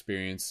those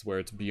experiences where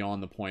it's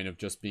beyond the point of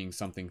just being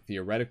something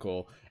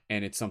theoretical,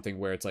 and it's something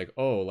where it's like,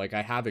 oh, like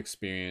I have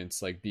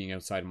experience like being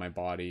outside of my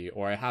body,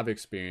 or I have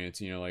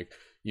experience, like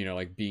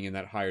like being in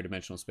that higher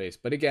dimensional space.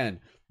 But again,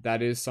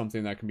 that is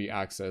something that can be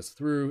accessed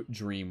through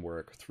dream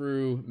work,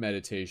 through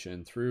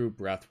meditation, through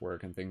breath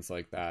work, and things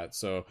like that.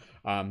 So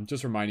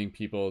just reminding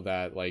people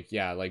that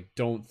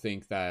don't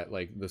think that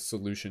like the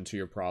solution to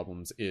your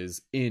problems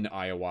is in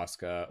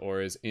ayahuasca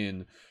or is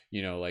in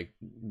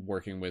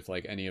working with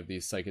like any of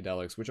these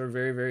psychedelics, which are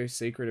very, very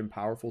sacred and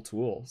powerful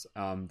tools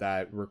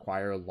that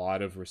require a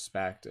lot of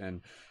respect.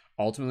 And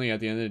ultimately, at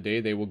the end of the day,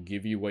 they will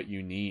give you what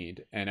you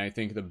need. And I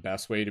think the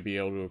best way to be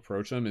able to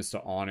approach them is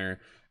to honor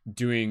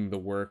doing the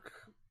work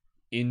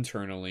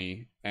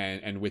internally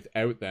and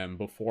without them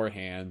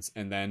beforehand,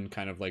 and then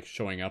kind of like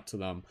showing up to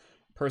them.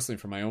 Personally,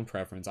 for my own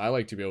preference, I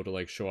like to be able to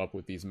like show up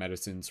with these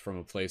medicines from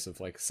a place of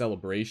like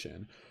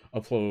celebration,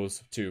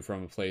 opposed to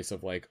from a place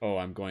of like, oh,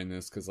 I'm going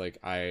this because like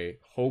I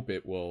hope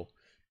it will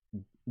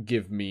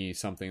give me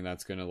something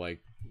that's gonna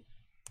like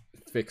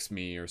fix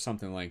me or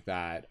something like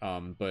that.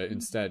 But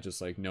instead,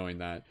 just like knowing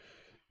that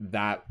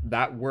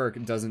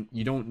work doesn't,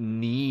 you don't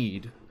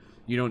need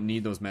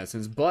those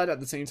medicines. But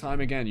at the same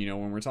time, again,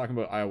 when we're talking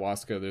about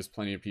ayahuasca, there's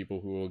plenty of people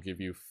who will give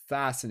you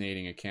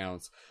fascinating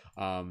accounts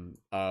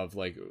of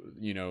like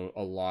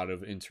a lot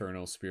of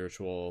internal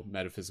spiritual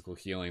metaphysical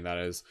healing that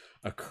has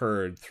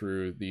occurred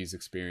through these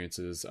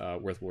experiences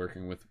with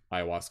working with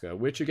ayahuasca,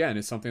 which again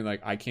is something like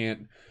I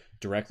can't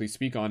directly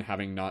speak on,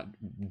 having not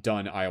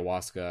done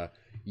ayahuasca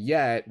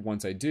yet.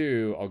 Once I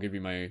do, I'll give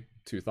you my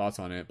 2 thoughts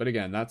on it. But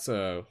again, that's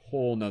a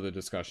whole nother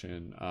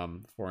discussion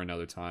for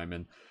another time.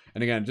 And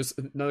again, just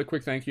another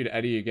quick thank you to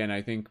Eddie. Again,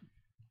 I think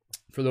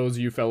for those of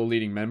you fellow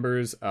leading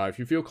members, if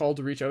you feel called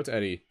to reach out to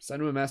Eddie, send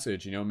him a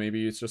message.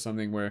 Maybe it's just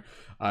something where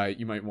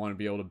you might want to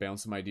be able to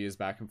bounce some ideas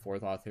back and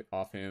forth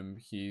off him.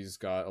 He's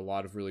got a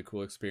lot of really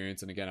cool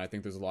experience. And again, I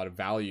think there's a lot of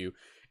value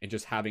in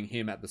just having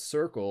him at the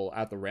circle,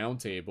 at the round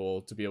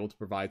table, to be able to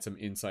provide some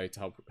insight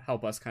to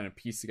help us kind of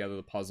piece together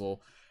the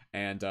puzzle.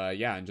 And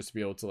and just to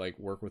be able to like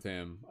work with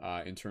him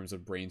in terms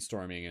of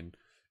brainstorming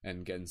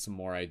and getting some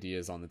more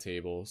ideas on the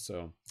table.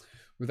 So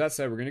with that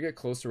said, we're going to get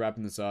close to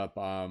wrapping this up.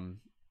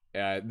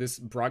 This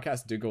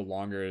broadcast did go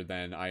longer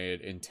than I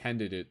had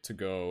intended it to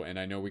go, and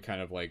I know we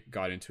kind of like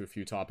got into a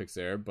few topics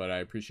there, but I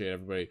appreciate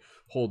everybody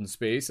holding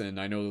space, and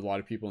I know a lot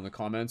of people in the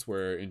comments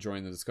were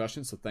enjoying the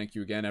discussion, so thank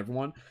you again,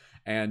 everyone.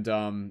 And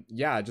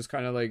just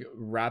kind of like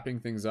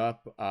wrapping things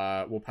up,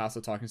 we'll pass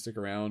the talking stick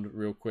around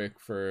real quick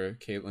for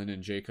Caitlin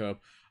and Jacob,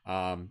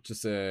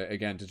 just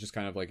again to just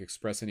kind of like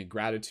express any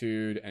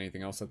gratitude,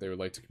 anything else that they would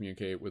like to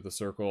communicate with the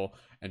circle,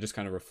 and just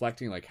kind of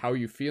reflecting like how are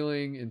you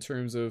feeling in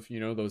terms of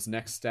those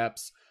next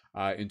steps,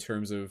 in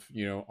terms of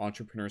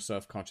entrepreneur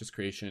stuff, conscious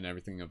creation,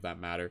 everything of that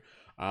matter.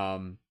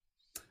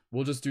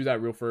 We'll just do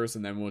that real first,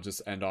 and then we'll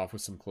just end off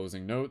with some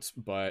closing notes.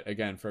 But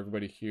again, for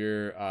everybody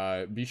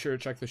here, be sure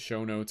to check the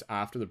show notes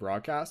after the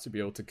broadcast to be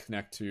able to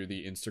connect to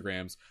the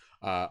Instagrams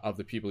of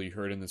the people you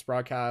heard in this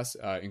broadcast,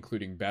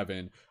 including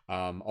Bevan,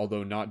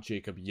 although not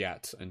Jacob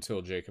yet,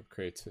 until Jacob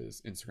creates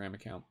his Instagram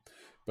account.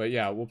 But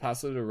yeah, we'll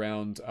pass it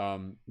around.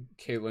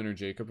 Caitlin or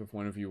Jacob, if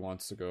one of you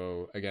wants to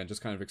go, again,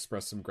 just kind of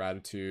express some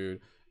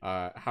gratitude.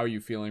 How are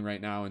you feeling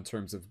right now in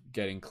terms of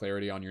getting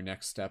clarity on your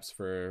next steps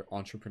for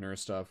entrepreneur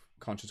stuff,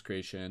 conscious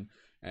creation,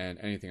 and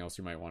anything else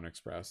you might want to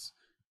express?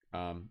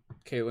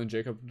 Caitlin,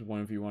 Jacob, do one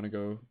of you want to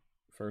go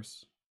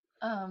first?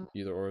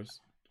 Either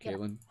or's.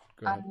 Caitlin,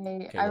 go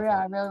ahead. I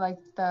really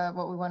liked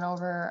what we went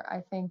over.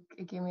 I think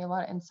it gave me a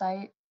lot of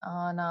insight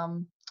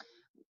on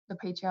the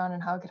Patreon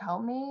and how it could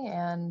help me,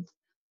 and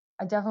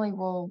I definitely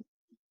will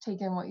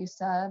take in what you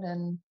said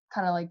and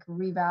kind of like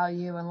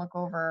revalue and look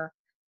over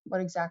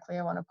what exactly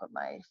I want to put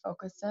my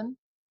focus in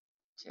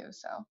too.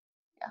 So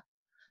yeah.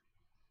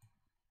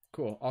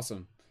 Cool.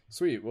 Awesome.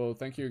 Sweet. Well,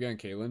 thank you again,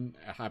 Caitlin.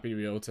 Happy to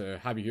be able to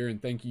have you here,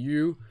 and thank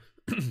you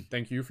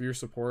thank you for your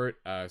support,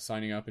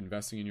 signing up,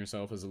 investing in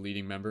yourself as a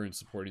leading member and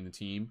supporting the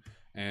team.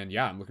 And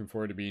yeah, I'm looking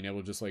forward to being able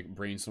to just like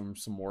brainstorm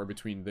some more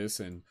between this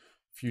and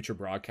future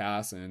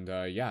broadcasts, and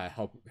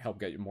help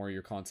get more of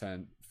your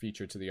content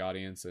featured to the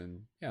audience.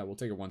 And yeah, we'll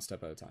take it one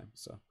step at a time.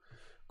 So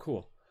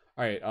cool.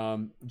 All right,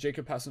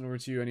 Jacob, passing over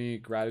to you. Any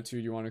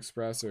gratitude you want to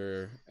express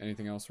or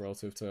anything else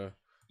relative to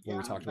what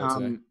we talked about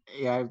today?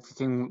 Yeah,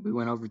 everything we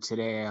went over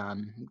today,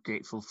 I'm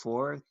grateful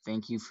for.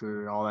 Thank you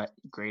for all that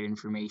great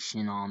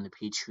information on the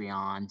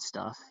Patreon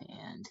stuff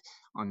and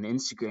on the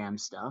Instagram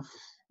stuff.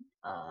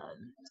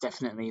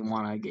 Definitely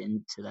want to get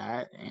into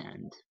that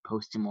and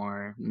posting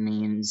more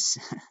memes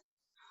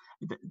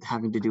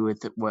having to do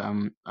with what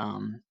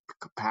I'm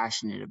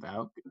passionate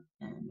about.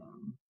 And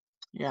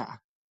yeah.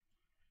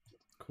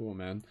 Cool,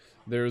 man.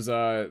 There's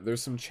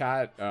some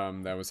chat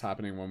that was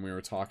happening when we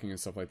were talking and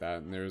stuff like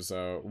that, and there's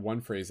one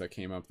phrase that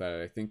came up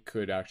that I think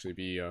could actually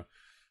be a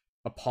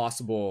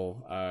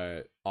possible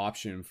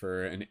option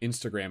for an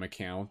Instagram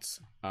account,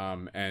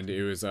 and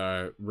it was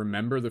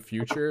remember the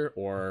future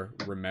or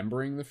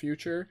remembering the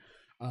future,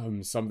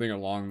 something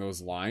along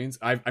those lines.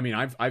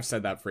 I've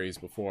said that phrase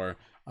before.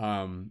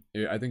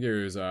 I think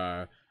it was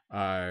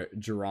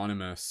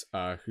Geronimus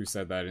who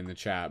said that in the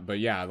chat. But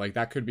yeah, like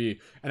that could be.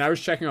 And I was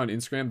checking on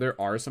Instagram, there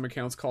are some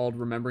accounts called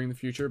Remembering the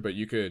Future, but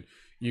you could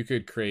you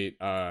could create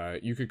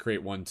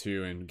one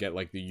too and get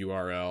like the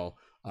URL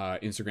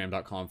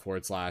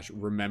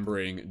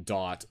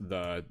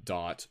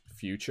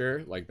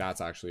Instagram.com/remembering.the.future. Like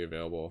that's actually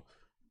available.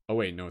 Oh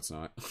wait, no, it's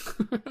not.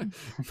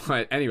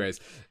 But anyways,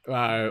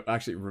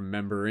 actually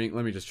remembering.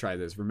 Let me just try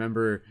this.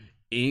 Remembering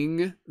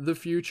the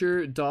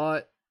future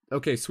dot.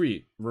 Okay,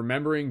 sweet.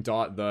 Remembering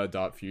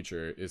the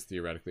future is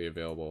theoretically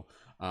available,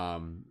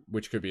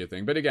 which could be a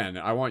thing. But again,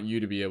 I want you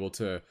to be able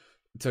to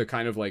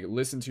kind of like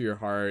listen to your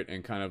heart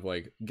and kind of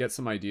like get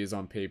some ideas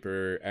on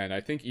paper. And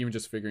I think even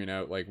just figuring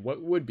out like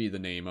what would be the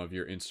name of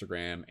your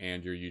Instagram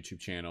and your YouTube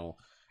channel,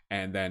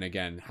 and then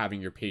again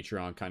having your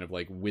Patreon kind of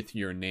like with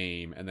your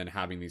name, and then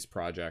having these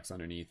projects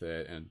underneath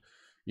it. And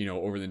you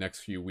know, over the next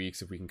few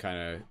weeks, if we can kind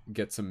of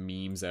get some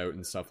memes out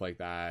and stuff like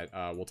that,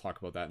 we'll talk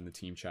about that in the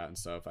team chat and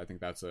stuff. I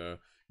think that's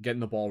getting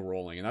the ball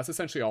rolling, and that's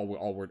essentially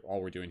all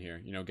we're doing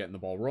here. You know, getting the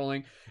ball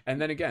rolling, and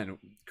then again,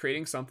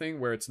 creating something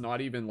where it's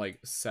not even like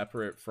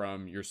separate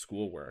from your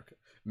schoolwork.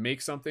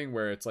 Make something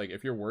where it's like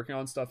if you're working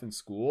on stuff in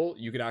school,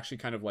 you could actually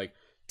kind of like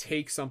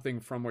take something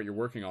from what you're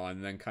working on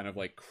and then kind of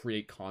like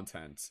create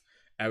content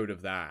out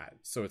of that.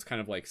 So it's kind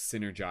of like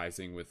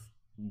synergizing with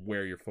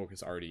where your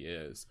focus already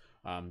is.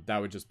 That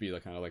would just be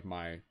like kind of like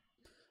my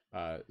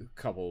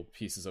couple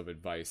pieces of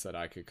advice that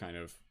I could kind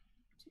of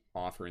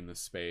offer in this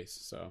space.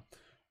 So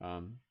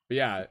but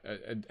yeah,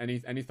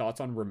 any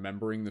thoughts on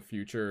remembering the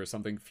future or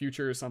something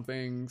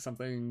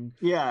something?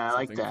 Yeah, I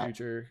like that.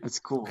 Future. That's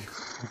cool.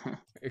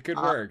 It could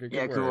work. It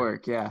could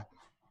work. Yeah.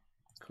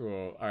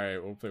 Cool. All right,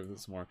 we'll play with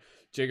this more.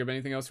 Jacob,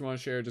 anything else you want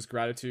to share? Just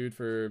gratitude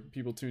for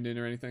people tuned in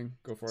or anything?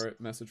 Go for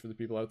it. Message for the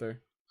people out there.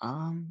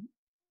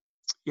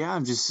 Yeah,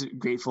 I'm just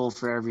grateful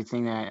for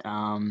everything that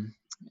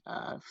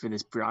for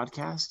this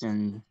broadcast,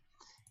 and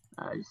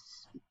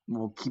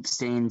we'll keep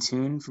staying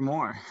tuned for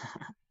more.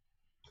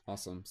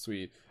 Awesome,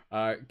 sweet.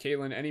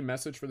 Caitlin, any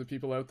message for the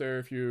people out there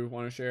if you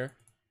want to share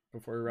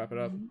before we wrap it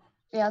up?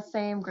 Yeah,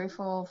 same.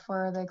 Grateful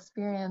for the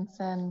experience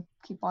and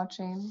keep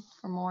watching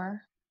for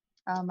more.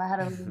 I had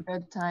a really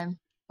good time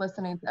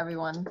listening to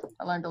everyone.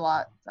 I learned a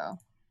lot. So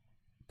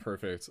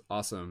perfect.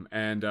 Awesome.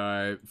 And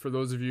for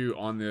those of you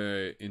on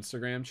the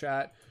Instagram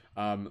chat,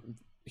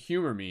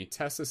 humor me,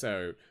 test this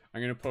out.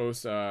 I'm going to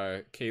post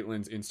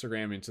Caitlin's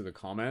Instagram into the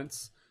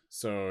comments.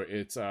 So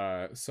it's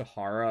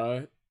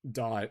sahara.anima.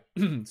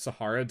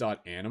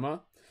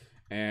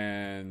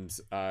 And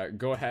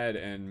go ahead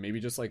and maybe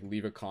just like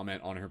leave a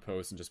comment on her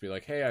post and just be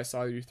like, hey, I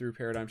saw you through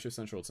Paradigm Shift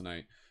Central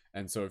tonight.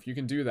 And so if you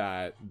can do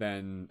that,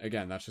 then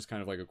again, that's just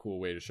kind of like a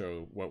cool way to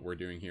show what we're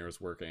doing here is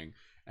working.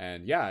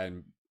 And yeah,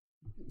 and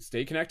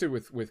stay connected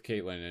with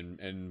Caitlin.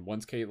 And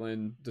once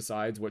Caitlin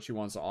decides what she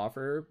wants to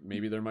offer,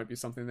 maybe there might be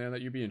something there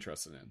that you'd be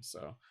interested in.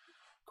 So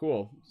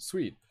cool.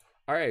 Sweet.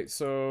 All right.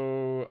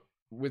 So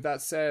with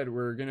that said,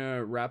 we're going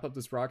to wrap up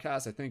this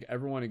broadcast. I thank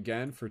everyone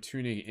again for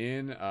tuning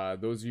in.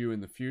 Those of you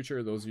in the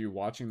future, those of you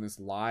watching this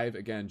live,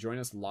 again, join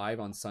us live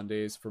on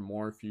Sundays for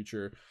more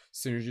future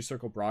Synergy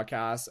Circle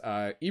broadcasts.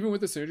 Even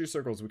with the Synergy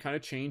Circles, we kind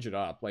of change it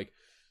up. Like,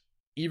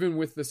 even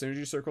with the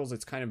Synergy Circles,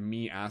 it's kind of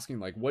me asking,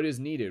 like, what is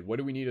needed? What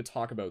do we need to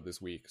talk about this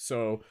week?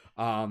 So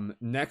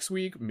next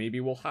week,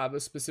 maybe we'll have a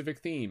specific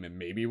theme, and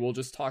maybe we'll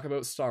just talk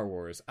about Star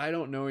Wars. I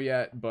don't know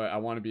yet, but I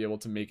want to be able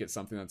to make it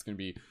something that's going to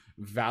be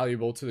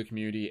valuable to the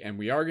community. And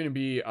we are going to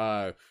be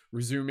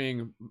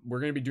we're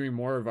going to be doing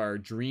more of our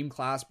Dream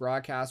Class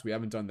broadcasts. We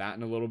haven't done that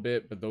in a little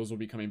bit, but those will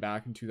be coming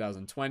back in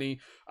 2020.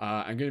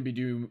 I'm going to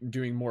be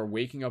doing more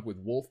Waking Up with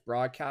Wolf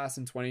broadcasts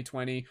in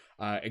 2020.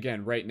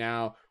 Again, right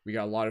now, we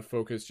got a lot of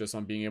focus just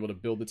on being able to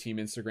build the team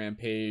Instagram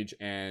page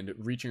and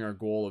reaching our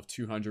goal of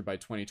 200 by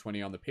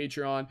 2020 on the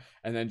Patreon,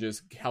 and then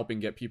just helping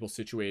get people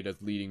situated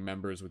as leading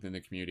members within the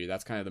community.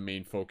 That's kind of the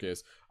main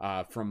focus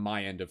from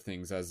my end of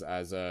things as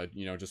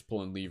just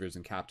pulling levers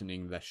and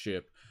captaining the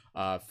ship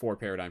for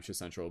Paradigm Shift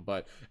Central.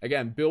 But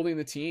again, building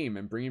the team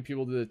and bringing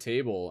people to the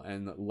table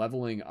and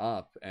leveling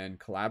up and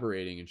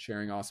collaborating and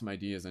sharing awesome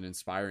ideas and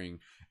inspiring.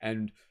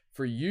 And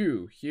for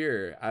you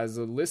here as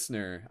a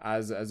listener,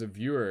 as a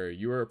viewer,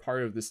 you are a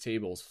part of this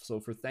table.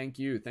 So thank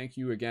you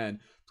again.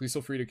 Please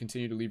feel free to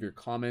continue to leave your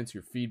comments,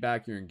 your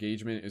feedback, your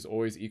engagement is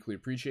always equally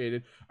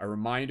appreciated. A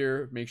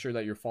reminder, make sure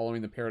that you're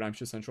following the Paradigm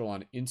Shift Central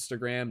on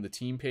Instagram, the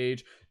team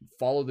page.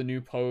 Follow the new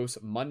posts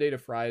Monday to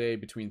Friday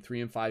between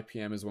 3 and 5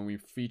 p.m. is when we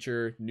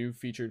feature new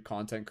featured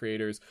content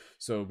creators.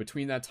 So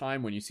between that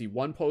time, when you see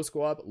one post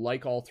go up,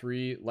 like all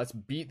three. Let's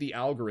beat the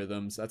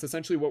algorithms. That's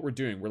essentially what we're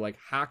doing. We're like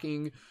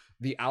hacking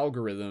the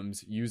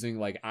algorithms using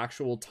like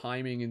actual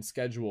timing and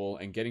schedule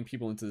and getting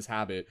people into this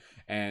habit.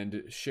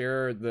 And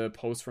share the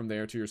posts from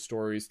there to your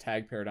stories,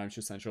 tag Paradigm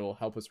Shift Central,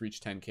 help us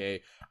reach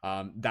 10K.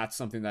 That's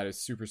something that is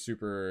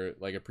super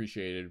like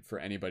appreciated for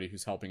anybody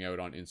who's helping out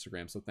on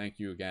Instagram. So thank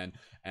you again.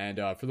 And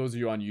for those of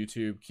you on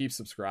YouTube, keep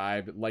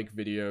subscribed, like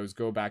videos,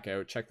 go back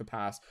out, check the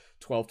past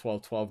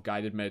 12-12-12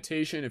 guided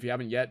meditation. If you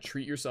haven't yet,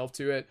 treat yourself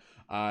to it.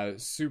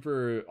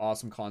 Super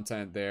awesome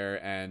content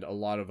there, and a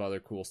lot of other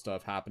cool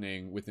stuff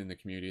happening within the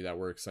community that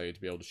we're excited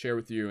to be able to share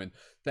with you. And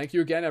thank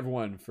you again,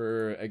 everyone,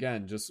 for,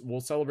 again, just,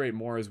 we'll celebrate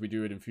more as we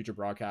do it in future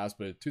broadcasts,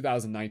 but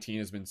 2019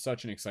 has been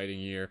such an exciting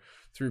year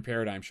through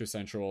Paradigm Shift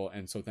Central,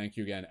 and so thank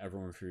you again,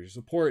 everyone, for your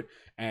support.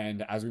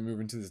 And as we move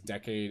into this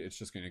decade, it's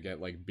just going to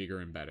get like bigger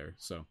and better.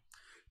 So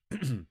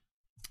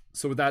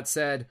so with that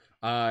said,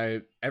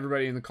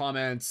 everybody in the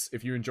comments,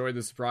 if you enjoyed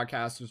this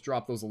broadcast, just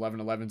drop those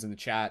 1111s in the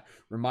chat.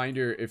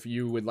 Reminder, if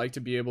you would like to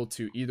be able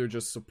to either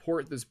just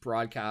support this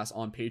broadcast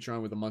on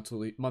Patreon with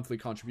a monthly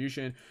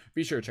contribution,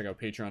 be sure to check out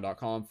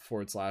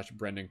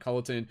patreon.com/Brendan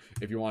Culleton.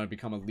 If you want to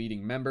become a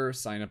leading member,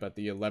 sign up at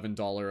the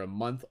 $11 a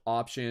month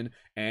option.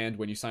 And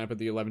when you sign up at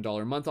the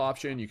 $11 a month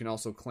option, you can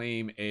also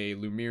claim a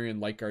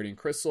Lumerian Light Guardian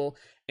Crystal.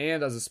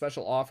 And as a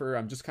special offer,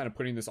 I'm just kind of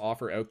putting this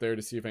offer out there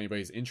to see if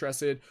anybody's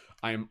interested.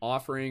 I am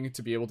offering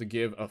to be able to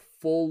give a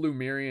full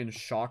Lumerian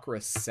chakra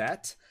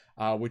set,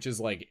 which is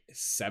like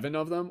 7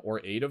 of them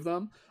or 8 of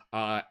them,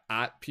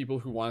 at people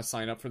who want to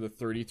sign up for the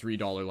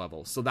 $33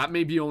 level. So that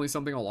may be only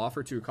something I'll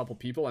offer to a couple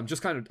people. I'm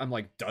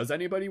like, does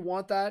anybody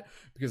want that?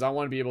 Because I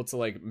want to be able to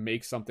like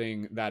make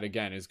something that,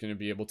 again, is going to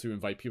be able to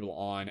invite people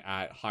on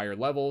at higher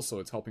levels. So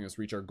it's helping us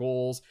reach our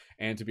goals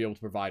and to be able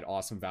to provide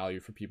awesome value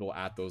for people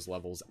at those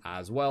levels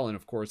as well. And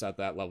of course, at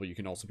that level, you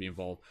can also be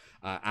involved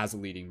as a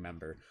leading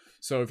member.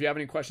 So if you have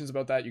any questions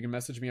about that, you can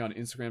message me on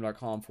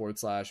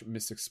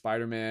Instagram.com/Mystic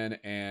Spider-Man.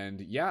 And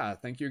yeah,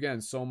 thank you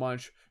again so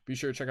much. Be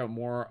sure to check out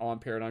more on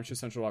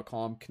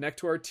ParadigmShiftCentral.com. Connect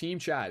to our team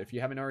chat if you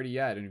haven't already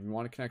yet. And if you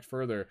want to connect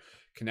further,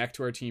 connect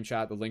to our team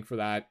chat. The link for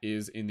that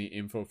is in the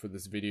info for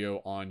this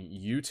video on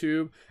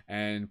YouTube.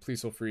 And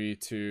please feel free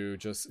to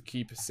just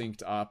keep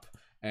synced up,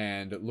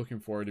 and looking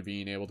forward to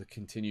being able to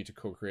continue to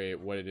co-create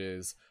what it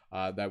is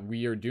that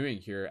we are doing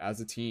here as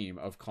a team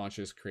of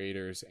conscious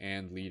creators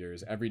and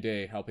leaders every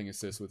day, helping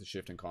assist with the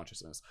shift in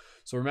consciousness.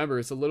 So remember,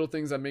 it's the little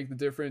things that make the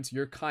difference.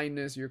 Your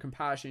kindness, your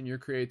compassion, your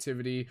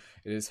creativity,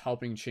 it is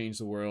helping change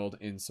the world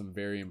in some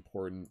very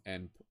important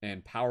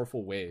and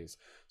powerful ways.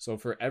 So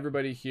for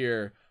everybody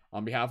here,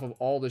 on behalf of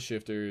all the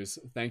shifters,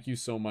 thank you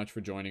so much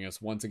for joining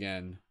us once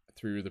again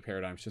through the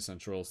Paradigm Shift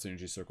Central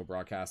Synergy Circle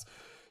broadcast.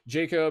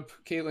 Jacob,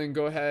 Caitlin,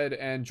 go ahead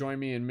and join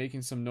me in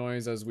making some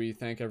noise as we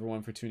thank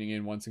everyone for tuning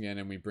in once again,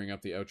 and we bring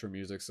up the outro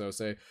music. So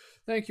say,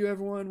 thank you,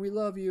 everyone. We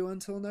love you.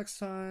 Until next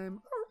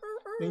time.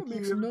 Thank Make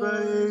you, some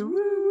everybody. noise.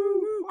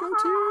 Woo, go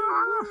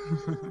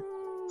team.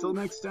 Till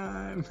next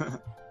time.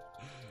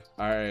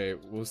 All right.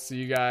 We'll see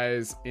you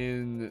guys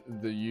in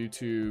the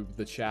YouTube,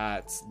 the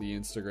chats, the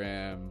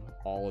Instagram,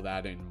 all of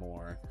that and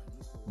more.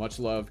 Much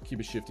love.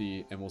 Keep it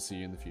shifty, and we'll see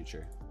you in the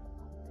future.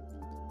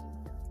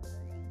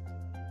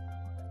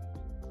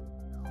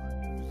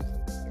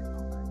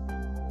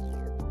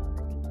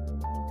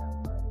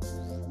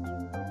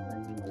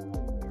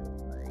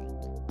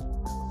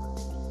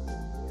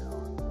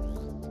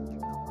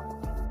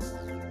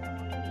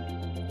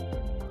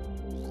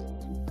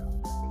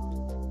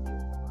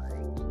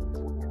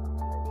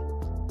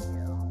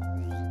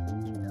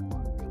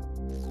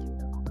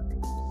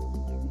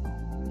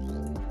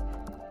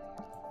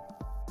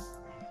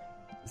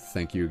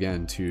 Thank you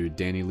again to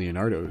Danny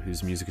Leonardo,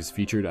 whose music is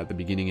featured at the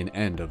beginning and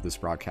end of this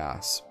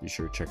broadcast. Be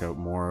sure to check out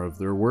more of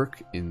their work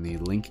in the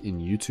link in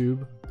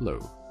YouTube below.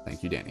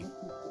 Thank you, Danny.